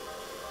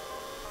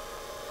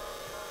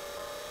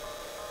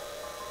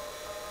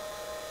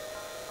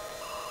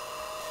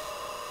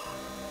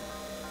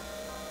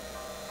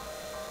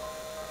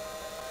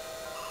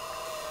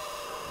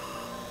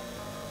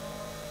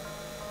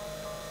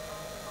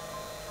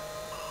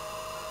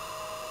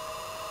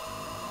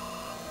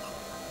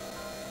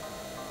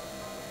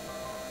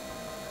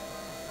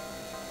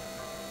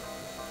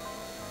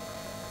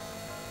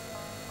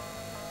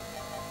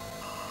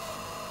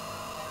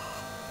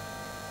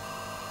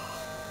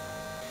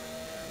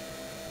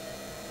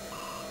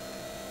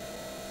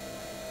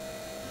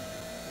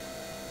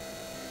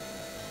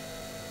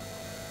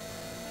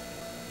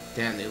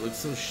 Damn, they look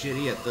so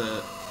shitty at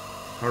the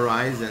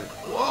horizon.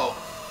 Whoa!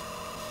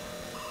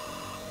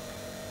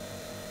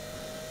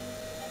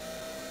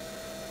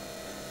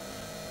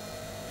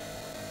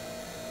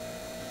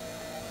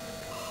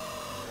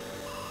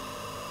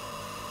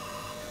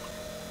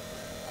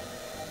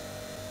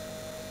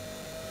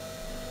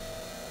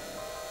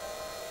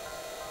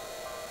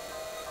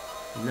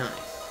 Nice.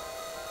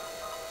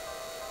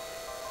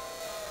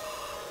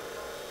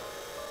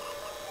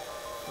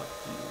 Fuck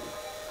you.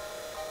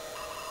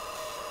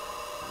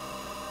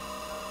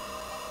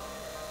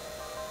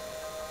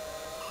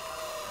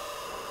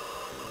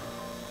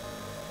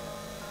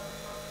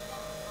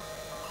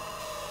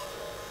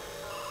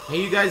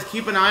 Hey, you guys,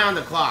 keep an eye on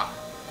the clock.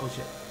 Oh,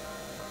 shit.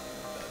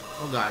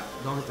 Oh, God.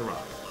 Don't hit the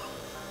rocks.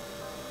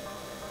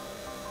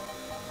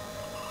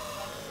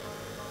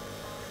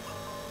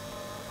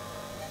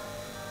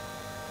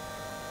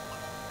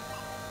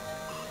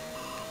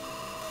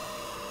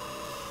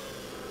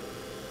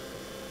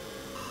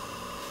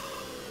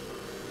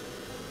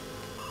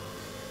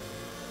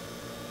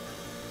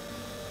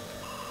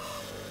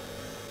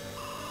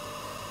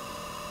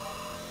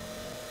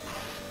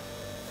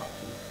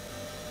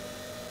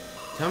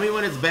 Tell me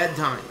when it's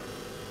bedtime.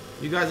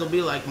 You guys will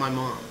be like my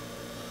mom.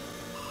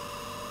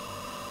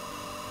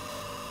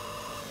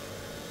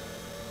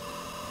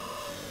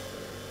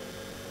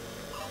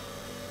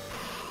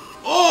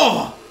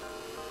 Oh!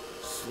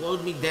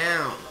 Slowed me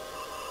down.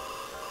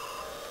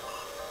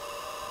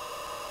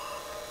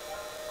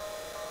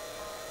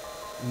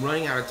 I'm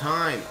running out of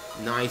time.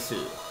 Nice.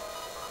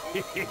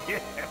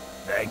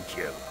 Thank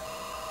you.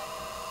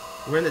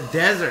 We're in the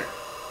desert.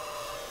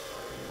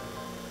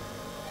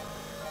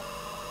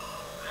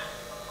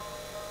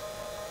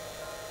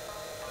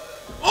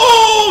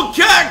 Oh,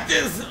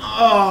 cactus!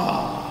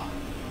 Oh.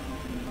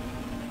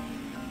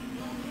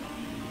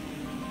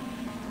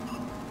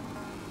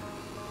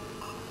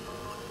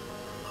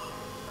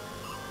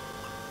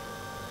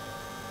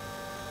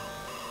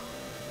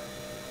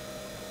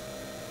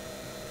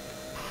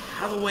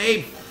 of the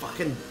way,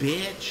 fucking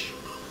bitch.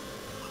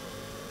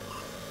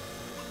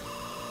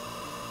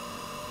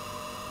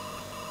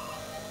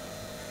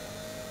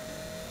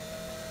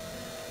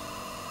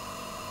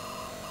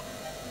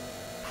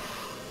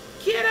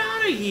 Get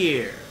out of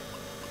here.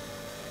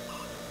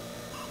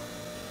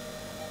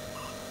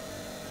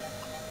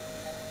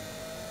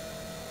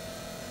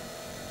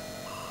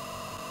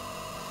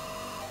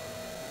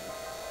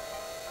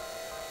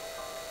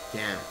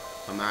 Damn,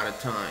 I'm out of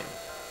time.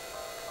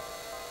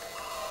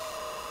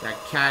 That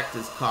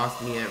cactus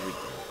cost me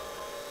everything.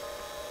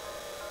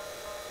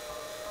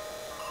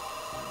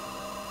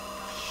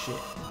 Shit.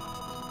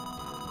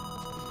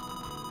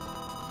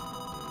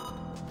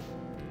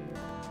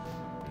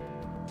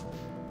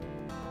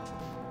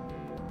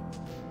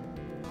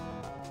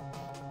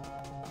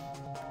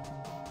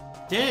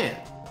 Damn.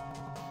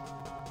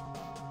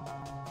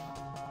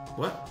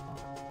 What?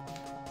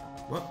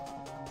 What?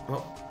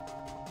 Oh.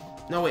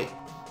 No, wait.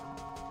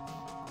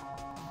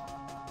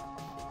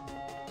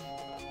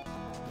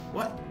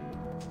 What?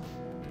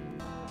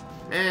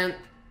 Man,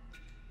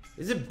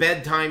 is it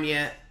bedtime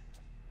yet?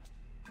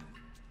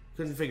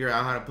 Couldn't figure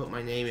out how to put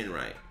my name in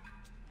right.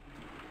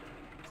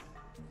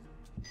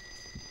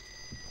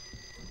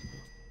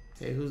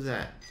 Hey, who's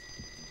that?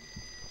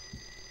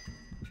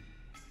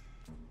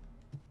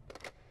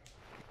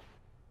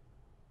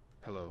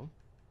 Hello?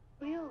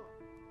 Ryo,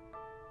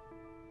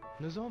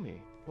 Nozomi,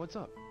 what's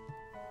up?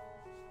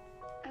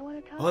 I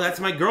want to talk. Oh, that's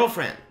my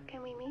girlfriend.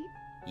 Can we meet?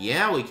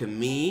 Yeah, we can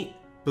meet.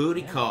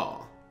 Booty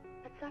call.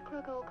 At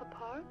Sakuragaoka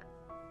Park?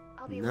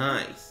 I'll be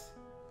Nice.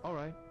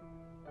 Alright.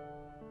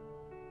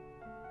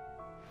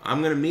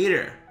 I'm gonna meet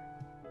her.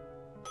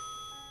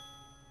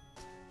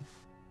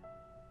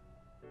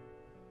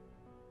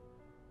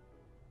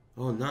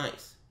 Oh,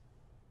 nice.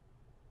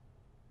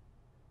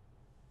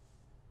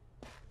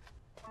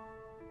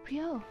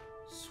 Ryo,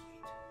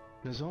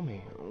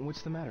 Nozomi,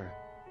 what's the matter?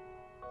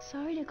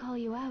 sorry to call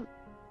you out.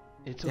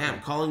 It's Damn,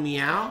 okay. calling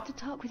me I out? had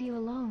to talk with you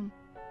alone.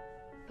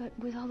 But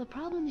with all the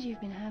problems you've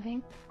been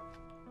having,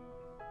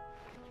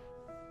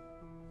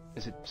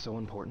 Is it so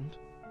important?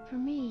 for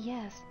me,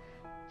 yes.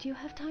 Do you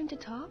have time to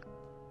talk?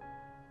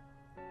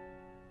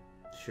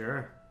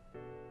 Sure.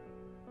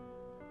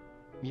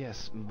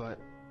 Yes, but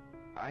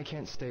I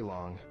can't stay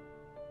long.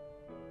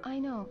 I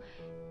know.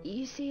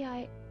 You see,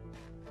 I'd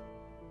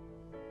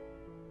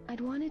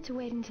wanted to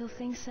wait until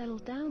things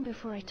settled down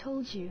before I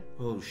told you.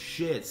 Oh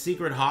shit,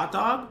 secret hot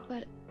dog?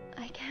 But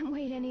I can't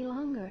wait any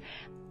longer.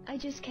 I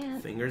just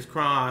can't Fingers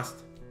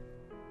crossed.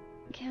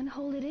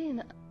 hold it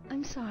in.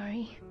 I'm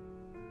sorry.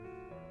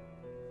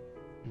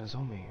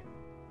 Nozomi.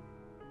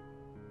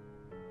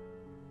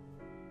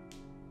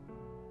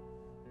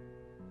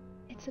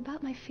 It's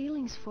about my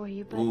feelings for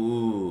you, but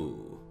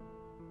Ooh.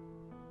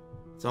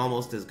 It's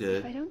almost as if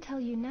good. I don't tell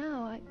you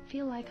now, I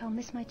feel like I'll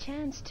miss my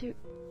chance to...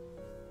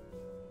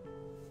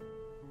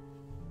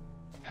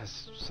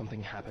 Has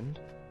something happened?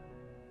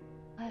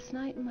 Last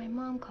night, my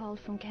mom called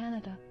from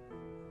Canada.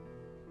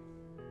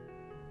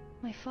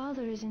 My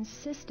father is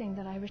insisting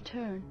that I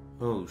return.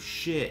 Oh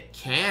shit,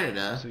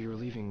 Canada? So you're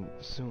leaving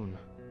soon?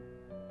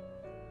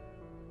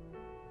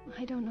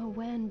 I don't know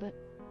when, but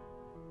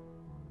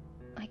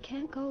I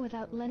can't go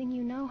without letting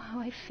you know how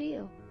I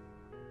feel.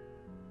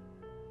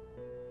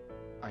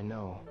 I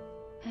know.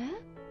 Huh?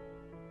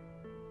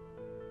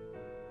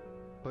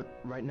 But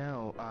right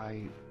now,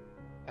 I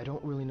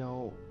don't really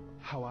know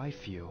how I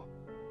feel.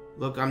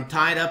 Look, I'm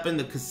tied up in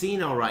the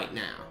casino right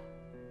now.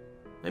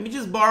 Let me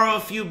just borrow a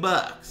few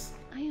bucks.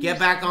 Get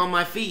back on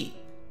my feet.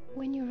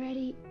 When you're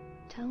ready,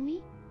 tell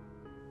me.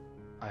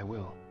 I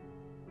will.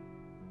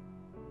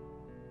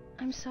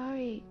 I'm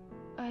sorry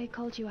I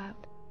called you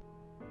out.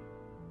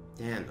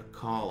 Damn, the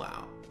call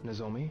out.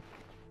 Nozomi,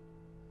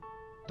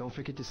 don't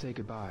forget to say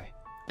goodbye.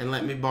 And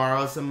let me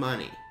borrow some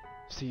money.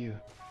 See you.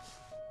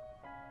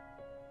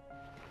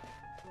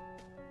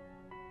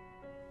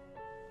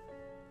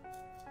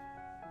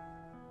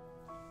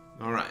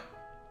 Alright.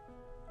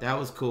 That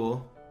was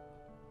cool.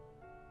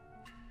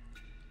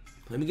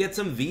 Let me get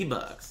some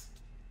V-Bucks.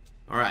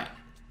 Alright.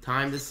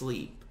 Time to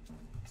sleep.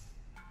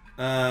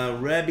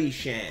 Rebby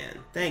Shan.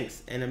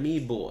 Thanks. Enemy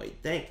Boy.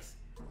 Thanks.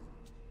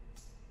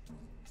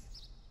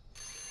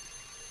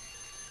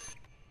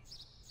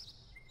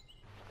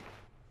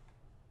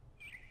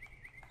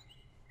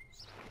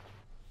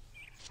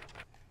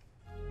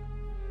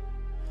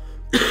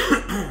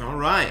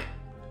 Alright.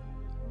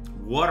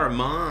 What are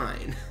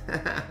mine?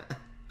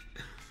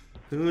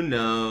 Who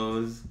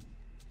knows?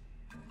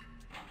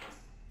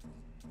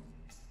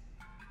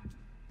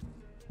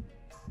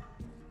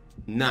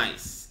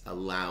 Nice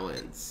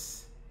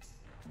allowance.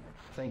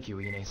 Thank you,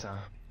 Ine-san.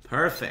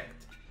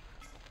 Perfect.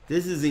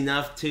 This is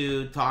enough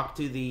to talk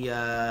to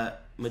the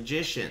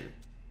magician.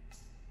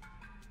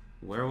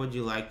 Where would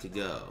you like to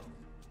go?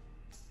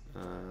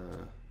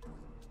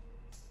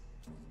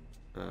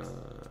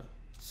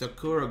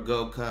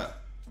 Sakuragaoka,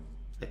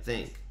 I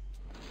think.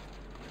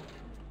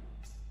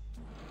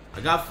 I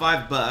got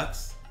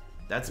 $5.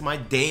 That's my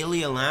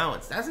daily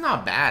allowance. That's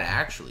not bad,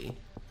 actually.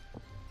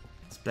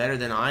 It's better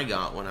than I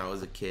got when I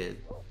was a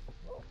kid.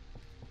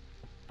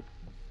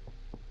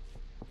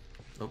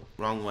 Oh,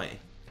 wrong way.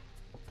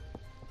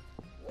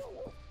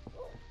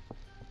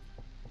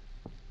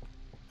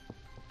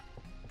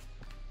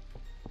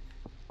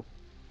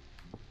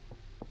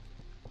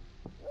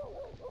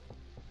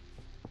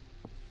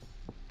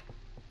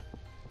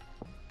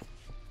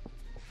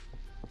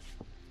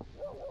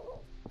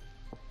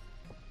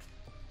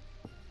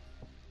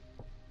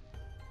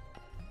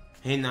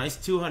 Hey, nice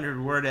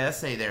 200-word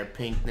essay there,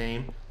 Pink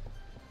Name.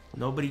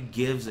 Nobody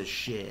gives a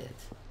shit.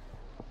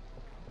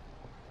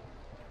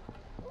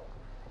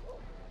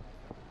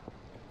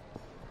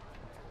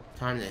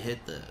 Time to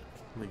hit the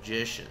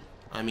magician.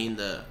 I mean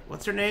the...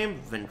 What's her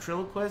name?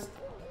 Ventriloquist?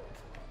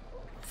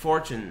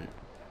 Fortune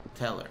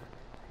teller.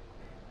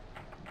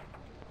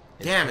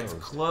 Damn, it's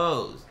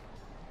closed.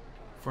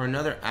 For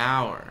another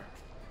hour.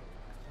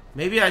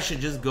 Maybe I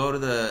should just go to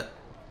the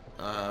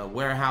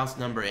warehouse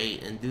number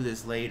 8 and do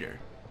this later.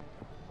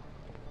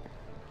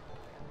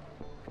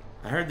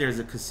 I heard there's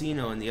a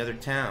casino in the other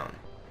town.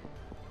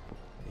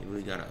 Maybe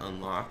we gotta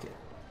unlock it.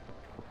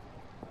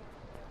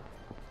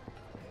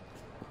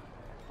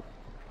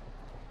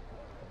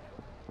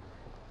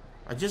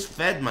 I just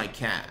fed my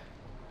cat.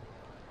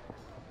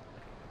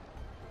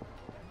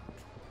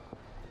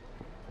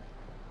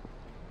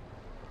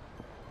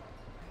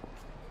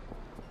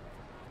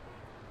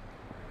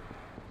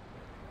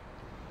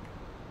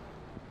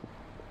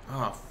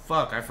 Oh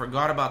fuck, I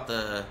forgot about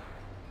the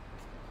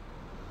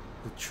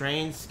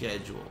train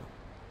schedule.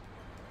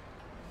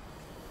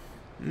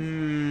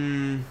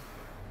 I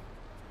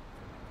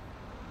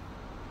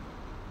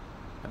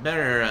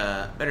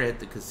better hit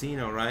the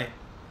casino, right?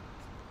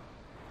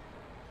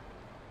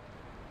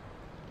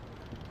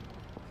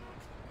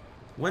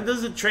 When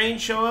does the train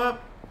show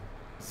up?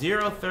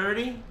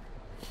 0:30?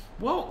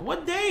 Well,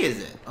 what day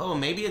is it? Oh,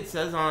 maybe it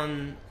says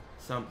on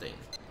something.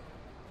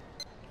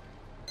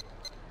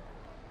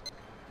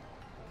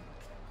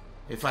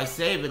 If I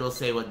save, it'll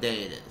say what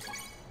day it is.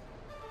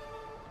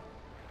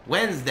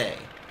 Wednesday.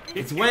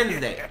 It's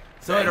Wednesday.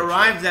 So it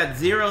arrives at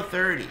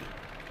 0:30.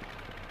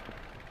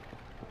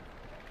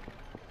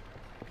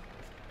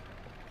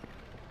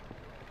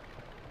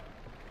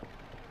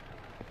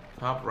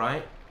 Top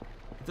right.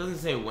 It doesn't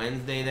say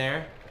Wednesday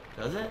there,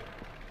 does it?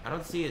 I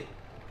don't see it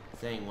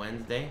saying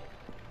Wednesday.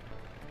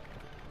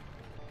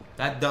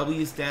 That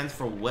W stands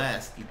for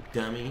West, you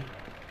dummy.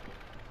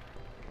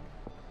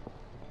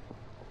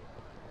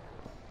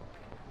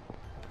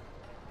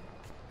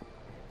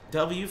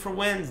 W for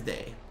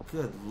Wednesday.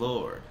 Good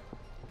lord.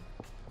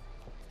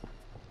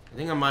 I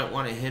think I might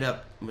want to hit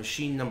up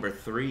machine number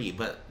 3,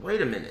 but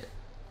wait a minute.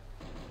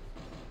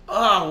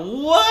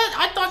 Oh, what?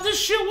 I thought this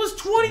shit was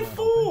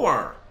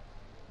 24.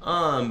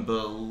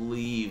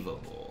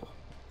 Unbelievable.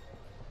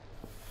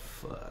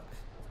 Fuck.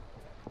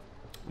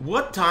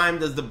 What time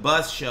does the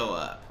bus show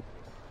up?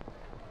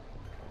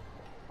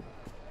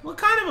 What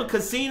kind of a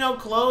casino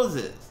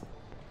closes?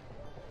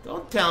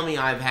 Don't tell me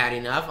I've had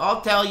enough.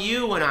 I'll tell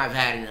you when I've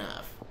had enough.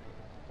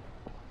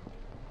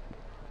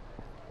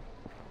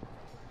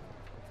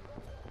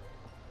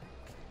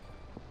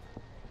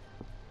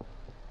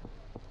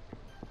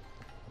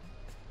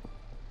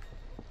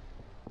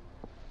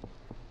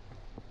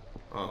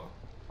 Oh,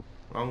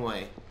 wrong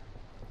way.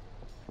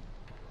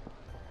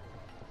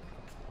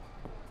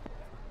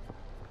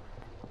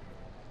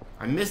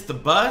 I missed the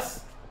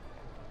bus?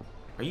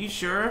 Are you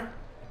sure?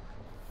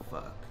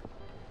 Fuck.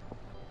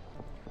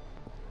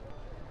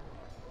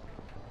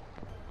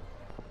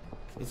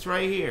 It's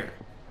right here.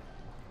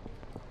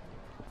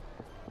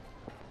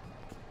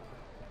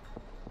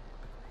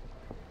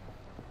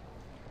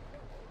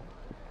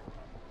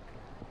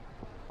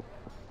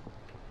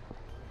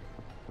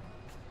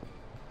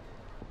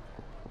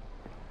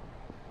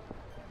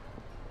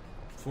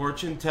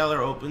 Fortune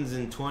teller opens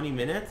in 20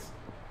 minutes?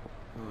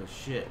 Oh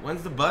shit.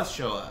 When's the bus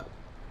show up?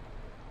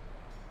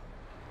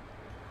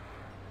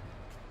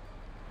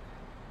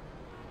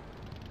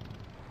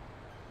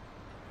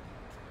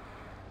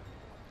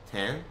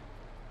 $10?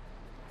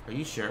 Are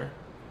you sure?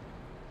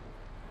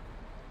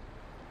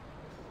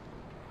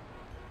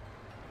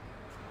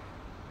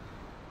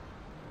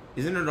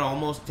 Isn't it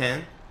almost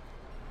 10?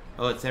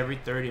 Oh, it's every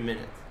 30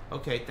 minutes.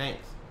 Okay,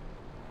 thanks.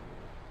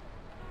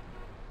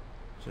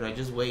 Should I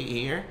just wait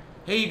here?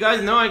 Hey, you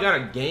guys know I got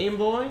a Game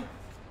Boy?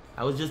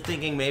 I was just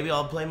thinking maybe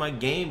I'll play my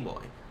Game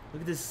Boy.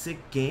 Look at this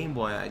sick Game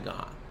Boy I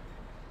got.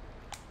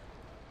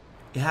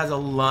 It has a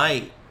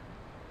light.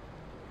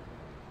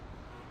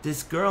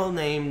 This girl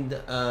named,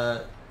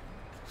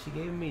 she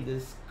gave me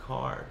this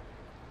card.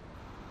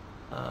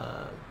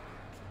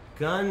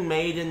 Gun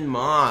Maiden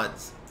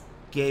Mods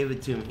gave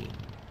it to me.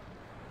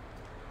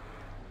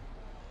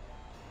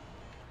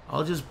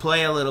 I'll just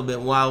play a little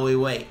bit while we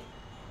wait.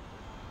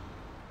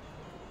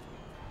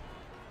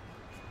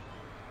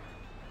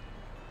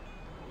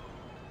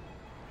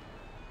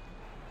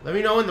 Let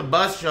me know when the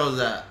bus shows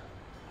up.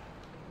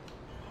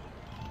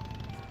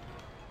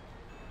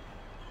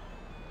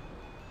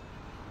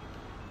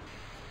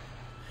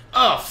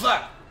 Oh,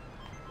 fuck.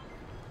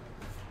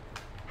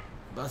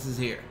 bus is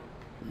here.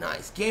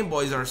 Nice. Game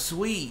Boys are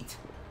sweet.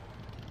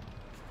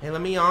 Hey,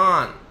 let me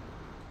on.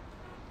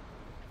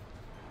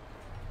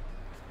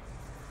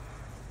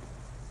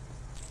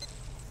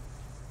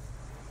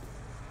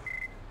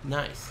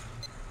 Nice.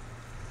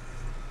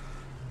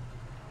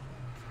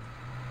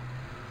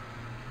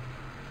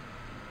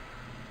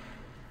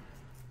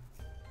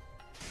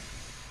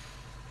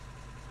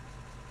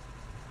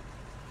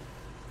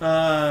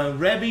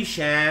 Rebby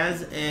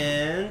Shaz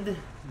and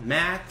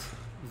Matt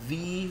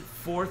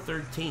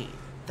V413.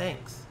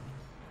 Thanks.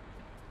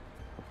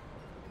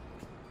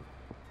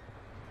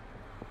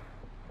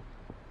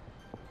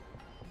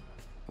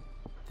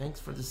 Thanks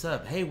for the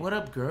sub. Hey, what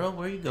up, girl?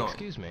 Where you going?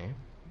 Excuse me.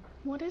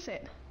 What is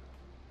it?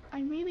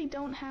 I really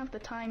don't have the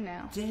time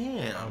now.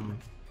 Damn.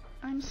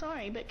 I'm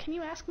sorry, but can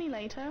you ask me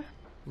later?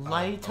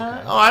 Later?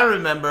 Okay. Oh, I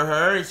remember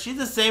her. Is she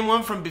the same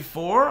one from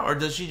before, or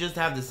does she just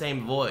have the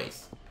same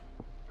voice?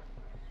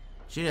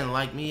 She didn't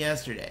like me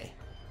yesterday.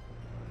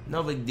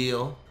 No big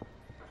deal.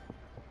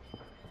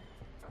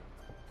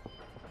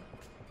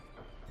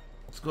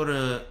 Let's go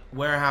to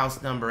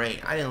warehouse number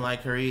 8. I didn't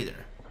like her either.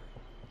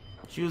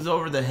 She was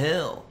over the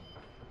hill.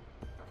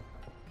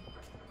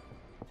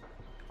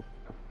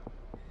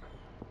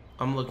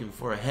 I'm looking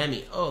for a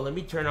Hemi. Oh, let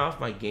me turn off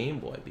my Game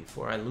Boy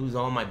before I lose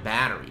all my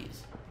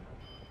batteries.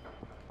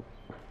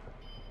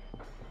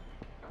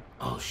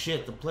 Oh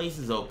shit, the place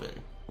is open.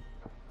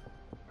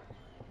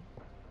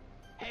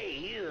 Hey,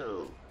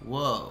 you!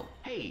 Whoa.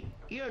 Hey,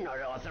 you're not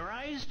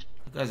authorized.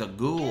 You guy's a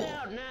ghoul. Get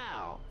out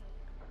now!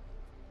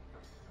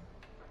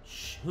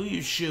 Who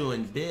you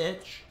shooing,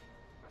 bitch?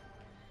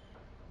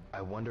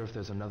 I wonder if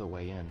there's another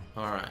way in.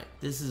 Alright,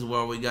 this is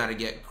where we gotta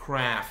get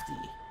crafty.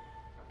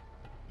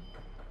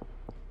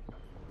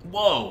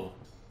 Whoa!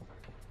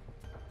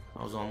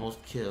 I was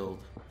almost killed.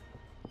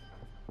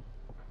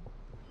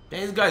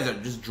 These guys are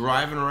just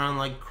driving around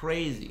like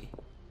crazy.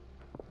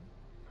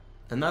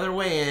 Another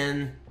way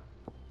in.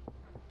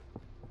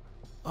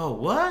 Oh,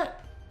 what?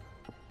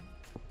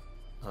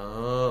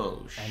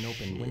 Oh, shit. An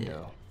open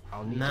window.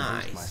 I'll need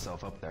to boost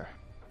myself up there.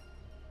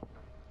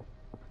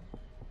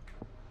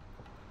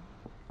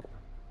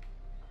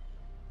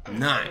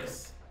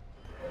 Nice.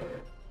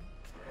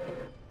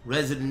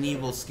 Resident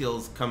Evil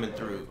skills coming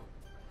through.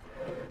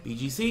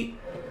 BGC.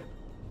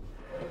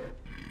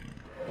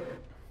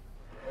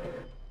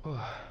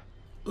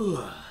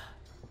 Ugh.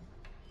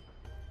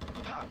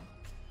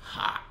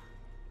 Ha.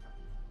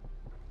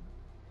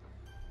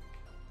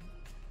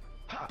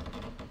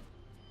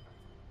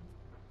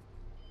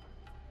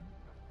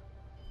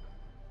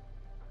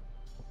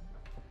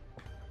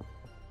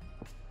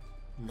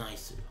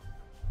 Nice.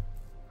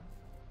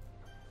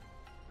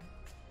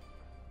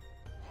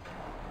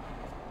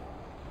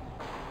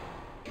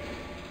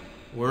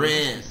 We're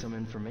in. Some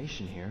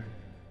information here.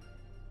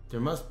 There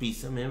must be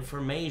some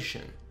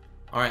information.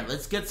 Alright,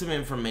 let's get some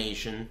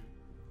information.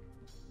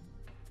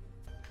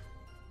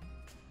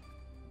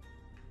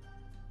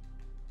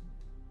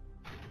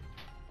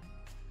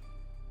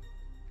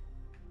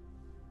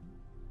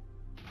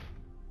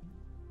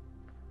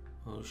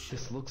 Oh shit.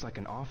 This looks like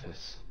an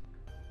office.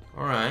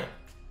 Alright.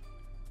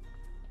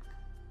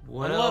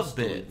 What else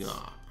do we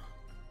got?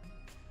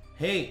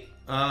 Hey,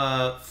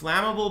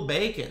 flammable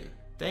bacon.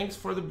 Thanks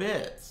for the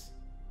bits.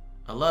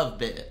 I love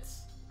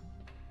bits.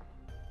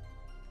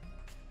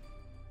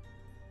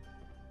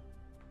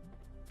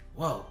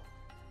 Whoa.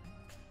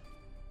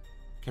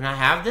 Can I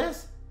have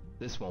this?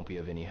 This won't be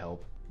of any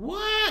help.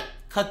 What?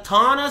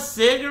 Katana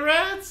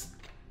cigarettes?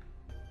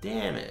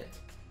 Damn it.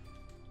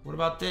 What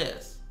about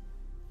this?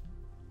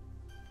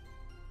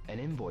 An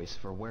invoice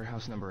for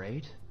warehouse number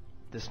 8?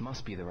 This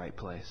must be the right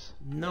place.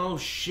 No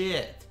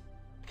shit.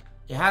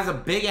 It has a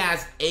big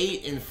ass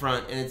 8 in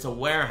front and it's a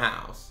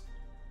warehouse.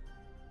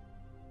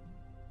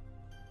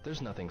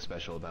 There's nothing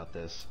special about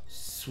this.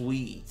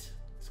 Sweet.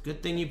 It's a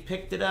good thing you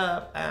picked it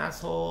up,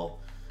 asshole.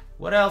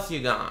 What else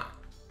you got?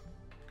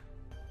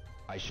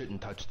 I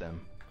shouldn't touch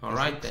them.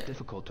 Alright then. It's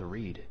difficult to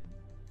read.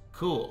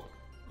 Cool.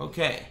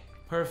 Okay.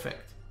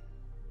 Perfect.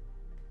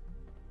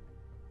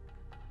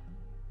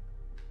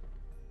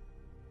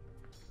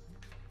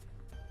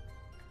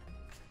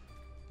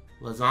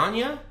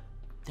 Lasagna?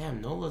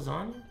 Damn, no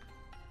lasagna?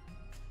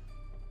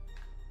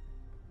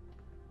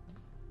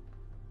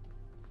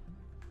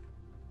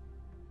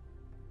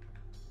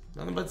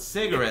 Nothing but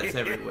cigarettes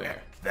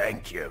everywhere.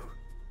 Thank you.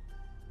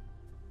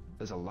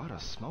 There's a lot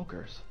of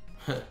smokers.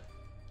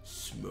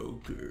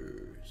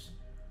 Smokers.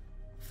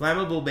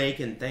 Flammable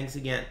bacon, thanks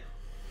again.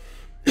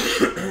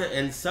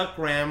 And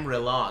Suckram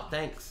Relat,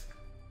 thanks.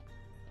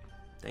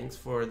 Thanks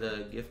for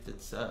the gifted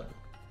sub.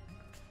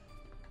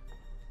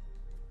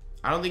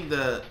 I don't think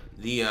the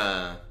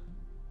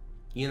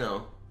you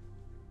know,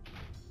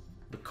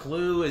 the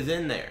clue is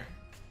in there.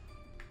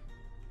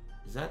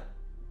 Is that,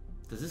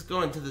 does this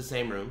go into the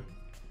same room?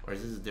 Or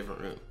is this a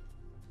different room?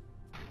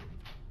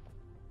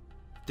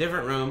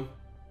 Different room.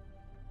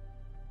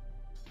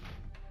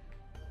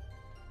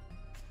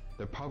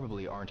 There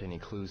probably aren't any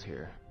clues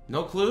here.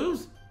 No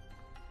clues?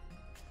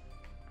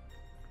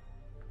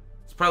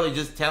 It's probably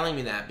just telling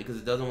me that because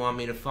it doesn't want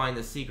me to find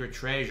the secret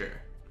treasure.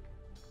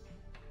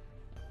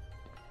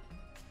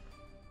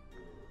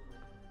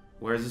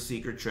 Where's the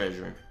secret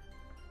treasure?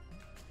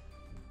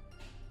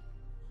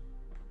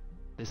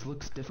 This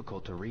looks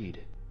difficult to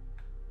read.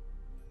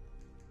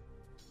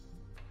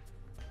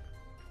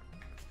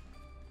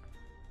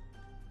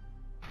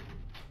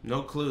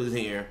 No clues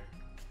here.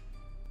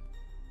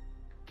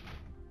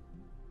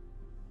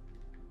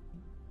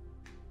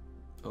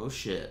 Oh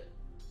shit.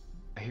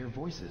 I hear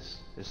voices.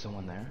 Is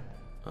someone there?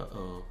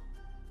 Uh-oh.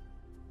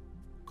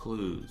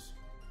 Clues.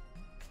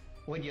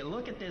 When you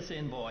look at this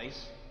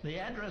invoice, the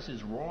address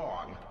is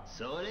wrong.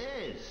 So it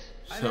is.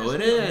 So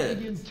it I've asked is. a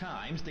million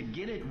times to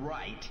get it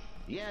right.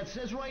 Yeah, it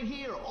says right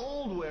here,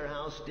 Old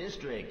Warehouse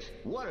District.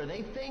 What are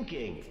they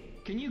thinking?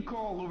 Can you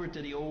call over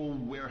to the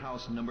old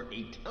warehouse number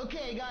 8?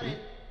 Okay, got it.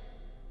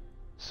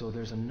 So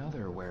there's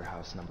another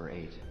warehouse number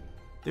 8.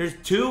 There's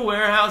 2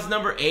 warehouse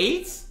number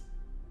 8s?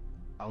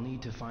 I'll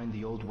need to find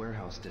the old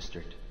warehouse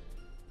district.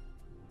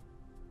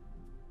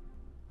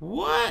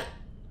 What?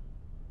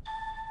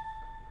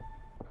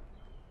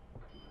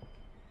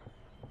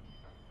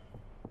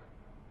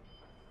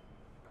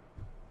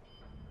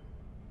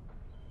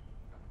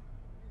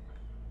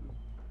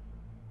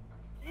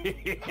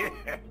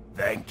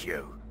 Thank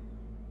you.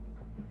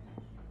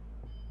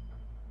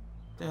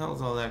 The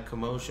hell's all that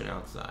commotion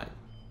outside?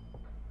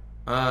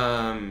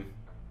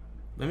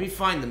 Let me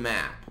find the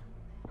map.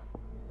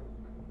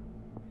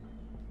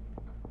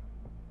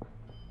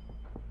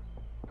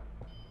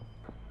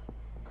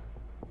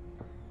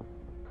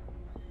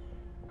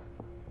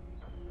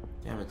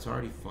 Damn, it's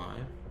already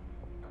 5.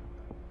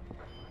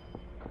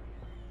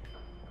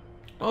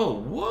 Oh,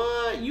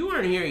 what? You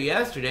weren't here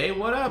yesterday.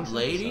 What up,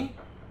 lady?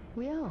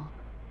 Will.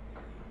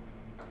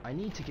 I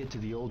need to get to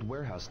the old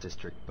warehouse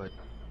district, but...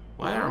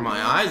 Why are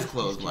my eyes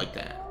closed like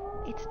that?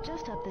 It's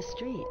just up the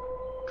street.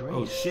 Great.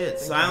 Oh shit,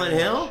 Silent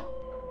Hill?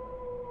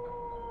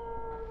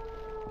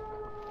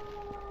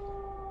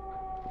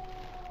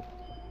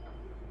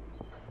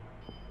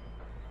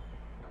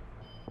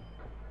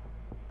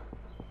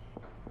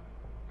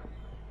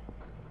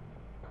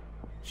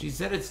 She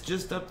said it's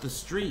just up the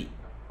street.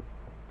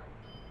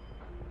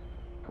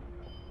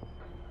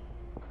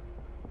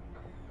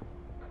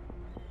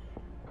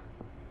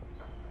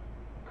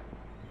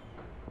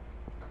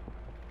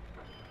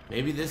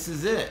 Maybe this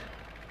is it.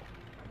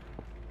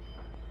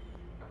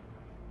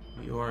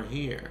 You are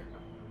here.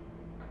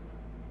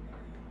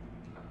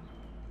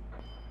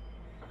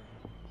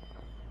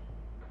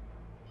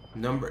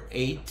 Number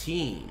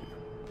 18.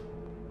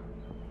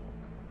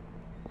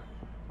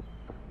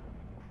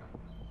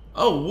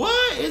 Oh,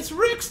 what? It's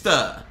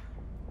Rixta.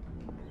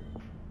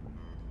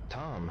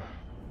 Tom.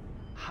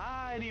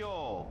 Hi,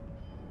 Dio.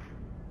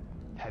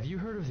 Have you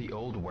heard of the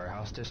old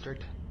warehouse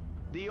district?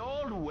 The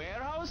old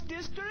warehouse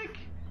district?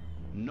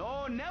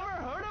 No, never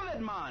heard of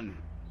it, man.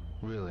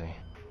 Really?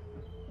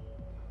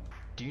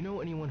 Do you know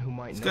anyone who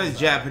might This know? guy's about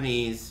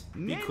Japanese. Be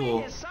Maybe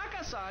cool.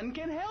 Hisaka-san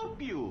can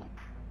help you.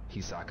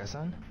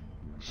 Hisaka-san?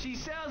 She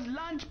sells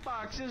lunch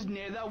boxes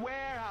near the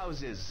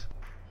warehouses.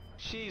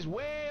 She's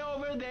way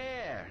over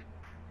there.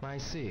 I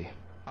see.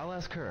 I'll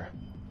ask her.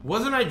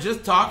 Wasn't I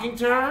just talking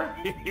to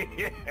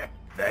her?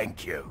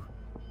 Thank you.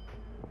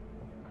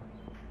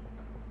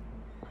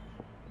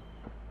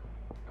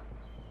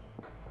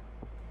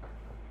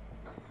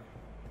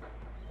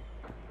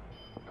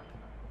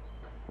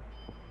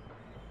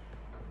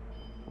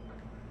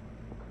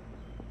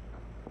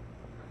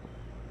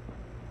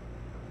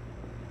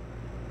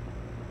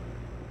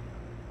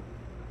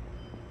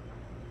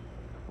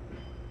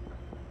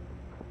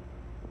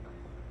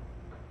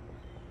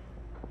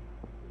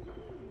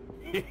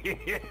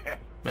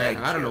 Man,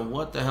 I don't know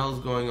what the hell's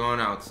going on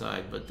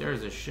outside, but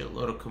there's a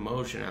shitload of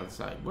commotion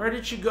outside. Where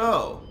did she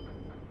go?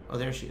 Oh,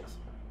 there she is.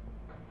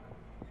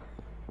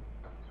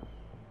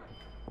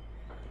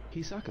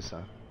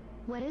 Hisaka-san.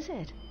 What is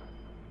it?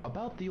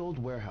 About the old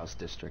warehouse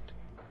district.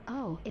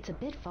 Oh, it's a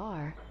bit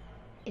far.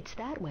 It's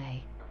that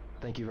way.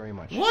 Thank you very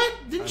much. What?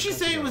 Didn't she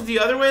say it was the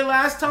other way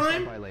last I'll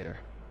time? stop by later.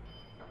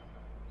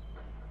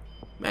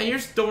 Man, your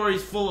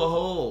story's full of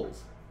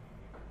holes.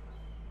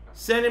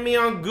 Sending me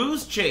on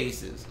goose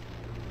chases.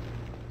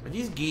 Are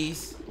these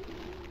geese?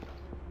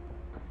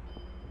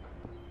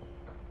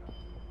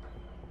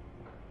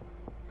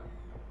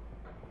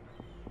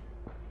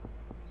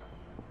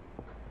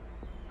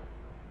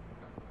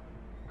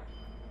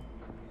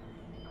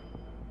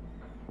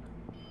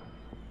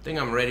 I think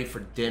I'm ready for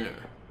dinner.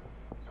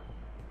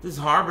 This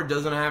harbor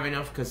doesn't have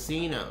enough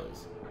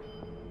casinos.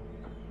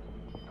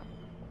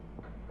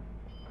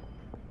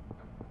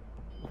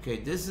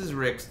 Okay, this is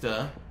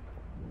Rixta.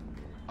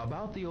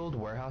 About the old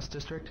warehouse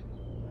district?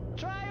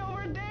 Try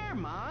over there,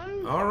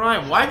 man.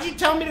 Alright, why'd you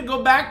tell me to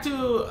go back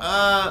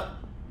to,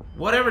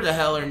 whatever the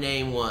hell her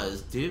name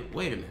was, dude?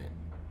 Wait a minute.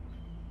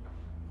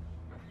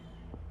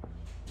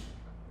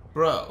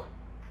 Bro.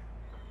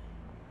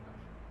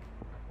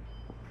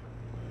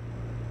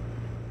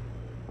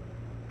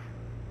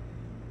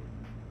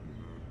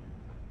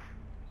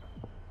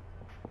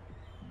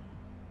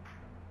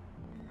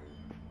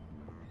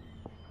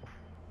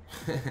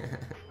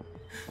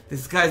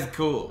 This guy's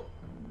cool.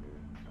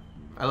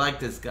 I like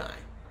this guy.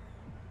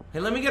 Hey,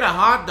 let me get a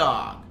hot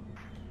dog.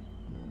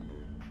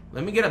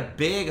 Let me get a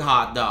big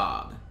hot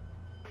dog.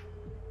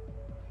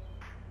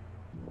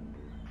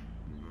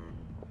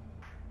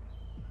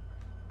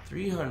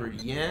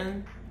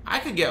 $300 I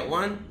could get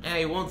one, and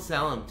he won't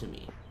sell them to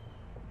me.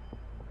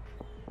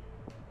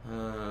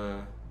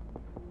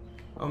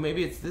 Oh,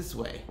 maybe it's this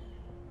way.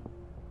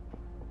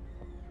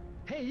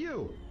 Hey,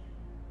 you!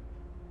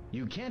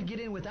 You can't get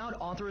in without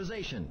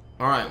authorization.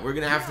 Alright, we're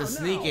gonna have to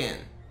sneak in.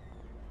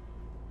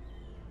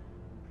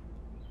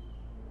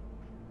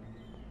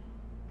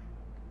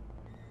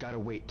 Gotta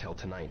wait till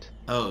tonight.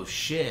 Oh,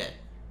 shit.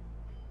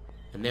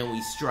 And then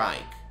we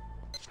strike.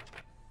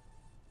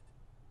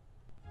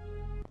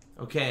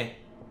 Okay.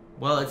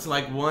 Well, it's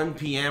like 1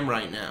 p.m.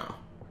 right now.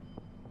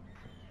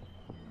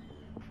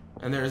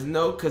 And there's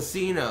no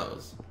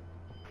casinos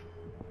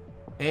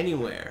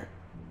anywhere.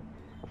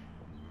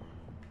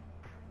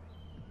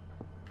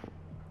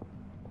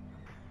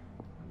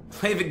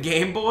 Play the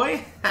Game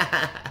Boy?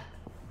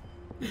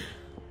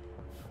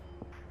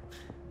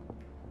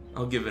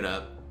 I'll give it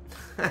up.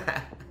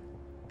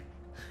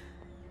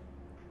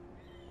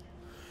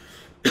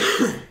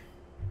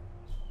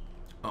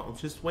 I'll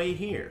just wait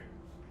here.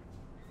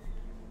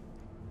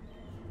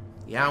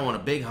 Yeah, I want a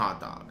big hot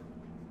dog.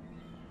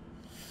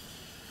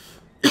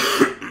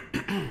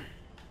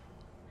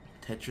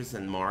 Tetris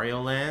and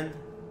Mario Land?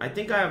 I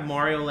think I have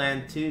Mario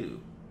Land too.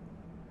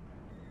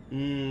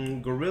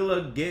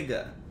 Gorilla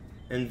Giga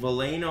and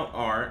Volano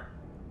Art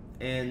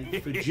and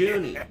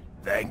Fujuni.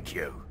 Thank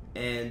you.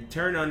 And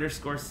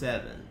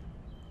Turn_7.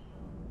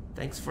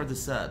 Thanks for the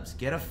subs.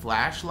 Get a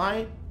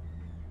flashlight?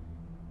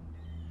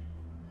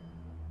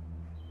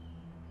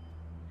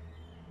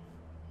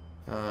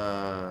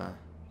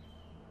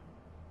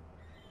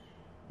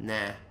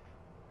 Nah.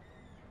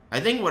 I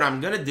think what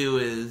I'm gonna do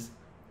is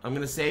I'm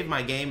gonna save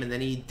my game and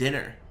then eat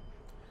dinner.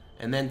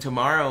 And then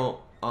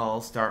tomorrow I'll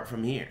start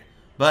from here.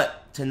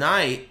 But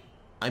tonight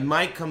I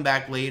might come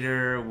back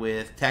later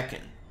with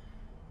Tekken.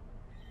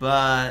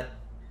 But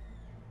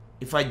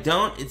if I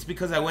don't, it's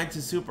because I went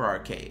to Super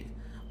Arcade.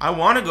 I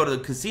want to go to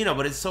the casino,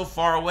 but it's so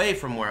far away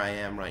from where I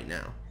am right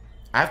now.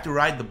 I have to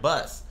ride the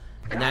bus.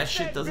 And that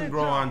shit doesn't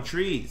grow on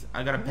trees.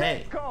 I gotta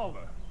pay.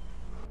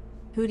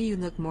 Who do you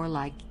look more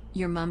like,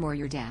 your mom or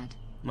your dad?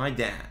 My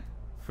dad,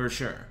 for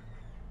sure.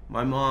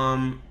 My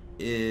mom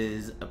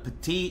is a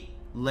petite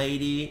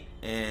lady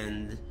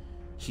and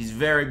she's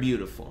very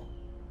beautiful.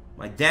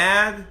 My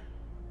dad...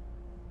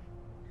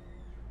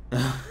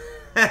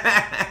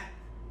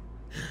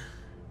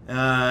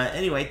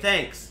 anyway,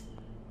 thanks.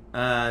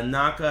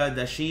 Naka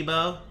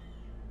Dashibo.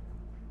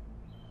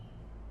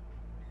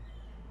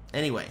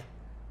 Anyway.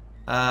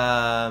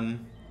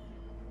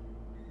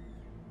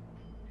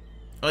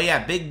 Oh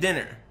yeah, big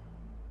dinner.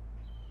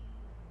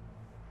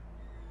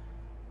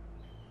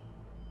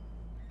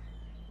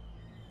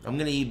 I'm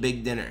gonna eat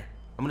big dinner.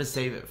 I'm gonna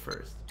save it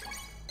first.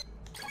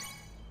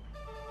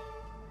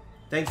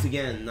 Thanks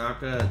again,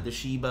 Naka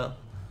Dashiba.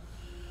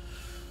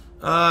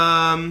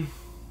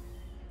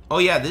 Oh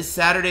yeah, this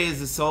Saturday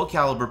is the Soul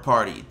Calibur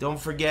party. Don't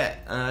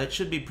forget. It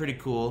should be pretty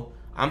cool.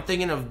 I'm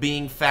thinking of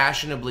being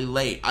fashionably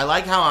late. I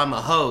like how I'm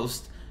a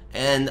host,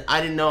 and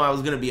I didn't know I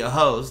was gonna be a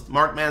host.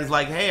 Markman's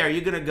like, hey, are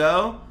you gonna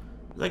go?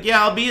 I was like,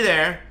 yeah, I'll be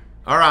there.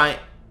 Alright.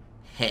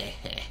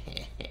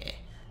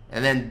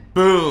 And then,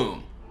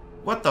 boom.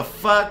 What the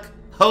fuck?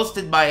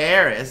 Hosted by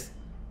Aris.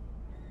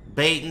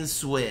 Bait and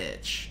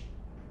switch.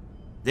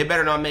 They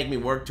better not make me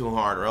work too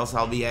hard or else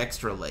I'll be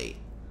extra late.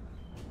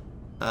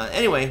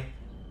 Anyway,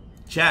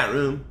 chat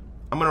room.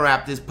 I'm gonna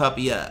wrap this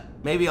puppy up.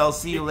 Maybe I'll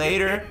see you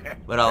later,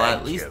 but I'll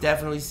at least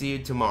definitely see you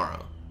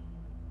tomorrow.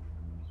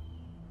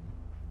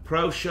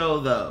 Pro show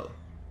though.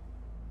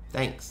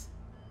 Thanks.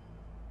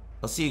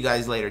 I'll see you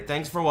guys later.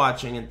 Thanks for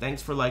watching and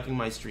thanks for liking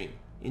my stream.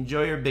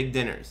 Enjoy your big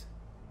dinners.